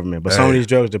from the government. But some of these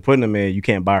drugs they're putting them in, you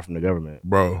can't buy from the government.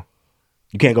 Bro.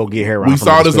 You can't go get heroin. We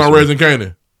saw this on Raising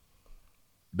Canaan.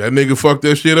 That nigga fucked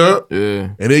that shit up. Yeah.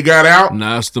 And it got out.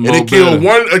 Nah, it's the and it killed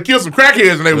some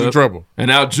crackheads and they was in trouble. And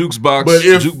now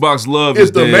Jukebox Love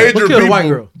is the dead. major killed a white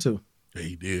girl too. Yeah,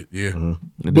 he did, yeah.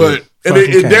 But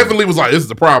it definitely was like, this is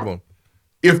the problem.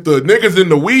 If the niggas in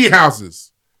the weed houses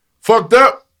fucked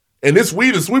up, and this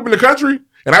weed is sweeping the country,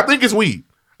 and I think it's weed.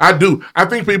 I do. I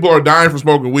think people are dying from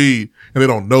smoking weed, and they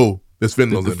don't know there's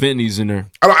fentanyl the fentanyl's in there.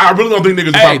 I really don't think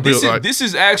niggas Hey, pop this pills. is, this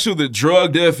is actually the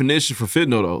drug definition for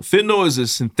fentanyl, though. Fentanyl is a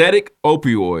synthetic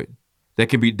opioid that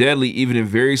can be deadly even in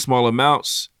very small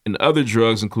amounts, and other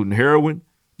drugs, including heroin,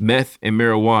 meth, and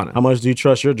marijuana. How much do you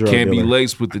trust your drug Can be dealer?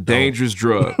 laced with the dangerous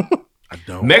drug. I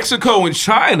don't. Mexico and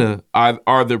China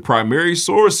are the primary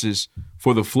sources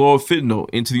for the flow of fentanyl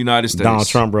into the United States. Donald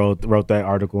Trump wrote that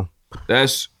article.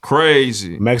 That's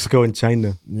crazy. Mexico and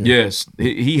China. Yes,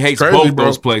 he hates Crazy, both bro.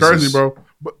 those places. It's crazy, bro.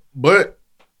 But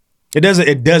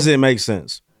It doesn't make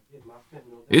sense.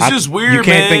 It's just weird, You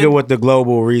can't man. think of what the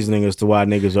global reasoning as to why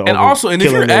niggas are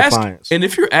killing their clients.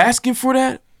 if you're asking for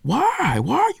that, why?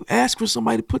 Why are you asking for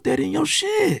somebody to put that in your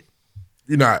shit?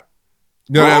 You're not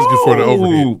asking for the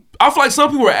overhead. I feel like some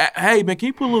people are, hey man, can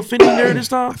you put a little fentanyl in there this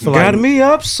time? Got me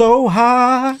up so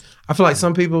high. I feel like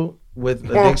some people with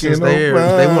Walking addictions,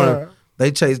 around. they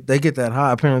get that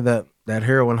high. Apparently that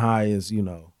heroin high is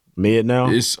mid now.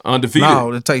 It's undefeated.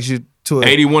 No, it takes you to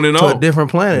 81 and to 0. a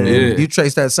different planet. Yeah. And you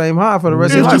chase that same high for the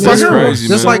rest of your life. just like heroin. Crazy,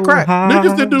 Just man. like crack.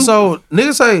 Niggas that do. So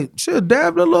niggas say, should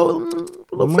dab a little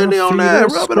fentanyl on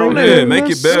that, rub it on there. Yeah, make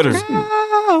it better.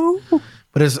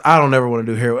 But I don't ever want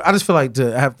to do heroin. I just feel like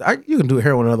you can do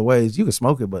heroin in other ways. You can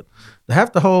smoke it, but to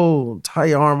have the whole tie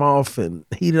your arm off and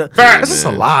heat it up, that's just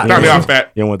a lot. Got me off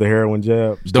fat. You don't want the heroin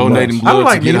jab? Donating blood I don't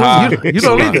like to get needles. high. You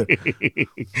don't either.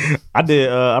 I did.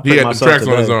 I He pricked had the myself tracks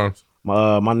on his today. arms.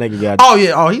 My nigga got. Oh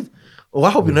yeah. I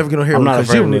hope you never get on heroin I'm not because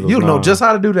afraid of needles, you know no. just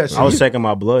how to do that shit. I was checking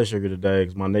my blood sugar today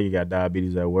because my nigga got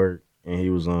diabetes at work, and he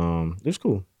was it was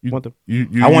cool. I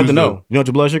wanted to know. You know what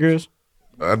your blood sugar is?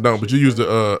 I don't, but you used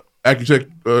the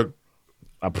AccuCheck.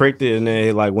 I pricked it and then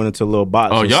it like went into a little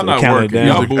box. Oh, y'all and not counted it working. down.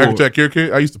 Y'all bored. AccuCheck Care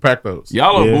Kit. I used to pack those.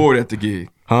 Y'all are Yeah. bored at the gig.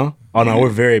 Huh? Oh no, we're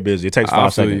very busy. It takes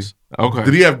 5 seconds. Okay.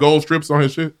 Did he have gold strips on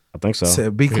his shit? I think so.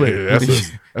 Said, be clear. Yeah,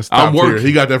 that's top I'm tier. working.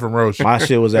 He got that from Roche. My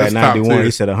shit was at That's top 91. tier.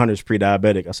 He said 100 is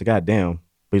pre-diabetic. I said, God damn.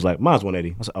 But he's like, mine's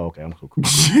 180. I said, oh, okay. I'm so cool.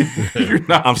 You're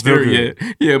not I'm still there good.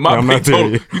 yet. Yeah, I'm not there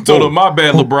yet. you told him my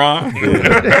bad, LeBron.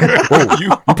 Whoa,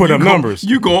 you put up numbers.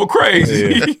 You going crazy.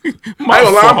 I ain't gonna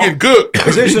lie, I'm getting cooked.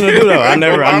 It's interesting to do though. I don't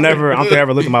think I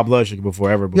ever looked at my blood sugar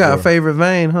before. You got a favorite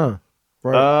vein, huh?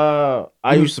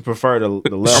 I used to prefer the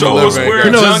left. Show us where,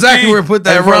 you know junkie. exactly where to put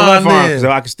that run in. So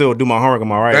I can still do my homework on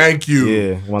my right. Thank you.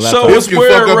 Yeah. My Show laptop. us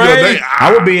where, Ray.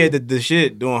 I would be at the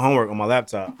shit doing homework on my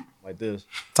laptop like this.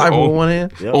 Type with one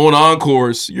hand. Yep. On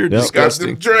Encores. You're Got disgusting.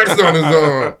 them tracks on his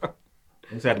arm.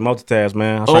 Just had to multitask,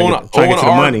 man. I'm trying to get to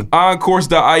the money.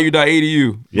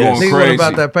 Encores.iu.edu. Yes. Going Niggas want crazy.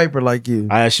 about that paper like you.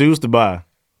 I had shoes to buy.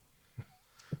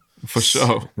 For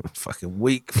sure. Fucking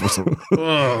weak for some.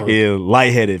 Yeah,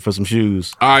 lightheaded for some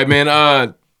shoes. All right, man.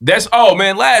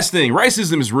 Last thing.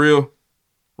 Racism is real.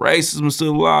 Racism is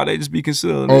still alive. They just be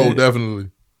concealing it. Oh,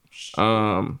 definitely.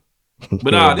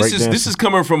 But this is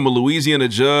coming from a Louisiana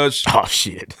judge. Oh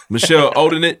shit. Michelle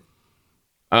Odenit.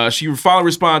 She finally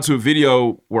responded to a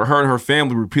video where her and her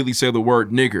family repeatedly say the word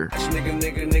nigger.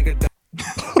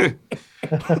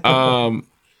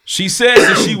 She says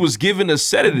that she was given a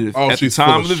sedative at the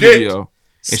time of the video,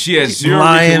 and she has zero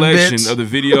recollection of the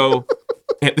video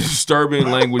and the disturbing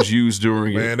language used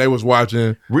during it. Man, they was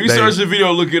watching. Research the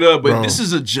video, look it up, but this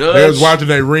is a judge. They was watching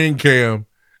that ring cam,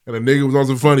 and the nigga was on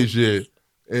some funny shit,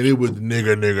 and it was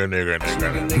nigger.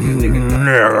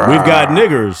 We've got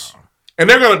niggers. And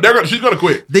she's gonna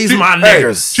quit. These my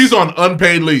niggers. She's on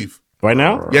unpaid leave. Right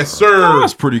now? Yes, sir. Oh,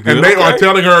 that's pretty good. And they are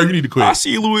telling her you need to quit. I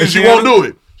see Louisiana. And she won't do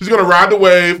it. She's gonna ride the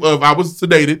wave of I was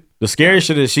sedated. The scary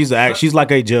shit is she's like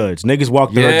a judge. Niggas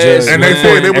walked to her Yes, judge. And they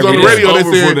said they was on the radio. They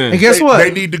said And guess what? They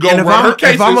need to go And run her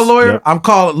cases. If I'm a lawyer, I'm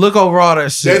calling. Look over all that They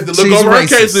shit. have to look over her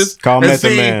cases. Call and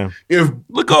Method see Man. If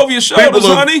Look over your shoulders,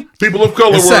 honey. people of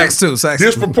color And were sex too, sex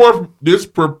too.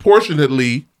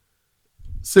 disproportionately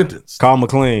sentenced. Call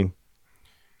McLean.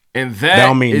 And That that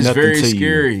don't mean is nothing very to you.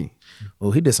 scary.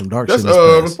 Oh, he did some dark That's shit.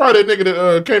 in his was probably that nigga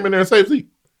that came in there and saved seat.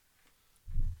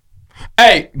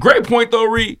 Hey, great point though,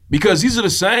 Reed, because these are the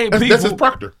same people. That's his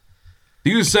proctor.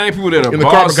 These are the same people that are In the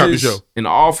Carbon Copy bosses show. in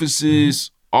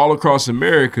offices all across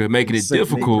America, making it Sick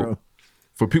difficult Negro.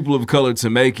 for people of color to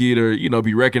make it or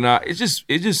be recognized. It's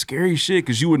just scary shit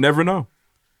because you would never know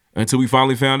until we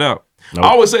finally found out. Nope. I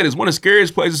always say this: one of the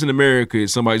scariest places in America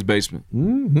is somebody's basement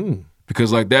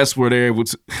because that's where they're able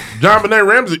to. John Benet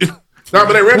Ramsey. John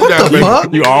Benet Ramsey What down the there.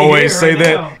 fuck? You always say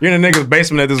that. You're in a nigga's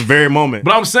basement at this very moment.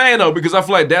 But I'm saying though, because I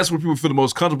feel like that's where people feel the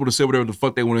most comfortable to say whatever the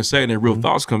fuck they want to say and their real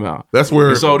thoughts come out. That's where.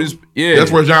 And so this, That's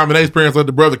where John Benet's parents let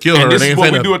the brother kill her. And this they is ain't what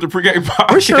say we nothing. do at the pregame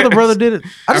podcast. We're sure the brother did it.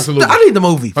 Absolutely. I need the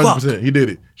movie. Fuck. 100%. He did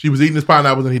it. She was eating his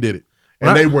pineapples and he did it.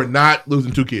 And they were not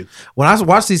losing 2 kids. When I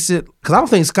watched these shit, because I don't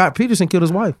think Scott Peterson killed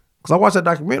his wife. Because I watched that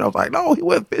documentary, I was like, no, he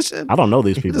went fishing. I don't know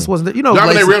these people. This wasn't, John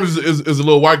Benet Lacey, Ramsey is a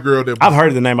little white girl that I've heard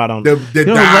of the name. I don't. that you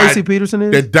know who died. Lacey Peterson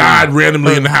is? That died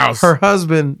randomly in the house. Her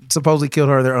husband supposedly killed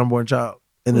her, their unborn child,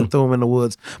 and then threw him in the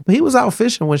woods. But he was out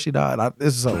fishing when she died.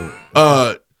 This is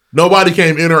so. Nobody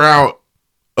came in or out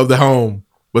of the home,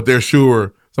 but they're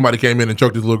sure somebody came in and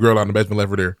choked this little girl out in the basement,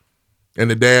 left her there. And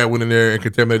the dad went in there and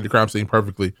contaminated the crime scene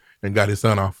perfectly and got his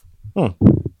son off.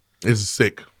 It's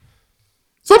sick.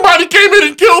 Somebody came in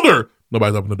and killed her.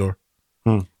 Nobody's opened the door.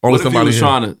 Only What if he somebody was here.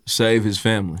 trying to save his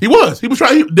family? He was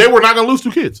trying. They were not going to lose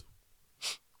 2 kids.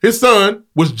 His son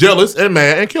was jealous and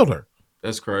mad and killed her.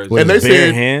 That's crazy. And they bare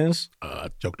said, hands.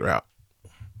 Choked her out.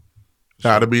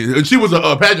 How to be? And she was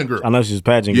a pageant girl. I know she's a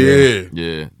pageant girl. Yeah.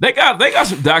 Yeah, they got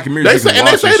some documentaries. They you say can and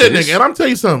they watch say and that shit. nigga. And I'm tell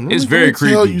you something. It's Let me very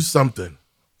Tell creepy. you something.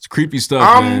 It's creepy stuff,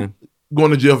 I'm man. going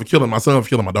to jail for killing my son, for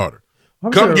killing my daughter.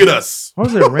 Was Come there- get us. How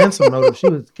was there a ransom note if she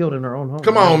was killed in her own home?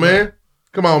 Come on, man.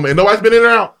 Come on, man. Nobody's been in or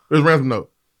out. There's ransom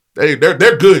note. They're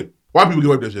good. White people get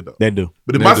away with that shit though. They do.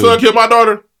 But if They my do. son killed my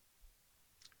daughter,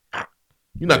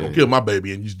 you're not gonna kill my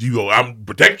baby and you go, I'm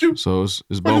protect you. So it's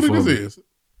What do both you of think them this is?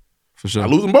 for sure. I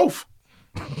lose them both.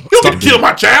 You don't get to kill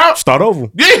my child. Start over.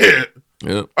 Yeah.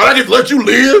 Yep. I get to let you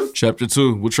live. Chapter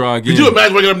 2. We'll try again. Could you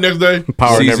imagine waking up the next day?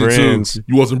 Power Season never 2. ends.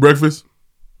 You want some breakfast?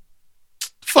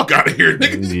 Fuck out of here,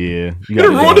 nigga. Yeah. You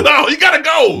ruined it all. You gotta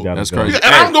go. That's crazy. And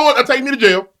I'm going. I'll take me to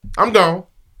jail. I'm gone.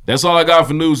 That's all I got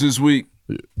for news this week.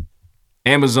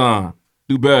 Amazon,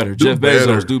 do better. Jeff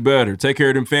Bezos, do better. Take care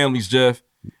of them families, Jeff.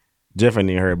 Jeff ain't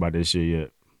even heard about this shit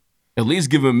yet. At least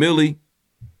give him Millie.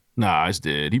 Nah, it's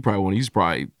dead. He's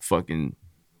probably fucking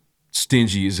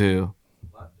stingy as hell.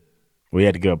 We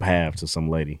had to give up half to some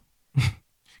lady.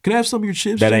 Can I have some of your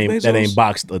chips? That Jeff ain't Bezos?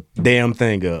 boxed a damn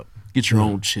thing up. Get your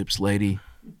own chips, lady.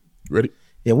 Ready?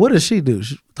 Yeah, what does she do?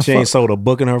 She ain't sold a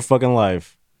book in her fucking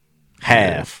life.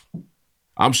 Half.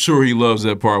 I'm sure he loves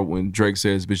that part when Drake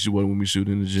says, bitch, you wasn't when we shoot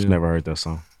in the gym. Never heard that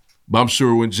song. But I'm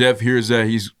sure when Jeff hears that,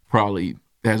 he's probably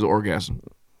has an orgasm.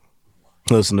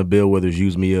 Listen to Bill Withers,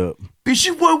 Use Me Up. Bitch,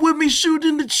 you wasn't with me shooting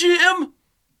in the gym?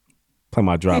 Play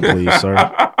my drop, please, sir.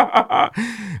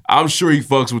 I'm sure he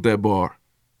fucks with that bar.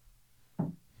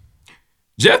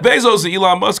 Jeff Bezos and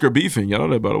Elon Musk are beefing. Y'all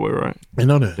know that, by the way, right? I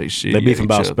know that. They shit. They beefing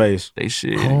about space. They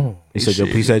shit. Oh. He said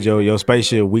your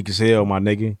spaceship weak as hell, my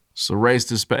nigga. It's a race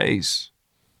to space.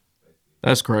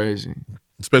 That's crazy.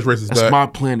 Space race is That's back. my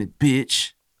planet,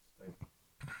 bitch.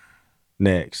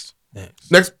 Next.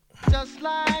 Next. Just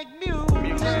like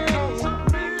music.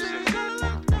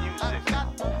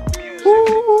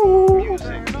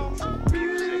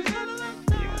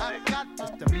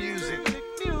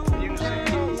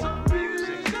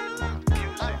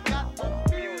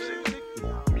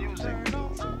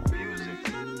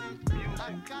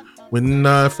 When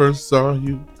I first saw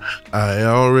you, I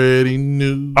already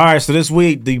knew. All right, so this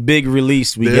week the big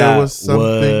release we got was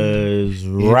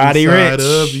Roddy inside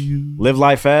Ricch. of you. Live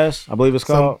Life Fast, I believe it's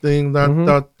called. Something I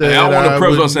thought that Hey, I want to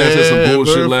preface by saying I said some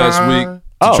bullshit never last week find.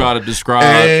 to try to describe.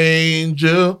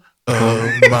 Angel of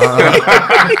mine.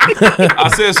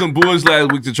 I said some bullshit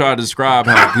last week to try to describe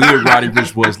how good Roddy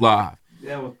Ricch was live.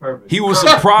 That was perfect. He was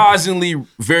surprisingly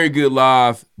very good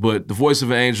live, but the voice of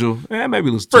an angel, maybe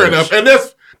it was Fair enough. And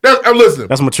that's listen.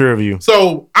 That's mature of you.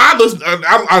 So I listened.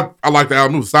 I like the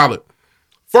album. It was solid.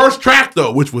 First track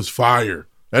though, which was fire.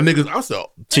 That nigga's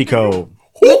also Chico.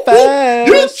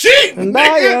 You cheat,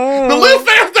 nigga. The Live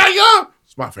Fast Die Young.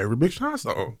 It's my favorite Big Sean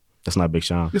song. That's not Big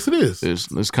Sean. Yes, it is. It's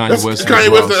Kanye That's West.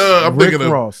 Kanye West. I'm Rick thinking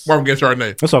Ross. of Marvin Gaye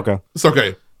Chardonnay. That's okay. It's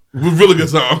okay. Really good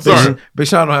song. Sorry. Big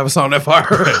Sean don't have a song that far.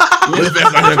 Live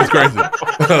Fast Die Young is crazy.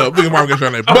 Big Marvin Gaye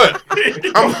Chardonnay. But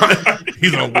I'm like,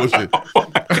 he's on bullshit.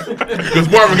 Because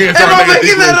Marvin Gaye Chardonnay is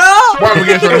equally. Marvin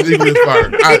Gaye Chardonnay is equally as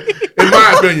fire. In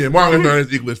my opinion, Marvin Gaye Chardonnay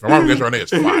is equally as fire. Marvin Gaye Chardonnay is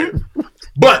fire.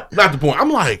 But not the point. I'm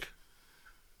like,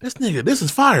 this nigga, this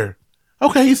is fire.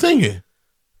 Okay, he's singing.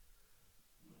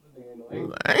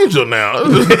 Angel now.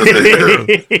 On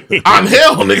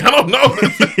hell, nigga. I don't know.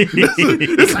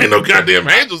 This ain't no goddamn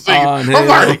angel singing. I'm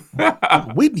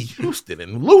like, Whitney Houston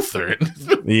and Luther. And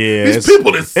Yeah, these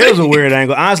people that sing. it was a weird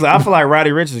angle. Honestly, I feel like Roddy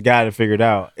Ricch has got it figured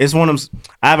out. It's one of them.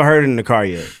 I haven't heard it in the car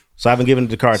yet, so I haven't given it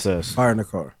the car test. Fire in the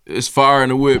car. It's fire in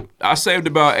the whip. I saved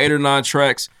about 8 or 9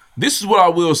 tracks. This is what I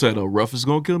will say though. Ruff is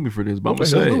gonna kill me for this, but I'm gonna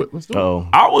say it. Let's do it. Oh,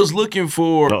 I was looking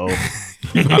for.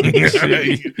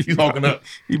 He's hawking up.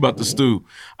 He about to stew.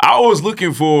 I was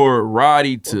looking for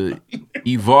Roddy to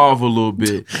evolve a little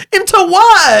bit. Into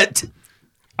what?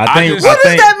 I think. What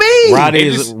does that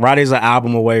mean? Roddy's an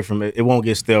album away from it. It won't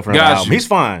get stale from the Got album. you. He's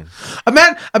fine.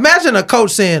 Imagine a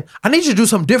coach saying, "I need you to do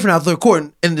something different out there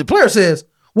court," and the player says,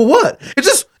 "Well, what? It's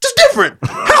just different."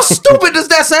 How stupid does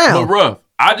that But sound? Ruff,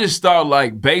 I just thought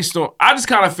like based on, I just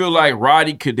kind of feel like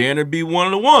Roddy could damn be one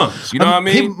of the ones. You know what I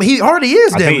mean? He already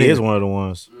is. I Damn think he nigga. is one of the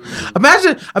ones.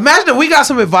 Imagine if we got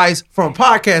some advice from a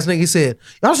podcast nigga. He said,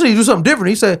 "Y'all should need to do something different."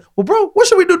 He said, "Well, bro, what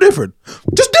should we do different?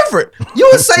 Just different." You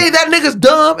would say that nigga's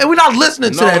dumb, and we're not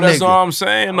listening to No, that that's nigga. all I'm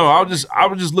saying. No, I was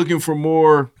just looking for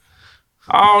more.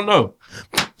 I don't know.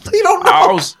 You don't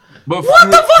know. But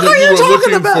What the fuck are you were talking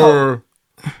looking about? for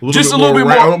Just a little bit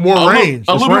more, more range.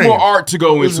 a little bit more art to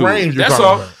go It's into. range you're That's talking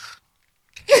all. about.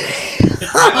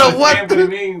 What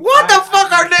the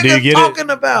fuck are Do you niggas get talking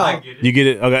it? about? You get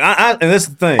it? Okay. And that's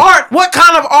the thing. Art? What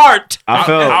kind of art?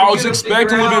 I was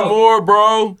expecting a little bit more,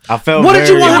 bro. I felt. What did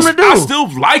you want him to do? I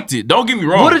still liked it. Don't get me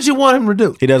wrong. What did you want him to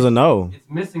do? He doesn't know, It's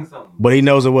missing something. but he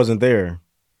knows it wasn't there.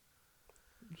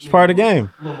 It's part of the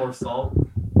game. A little more salt.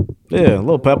 Yeah, a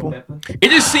little pepper.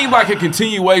 It just seemed like a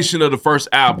continuation of the first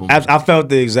album. I felt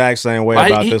the exact same way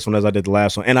Like, about this one as I did the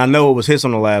last one, and I know it was hits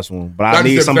on the last one, but I just need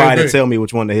said the somebody same to thing. tell me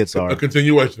which one the hits are. A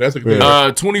continuation. That's a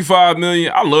continuation. 25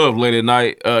 million. I love Late at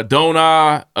Night. Don't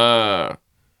I?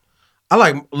 I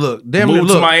like look. Damn near Move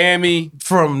to look Miami.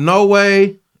 from No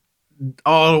Way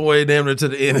all the way damn near to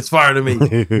the end is fire to me.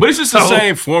 But it's just the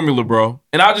same formula, bro.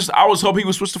 And I was hoping he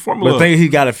would switch the formula. But I think he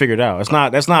got it figured out.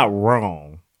 That's not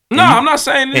wrong. No, I'm not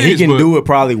saying it and is. He can do it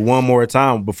probably one more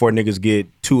time before niggas get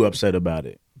too upset about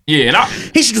it. Yeah, and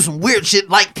he should do some weird shit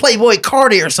like Playboy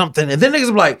Cardi or something, and then niggas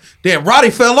be like, "Damn, Roddy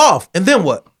fell off," and then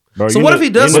what? Bro, so what if he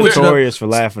does switch it up? Notorious for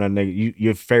laughing at nigga.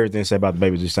 Your favorite thing to say about the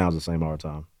baby just sounds the same all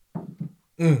the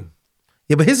time.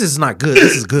 Yeah, but his is not good.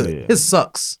 This is good. Yeah. His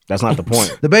sucks. That's not the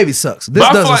point. The baby sucks. This But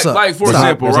I feel doesn't like, suck. like for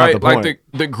example, right? Like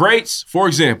the greats, for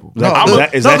example.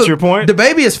 Is that your point? The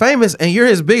baby is famous, and you're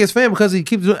his biggest fan because he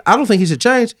keeps doing. I don't think he should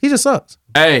change. He just sucks.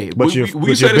 Hey, But your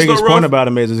biggest point about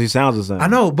him is he sounds the same. I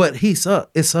know, but he sucks.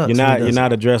 It sucks. You're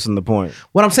not addressing the point.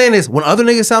 What I'm saying is, when other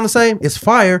niggas sound the same, it's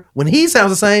fire. When he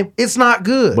sounds the same, it's not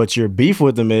good. But your beef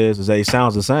with him is that he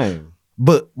sounds the same.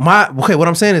 But what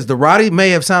I'm saying is, the Roddy may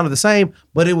have sounded the same,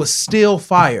 but it was still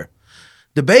fire.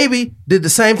 The baby did the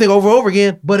same thing over and over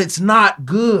again, but it's not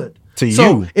good. To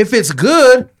so you. If it's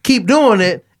good, keep doing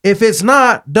it. If it's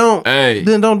not, don't.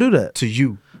 Then don't do that. To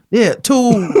you. Yeah,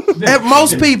 to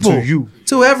most people. To you.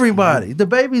 To everybody. The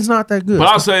baby's not that good. But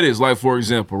I'll say this, like for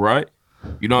example, right?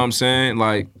 You know what I'm saying?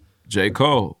 Like J.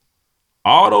 Cole.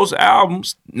 All those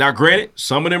albums, now granted,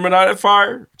 some of them are not at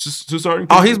fire. Just to certain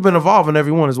people. He's been evolving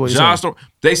every one is what you're saying.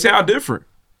 They sound different.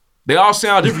 They all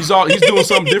sound different. He's doing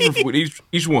something different with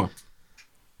each one.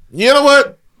 You know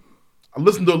what? I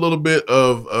listened to a little bit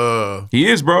of He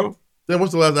is, bro. Then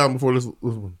what's the last album before this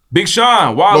one? Big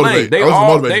Sean, Wale. They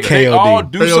all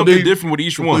do something different with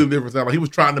each one. Different sound. Like he was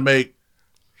trying to make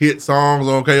hit songs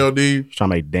on KOD. Trying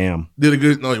to make Damn. Did a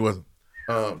good. No, he wasn't.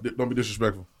 Don't be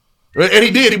disrespectful. And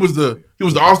he did. He was the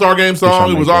All-Star Game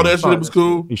song. It was all that shit. It was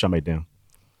cool. He trying to make Damn.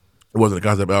 It wasn't a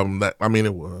concept album. It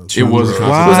was. It was a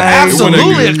concept. It was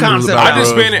absolutely a concept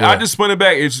album. I just spun it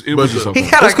back. It was just something.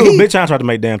 That's cool. Big Sean tried to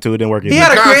make Damn too. It didn't work. He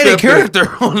had a creative character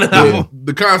on the album.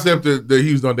 The concept that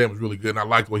he was on Damn was really good, and I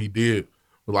liked what he did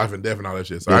with Life and Death and all that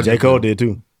shit. So J. Cole did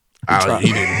too.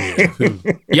 He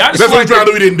didn't. Yeah, that's what he tried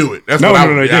to do. He didn't do it. That's no.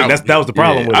 That was the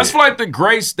problem with it. I just feel like the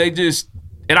greats, they just,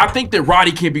 and I think that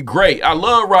Roddy can be great. I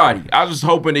love Roddy. I was just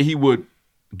hoping that he would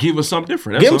give us something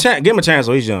different. Give him a chance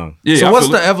so he's young. Yeah, so what's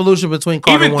the evolution between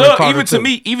Carter 1 and Carter 2?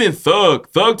 Even Thug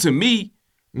to me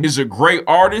is a great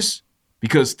artist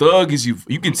because Thug is, you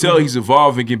can tell he's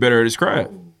evolving and getting better at his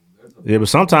craft. Yeah, but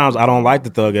sometimes I don't like the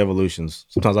Thug evolutions.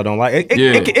 Sometimes I don't like it.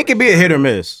 It can be a hit or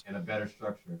miss. And a better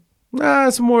structure. Nah,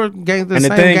 it's more gangster. And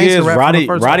the thing is, Roddy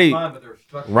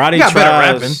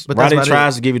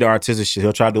tries to give you the artistic shit.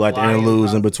 He'll try to do like the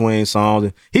interludes in between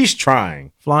songs. He's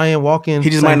trying. Flying, walking. He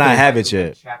just might not have it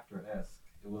yet. Chapter-esque.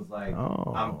 It was like,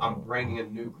 I'm bringing a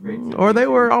new creativity. Or they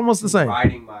were almost the same.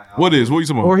 What are you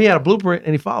talking about? Or he had a blueprint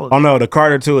and he followed. Oh no, the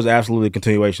Carter 2 is absolutely a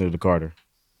continuation of the Carter.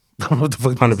 I don't know what the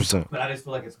fuck 100%. But I just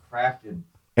feel like it's crafted.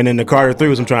 And then the Carter 3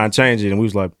 was him trying to change it, and we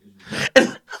was like,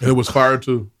 it was fire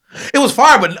too. It was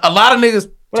fire, but a lot of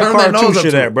niggas turned their nose up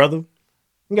shit to at, brother.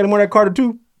 You got any more of that Carter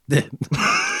 2?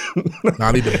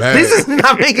 I need the bag. This is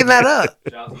not making that up.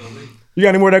 You got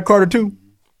any more of that Carter 2?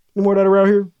 Any more of that around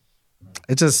here?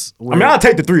 It's just weird. I mean, I'll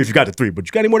take the 3 if you got the 3, but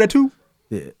you got any more of that 2?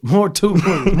 Yeah, more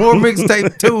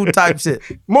mixtape 2 type shit.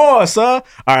 More, sir. All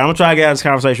right, I'm gonna try to get out of this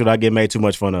conversation without getting made too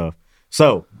much fun of.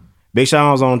 So, Big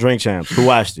Sean was on Drink Champs. Who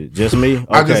watched it? Just me? Okay,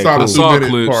 I just saw cool. the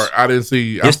 2 minute part. I didn't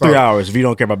see. It's 3 hours. If you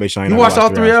don't care about Big Sean, you watched all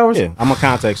 3 hours? Yeah, I'm a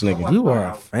context nigga. You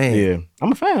are a fan. Yeah,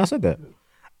 I'm a fan. I said that.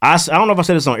 I don't know if I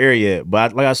said this on air yet,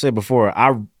 but like I said before,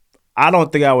 I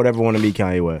don't think I would ever want to meet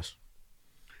Kanye West.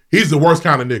 He's the worst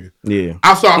kind of nigga. Yeah.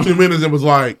 I saw 2 minutes and was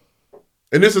like,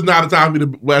 and this is not a time for me to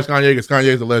blast Kanye because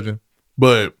Kanye's a legend,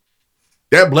 but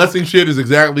that blessing shit is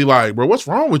exactly like, bro, what's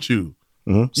wrong with you?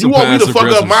 Mm-hmm. You want me to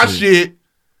fuck up my shit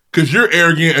because you're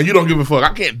arrogant and you don't give a fuck.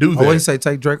 I can't do that. Oh, what you say?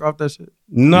 Take Drake off that shit?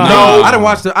 No. I didn't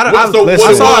watch the. I saw it.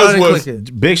 I didn't click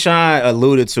it. Big Sean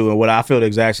alluded to, and what I feel the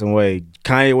exact same way.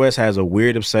 Kanye West has a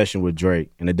weird obsession with Drake,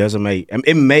 and it doesn't make.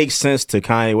 It makes sense to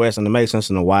Kanye West, and it makes sense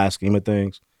in the wide scheme of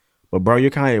things. But bro,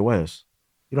 you're Kanye West.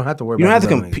 You don't have to worry. You don't about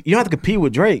have to compete. You don't have to compete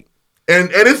with Drake. And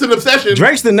it's an obsession.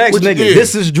 Drake's the next nigga.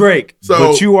 This is Drake.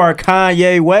 So, but you are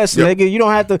Kanye West, nigga. You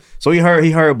don't have to. So he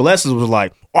heard Blessings was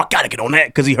like, oh, I gotta get on that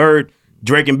because he heard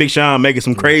Drake and Big Sean making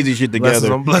some crazy shit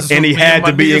together, and he had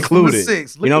to be included.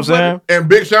 You know what I'm saying? And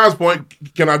Big Sean's point,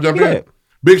 can I jump in?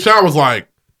 Big Sean was like,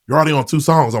 "You're already on 2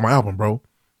 songs on my album, bro. You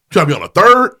trying to be on a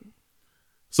 3rd?"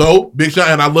 So Big Sean,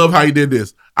 and I love how he did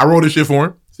this. I wrote this shit for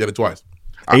him. He said it twice.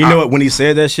 And you know what? When he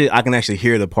said that shit, I can actually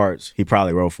hear the parts he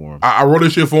probably wrote for him. I wrote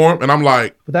this shit for him, and I'm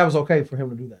like, but that was okay for him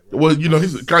to do that. Right? Well, you know,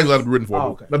 he's kind of let it be written for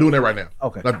him. Okay. Not doing that right now.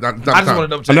 Okay. Not I just want to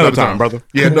double check. Another time, brother.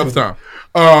 Yeah, another time.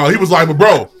 He was like, but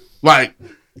bro, like,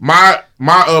 My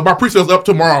pre-sale's up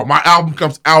tomorrow. My album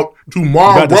comes out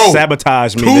tomorrow. You about to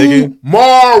sabotage me, nigga.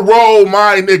 Tomorrow,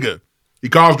 my nigga. He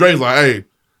calls Drake. He's like, hey,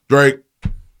 Drake,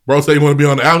 bro said he want to be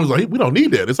on the album. He's like, we don't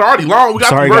need that. It's already long. We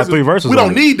got three verses. We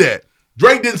don't need that.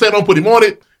 Drake didn't say don't put him on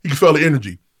it. He can feel the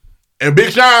energy. And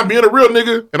Big Sean, being a real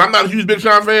nigga, and I'm not a huge Big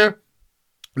Sean fan,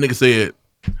 nigga said,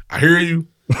 I hear you.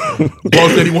 Bro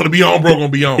said he want to be on, bro gonna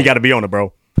be on. He got to be on it,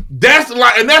 bro. That's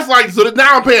like, so that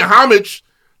now I'm paying homage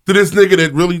to this nigga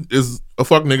that really is a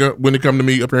fuck nigga when it come to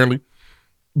me, apparently.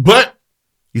 But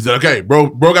he said, okay, bro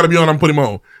got to be on. I'm putting him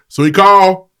on. So he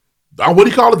called. What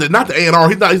he called it? Not the A&R.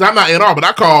 He said, I'm not A&R, but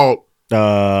I called.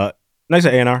 No, he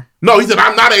said A&R. No, he said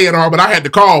I'm not A&R, but I had to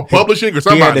call publishing or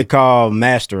somebody. He had to call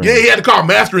mastering. Yeah, he had to call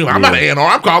mastering. Like, I'm not A&R.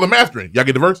 I'm calling mastering. Y'all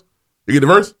get the verse? You get the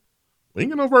verse? We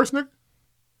ain't get no verse, nigga.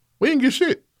 We ain't get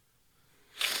shit.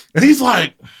 And he's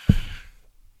like,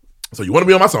 so you want to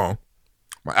be on my song?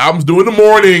 My album's due in the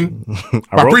morning.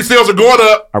 My pre-sales are going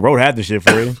up. I wrote half the shit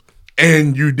for you.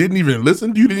 And you didn't even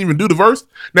listen? You didn't even do the verse?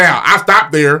 Now, I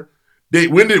stopped there.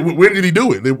 When did he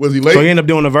do it? Was he late? So he ended up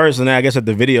doing the verse, and then I guess at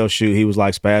the video shoot, he was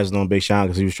like spazzing on Big Sean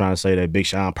because he was trying to say that Big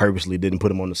Sean purposely didn't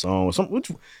put him on the song.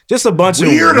 Just a bunch of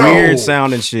weird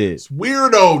sounding shit. It's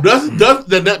weirdo.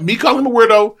 Does me calling him a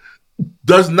weirdo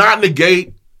does not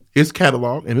negate his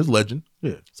catalog and his legend.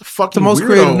 Yeah, it's a fucking the most weirdo.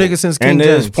 creative nigga since King And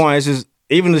James. his point is just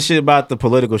even the shit about the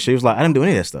political shit. He was like, I didn't do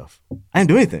any of that stuff. I didn't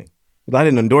do anything. I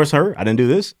didn't endorse her. I didn't do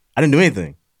this. I didn't do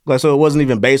anything. Like, so it wasn't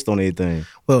even based on anything.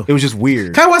 Well, it was just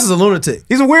weird. Kanye West is a lunatic.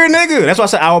 He's a weird nigga. That's why I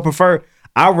said I would prefer.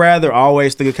 I'd rather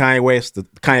always think of Kanye West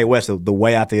the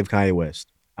way I think of Kanye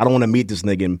West. I don't want to meet this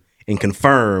nigga and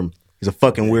confirm he's a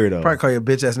fucking weirdo. Probably call you a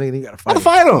bitch ass nigga. And you gotta fight. I'd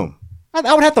fight him.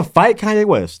 I would have to fight Kanye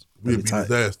West. We'd beat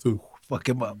his ass too. Fuck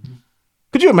him up.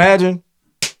 Could you imagine?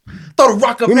 Throw the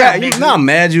rock up there. You know how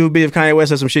mad you would be if Kanye West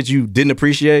had some shit you didn't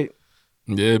appreciate?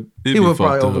 Yeah, he would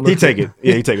probably overlook He'd take it.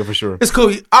 Yeah, he'd take it for sure. It's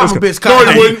cool. I'm a bitch.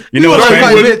 No, he wouldn't. You know what's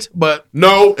crazy? Bitch, but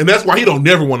no, and that's why he don't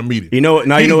never want to meet it. You know what?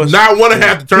 Now he you know what's not want to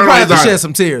have to turn You on probably his have to eye. shed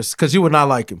some tears because you would not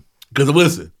like him. Because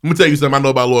listen, let me tell you something I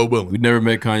know about Lloyd Willing. We never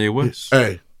met Kanye West.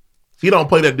 Hey, he don't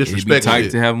play that It'd be disrespect tight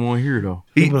shit. to have him on here though.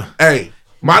 Hey,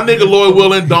 my nigga Lloyd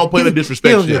Willing don't play the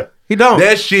disrespect shit. He don't.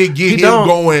 That shit get him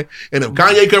going. And if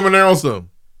Kanye coming there on something,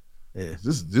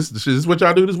 this is what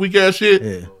y'all do this weak ass shit.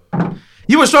 Yeah.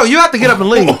 You would struggle. You have to get up and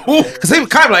leave because he was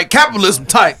kind of like capitalism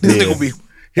tight. This nigga be.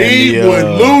 He would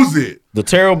lose it. The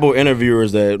terrible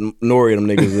interviewers that Nori and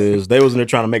them niggas is, they was in there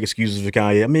trying to make excuses for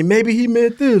Kanye. I mean, maybe he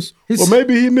meant this, or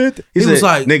maybe he meant that. He said, was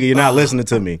like, nigga, you're not listening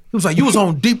to me. He was like, you was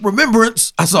on Deep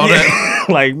Remembrance. I saw that.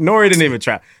 Like, Nori didn't even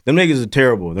try. Them niggas are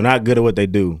terrible. They're not good at what they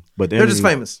do. But They're just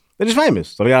famous. They're just famous.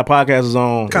 So they got podcasts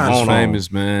on. Kinda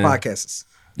famous, man. Podcasts.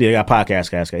 Yeah, they got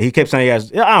podcasts. He kept saying he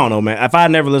has, I don't know, man. If I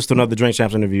never listened to another Drink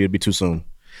Champs interview, it'd be too soon.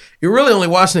 You're really only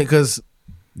watching it because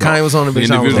Kanye was on the Big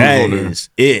Sean was on That there. is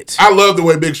it. I love the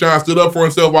way Big Sean stood up for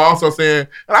himself while also saying,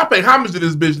 and I pay homage to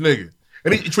this bitch nigga.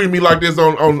 And he treated me like this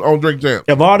on Drink Champs.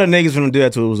 If all the niggas gonna do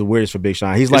that to it, was the weirdest for Big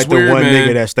Sean. He's like It's weird, the one man.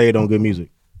 nigga that stayed on good music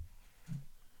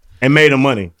and made him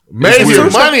money. Made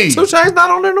him money. 2 Chainz not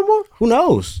on there no more? Who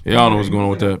knows? Yeah, I don't know what's going on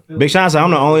with that. Big Sean said,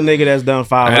 I'm the only nigga that's done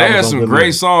 5 Hey, they had albums on some good great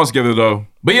music. songs together though.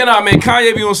 But you know, I mean,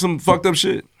 Kanye be on some fucked up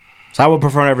shit. So I would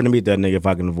prefer never to meet that nigga if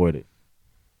I can avoid it.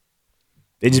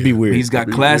 It just be weird. He's got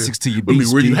classics to you. Would be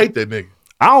weird. You hate that nigga.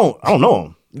 I don't know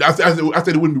him. I said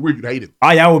it wouldn't be weird. You'd hate him.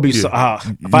 Oh yeah, I would be so.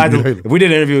 If we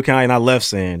did an interview with Kanye and I left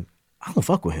saying I don't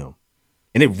fuck with him,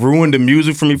 and it ruined the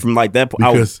music for me from like that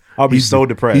point, Because I'll be so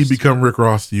depressed. He'd become Rick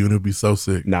Ross to you, and it'd be so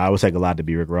sick. Nah, it would take a lot to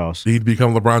be Rick Ross. He'd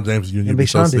become LeBron James to you, and you'd And be Big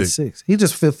so Sean did sick. 6. He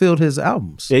just fulfilled his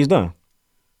albums. Yeah, he's done.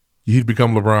 He'd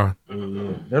become LeBron.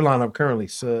 Their lineup currently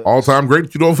sucks. All time great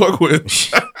that you don't fuck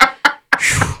with.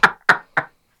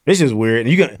 It's just weird.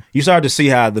 And you start to see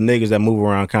how the niggas that move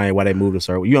around Kanye, why they move to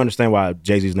certain. You understand why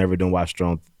Jay-Z's never doing Watch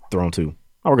Throne 2.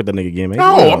 I work at that nigga again, man.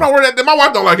 No, I'm not worried. My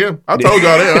wife don't like him. I told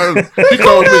y'all that. She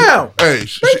told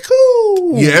me. Hey,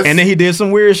 cool. Yes. And then he did some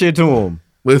weird shit to him.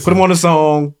 Listen, put him on the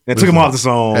song and took him off the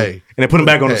song. Hey, and then put him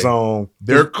back on the song.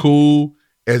 They're cool,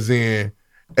 as in,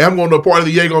 hey, I'm going to a party.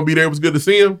 The Ye gonna be there. It was good to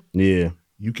see him. Yeah.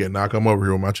 You cannot come over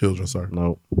here with my children, sir.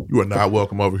 No. You are not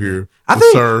welcome over here. I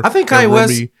think Kanye and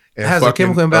West Remy and has a fucking,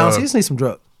 chemical imbalance. He just needs some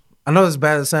drugs. I know as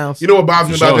bad as it sounds. You know what bothers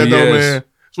me about that though, yes. man?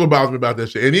 That's what bothers me about that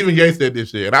shit. And even Ye said this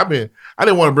shit. And I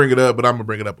didn't want to bring it up, but I'm gonna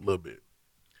bring it up a little bit.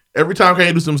 Every time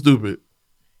Kanye do something stupid,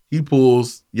 he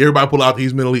pulls. Everybody pull out the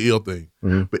he's mentally ill thing.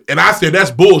 Mm-hmm. And I said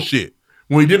that's bullshit.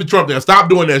 When he did the Trump thing, stop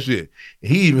doing that shit.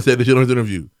 And he even said this shit on his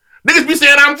interview. Niggas be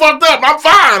saying I'm fucked up. I'm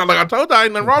fine. I'm like, I told you I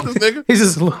ain't nothing wrong with this nigga. He's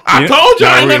just. I told you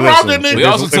I ain't nothing wrong with that nigga. We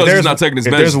also told you he's not taking his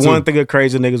If medicine. there's one thing a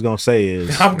crazy nigga's gonna say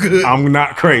is I'm good. I'm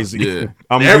not crazy. Yeah.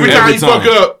 I'm Every good. time Every you fuck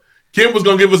time. up, Kim was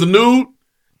gonna give us a nude,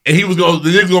 and the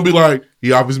nigga's gonna be like,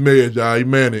 he off his meds, y'all. He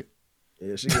manic.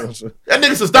 Yeah, she goes. That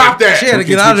nigga said, stop that. She had to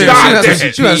get out of there.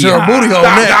 She had to show her booty hole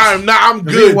next. I'm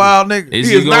good. Wild nigga. He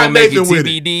is not Nathan with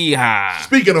it.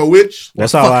 Speaking of which,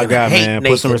 That's all I got, man.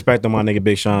 Put some respect on my nigga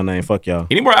Big Sean name. Fuck y'all.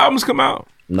 Any more albums come out?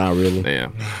 Not really.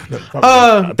 Damn.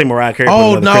 I think Mariah Carey.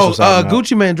 Oh put another no, Christmas album out.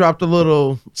 Gucci Mane dropped a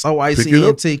little So Icy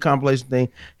ENT compilation thing.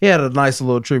 He had a nice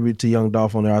little tribute to Young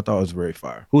Dolph on there. I thought it was very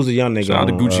fire. Who's the young nigga Shout out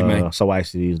to on Gucci Mane. So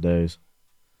Icy these days?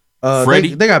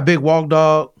 Freddie? They got Big Walk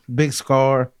Dog, Big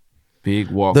Scar.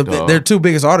 Big Walk Dog. Their two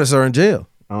biggest artists are in jail.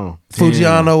 Oh,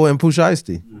 Fujiano and Pusha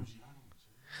Ice-T.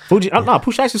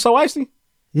 Pusha Ice is So Icy?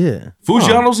 Yeah.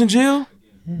 Fujiano's in jail?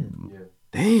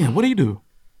 Damn, what do you do?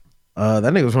 That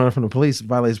nigga was running from the police,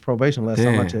 violated probation last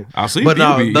time I checked. I'll see. But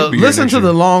no, he'll be listen here to next the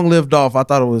year. Long Lived Off. I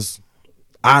thought it was.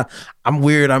 I'm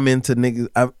weird. I'm into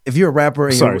niggas. If you're a rapper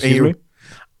and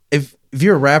if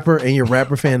you're a rapper and your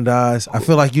rapper fan dies, I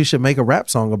feel like you should make a rap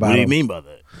song about it. What do you mean by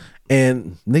that?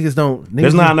 And niggas don't.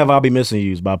 There's not enough I'll Be Missing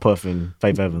Yous by Puff and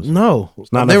Faith Evans. No,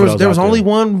 It's not there enough of was those out only there.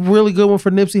 one really good one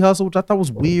for Nipsey Hussle, which I thought was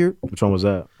weird. Which one was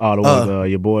that? Oh, the one with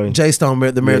your boy Jay Stone,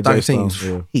 the Marathon Jay Stone,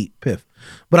 Team, yeah. Heat, Piff.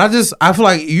 But I feel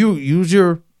like you use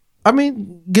your. I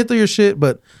mean, get through your shit,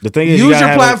 but The thing is, you use gotta your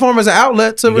have platform as an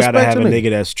outlet to You gotta respect have a your nigga nigga.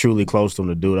 that's truly close to him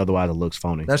to do it. Otherwise, it looks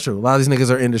phony. That's true. A lot of these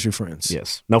niggas are industry friends.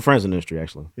 Yes, no friends in the industry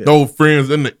actually. no friends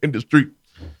in the industry.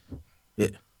 Yeah.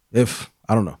 If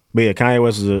I don't know, But yeah, Kanye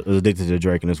West is addicted to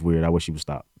Drake, and it's weird. I wish he would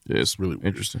stop. Yeah, it's really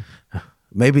interesting.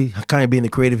 maybe Kanye being the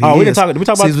creative. Oh, he we is, didn't talk. Did we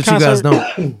talk about sees the what you guys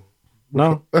concert? don't.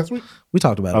 No, last week We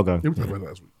talked about it. okay. Yeah, we talked about it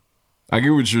last week. I get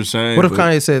what you're saying. What if but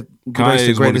Kanye said Drake's Kanye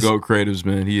the is one of the greatest? GOAT creatives,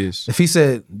 man. He is. If he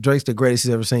said Drake's the greatest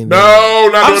he's ever seen, No,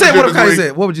 not I'm doing saying the what if Kanye greatest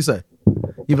said? What would you say?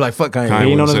 You'd be like, "Fuck Kanye." Kanye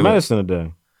He ain't on wouldn't his say that. medicine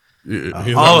today. Yeah,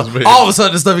 he's all not as bad. of a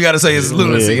sudden, the stuff you got to say is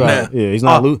lunacy yeah, now. yeah, he's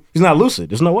not. He's not lucid.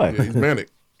 There's no way. Yeah, he's manic.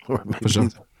 For sure.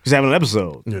 He's having an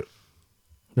episode. Yeah.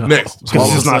 Next,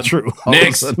 Because it's not true.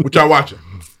 Next. what y'all watching?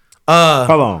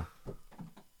 Hold on.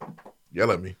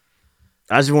 Yell at me.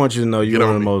 I just want you to know you're Get one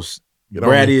on of the me. most Get on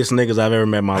me. brattiest niggas I've ever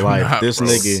met in my life. not, This bro.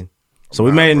 nigga. So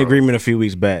we made an agreement a few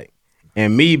weeks back.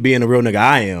 And me being the real nigga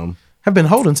I am, I've been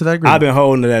holding to that agreement. I've been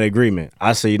holding to that agreement.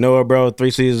 I said, you know what, bro?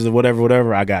 3 seasons of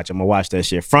whatever, I got you. I'm going to watch that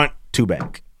shit front to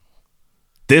back.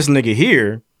 This nigga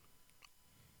here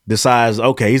decides,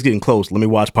 okay, he's getting close. Let me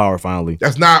watch Power finally.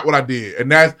 That's not what I did, and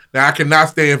now I cannot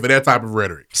stand for that type of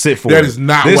rhetoric. Sit for That it. is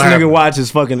not This what nigga happened.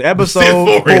 watches fucking episode Sit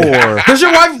for it. 4.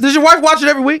 Does your wife watch it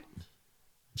every week?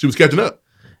 She was catching up.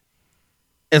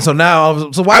 And so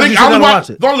now, so why I did think you I only not watch watched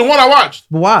it? the only one I watched.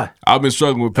 But why? I've been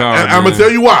struggling with Power. And I'm gonna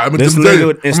tell you why. This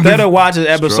nigga, instead of watching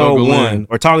episode Struggling. 1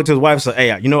 or talking to his wife, say,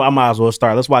 hey, you know, I might as well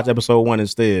start. Let's watch episode 1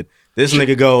 instead. This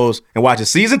nigga goes and watches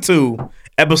season 2,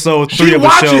 episode 3 She of the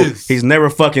show watches. he's never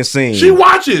fucking seen. She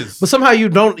watches. But somehow you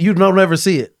don't ever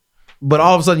see it. But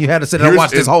all of a sudden you had to sit there and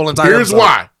watch this whole entire Here's episode.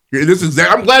 why. This is.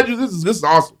 I'm glad you. This is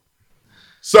awesome.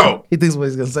 So He thinks what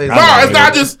he's gonna say. no, it's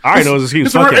not just. I already know his excuse.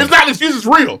 It's, Fuck him. it's not an excuse. It's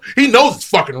real. He knows it's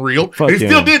fucking real. Fuck and he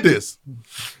him. still did this.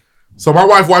 So my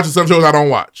wife watches some shows I don't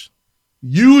watch.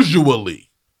 Usually,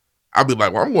 I'll be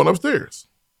like, "Well, I'm going upstairs.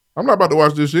 I'm not about to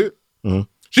watch this shit." Mhm.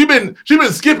 She been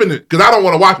skipping it because I don't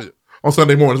want to watch it on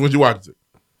Sunday mornings when she watches it.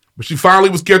 But she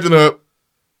finally was catching up,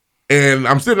 and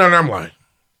I'm sitting down there. I'm like,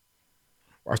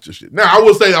 "Watch this shit." Now I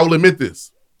will admit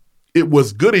this. It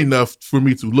was good enough for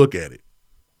me to look at it.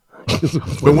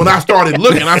 But when I started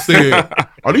looking, I said,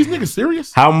 "Are these niggas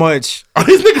serious? How much? Are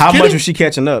these niggas How kidding?" much was she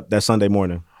catching up that Sunday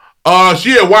morning?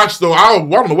 She had watched, so I don't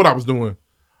know what I was doing.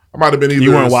 I might have been either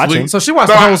You weren't asleep. watching? So she watched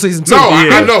the whole season too. No,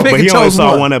 I know. But Pick he and only chose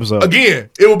saw one. one episode. Again,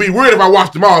 it would be weird if I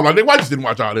watched them all. Like, nigga, why you didn't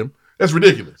watch all them? That's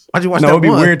ridiculous. Why'd you watch No, that it'd be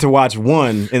one? weird to watch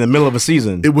one in the middle of a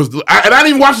season. It was, and I didn't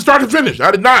even watch it start to finish.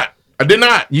 I did not.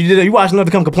 You watched enough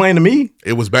to come complain to me?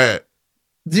 It was bad.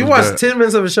 Did you It was watch bad. 10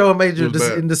 minutes of a show and made you It was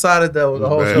bad. and decided that was the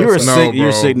whole bad. show? You were No, sick. You're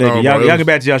a bro. sick No, nigga. bro. Y'all get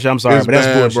back to y'all shit. I'm sorry, It's but that's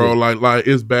bad, bullshit. bro. Like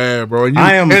it's bad, bro. And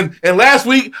I am- And last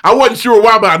week, I wasn't sure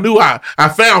why, but I knew I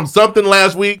found something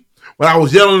last week when I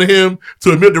was yelling at him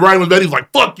to admit the writing was bad. He was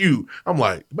like, "Fuck you." I'm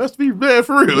like, it must be bad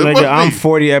for real. It Nigga, must I'm be.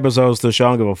 40 episodes to the show I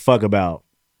don't give a fuck about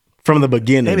from the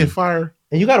beginning. Ain't it fire?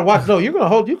 And you gotta watch. No, you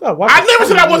gotta watch. I never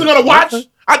said I wasn't gonna watch.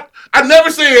 I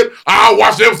never said I'll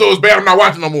watch the episode. It's bad. I'm not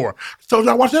watching no more. I told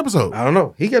you I watched the episode. I don't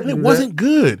know. He kept It wasn't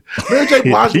good. Mary J.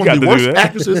 Blige He is one got of the to worst do that.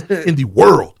 actresses in the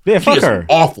world. Yeah, She fuck is her.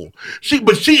 awful.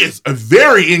 But she is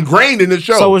very ingrained in the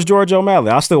show. So is George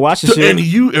O'Malley. I'll still watch the shit. And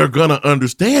you are gonna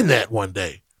understand that one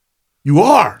day. You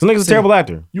are. This nigga's a terrible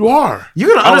actor. You are.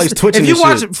 You're gonna Always understand. twitching If you and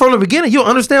watch shit. it from the beginning, you'll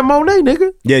understand Monet,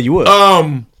 nigga. Yeah, you would.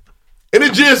 And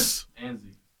it just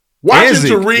watching Anzie,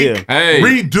 Tariq Hey,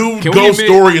 redo can we Ghost admit-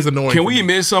 Story is annoying. Can for we me.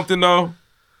 admit something though?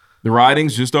 The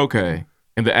writing's just okay,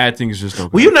 and the acting is just okay.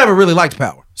 Well, you never really liked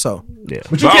Power, so yeah.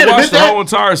 But you I can't watched admit the that whole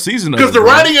entire season of because it, the bro.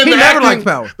 writing and He the never acting, liked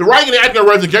Power. the writing and the acting of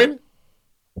Raising Kanan.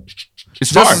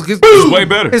 It's fire. Just as good- It's way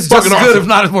better. It's just as Fucking good, awesome. if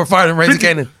not as more fire than Raising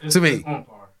Kanan to me.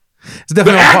 It's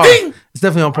definitely The on par. acting? It's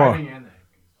definitely on par.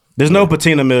 There's no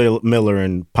Patina Miller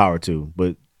in Power 2,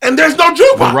 but And there's no The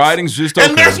jukebox. writing's just okay.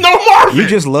 And there's no Marvin. you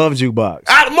just love jukebox.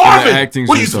 Marvin. The acting's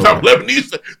What you just used to talk okay.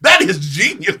 Lebanese? That is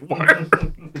genius work.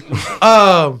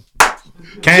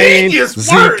 Kane, Genius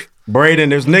Zeke, work. Braden.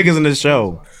 There's niggas in this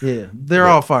show. Yeah, they're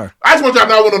all fire. I just want y'all to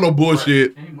know I want no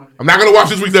bullshit. I'm not gonna watch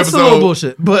this week's It's episode. a little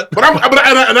bullshit, but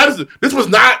this was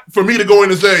not for me to go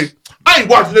in and say I ain't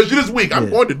watching this shit this week. I'm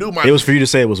going to do my. It was for you to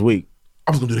say it was weak.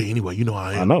 I was gonna do that anyway. You know how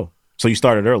I am. I know. So you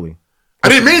started early. I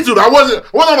didn't mean to. I wasn't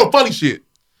on no funny shit.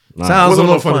 sounds a Wasn't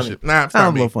little no funny funny. shit. Nah, it's Sounds not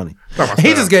a me. little funny. It's not my He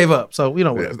style. just gave up, so we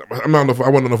don't. Yeah, I'm not. I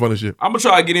wasn't on no funny shit. I'm gonna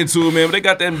try to get into it, man. But they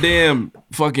got them damn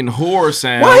fucking horror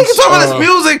sounds. Why he can talk about this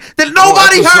music that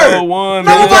nobody episode heard? one,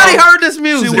 man. Nobody heard this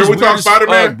music. Shit Can was we talk weird as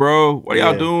Spider-Man? fuck, bro? What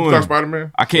y'all doing? Talk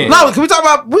Spider-Man. I can't. No, can we talk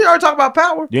about? We already talked about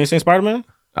Power. You ain't seen Spider-Man?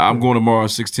 I'm going tomorrow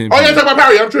 6:10. Oh yeah, talk about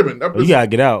Power. Yeah, I'm tripping. You gotta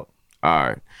get out. All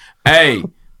right. Hey,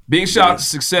 big shout out to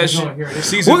Succession.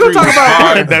 Season We're gonna 3 talk was about-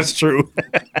 fire. That's true.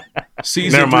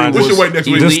 Season Never mind. 3 We was should wait next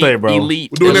week. elite, Just stay, bro.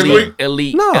 elite, We do it next elite, week?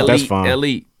 elite, No. elite, That's fine.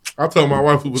 elite. I told my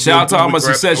wife who was. Shout out to all my doing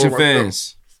the Succession crap over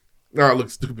fans. myself. Nah, it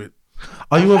looks stupid.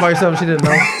 Oh, you went by yourself and she didn't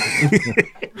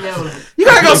know? You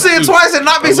gotta go see it twice and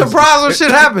not be surprised when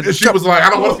shit happens. And she was like, I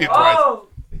don't want to see it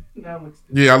twice.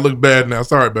 Yeah, I look bad now.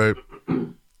 Sorry, babe.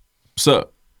 What's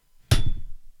up?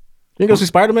 You go see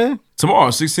Spider-Man? Tomorrow,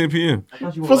 6:10 p.m.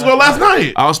 Supposed to go last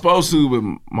night. I was supposed to,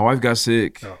 but my wife got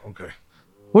sick. Oh, okay.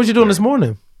 What you doing this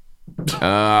morning?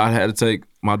 I had to take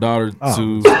my daughter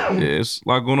to. Yeah, it's a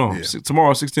lot going on.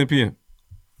 Tomorrow, 6:10 p.m.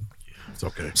 It's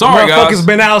okay. Sorry, guys. Motherfuckers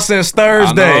been out since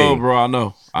Thursday. I know, bro. I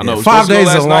know. Yeah, We're 5 supposed to go days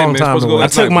is last a night, long man. time Supposed to go away. I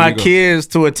last took night, my but we go. kids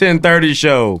to a 10:30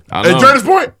 show. I Hey, know. Jordan's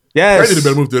Point. Yes. They did a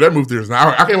better move there. That move there is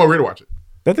now. I came over here to watch it.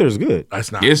 That theater's good.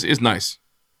 That's not. It's nice.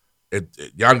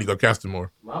 Y'all need to go cast it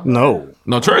more. No.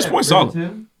 No, Trace Point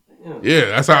solid. Yeah,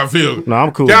 that's how I feel. No,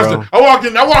 I'm cool, Cast bro. it. I walked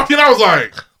in. I was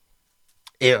like,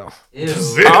 Ew. this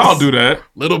is I don't do that.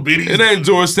 little bitty. It ain't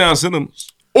Georgetown Cinemas.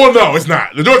 Oh no, it's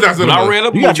not. The Georgetown When Cinema. I ran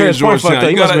up You movie got in Trace Point fucked Georgetown,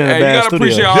 up. you You must gotta, have been in a you bad gotta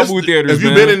appreciate studio. all Just- movie theaters, Have you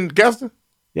man. been in Gaston?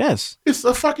 Yes. It's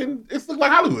a fucking. It looks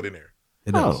like Hollywood in there.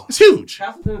 It is. It's huge.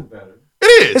 Castleton's better. It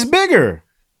is. It's bigger.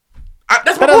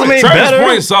 That's my That doesn't point. mean Travis better.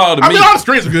 Point solid to I me. mean, all the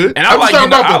screens are good. And I I'm like just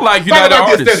talking United- about I like talking United about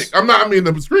the Artists. aesthetic. I'm not. I mean,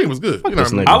 the screen was good. You know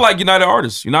what I mean? I like United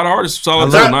Artists. United Artists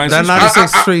solid That, too. Nice. that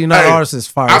 96th Street United hey, Artists is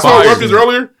fire. I saw Fire. Rutgers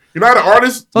earlier. United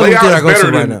Artists So the layout theater I is go to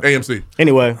better right than now. AMC.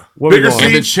 Anyway, where we Bigger going?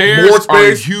 And the seats, chairs more are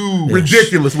space. huge.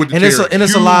 Ridiculous with the and chairs.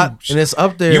 it's a lot, and it's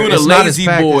up there. You and a it's not as lazy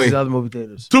packed boy. as the other movie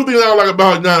theaters. Two things I don't like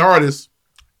about United Artists: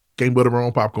 can't butter my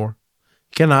own popcorn,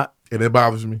 Cannot. and it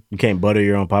bothers me. You can't butter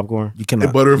your own popcorn? You They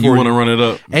cannot. butter it for You want to run it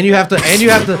up. And you have to buy.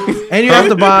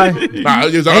 Nah,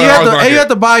 it's And you have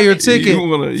to buy your ticket You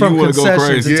wanna from go concessions.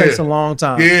 crazy. It takes a long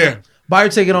time. Yeah. Buy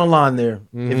your ticket online there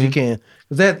if you can.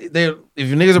 Because if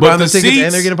your niggas are But buying the the tickets seats-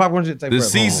 and they're getting popcorn, shit take The forever.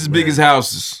 seats as big as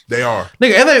houses. They are.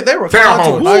 Nigga, and they were Town to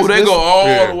a home. nice Ooh, they go distance. all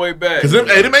Yeah. the way back. Cause them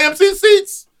AMC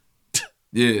seats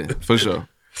Yeah, for sure.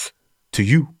 To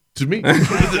you. to me.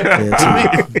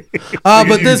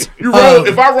 But this You roll.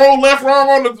 If I roll left wrong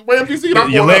on the AMC seat, I'm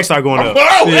Your going legs up. start going I'm up. going,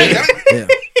 oh, hey, yeah.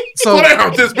 So slow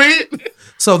down, this speed.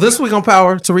 So this week on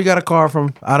Power, Tariq got a car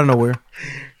from out of nowhere.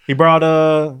 He brought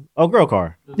a girl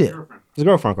car. Yeah. His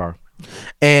girlfriend car.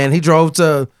 And he drove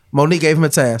to Monique gave him a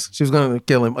task. She was gonna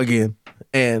kill him again.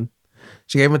 And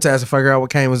she gave him a task to figure out what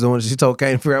Kane was doing. She told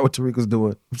Kane to figure out what Tariq was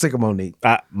doing. I'm sick of Monique.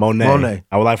 Monet.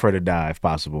 I would like for her to die if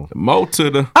possible. Mo to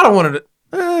the. I don't want her to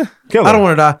Kill her. I don't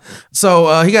want to die.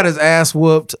 So he got his ass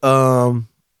whooped. And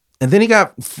then he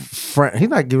got he's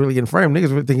not really getting framed. Niggas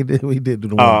really think he did what he did to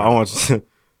the woman. I want to,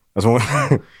 that's one.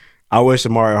 I wish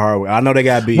Amari Hardwick. I know they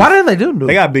got beef. Why didn't they do him?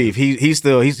 They got beef.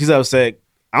 He's upset.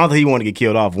 I don't think he wanted to get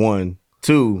killed off. 1,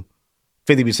 2.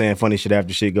 50 be saying funny shit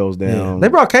after shit goes down. Yeah. They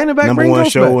brought Kanan back. Number bring one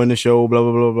Ghost show back. in the show. Blah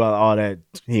blah blah blah. All that.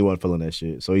 He wasn't feeling that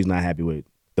shit. So he's not happy with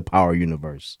the Power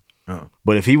universe. Oh.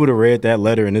 But if he would have read that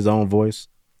letter in his own voice,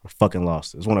 I fucking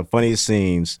lost it. It's one of the funniest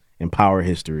scenes in Power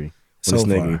history. So This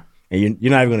nigga, far. and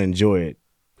you're not even gonna enjoy it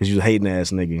because you're a hating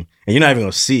ass nigga, and you're not even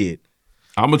gonna see it.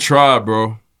 I'm gonna try,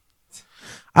 bro.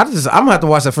 I'm gonna have to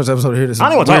watch that first episode to hear this. I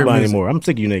don't want to talk weird about it music. anymore. I'm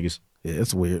sick of you niggas. Yeah,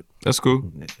 it's weird. That's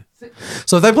cool.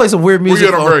 So if they play some weird music,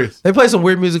 at on Grace? they play some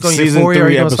weird music on Season Euphoria. Are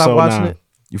 3, you gonna stop episode watching 9. it?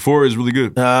 Euphoria is really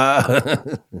good.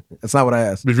 That's not what I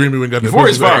asked. Be dreamy when got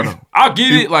Euphoria is fire though. I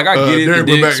get it. Like I get it. Derek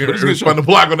the went dicks, back but it's a and good show. spun the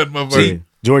block on that motherfucker.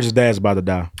 George's dad's about to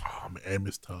die. Oh man,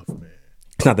 it's tough, man.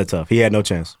 It's not that tough. He had no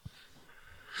chance.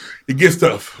 It gets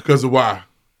tough because of why.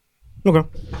 Okay.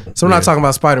 So we're not talking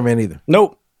about Spider-Man either.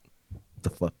 Nope. The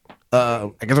fuck?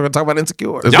 I guess we're gonna talk about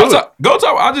Insecure. Go talk.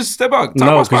 I'll just step out.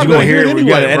 No, because you're gonna hear it. You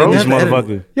gotta edit this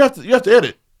motherfucker. You have to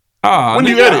edit. When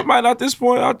do you edit? I might not at this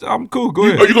point. I'm cool. Go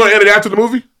ahead. Are you gonna edit after the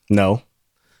movie? No.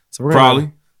 So we're Probably.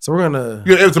 Gonna, so we're gonna.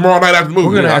 You gonna edit tomorrow night after the movie?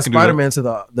 We're gonna Yeah, I add can do that. Spider-Man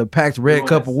to the Packed Red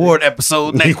Cup Award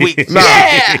episode next week. Nah,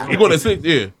 Yeah. you're going to sit.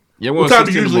 Yeah. Yeah. What time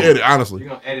do you usually edit? Honestly, You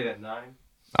gonna edit at 9?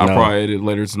 I'll probably edit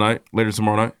later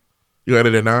tomorrow night. You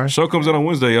edit at 9. Show comes out on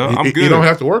Wednesday, y'all. I'm good. You don't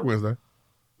have to work Wednesday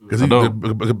because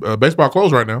baseball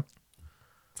closed right now.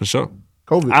 For sure.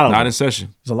 COVID. Not in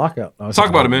session. It's a lockout. No, Talk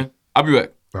about it, man. I'll be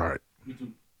back. All right.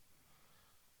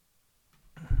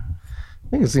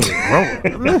 Niggas seem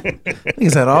growing.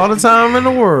 Niggas had all the time in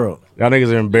the world. Y'all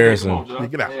niggas are embarrassing.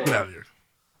 Get out of here.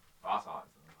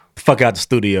 Fuck out the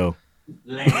studio.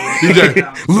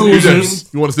 DJ,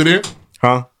 losers. You want to sit in?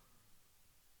 Huh?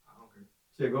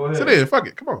 Shit, go ahead. Sit in. Fuck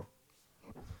it. Come on.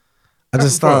 I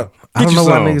just thought, I don't know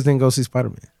why niggas didn't go see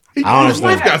Spider-Man. His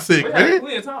wife got sick, man.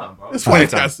 Plenty of time, bro. His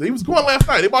wife got sick. He was going last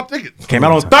night. They bought tickets. Came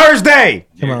out on Thursday.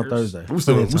 Came out Thursday. We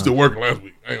still working last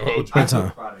week. I ain't gonna hold you. Good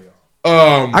time.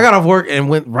 I I got off work and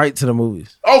went right to the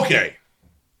movies. Okay.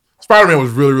 Spider-Man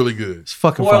was really, really good. It's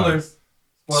fucking Spoilers.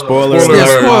 Spoilers. Yeah,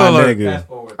 alert, my spoiler.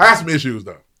 nigga. I had some issues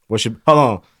though. Hold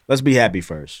on. Let's be happy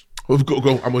first. Let's go.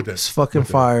 I'm with that. It's fucking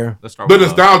fire. Let's start The with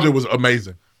nostalgia was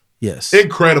amazing. Yes.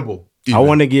 Incredible. I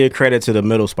want to give credit to the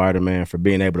middle Spider-Man for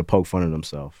being able to poke fun of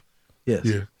himself. Yes.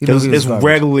 Yeah. Because it's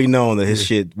regularly known that his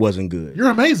shit wasn't good. You're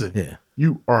amazing. Yeah.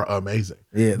 You are amazing.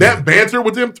 Yeah. That banter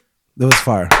with them, It was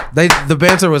fire. The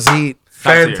banter was heat.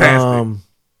 fantastic.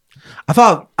 I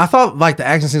thought like the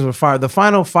action scenes were fire. The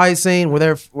final fight scene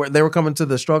where they were coming to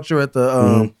the structure at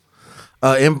the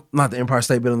not the Empire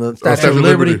State Building, the Statue of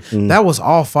Liberty. That was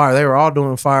all fire. They were all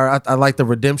doing fire. I like the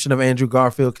redemption of Andrew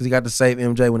Garfield because he got to save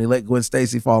MJ when he let Gwen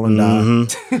Stacy fall and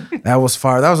die. That was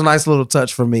fire. That was a nice little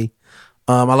touch for me.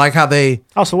 I like how they.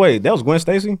 Oh, so wait, that was Gwen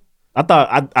Stacy? I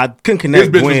thought I couldn't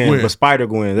connect Gwen, but Spider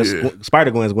Gwen. That's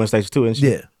Spider Gwen's Gwen Stacy too, isn't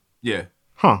she? Yeah. Yeah.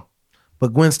 Huh.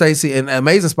 But Gwen Stacy and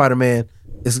Amazing Spider-Man,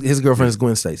 his girlfriend is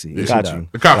Gwen Stacy. Got you.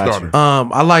 The cop's daughter.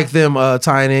 I like them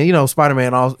tying in,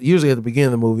 Spider-Man. Usually at the beginning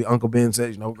of the movie, Uncle Ben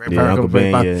says, Great power Uncle comes with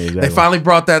Ben, great power. exactly. They finally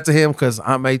brought that to him because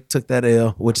Aunt May took that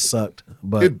L, which sucked.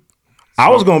 But I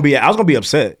was gonna be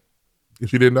upset if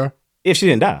she didn't die. If she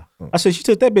didn't die, I said she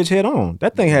took that bitch head on.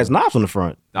 That thing has knives on the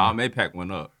front. Nah, Maypac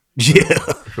went up. Yeah,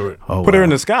 put her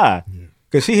in the sky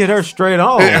because she hit her straight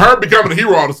on. And her becoming a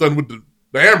hero all of a sudden with the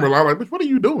hammer. I'm like, bitch, what are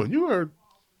you doing? You're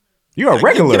a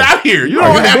regular. Get out of here. You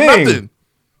don't have nothing.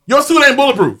 Your suit ain't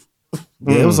bulletproof.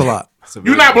 Yeah, it was a lot.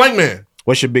 You're not Blank Man.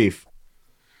 What's your beef?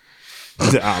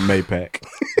 Maypac.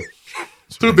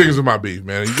 Two things with my beef,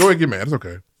 man. You go ahead and get mad. It's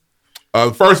okay.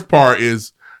 The first part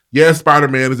is, yes,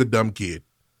 Spider-Man is a dumb kid.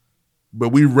 But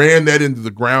we ran that into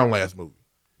the ground last movie.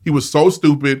 He was so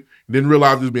stupid, he didn't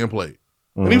realize he was being played.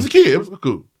 And he was a kid. It was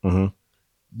cool.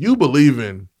 You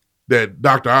believing that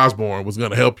Dr. Osborn was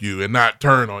going to help you and not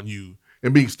turn on you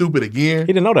and being stupid again. He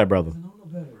didn't know that brother.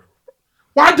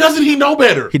 Why doesn't he know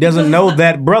better? He doesn't know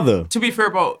that brother. To be fair,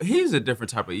 bro, he's a different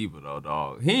type of evil, though,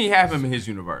 dog. He ain't have him in his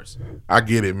universe. I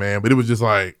get it, man. But it was just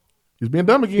like, he's being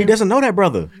dumb again. He doesn't know that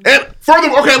brother. And further,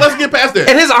 okay, let's get past that.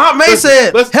 And his Aunt May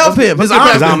said, help him. His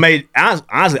Aunt May,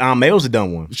 honestly, Aunt May was a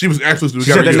dumb one. She was actually She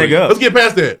set that nigga up. Let's get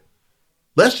past that.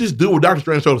 Let's just do what Dr.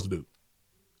 Strange told us to do.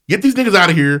 Get these niggas out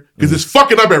of here because it's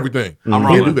fucking up everything. I'm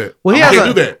Can't do that. Well,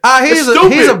 Can't do that.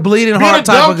 He's a bleeding Being heart a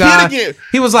type dumb of guy. kid again.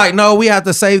 He was like, no, we have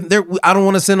to save. I don't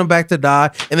want to send them back to die.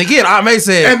 And again, Aunt May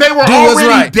said, And they were do what's already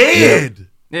right. dead.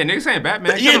 Yeah, niggas ain't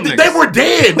Batman. Yeah, Kill them they niggas. were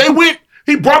dead. They went.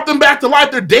 He brought them back to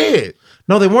life. They're dead.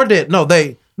 No, they weren't dead. No,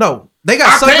 they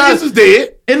got sucked Octavius out. is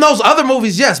dead. In those other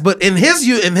movies, yes, but in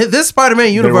this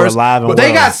Spider-Man universe, alive and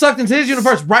they well. got sucked into his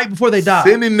universe right before they died.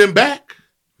 Sending them back.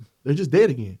 They're just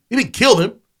dead again. He didn't kill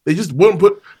them. They just wouldn't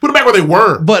put them back where they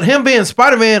were. But him being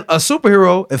Spider-Man, a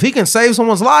superhero, if he can save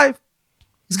someone's life,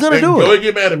 he's gonna do Go it. ahead and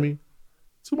get mad at me.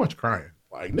 Too much crying.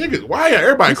 Like, niggas, why are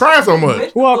everybody crying so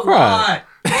much? Who all cried?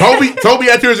 Toby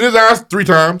had tears in his eyes 3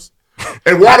 times.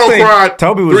 Eduardo cried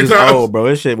Toby was 3 just times. old, bro.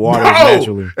 This shit watered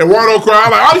naturally. Eduardo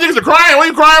cried. Like, all these niggas are crying. What are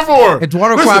you crying for?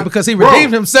 Eduardo cried because he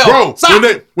redeemed himself. Bro,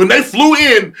 Stop. when they flew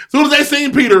in, as soon as they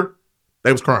seen Peter,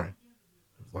 they was crying.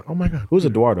 Like, oh my God. Who's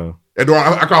Eduardo?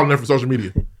 Eduardo, I call him that for social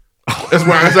media. That's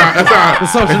how The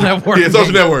social network. Yeah,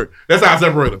 social network. That's how I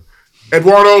separate them.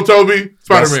 Eduardo, Toby,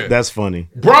 Spider-Man. That's funny.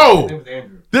 Bro,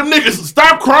 them niggas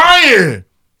stop crying.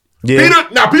 Yeah.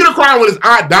 Peter crying when his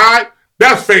aunt died.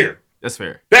 That's fair. That's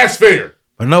fair. That's fair.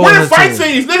 No Where the fight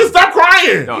scenes? Niggas, stop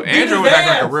crying. No, Andrew was acting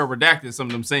like a real redacted in some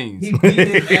of them scenes. He beat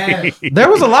his ass. There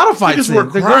was a lot of fight Niggas scenes. were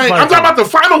crying. I'm talking about the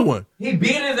final one. He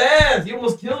beat his ass. He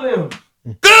almost killed him.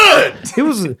 Good. He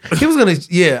was gonna.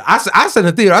 Yeah, I said in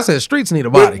the theater. I said streets need a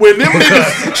body. When them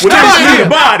niggas Streets need a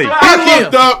body. I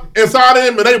looked up and saw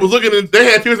them, and they was looking, and they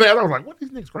had tears in their eyes. I was like, "What these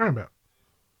niggas crying about?"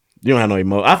 You don't have no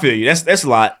emotion. I feel you. That's a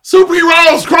lot.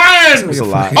 Superheroes crying. That's a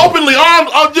lot. Openly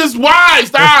on just why?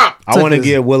 Stop. I want to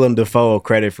give Willem Dafoe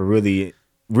credit for really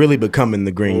becoming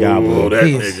the Green Goblin. Oh, that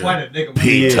nigga.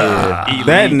 Peter.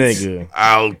 That nigga.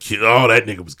 I'll kill. Oh, that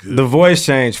nigga was good. The voice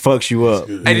change fucks you up.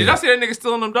 Hey, did y'all see that nigga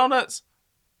stealing them donuts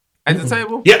at the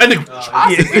table? Yeah, that nigga.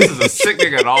 I said, this is a sick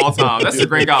nigga at all times. That's the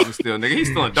Green Goblin still, nigga. He's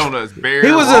stealing donuts bare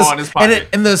He was raw in his pocket.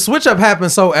 and the switch up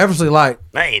happened so effortlessly. Like,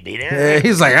 maybe. Yeah,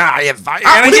 he's like, yeah, When he was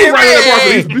right in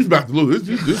that part, he's about to lose.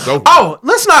 This over. Oh,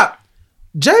 let's not.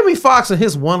 Jamie Foxx and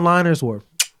his one-liners were.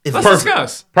 Let's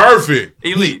discuss. Perfect.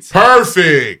 Elites.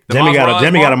 Perfect. Jamie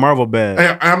got a Marvel bag.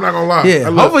 Hey, I'm not gonna lie. Yeah,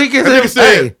 hopefully he gets that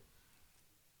it.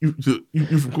 nigga said,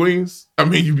 You from Queens? I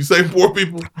mean, you be saving poor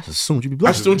people. I assumed you be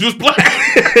black. I assumed you was black.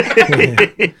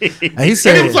 And he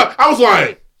said, and I was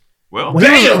like, well,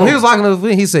 damn. When he was locking up the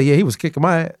thing, he said, yeah, he was kicking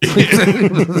my ass.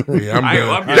 Yeah,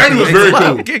 I'm done. Jamie was very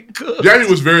cool. Jamie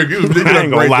was very good. He did a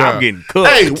great job. I'm getting cooked.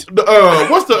 Hey,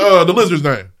 what's the lizard's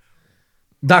name?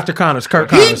 Dr. Connors, Kirk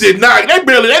He Connors. did not. They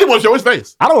didn't want to show his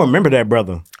face. I don't remember that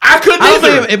brother. I couldn't I don't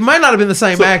either. think it might not have been the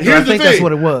same actor. here's I the think that's thing.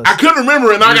 what it was. I couldn't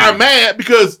remember, and I got mad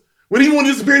because when he went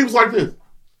to disappear, he was like this.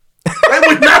 They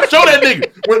would not show that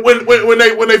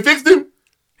nigga when they fixed him.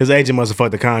 His agent must have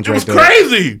fucked the It contract was up.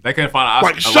 crazy. They couldn't find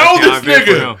Like, show this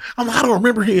nigga. I don't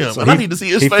remember him, and I need to see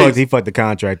his face. He fucked the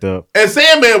contract up. And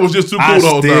Sandman was just too cool I the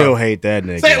whole time. still hate that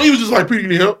nigga. He was just like, Peter, you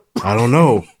need help? I don't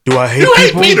know. Do I hate You hate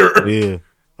people? Peter. Yeah.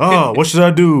 Oh, what should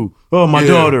I do? Oh, my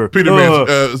daughter. Peter Man,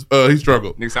 he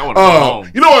struggled. Niggas, I want to go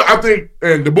home. You know what? I think,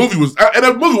 and the movie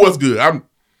was good. I'm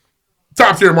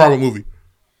top tier Marvel movie.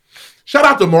 Shout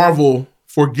out to Marvel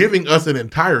for giving us an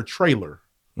entire trailer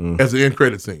as an end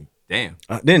credit scene. Damn.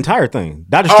 The entire thing.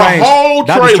 A whole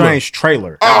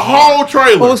trailer. A whole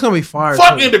trailer. Oh, it's gonna be fire.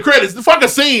 Fucking the credits. The fucking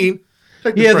scene.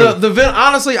 Take the Yeah, trailer. the Venom.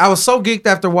 Honestly, I was so geeked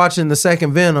after watching the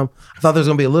second Venom. I thought there was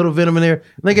gonna be a little Venom in there. And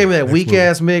they gave me that weak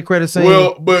ass mid credit scene.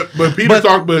 Well, but Peter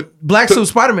talked, but Black Suit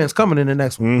Spider-Man's coming in the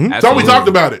next one. Tommy talked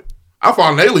about it. I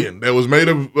fought an alien that was made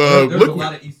of There's a liquid.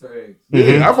 lot of Easter eggs.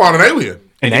 Yeah, I fought an alien.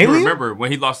 And you remember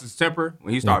when he lost his temper,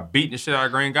 when he started beating the shit out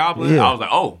of Green Goblin, Yeah. I was like,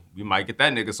 oh, you might get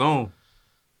that nigga soon.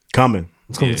 Coming.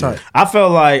 It's gonna be tight. I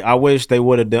felt like I wish they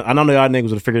would have done. I know y'all niggas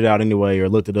would have figured it out anyway or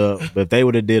looked it up, but if they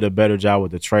would have did a better job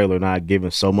with the trailer, not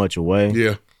giving so much away,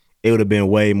 it would have been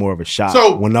way more of a shock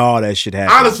So, when all that shit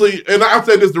happened. Honestly, and I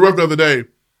said this to Ruff the other day,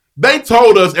 they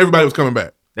told us everybody was coming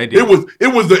back. They did.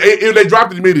 They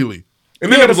dropped it immediately.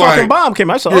 And then Yeah, it was the fucking like, bomb came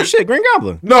out. I said, oh shit, Green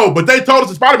Goblin. no, but they told us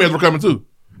the Spider-Mans were coming too.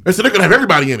 They said they're gonna have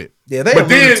everybody in it. Yeah, they but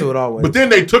alluded to it always. But then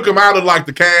they took them out of like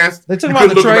the cast. They took You them out of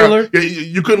the couldn't look 'em trailer. Yeah,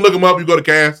 you couldn't look them up. You go to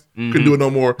cast. Couldn't do it no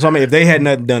more. So I mean, if they had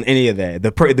not done any of that,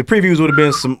 the previews would have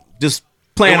been some just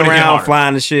playing It would've hit around, harder.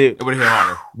 flying the shit. It would have hit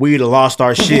harder. We'd have lost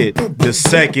our shit the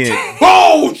second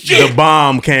Oh shit! the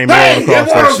bomb came Hey, rolling across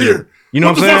that Eduardo's shit. here. You know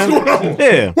what I'm the fuck's saying? going on?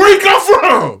 Yeah. Where he come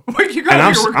from?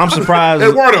 And I'm surprised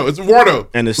Eduardo. It's Eduardo.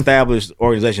 an established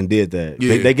organization did that.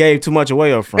 Yeah. They gave too much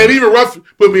away up front. And even Ruff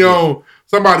put me on.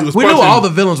 Somebody was We punching. knew all the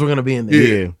villains were gonna be in there.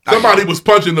 Yeah. Somebody was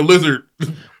punching the lizard.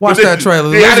 Watch But that trailer.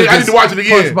 The Yeah, lizard I need to watch it gets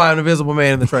again. Punched by an invisible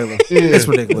man in the trailer. It's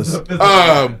ridiculous.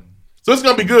 So it's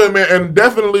gonna be good, man, and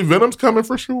definitely Venom's coming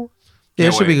for sure. Yeah,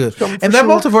 it should be good. And that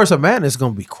multiverse of madness is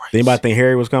gonna be crazy. Anybody think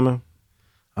Harry was coming?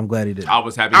 I'm glad he did. I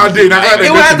was happy. I did. I'm glad they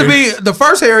It would have to mentioned be the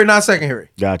first Harry, not second Harry.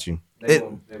 Got you.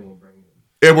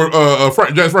 Edward,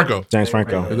 James Franco. James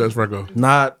Franco. James Franco.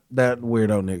 Not that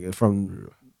weirdo nigga from.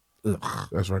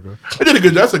 That's Franco. They did a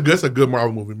good. That's a good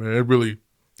Marvel movie, man. It really.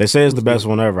 They say it's the best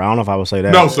one ever. I don't know if I would say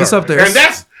that. No, sir. It's up there. And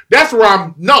that's where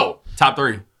I'm. No, Top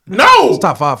 3. no. It's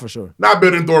top 5 for sure. Not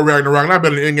better than Thor Ragnarok. Not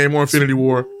better than Endgame or Infinity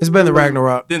War. It's better than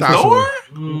Ragnarok. Then Stop. Thor?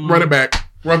 Run it back.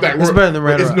 Run back. It's better than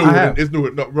Ragnarok. It's newer. I have. It's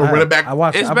newer. No, run it back. I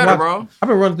watched. It's I've better, watched- bro. I've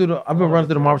been running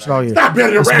through the Marvel shit all year. Not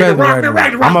better than It's better than Ragnarok.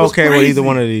 Ragnarok. I'm was okay with crazy. either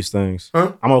one of these things.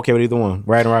 Huh? I'm okay with either one.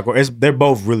 Ragnarok or they're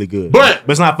both really good. But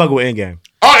it's not fucking with Endgame.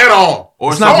 Oh, at all.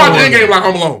 Or I Civil watch War. Endgame like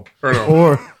Home Alone. Turn it on.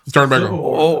 Or Just turn it back on.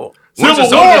 oh, Civil Winter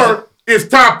Soldier. War is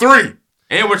top 3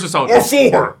 And Winter Soldier. or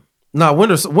 4. no,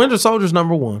 Winter Soldier's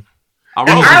number 1. I'm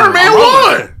And rolling. Iron Man I'm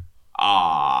rolling.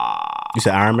 won. You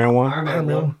said Iron Man 1? Iron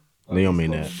Man. No, you don't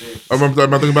mean that. I'm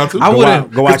thinking about 2. I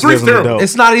wouldn't. Go watch It's three's this one, terrible. dope.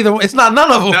 It's not either. It's not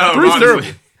none of them. No, 3's honestly. terrible.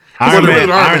 Iron Well, Man,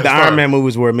 the Iron Man's the Iron fire. Man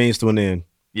movies were a means to an end.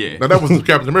 Yeah. Now that was the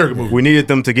Captain America movie. We needed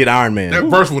them to get Iron Man. That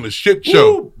first one is shit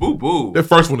show. Boo boo. That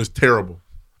first one is terrible.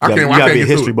 You gotta be a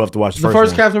history buff to watch the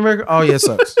first one. Captain America? Oh, yeah, it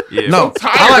sucks. Yeah. No,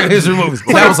 I like history movies.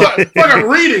 That was I feel like I'm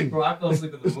reading. Bro, I fell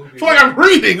asleep in the movie. I feel like I'm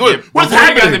reading. What's Before he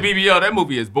happening? got the BBL, that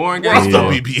movie is boring. What's Guys.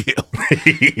 the BBL?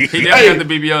 He definitely got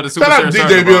the BBL. The Super Shout out to Sherrell DJ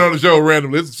being bro. on the show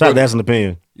randomly. Shout out, that's an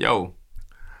opinion. Yo.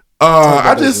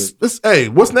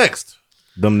 What's next?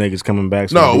 Them niggas coming back.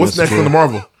 So No, what's next on the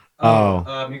Marvel?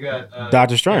 You got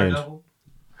Doctor Strange. Daredevil,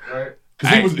 right?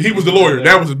 Because he was the lawyer.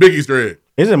 That was his big Easter egg.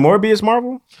 Is it Morbius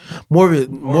Marvel?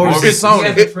 Morbius is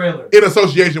Sony. In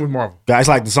association with Marvel. Guys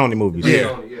like the Sony movies.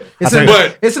 Yeah.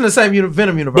 It's in the same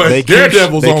Venom universe. But They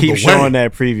Daredevil's on keep the showing way.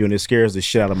 that preview and it scares the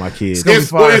shit out of my kids.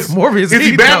 Morbius. Is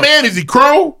he Batman? Is he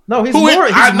Crow? No, he's Who is- more.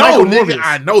 He's I know, Michael nigga. Morbius.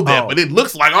 I know that, but it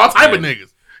looks like all type of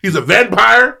niggas. He's a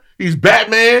vampire. He's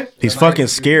Batman. He's fucking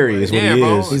scary is what he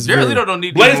bro. is. Jared Leto don't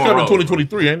need Blade's more coming roles.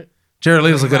 2023, ain't it? Jared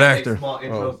Leto's a good actor.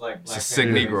 It's a sick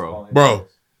Negro. Bro.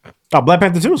 Oh, Black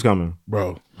Panther 2 is coming.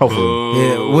 Bro. Hopefully.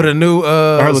 Yeah, with a new.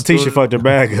 I heard Letitia fucked her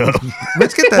bag up.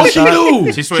 Let's get that. What she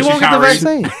do? She won't get the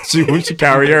vaccine. She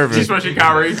Kyrie Irving. She's switching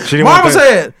Kyrie. She didn't want Marvel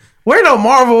that. said, "We're no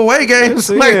Marvel away games."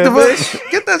 Yeah, Like the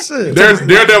bitch. get that shit.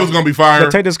 Daredevil's gonna be fired.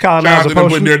 Take this Shout out colonizer to them putting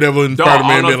potion. Daredevil and Dog, I don't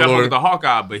Spider-Man know if being a that lawyer. was the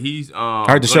Hawkeye, but he's.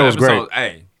 Heard the show was great.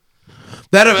 Hey,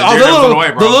 That Daredevil's on the way,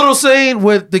 the bro. little scene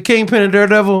with the Kingpin and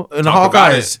Daredevil and the Talk Hawkeye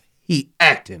about is he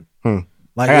acting.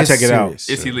 Like I gotta it's check it out. serious.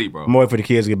 it's elite, bro. I'm waiting for the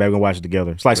kids to get back and watch it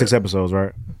together. It's like 6 episodes,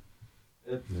 right?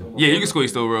 Yeah, you can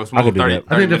squeeze through real small. I could do 30, that.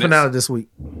 30 I think the minutes. finale this week.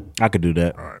 I could do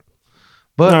that.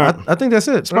 But All right. I think that's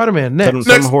it. Spider-Man Tell next.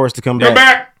 them horse to come Come back.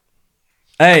 back.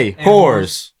 Hey,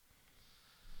 horse.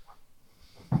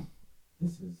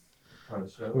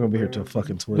 We're gonna be here till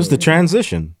fucking 12. This is the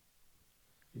transition.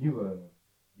 Can you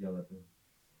yell at them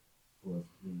for us,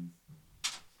 please?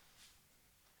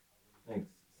 Thanks,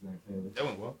 Snack Taylor. That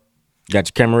went well. Got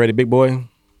your camera ready, big boy?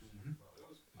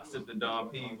 I sipped the Don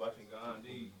P watching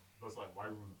Gandhi. It's like white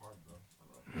room party,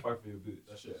 bro. Fight for your bitch.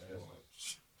 That shit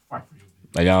ass. Fight for your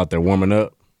bitch. Like y'all out there warming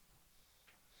up.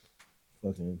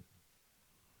 Fucking.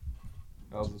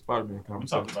 That was a Spider-Man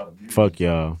conversation. Fuck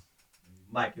y'all.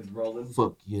 Mike is rolling.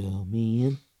 Fuck yeah,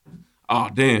 man. Oh,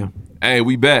 damn. Hey,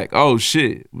 we back. Oh,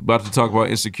 shit. We about to talk about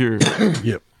Insecure.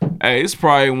 Yep. Hey, it's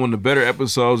probably one of the better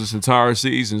episodes this entire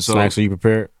season. So, Snacks, are you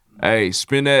prepared? hey,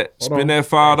 spend that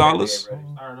 $5.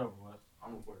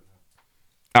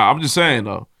 I'm just saying,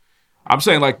 though. I'm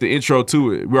saying, like, the intro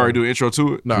to it. We already do an intro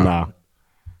to it? Nah.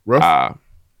 Rough.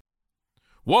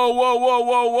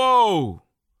 Whoa.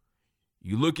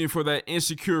 You looking for that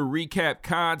Insecure recap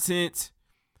content?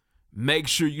 Make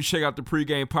sure you check out the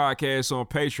PreGame podcast on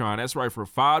Patreon. That's right, for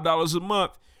 $5 a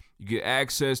month, you get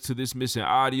access to this missing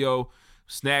audio.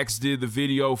 Snacks did the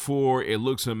video for it. It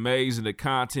looks amazing. The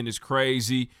content is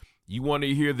crazy. You want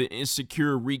to hear the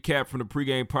Insecure recap from the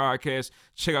PreGame podcast?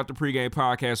 Check out the PreGame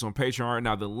podcast on Patreon right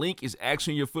now. The link is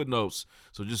actually in your footnotes.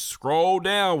 So just scroll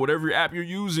down, whatever app you're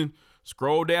using.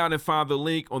 Scroll down and find the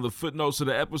link on the footnotes of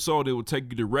the episode. It will take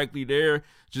you directly there.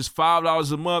 Just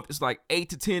 $5 a month. It's like 8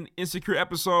 to 10 Insecure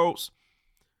episodes.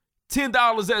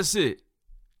 $10, that's it.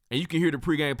 And you can hear the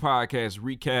PreGame podcast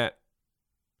recap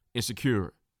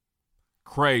Insecure.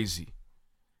 Crazy.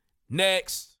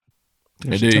 Next.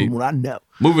 Indeed. What I know.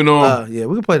 Moving on. Yeah,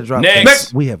 we can play the drop.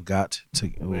 Next. We have got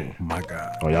to. Oh my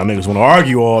god. Oh, y'all niggas want to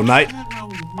argue all night.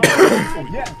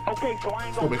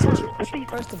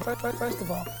 First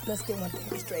of all, let's get one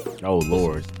thing straight. Oh,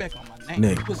 Lord.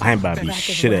 Nigga, I ain't about to be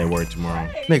shit at work tomorrow.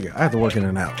 nigga, I have to work in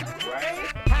and out.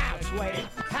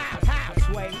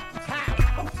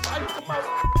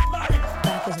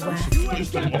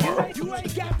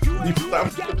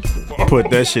 Put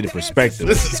that shit in perspective.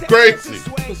 This is crazy.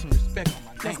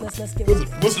 Let's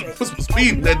get Put some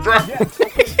speed in that drop.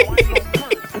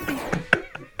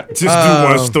 Just do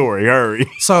one story. Hurry.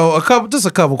 So a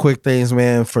couple quick things,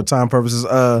 man, for time purposes.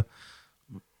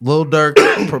 Lil Durk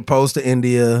proposed to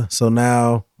India, so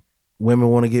now women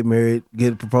want to get married,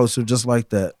 get proposed to just like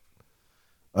that.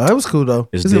 It was cool though,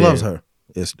 It's because he dead. loves her.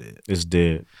 It's dead. It's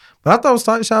dead. But I thought it was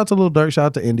tight. Shout out to Lil Durk. Shout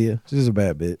out to India. She's a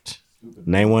bad bitch.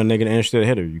 Name one nigga that interested to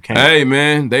hit her. You can't. Hey,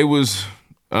 man, they was...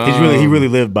 He really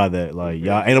lived by that. Like,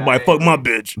 y'all ain't nobody fuck my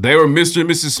bitch. They were Mr. and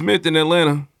Mrs. Smith in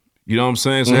Atlanta. You know what I'm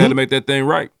saying? So they had to make that thing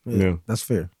right. Yeah. That's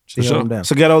fair. She For held sure. him down.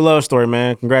 It's a ghetto love story,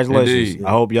 man. Congratulations. Indeed.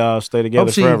 I hope y'all stay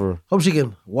together forever. Hope she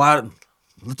can let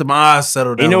my eyes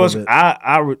settle down. You know a what's little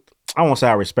bit. I won't say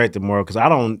I respect it more because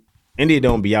India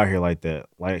don't be out here like that.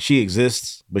 Like she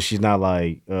exists, but she's not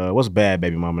like what's bad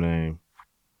baby mama name?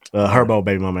 Herbo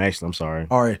baby mama. Actually, I'm sorry.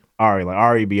 Ari. Like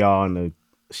Ari be all on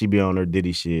she be on her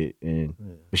Diddy shit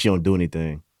but she don't do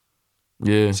anything.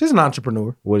 Yeah. She's an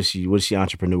entrepreneur. What is she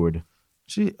entrepreneur to?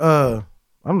 She I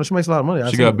don't know, she makes a lot of money.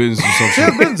 She got business or She has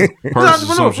something. business. She's an Purse or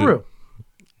entrepreneur some for real.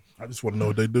 I just want to know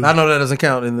what they do. I know that doesn't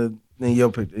count in your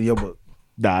book.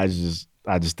 Nah,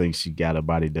 I just think she got her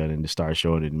body done and to start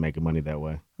showing it and making money that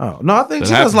way. Oh no, I think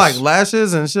she does like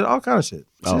lashes and shit, all kind of shit.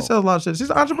 She sells a lot of shit. She's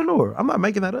an entrepreneur. I'm not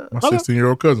making that up. My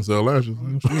 16-year-old cousin sells lashes.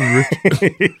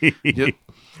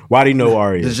 Why do you know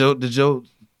Aria? Did your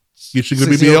She get a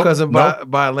 16-year-old BBL? cousin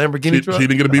buy a Lamborghini truck? She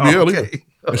didn't get a BBL either. Okay.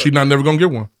 And she not never gonna get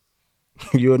one.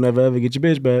 You'll never ever get your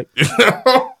bitch back.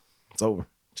 It's over.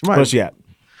 She might. What's she at?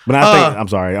 But I think I'm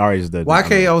sorry, Ari's the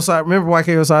YK Osiris. Remember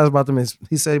YK Osiris about them?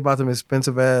 He said he bought them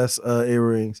expensive ass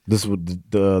earrings. This was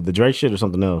the Drake shit or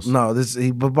something else? No, he said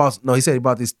he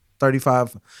bought these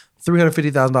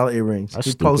 $350,000 earrings. That's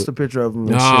He stupid. posted a picture of them.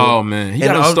 And Oh, shit. man. He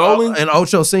got them stolen? And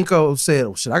Ocho Cinco said,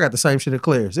 "Oh shit, I got the same shit at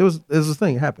Claire's." It was a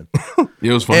thing. It happened.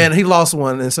 It was funny. And he lost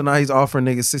one, and so now he's offering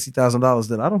niggas $60,000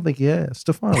 that I don't think he has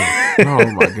to find.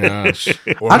 Oh my gosh.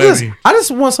 I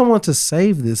just want someone to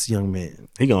save this young man.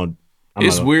 He gonna.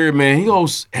 It's weird, man. He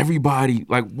owes everybody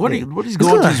like what he's He's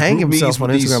going gonna to hang group himself meetings on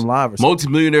with these Instagram Live or something.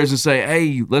 multimillionaires and say,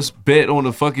 "Hey, let's bet on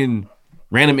a fucking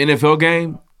random NFL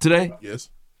game today." Yes.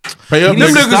 Pay up, Them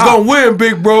niggas gonna win,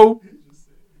 big bro.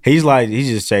 He's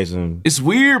just chasing. It's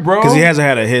weird, bro. Because he hasn't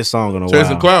had a hit song in a while.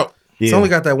 Chasing clout. It's Yeah. only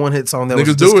got that one hit song that was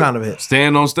Niggas just do it. kind of a hit.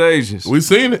 Stand on stages. We've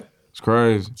seen it. It's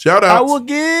crazy. Shout I out. will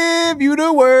give you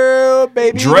the world,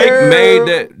 baby. Drake girl. made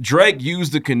that. Drake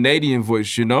used the Canadian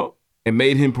voice, and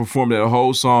made him perform that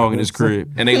whole song in his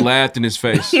crib, and they laughed in his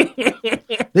face.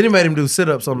 Then he made him do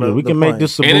sit-ups on the. We can make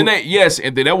this. And then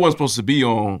and then that wasn't supposed to be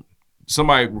on.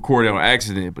 Somebody recorded it on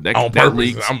accident, but that On that purpose.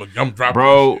 leaked. I'm dropping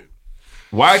Bro, this shit.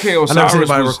 YK I never seen Osiris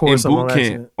anybody was record in something on boot camp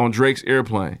accident. on Drake's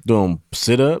airplane. doing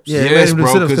sit-ups. Yeah, he made Yes, him do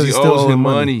bro, sit-ups because he still owes owed him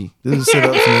money. This is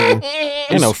sit-ups. Nigga.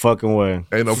 Ain't no fucking way.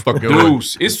 Ain't no fucking way.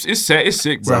 Deuce, it's sad, it's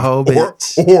sick, It's a bro. whole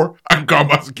bitch. Or I can call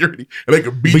my security and they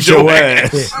can beat your your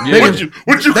ass. ass. Yeah.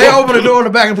 What you They open the door in the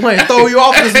back and play and throw you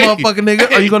off this motherfucking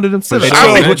nigga. Are you gonna do them sit-ups? Hey,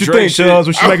 Chubbs, man, what you Drake think, shit. Chubbs?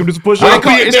 We should make him do some push-ups.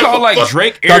 Well, it's called like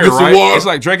Drake Can I Air, get some right? water? It's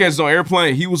like Drake has his own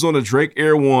airplane. He was on the Drake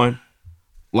Air 1,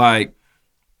 like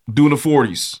doing the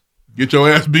 40s. Get your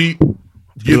ass beat.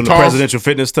 Doing the presidential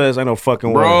fitness test. Ain't no fucking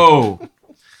way. Bro,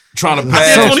 trying to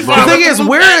pass, The bro. thing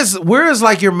is, where is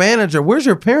like your manager? Where's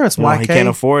your parents? No, YK? he can't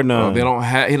afford none. They don't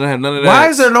have. He don't have none of that. Why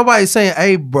is there nobody saying,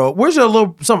 "Hey, bro, where's your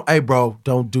little some? Hey, bro,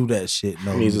 don't do that shit."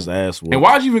 No, He's his ass. And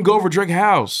why'd you even go over Drake's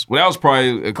house? Well, that was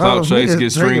probably a clout chase to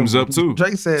get streams up too.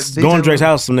 Drake said, Going to Drake's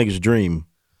house, some niggas dream.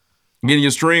 Getting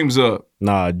your streams up.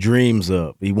 Nah, dreams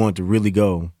up. He wanted to really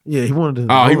go. Yeah, he wanted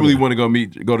to. Oh, he go really there. want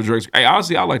to go to Drake's. Hey,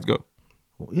 honestly, I'd like to go.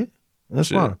 Yeah, that's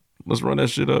Shit. fine. Let's run that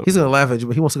shit up. He's gonna laugh at you,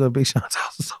 but he wants to go to Big Sean's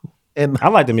house. So, and I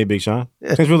like to meet Big Sean.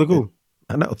 Yeah. Seems really cool.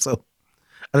 I know. So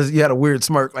you had a weird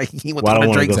smirk, like he went Well, I to don't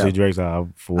want to Drake's go see house. Drake's house.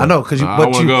 For I know, because you. I But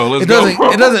wanna you, go. Let's it go, doesn't.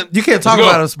 bro. It doesn't. You can't talk Let's go.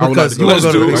 about us because you want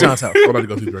to go to Big Sean's house I would like to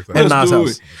go see Drake's house. and Nas do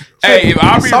house. it. Hey, if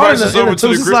Aubrey Sorry, invites us in the over to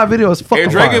the Tuesday Slide crib, video is fucking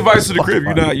if Drake fire. invites you to the Fucking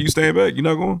crib, fire. you staying back? You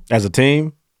not going? As a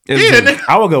team, Yeah, nigga.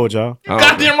 I will go with y'all. Oh,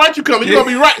 Goddamn right you coming. You gonna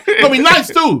be right. You gonna be nice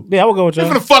too. Yeah, I will go with You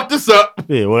y'all. finna fuck this up.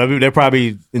 Yeah, well, they're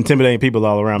probably intimidating people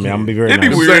all around me. I'm gonna be very It'd be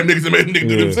nice. The weird. same niggas that made niggas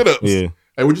do them Yeah, sit-ups. yeah.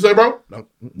 Hey, what'd you say, bro? No.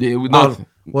 Yeah, with Oh, nothing.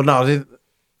 well, no,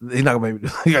 he's not gonna make me.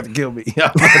 He got to kill me.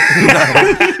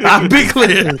 I'll be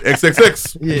clear.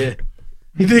 XXX. Yeah,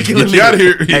 he did kill Get a you nigga. out of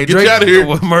here. Hey, Get Drake you out of here.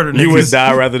 would murder You would niggas.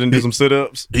 die rather than do some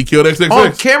sit-ups. He killed XXX.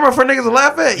 On camera for niggas to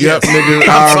laugh at. Yep, Yes. nigga.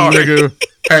 I'm sorry. Nigga.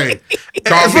 Hey,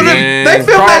 call For me. them- they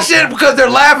film that shit because they're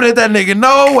laughing at that nigga.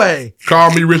 No way. Call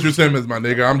me Richard Simmons, my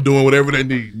nigga. I'm doing whatever they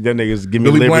need. That niggas give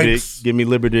me Billy liberty, Blanks. give me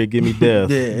liberty, give me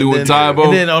death. Yeah, Doing and then, Tybo.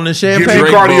 and then on the Give champagne, me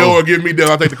Drake cardio Bowl. or give me death.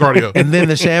 I'll take the cardio. and then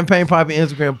the champagne poppy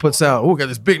Instagram puts out, "Oh, got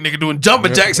this big nigga doing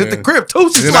jumping jacks at the Yeah. crib.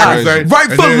 Tootsie And then I slide, can say- right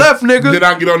and foot then- left, nigga." Then I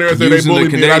can get on there and say they Using the bully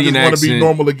me and I just Canadian want to be accent.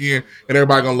 normal again and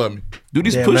everybody gonna love me. Do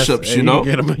these Damn, push-ups, that's- you know?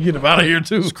 Get him out of here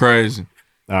too. It's crazy.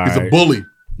 All He's a right. bully.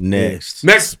 Next.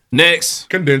 Next.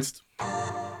 Condensed.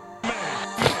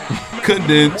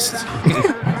 Condensed.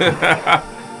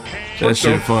 That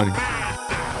shit funny.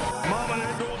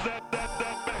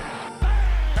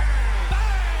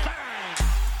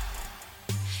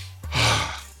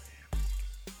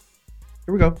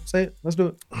 Here we go. Say it. Let's do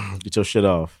it. Get your shit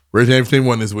off. Where's James team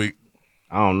won this week?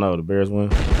 I don't know. The Bears win.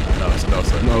 No,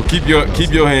 sir. No, keep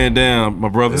your hand down, my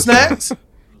brother. Snacks. Keep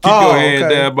Oh, your hand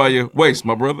okay. down by your waist,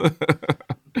 my brother.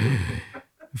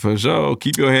 For sure.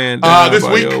 Keep your hand down This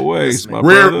by week, your waist, my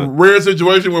brother. rare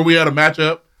situation where we had a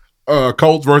matchup,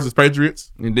 Colts versus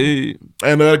Patriots. Indeed.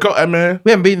 And man,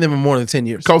 We haven't beaten them in more than 10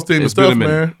 years. Colts team is It's been tough, a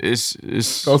minute. man.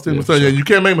 It's Colts team is tough. Yeah, you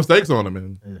can't make mistakes on them,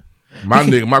 man.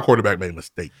 My quarterback made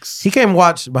mistakes. He came and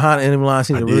watched behind the enemy lines.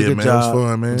 He did a really did, good man. It was job.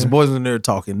 fun, man. His boys was in there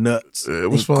talking nuts.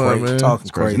 It was He fun, crazy, man. Talking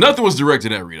It's crazy. Nothing was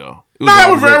directed at Rito. It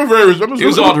was very. It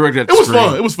was all directed at It was the screen.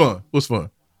 fun. It was fun. It was fun.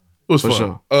 It was For fun.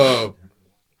 sure.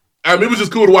 I mean, it was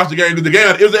just cool to watch the game. The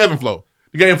game, it was an ebb and flow.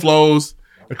 The game flows.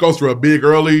 The Colts were up big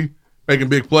early, making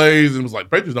big plays, and it was like,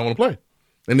 Patriots don't want to play.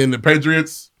 And then the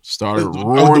Patriots started the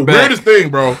roaring back. weirdest thing,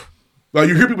 bro. Like,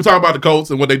 you hear people talk about the Colts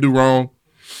and what they do wrong,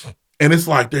 and it's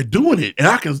like they're doing it,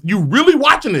 and you really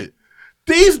watching it.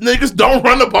 These niggas don't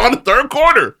run the ball in the third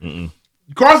quarter.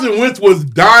 Carson Wentz was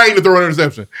dying to throw an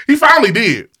interception. He finally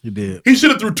did. He did. He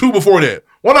should have threw 2 before that.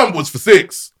 One of them was for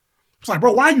 6. It's like,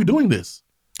 bro, why are you doing this?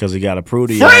 Because he got to prove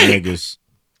to y'all niggas.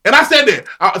 And I said that.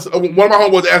 One of my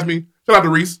homeboys asked me, shout out to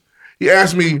Reese, he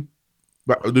asked me,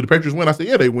 do the Patriots win? I said,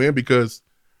 yeah, they win because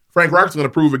Frank Reich's going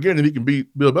to prove again that he can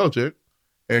beat Bill Belichick.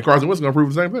 And Carson Wentz is going to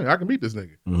prove the same thing. I can beat this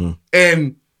nigga. Mm-hmm.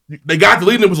 And they got the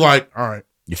lead and it was like, all right.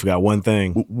 You forgot one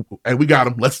thing. And we got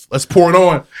him. Let's pour it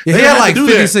on. Yeah, he had like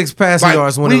 56 passing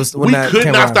yards when we that could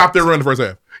came not out. stop their run in the first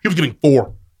half. He was getting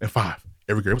 4 and 5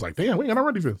 every game. It was like, damn, we ain't got no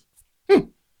run defense. They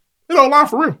don't lie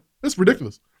for real. It's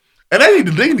ridiculous. And they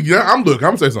need to I'm going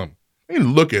to say something. They need to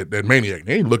look at that maniac.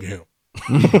 They need to look at him.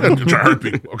 Trying to hurt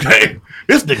people, okay?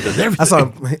 This nigga does everything.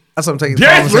 I saw him taking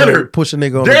Darius Leonard. push a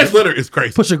nigga on. Darius Leonard is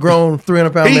crazy. Push a grown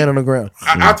 300-pound man on the ground.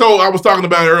 I was talking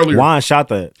about it earlier. Juan shot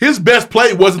that. His best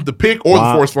play wasn't the pick or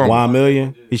the forced fumble. Juan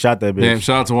Million, he shot that bitch. Damn,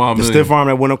 shout out to Juan The Million. stiff arm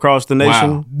that went across the nation.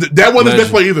 Wow. That wasn't his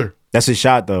best play either. That's his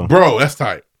shot though. Bro, that's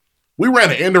tight. We ran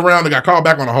an end around and got called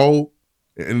back on a hole.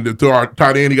 And to our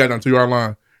tight end, he got down 2-yard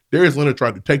line. Darius Leonard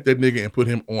tried to take that nigga and put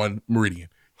him on Meridian.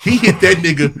 He hit that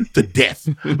nigga to death.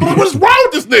 What is wrong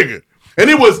with this nigga? And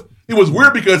it was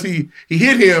weird because he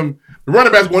hit him. The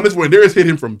running back's going this way, and Darius hit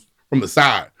him from the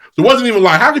side. So it wasn't even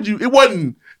like, how could you? It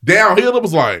wasn't downhill. It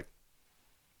was like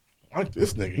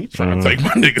this nigga, he trying to take my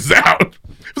niggas out.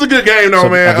 It was a good game though,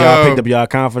 man. Y'all picked up y'all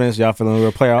confidence. Y'all feeling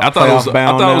real playoff. I thought it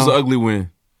was an ugly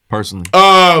win, personally.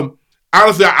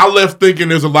 Honestly, I left thinking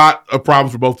there's a lot of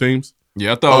problems for both teams.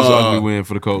 Yeah, I thought it was an ugly win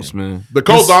for the Colts, man. The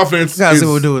Colts offense,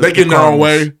 they get in their own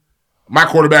way. My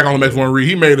quarterback only makes one read.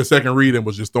 He made a second read and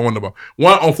was just throwing the ball.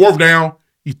 On 4th down,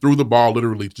 he threw the ball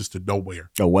literally just to nowhere.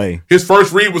 Away. His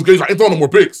first read was good. He's like, I ain't throwing no more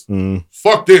picks.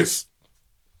 Fuck this.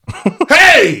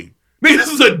 Hey, nigga, this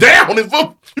is a down.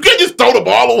 You can't just throw the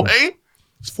ball away.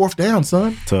 It's 4th down,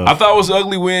 son. Tough. I thought it was an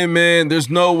ugly win, man. There's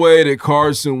no way that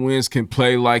Carson Wentz can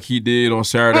play like he did on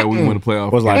Saturday when we won the playoff.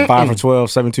 It was like 5 for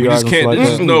 12, 72 yards.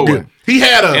 There's no way. He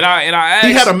had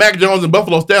he had a Mac Jones and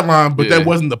Buffalo stat line, but that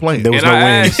wasn't the plan. There was no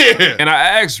win. And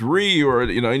I asked Reed or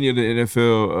any of the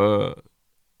NFL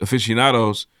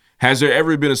aficionados, has there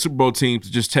ever been a Super Bowl team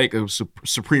to just take a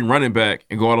supreme running back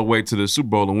and go all the way to the Super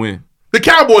Bowl and win? The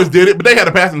Cowboys did it, but they had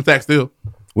a passing attack still.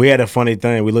 We had a funny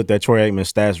thing. We looked at Troy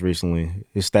Aikman's stats recently.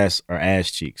 His stats are ass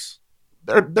cheeks.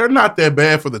 They're not that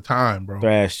bad for the time, bro.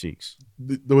 They're ass cheeks.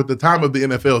 The time of the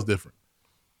NFL is different.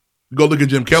 You go look at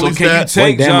Jim Kelly's can stats. you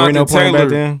take Jonathan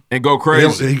Taylor and go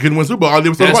crazy? He couldn't win Super Bowl. All he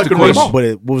was That's the question.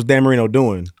 But what was Dan Marino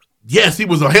doing? Yes, he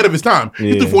was ahead of his time.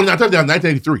 He threw 49 touchdowns in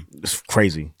 1983. It's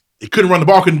crazy. He couldn't run the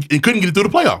ball. Couldn't get it through the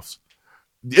playoffs.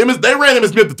 They ran Emmitt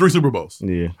Smith to 3 Super Bowls.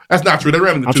 Yeah, that's not true. They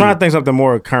ran him to 2. I'm trying to think something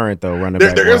more current though. Running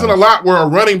back. There isn't a lot where a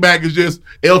running back is just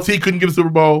LT couldn't get a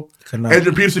Super Bowl.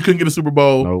 Adrian Peterson couldn't get a Super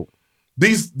Bowl. Nope.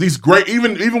 These great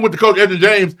even with the coach Edgerrin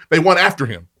James, they won after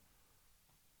him.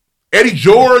 Eddie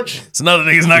George, it's another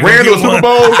thing. He's not ran going to a Super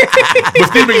Bowl, but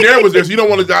Steve McNair was there. So you don't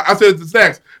want to. I said it to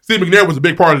Stacks. Steve McNair was a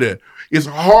big part of that. It's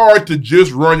hard to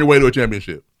just run your way to a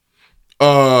championship.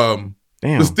 The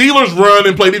Steelers run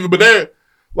and played even, but they're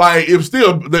like, if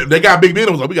still they got Big Ben.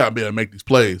 It was like, we got to be able to make these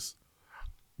plays.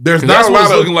 There's not a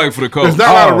lot of looking like for the Colts. There's not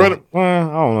a lot of running. Well,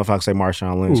 I don't know if I can say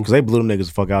Marshawn Lynch because they blew them niggas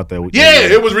the fuck out there. Yeah,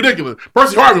 it was ridiculous.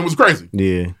 Percy Harvin was crazy.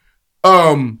 Yeah.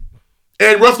 And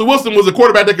Russell Wilson was a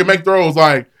quarterback that could make throws.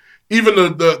 Like even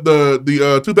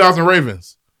the 2000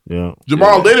 Ravens. Yeah. They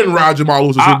didn't ride Jamal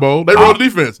Lewis to Super Bowl. They rode the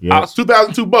defense.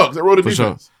 2002 Bucks. They rode the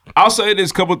defense. Sure. I'll say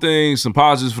this couple things, some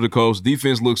positives for the Colts.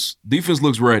 Defense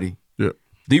looks ready. Yeah.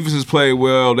 Defense has played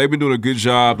well. They've been doing a good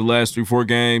job the last 3-4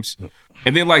 games.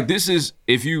 And then this is,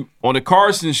 if you on the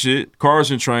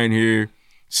Carson train here,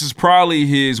 this is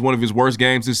probably one of his worst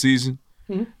games this season.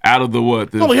 Mm-hmm. Out of the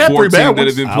 14 that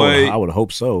have been played. I would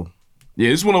hope so. Yeah,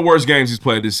 this is one of the worst games he's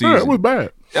played this season. Yeah, it was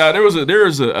bad. There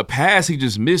was a pass he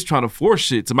just missed trying to force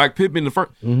shit to Mike Pittman in the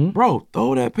first. Mm-hmm. Bro,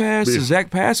 throw that pass to Zach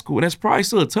Pascal, and that's probably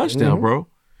still a touchdown, bro.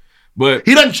 But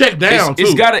he doesn't check down.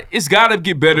 It's gotta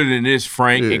get better than this,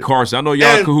 Frank and Carson. I know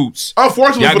y'all cahoots.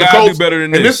 Unfortunately, y'all for the gotta Colts, do better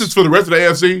than this. And this is for the rest of the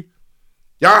AFC.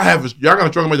 Y'all gonna struggle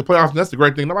to make the playoffs, and that's the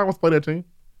great thing. Nobody wants to play that team.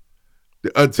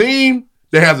 A team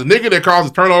that has a nigga that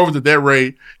causes turnovers at that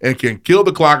rate and can kill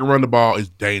the clock and run the ball is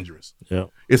dangerous. Yeah.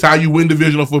 It's how you win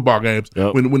divisional football games.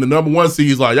 Yep. When the number 1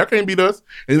 seed is like, y'all can't beat us,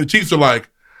 and the Chiefs are like,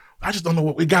 I just don't know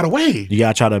what we got away. You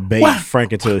gotta try to bait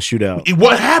Frank into a shootout.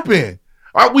 What happened?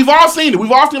 We've all seen it.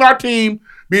 We've all seen our team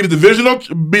be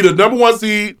the number one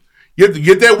seed,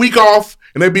 get that week off,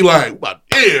 and they be like,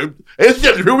 yeah, it's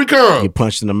Jets, here we come. Get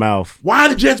punched in the mouth. Why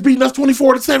the Jets beating us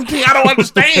 24-17? I don't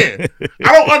understand.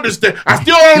 I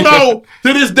still don't know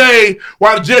to this day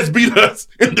why the Jets beat us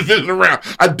in the divisional round.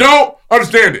 I don't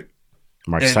understand it.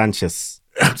 Mark Sanchez.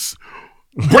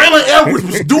 Braylon Edwards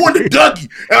was doing the Dougie,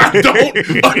 and I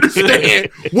don't understand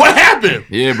what happened.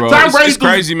 Yeah, bro. Tom Brady It's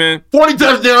crazy, man. 40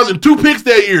 touchdowns and 2 picks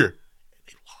that year.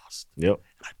 They lost. Yep.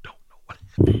 I don't know what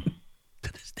happened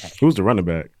to this day. Who's the running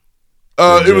back?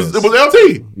 It was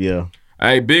LT. Yeah.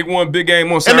 Hey, big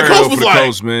game on Saturday And the coach for was the like,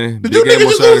 Colts, man. did Big you game niggas on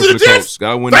just Saturday lose to for the the Jets? Colts.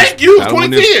 Gotta win Thank this. you. It's Gotta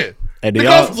win this. 2010. Hey, The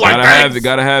coach was like,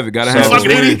 Gotta have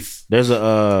it.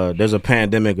 So, there's a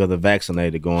pandemic of the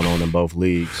vaccinated going on in both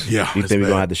leagues. Yeah, You think we're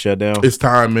gonna have to shut down? It's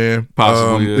time, man.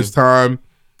 Possibly, yeah. It's time.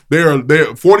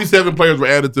 There 47 players were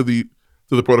added to the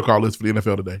protocol list for the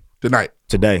NFL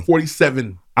today.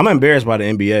 47. I'm embarrassed by the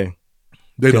NBA.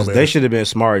 They know better. They should have been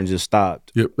smart and just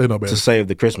stopped. Yep, they know better. To save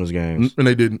the Christmas games. And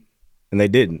they didn't. And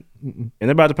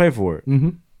they're about to pay for it. Mm-hmm.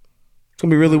 It's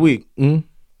gonna be really weak.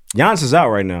 Mm-hmm. Giannis is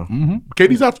out right now. Mm-hmm.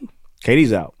 KD's out too.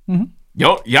 KD's out. Mm-hmm.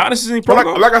 Yo, Giannis is in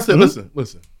protocol. Like I said, listen.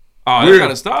 Oh, they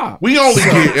gotta stop. We only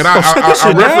get, and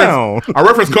I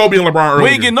referenced Kobe and LeBron earlier. We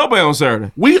ain't getting nobody on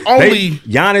Saturday.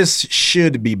 Giannis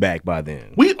should be back by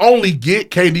then. We only get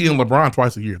KD and LeBron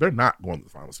twice a year. They're not going to the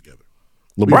finals together.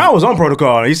 LeBron was on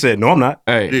protocol and he said, "No, I'm not."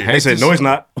 Hey, he said, "No, he's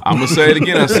not." I'm gonna say it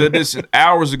again. I said this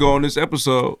hours ago on this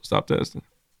episode. Stop testing.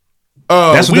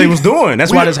 That's what they was doing.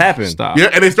 That's why this happened. Stop. Yeah,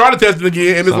 and they started testing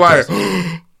again, and Stop it's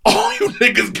like, oh, you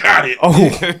niggas got it. Oh,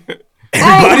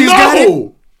 everybody's got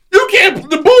it. You can't.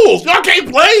 The Bulls, y'all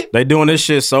can't play. They doing this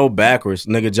shit so backwards.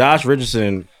 Nigga, Josh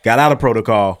Richardson got out of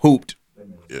protocol, hooped,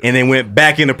 and then went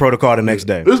back into protocol the next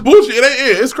day. It's bullshit.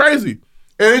 It's crazy,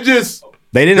 and it just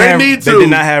they did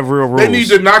not have real rules. They need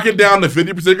to knock it down to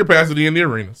 50% capacity in the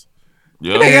arenas.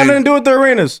 Yeah, they got nothing to do with the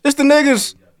arenas. It's the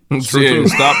niggas. Yeah,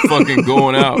 stop fucking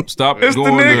going out. Stop It's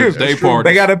going the niggas. to day parties.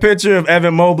 They got a picture of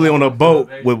Evan Mobley on a boat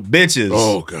with bitches.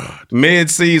 Oh God!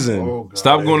 Mid-season.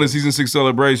 Stop going to season 6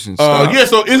 celebrations. Stop. Yeah,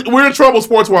 so we're in trouble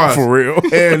sports wise For real.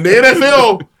 And the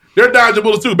NFL, they're dodging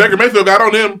bullets too. Baker Mayfield got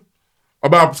on them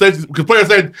about safety because players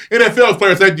say NFL's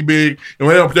player safety big, and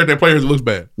when they don't protect their players, it looks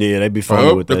bad. Yeah, they be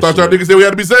funny with that. I thought y'all niggas said we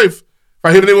had to be safe. If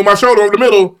I hit a nigga with my shoulder over the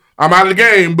middle, I'm out of the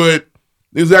game. But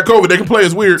is that COVID? They can play.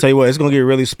 It's weird. Tell you what, it's gonna get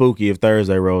really spooky if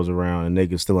Thursday rolls around and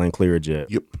niggas still ain't cleared yet.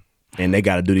 Yep. And they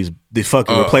got to do these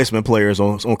fucking replacement players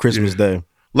on Christmas Day.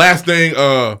 Last thing,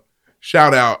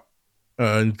 shout out.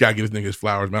 Gotta give this nigga his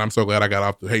flowers, man. I'm so glad I got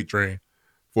off the hate train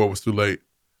before it was too late.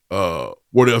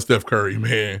 Wardell Steph Curry,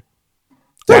 man.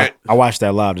 I watched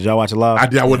that live. Did y'all watch it live?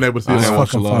 I wasn't able to see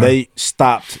it. They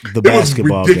stopped the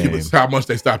basketball game. It was ridiculous how much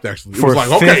they stopped, actually. It For was like,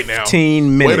 okay, now.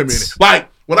 15 minutes. Wait a minute. Like,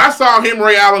 when I saw him,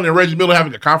 Ray Allen, and Reggie Miller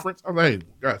having a conference, I was like, hey,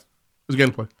 guys, let's get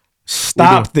in play.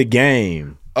 Stop the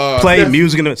game. Play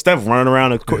music and stuff running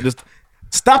around the court. Just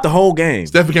stop the whole game.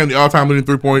 Steph became the all-time leading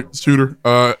three-point shooter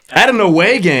at an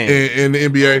away game in the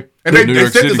NBA. And they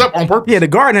set this up on purpose. Yeah, the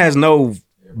Garden has no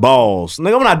balls.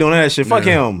 Nigga, I'm not doing that shit. Fuck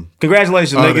him.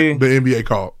 Congratulations, nigga. The NBA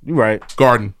called. You right.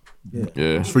 Garden. Yeah.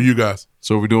 It's for you guys.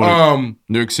 So we're doing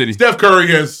New York City. Steph Curry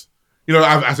has,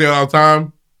 I say it all the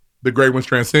time, the great ones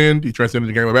transcend. He transcended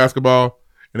the game of basketball,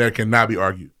 and that cannot be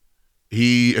argued.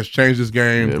 He has changed his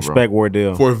game respect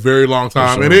Wardell for a very long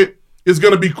time. Sure. And it's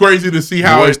going to be crazy to see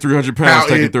how he weighs 300 pounds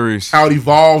taking threes. How it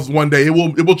evolves one day. It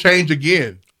will change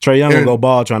again. Trae Young will go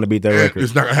ball trying to beat that record.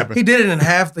 It's not going to happen. He did it in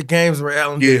half the games where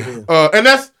Allen did it. And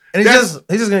he's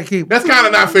just going to keep. That's kind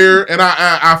of not fair, and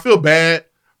I feel bad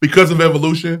because of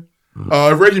evolution.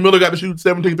 If Reggie Miller got to shoot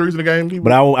 17 threes in the game,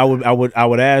 but I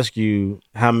would ask you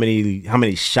how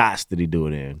many shots did he do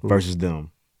it in versus them,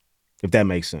 if that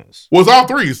makes sense. Well, it's all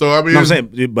three, so I mean, I'm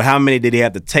saying, but how many did he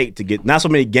have to take to get? Not so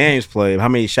many games played. How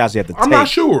many shots he have to take? I'm not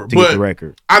sure, to but get the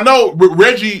record. I know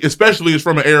Reggie, especially, is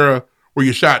from an era where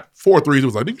you shot 4 threes. It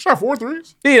was like, did you shot 4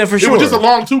 threes? Yeah, for sure. It was just a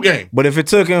long 2 game. But if it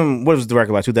took him, what was the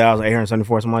record like?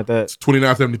 2,874, something like that.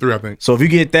 2973, I think. So if you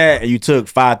get that and you took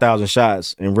 5,000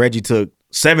 shots, and Reggie took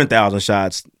 7,000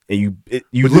 shots, and you but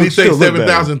did he take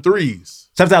 7,000 threes?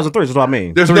 7,000 threes is what I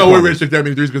mean. There's no way Reggie took that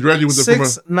many threes because Reggie was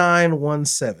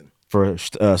 6,917 for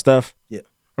Steph. Yeah,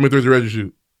 how many threes did Reggie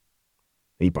shoot?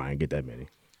 He probably didn't get that many.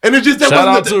 And it just that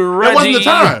wasn't the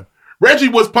time. Reggie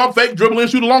was pump fake, dribble and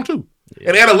shoot a long 2. Yeah.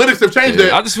 And analytics have changed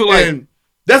that. I just feel like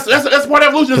that's part of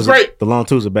evolution. It's great. The long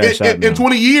 2 is a bad shot. In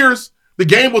 20 years, the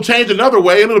game will change another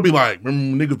way, and it'll be like,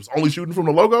 remember niggas was only shooting from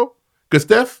the logo because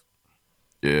Steph.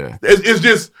 Yeah, it's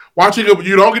just watching it.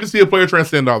 You don't get to see a player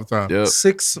transcend all the time. Yep.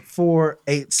 6'4",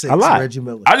 8'6". A lot. Reggie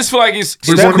Miller. I just feel like it's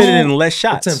Steph did it in less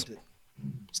shots. Attempted.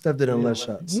 Steph did it in less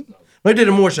shots. No, he did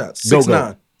it more shots. Go.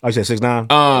 6'9". I said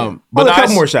 6'9". But a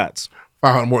couple more shots.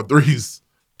 500 more threes.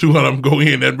 200 of them go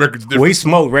in. That record's different. Well, he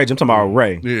smoked Reg. I'm talking about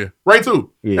Ray. Yeah, Ray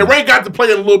too. Yeah. And Ray got to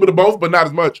play in a little bit of both, but not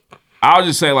as much. I was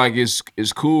just saying, like, it's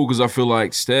cool because I feel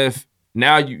like Steph,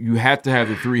 now you have to have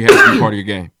the three has to be part of your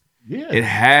game. Yeah. It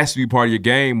has to be part of your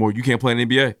game or you can't play in the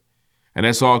NBA. And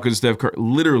that's all because Steph Curry,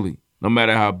 literally, no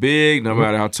matter how big, no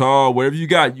matter how tall, whatever you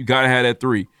got to have that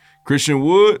three. Christian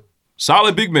Wood,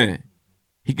 solid big man.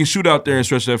 He can shoot out there and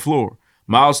stretch that floor.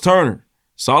 Miles Turner,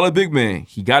 solid big man.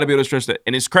 He got to be able to stretch that.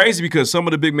 And it's crazy because some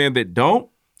of the big men that don't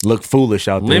look foolish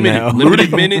out there now.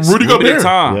 Limited minutes, Rudy limited Gobert.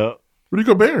 time. Yep. Rudy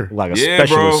Gobert. Like a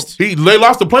specialist. They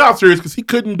lost the playoff series because he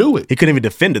couldn't do it. He couldn't even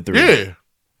defend a three. Yeah.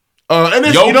 And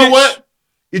then, you know what?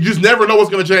 You just never know what's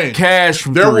going to change. Cash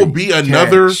from there three. will be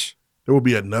another. There will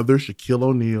be another Shaquille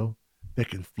O'Neal that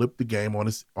can flip the game on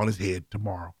his head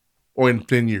tomorrow or in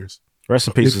 10 years. Rest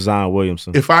in peace to Zion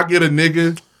Williamson. If I get a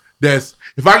nigga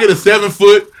if I get a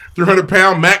 7-foot,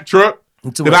 300-pound Mack truck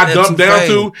that I dump down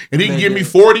to and he can give me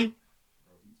 40,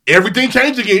 everything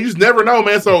changed again. You just never know,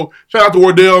 man. So shout out to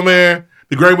Wardell, man.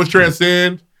 The great ones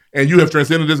transcend, and you have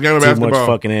transcended this game of basketball. Too much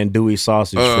fucking andouille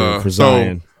sausage for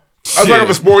Zion. I was talking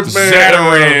about sports, man.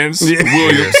 Zatarans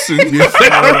Williamson.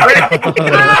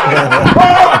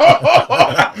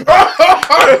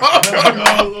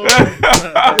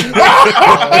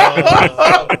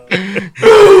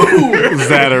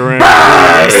 Zataran.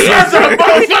 That's a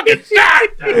motherfucking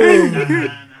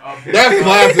shot. That's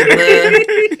classic, man.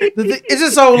 It's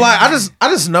just so like I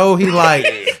just know he like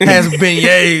has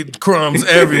beignet crumbs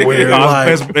everywhere.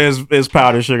 Like, It's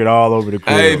powdered sugar all over the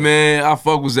crib. Hey man, I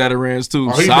fuck with Zatarans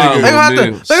too. They Solid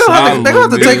gonna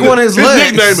have to take one of his His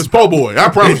legs. nickname is Po Boy. I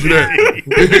promise you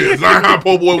that. Zion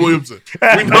Po Boy Williamson.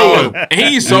 We know him. And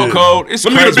he's so cold. It's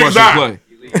Let me get crazy a big watching him Zion.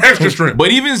 play. Extra strength.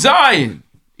 But even Zion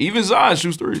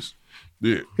shoots threes.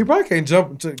 Yeah. He probably can't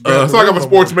jump into. So I got a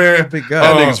sports man. Big guy.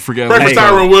 That nigga's forget. Pray for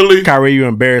Tyron Woodley. Kyrie, you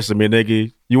embarrassing me,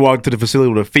 nigga. You walked to the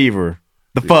facility with a fever.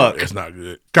 The fuck? That's not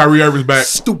good. Kyrie Irving's back.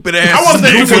 Stupid ass. I want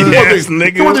to say two more things.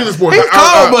 nigga. Two more things in sports. He's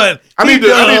cold, but I need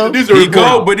these are He important.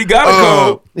 cold, but he got a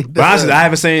cold. But honestly,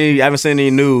 I haven't seen any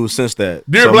news since that.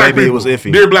 Dear so black maybe people, it was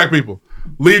iffy. dear black people,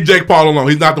 leave Jake Paul alone.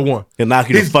 He's not the one. He'll knock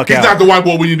you the fuck He's out. not the white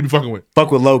boy we need to be fucking with.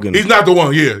 Fuck with Logan. He's not the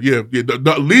one. Yeah.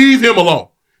 Leave him alone.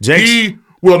 He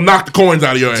will knock the coins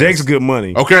out of your ass. Jake's good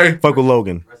money. Okay. Fuck with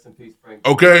Logan.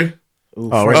 Okay.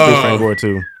 Oh, rest in peace, Frank Gore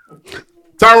too.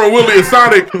 Tyron Woodley is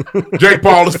Sonic. Jake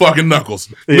Paul is fucking Knuckles.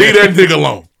 Leave that nigga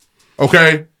alone.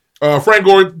 Okay. Frank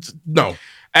Gore, no.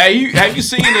 Hey, have you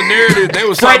seen the narrative? They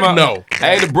was Frank, talking about. no.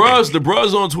 Hey, the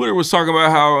bros on Twitter was talking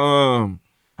about how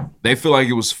they feel like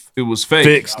it was fake.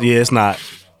 Fixed. Yeah, it's not.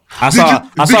 I saw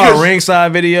a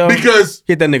ringside video. Because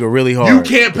hit that nigga really hard. you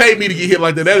can't pay me to get hit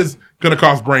like that. That is gonna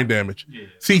cause brain damage.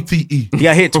 CTE. He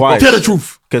got hit twice. Tell the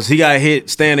truth. Because he got hit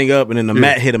standing up and then the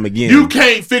mat hit him again. You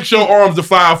can't fix your arms to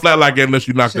fire flat like that unless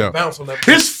you knocked out. Bounce on that.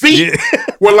 His feet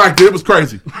were like that. It was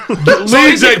crazy. So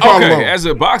Leave is he, Jake Paul okay, alone. as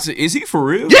a boxer, is he for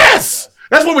real? Yes,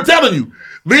 that's what we're telling you.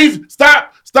 Leave.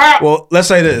 Stop. Well, let's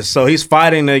say this. So he's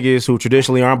fighting niggas who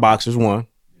traditionally aren't boxers. One.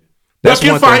 But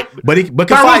can fight. But can Tyron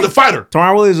fight. the fighter.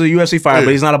 Tyron Woodley is a UFC fighter, Yeah.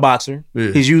 but he's not a boxer.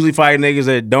 Yeah. He's usually fighting niggas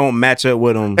that don't match up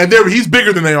with him. And he's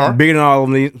bigger than they are. Bigger than all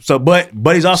of them. So, but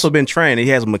he's also been trained. He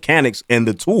has mechanics and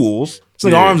the tools.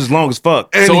 So the arms is long as fuck.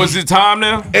 And So is it time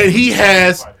now? And he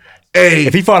has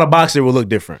If he fought a boxer, it would look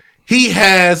different. he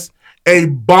has a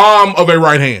bomb of a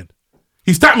right hand.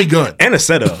 He's Tommy Gun. And a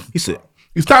setup. He's sick.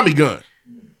 He's Tommy Gun.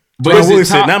 But Tyron is Woodley it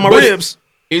said, time? not my but ribs.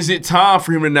 Is it time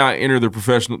for him to now enter the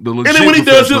professional? The legit And then when he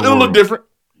does, professional it'll look world? different.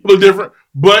 It'll look different.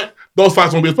 But those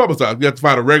fights won't be as publicized. You have to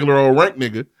fight a regular old rank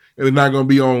nigga, and they're not going to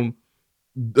be on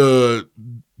the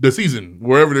season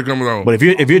wherever they're coming on. But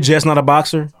if you're just not a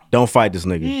boxer, don't fight this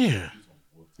nigga.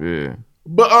 Yeah.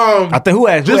 But I think who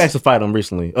asked to fight him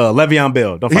recently? Le'Veon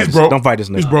Bell. Don't fight. He's broke. Don't fight this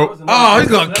nigga. He's broke. Oh, he's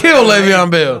gonna kill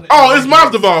Le'Veon Bell. Oh, it's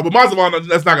Masvidal, but Masvidal,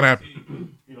 that's not going to happen.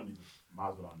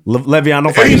 Le'Veon, don't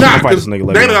And fight he's this. not, Don't fight this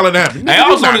nigga. They ain't Le'Veon. going to happen. Hey, I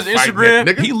was on his He's not fighting Instagram.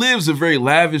 that nigga. He lives a very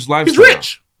lavish He's lifestyle.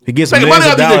 rich. He gets Make millions money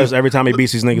of out these dollars niggas. every time he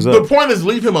beats these niggas The up. point is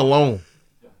leave him alone.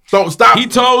 So stop. He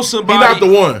told somebody. He's not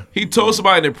the one. He told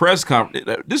somebody in the press conference.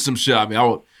 This is some shit. I mean,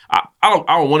 I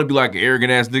don't want to be like an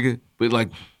arrogant ass nigga, but like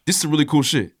this is some really cool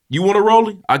shit. You want a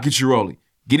rollie? I'll get you a rollie.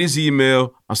 Get his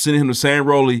email. I'm sending him the same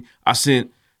rollie I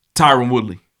sent Tyron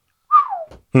Woodley.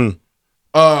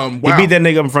 Wow. He beat that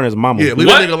nigga up in front of his mama. Yeah, leave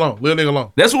that nigga alone. Leave that nigga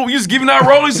alone. That's what we used giving out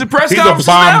rollies in press He's a conferences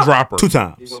bomb now? dropper. 2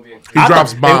 times. He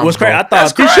drops bombs. It was crazy. bro. I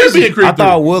thought He should be in Creed I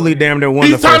thought 3. Woodley damn near won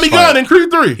He's the first Tommy fight. Gunn in Creed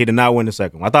 3. He did not win the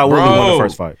second one. I thought Woodley won the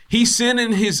first fight. He's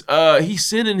sending his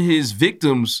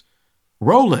victims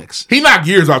Rolex. He knocked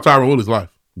years off Tyron Woodley's life.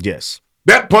 Yes.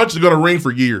 That punch is going to ring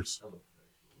for years.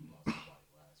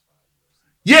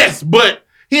 Yes, but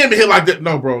he ain't been hit like that.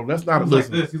 No, bro, that's not a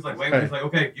listen. Like this. He's like, wait. He's like,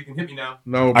 okay, you can hit me now.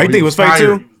 No, I think it was fake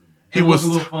too. He was a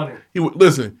little funny.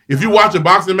 Listen. If you watch a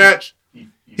boxing match,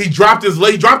 he dropped his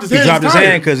hand. He dropped his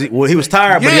hand because he was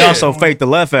tired, but he also faked the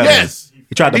left at him. Yes,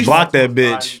 he tried to block that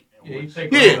bitch.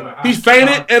 Yeah, he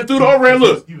feinted and threw the overhand.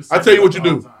 Look, I tell you what you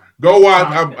do. Go watch.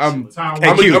 I'm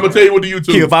gonna tell you what the YouTube.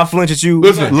 Q, if I flinch at you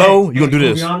low, you gonna do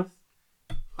this. How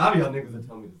y'all niggas are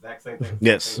telling me the exact same thing?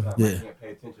 Yes. Yeah.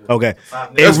 Okay.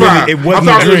 That's fine. It wasn't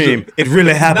a dream. It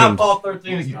really happened.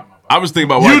 I was thinking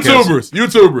about White Castle.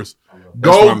 YouTubers.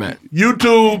 Go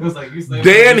YouTube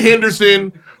Dan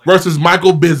Henderson versus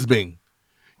Michael Bisping.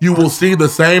 You will see the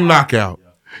same knockout.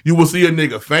 You will see a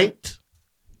nigga faint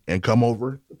and come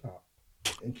over the top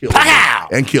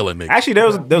and kill a nigga. Actually, there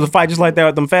was a fight just like that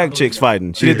with them fat chicks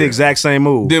fighting. She did the exact same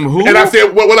move. Them who? And I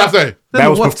said, what I say? That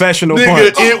was professional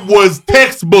nigga, punch. it was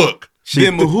textbook.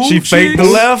 She faked the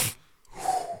left.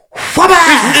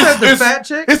 The fat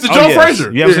chick? It's the Joe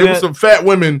Frazier. You ever seen it was some fat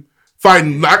women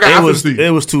fighting.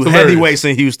 It was two heavyweights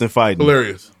in Houston fighting.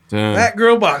 Hilarious. Fat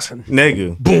girl boxing.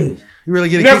 Nigga. Boom. You really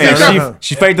get a kick out of her.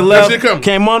 She faked the left.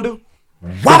 Came under.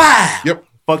 Yep.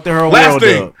 Fucked her whole Last world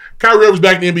thing, up. Kyrie Irving's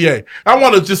back in the NBA. I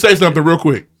want to just say something real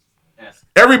quick.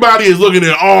 Everybody is looking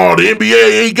at, the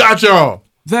NBA ain't got y'all.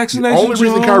 Vaccination. The only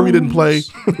reason Kyrie didn't play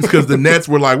is because the Nets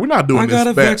were like, we're not doing this. I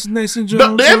got a fat. vaccination. The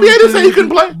NBA didn't say he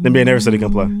couldn't play. The NBA never said he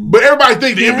couldn't play. But everybody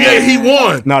think the NBA, he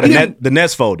won. No, the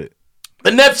Nets folded. The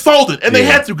Nets folded, and they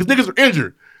had to because niggas were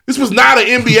injured. This was not an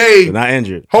NBA. They're not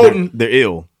injured. Holding. They're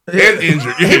ill. And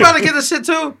injured. He about to get this shit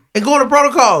too and go into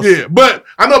protocols. Yeah, but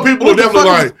I know people are definitely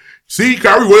like, see,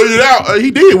 Kyrie waited it out. He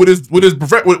did with his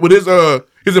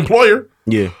employer.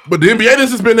 Yeah. But the NBA didn't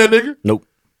suspend that nigga. Nope.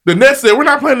 The Nets said, we're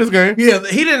not playing this game. Yeah,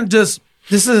 he didn't just.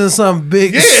 This isn't some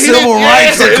big civil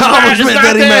rights accomplishment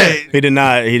that he made. He did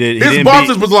not. His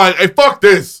bosses was like, hey, fuck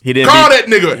this. Call that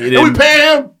nigga. And we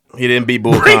pay him. He didn't beat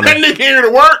Bull Bring Connor. that nigga here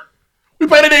to work. We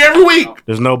pay that nigga every week.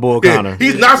 There's no Bull Connor.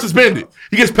 He's not suspended.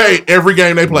 He gets paid every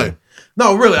game they play.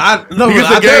 No, really. He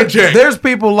gets a game check. There's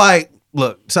people like,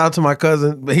 look, shout out to my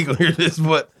cousin, but he gonna hear this,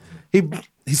 but he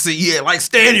said, yeah, like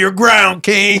stand your ground,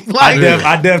 king. Like,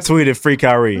 I def tweeted free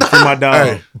Kyrie, free my dog.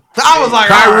 Hey, I was like,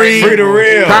 Kyrie, free the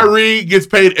real. Kyrie gets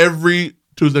paid every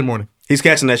Tuesday morning. He's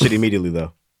catching that shit immediately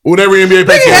though. Whatever NBA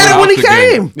pays. He had it when he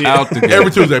came. Out the game.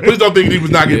 Every Tuesday. Please don't think he was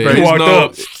not getting paid. He walked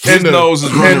up. His nose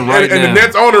is running right now. And the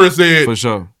Nets owner has said, for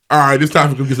sure. All right, it's time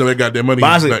for him to get some of that goddamn money.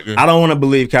 But honestly, I don't want to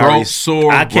believe Kyrie. I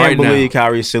can't right believe now.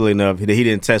 Kyrie's silly enough that he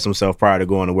didn't test himself prior to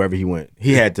going to wherever he went.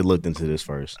 He had to look into this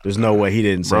first. There's no way he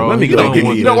didn't say, Bro, let me he go don't get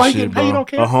want me that why he shit, getting paid? He don't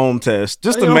care. a home test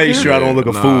just He to don't make care. sure I don't look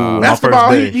a fool on my first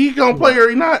Basketball, day. he gonna play or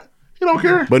he not. He don't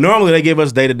care. But normally they give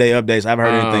us day-to-day updates. I haven't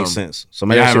heard anything since. So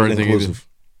maybe that shit was inclusive.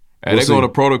 Hey, they go to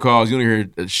protocols. You don't hear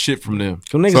shit from them.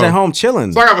 Some niggas at home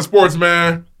chilling. So I have a sports,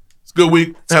 man. It's a good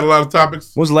week. Had a lot of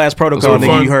topics. What's the last protocol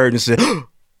nigga you heard and said,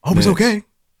 hope it's okay?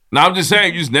 No, I'm just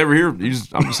saying, you just never hear. I'm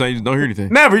just saying, you just don't hear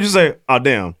anything. Never. You just say, oh,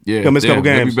 damn. Yeah. Gonna miss a couple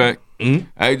they'll games. be back. Mm-hmm.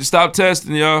 Hey, just stop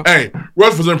testing, y'all. Hey,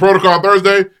 Russ was in protocol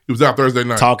Thursday. He was out Thursday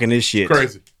night. Talking this shit.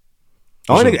 Crazy.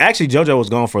 Only nigga, actually, JoJo was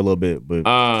gone for a little bit,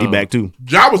 but he back too.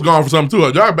 Ja was gone for something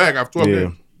too. Ja back after 12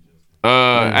 days.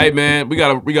 Hey man, we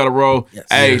gotta roll. Yes.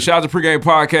 Hey, shout out to PreGame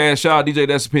Podcast. Shout out DJ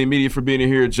Desipin Media for being in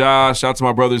here. Josh, shout out to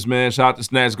my brothers, man. Shout out to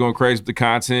Snatch going crazy with the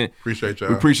content. Appreciate y'all.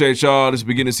 We appreciate y'all. This is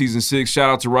beginning of season 6. Shout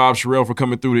out to Rob Sherrell for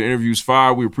coming through. The interviews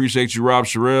fire. We appreciate you, Rob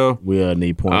Sherrell. We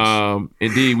need points.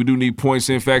 Indeed, we do need points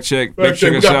in fact check. Fact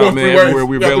check us out, man. Everywhere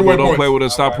we're available. Don't play with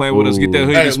us. Stop playing with us. Get that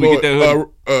hoodie this week. Get that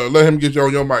hoodie. Let him get you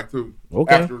on your mic too.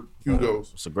 Okay. After Q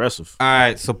goes. It's aggressive. All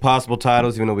right, so possible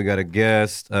titles, even though we got a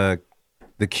guest, the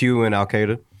Q and Al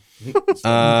Qaeda.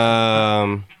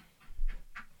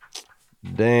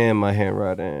 Damn, my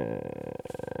handwriting.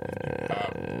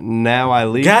 Now I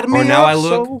leave. Got me or now up I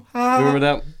look. so high. Remember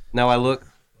that? Now I look.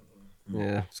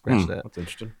 Yeah, scratch that. That's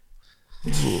interesting.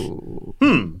 You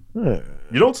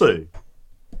don't say.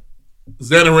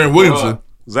 Xanaran Williamson.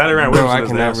 Xanaran Williamson. Bro, I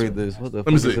cannot read this. What the Let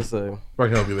me fuck see. does this say? If I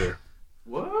can help you there.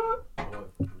 What?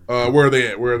 Where are they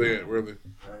at? Where are they?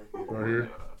 Right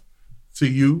here. To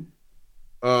you.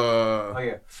 Oh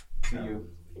yeah. To you.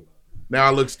 Now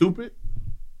I look stupid.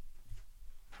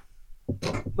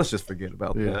 Let's just forget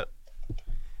about that.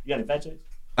 You got any fact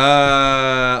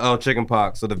checks? Chicken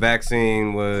pox. So the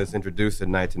vaccine was introduced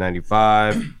in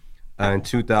 1995. In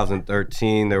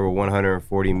 2013, there were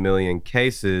 140 million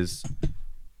cases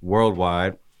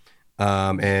worldwide,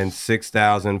 and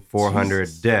 6,400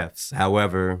 deaths.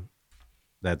 However,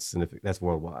 that's significant. That's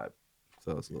worldwide,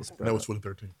 so it's a little spread. That was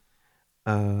 2013.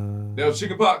 That was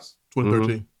chicken pox.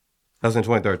 2013. That was in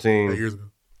 2013. 8 years ago.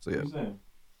 So yeah.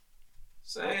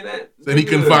 Saying that. Said he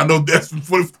couldn't find no deaths from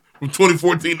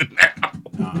 2014 to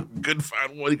now. Couldn't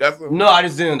find one. He got something. No, I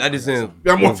just didn't.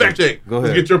 Got more fact check. Go ahead.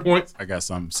 Let's get your points. I got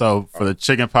some. So for the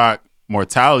chickenpox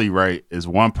mortality rate is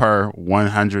 1 per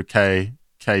 100K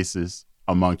cases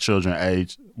among children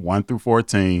aged 1 through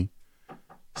 14,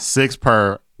 6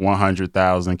 per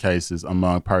 100,000 cases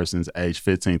among persons aged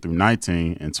 15 through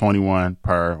 19, and 21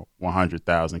 per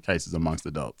 100,000 cases amongst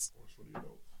adults.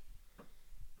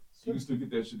 You can still get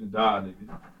that shit and die,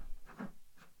 nigga.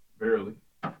 Barely.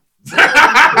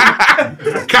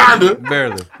 Kinda.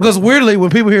 Barely. Because weirdly,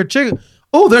 when people hear chicken,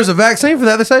 oh, there's a vaccine for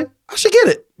that, they say, I should get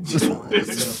it.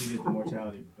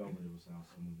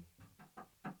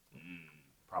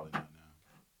 Probably not now.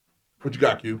 What you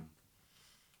got, Q?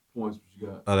 Points, what you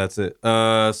got? Oh, that's it.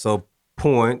 So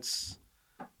points.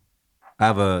 I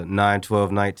have a 9,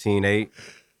 12, 19, 8.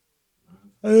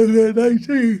 I have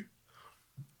 19.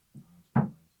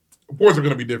 Points are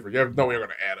going to be different. You have no way you're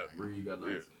going to add up. Where you got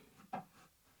 19?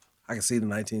 I can see the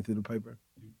 19 through the paper.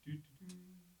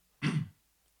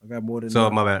 I got more than So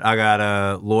that. my bad. I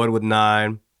got Lloyd with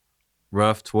 9,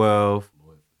 Ruff 12,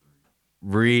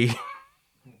 Ree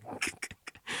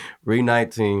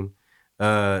 19,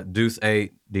 Deuce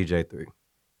 8, DJ 3.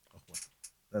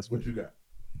 That's what you got.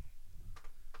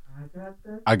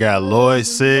 I got Lloyd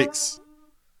 6,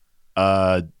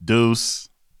 Deuce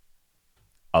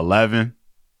 11,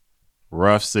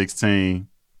 Ruff 16,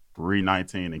 Ree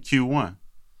 19, and Q1.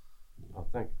 Oh,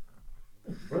 thank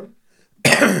you.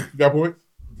 You got points?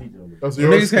 That's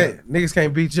yours? Niggas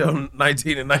can't beat you on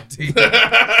 19 and 19.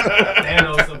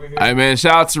 Hey, man,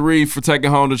 shout out to Reed for taking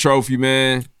home the trophy,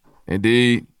 man.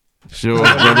 Indeed. Sure,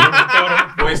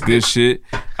 brother. Good shit.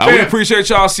 We appreciate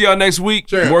y'all. See y'all next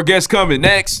week. More guests coming.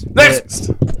 Next.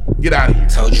 Get out of here.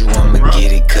 Told you I'ma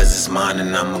get it cause it's mine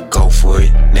and I'ma go for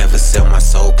it. Never sell my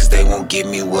soul cause they won't give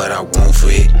me what I want for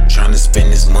it. Tryna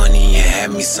spend this money and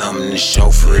have me something to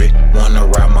show for it. Wanna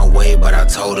ride my way but I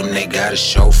told them they gotta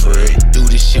show for it. Do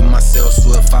this shit myself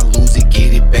so if I lose it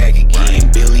get it back again.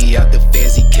 Billy out the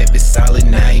feds he kept it solid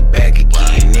now he back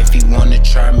again. If he wanna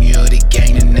try me or the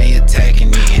gang then they attacking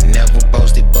me. And never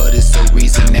boasted but it's a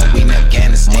reason that we in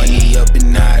Afghanistan. Money up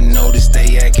and I noticed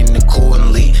they acting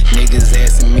accordingly. Niggas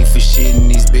asking me for shit and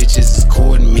these bitches is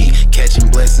courting me. Catching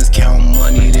blessings, counting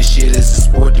money, this shit is a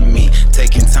sport to me.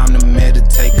 Taking time to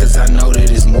meditate cause I know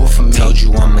that it's more for me. Told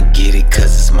you I'ma get it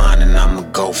cause it's mine and I'ma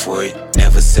go for it.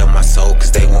 Never sell my soul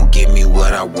cause they won't give me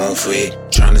what I want for it.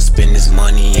 Tryna spend this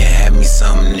money and have me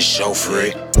something to show for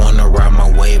it. Wanna ride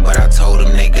my way but I told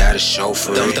them they gotta show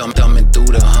for it. Thumbing through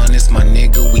the hundreds, my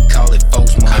nigga, we call it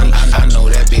folks money. I know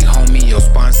that big homie, your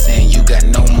sponsor and you got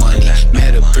no money.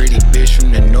 Met a pretty bitch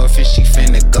from the north and she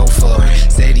finna go for me.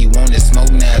 Said he wanted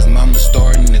smoke, now his mama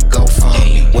starting to go for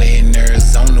me. Way in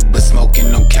Arizona but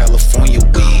smoking on California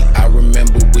weed. I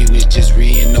remember we was just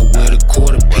reading up with a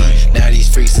quarter P. Now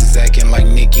these freaks is acting like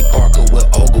Nicky Parker with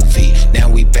Ogilvy. Now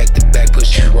we back to back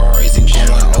pushing Rarries and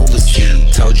going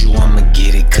overseas. Told you I'ma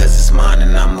get it cause it's mine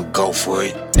and I'ma go for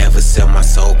it. Never sell my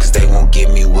soul cause they won't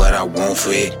give me what I want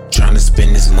for it. Tryna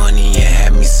spend this money and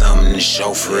have me something to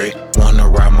show for it. Wanna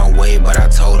ride my way but I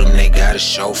told them they gotta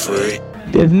show for it.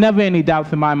 There's never any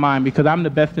doubts in my mind because I'm the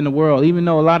best in the world. Even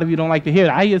though a lot of you don't like to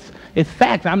hear it, it's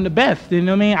facts. I'm the best. You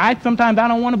know what I mean? Sometimes I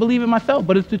don't want to believe it myself,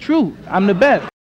 but it's the truth. I'm the best.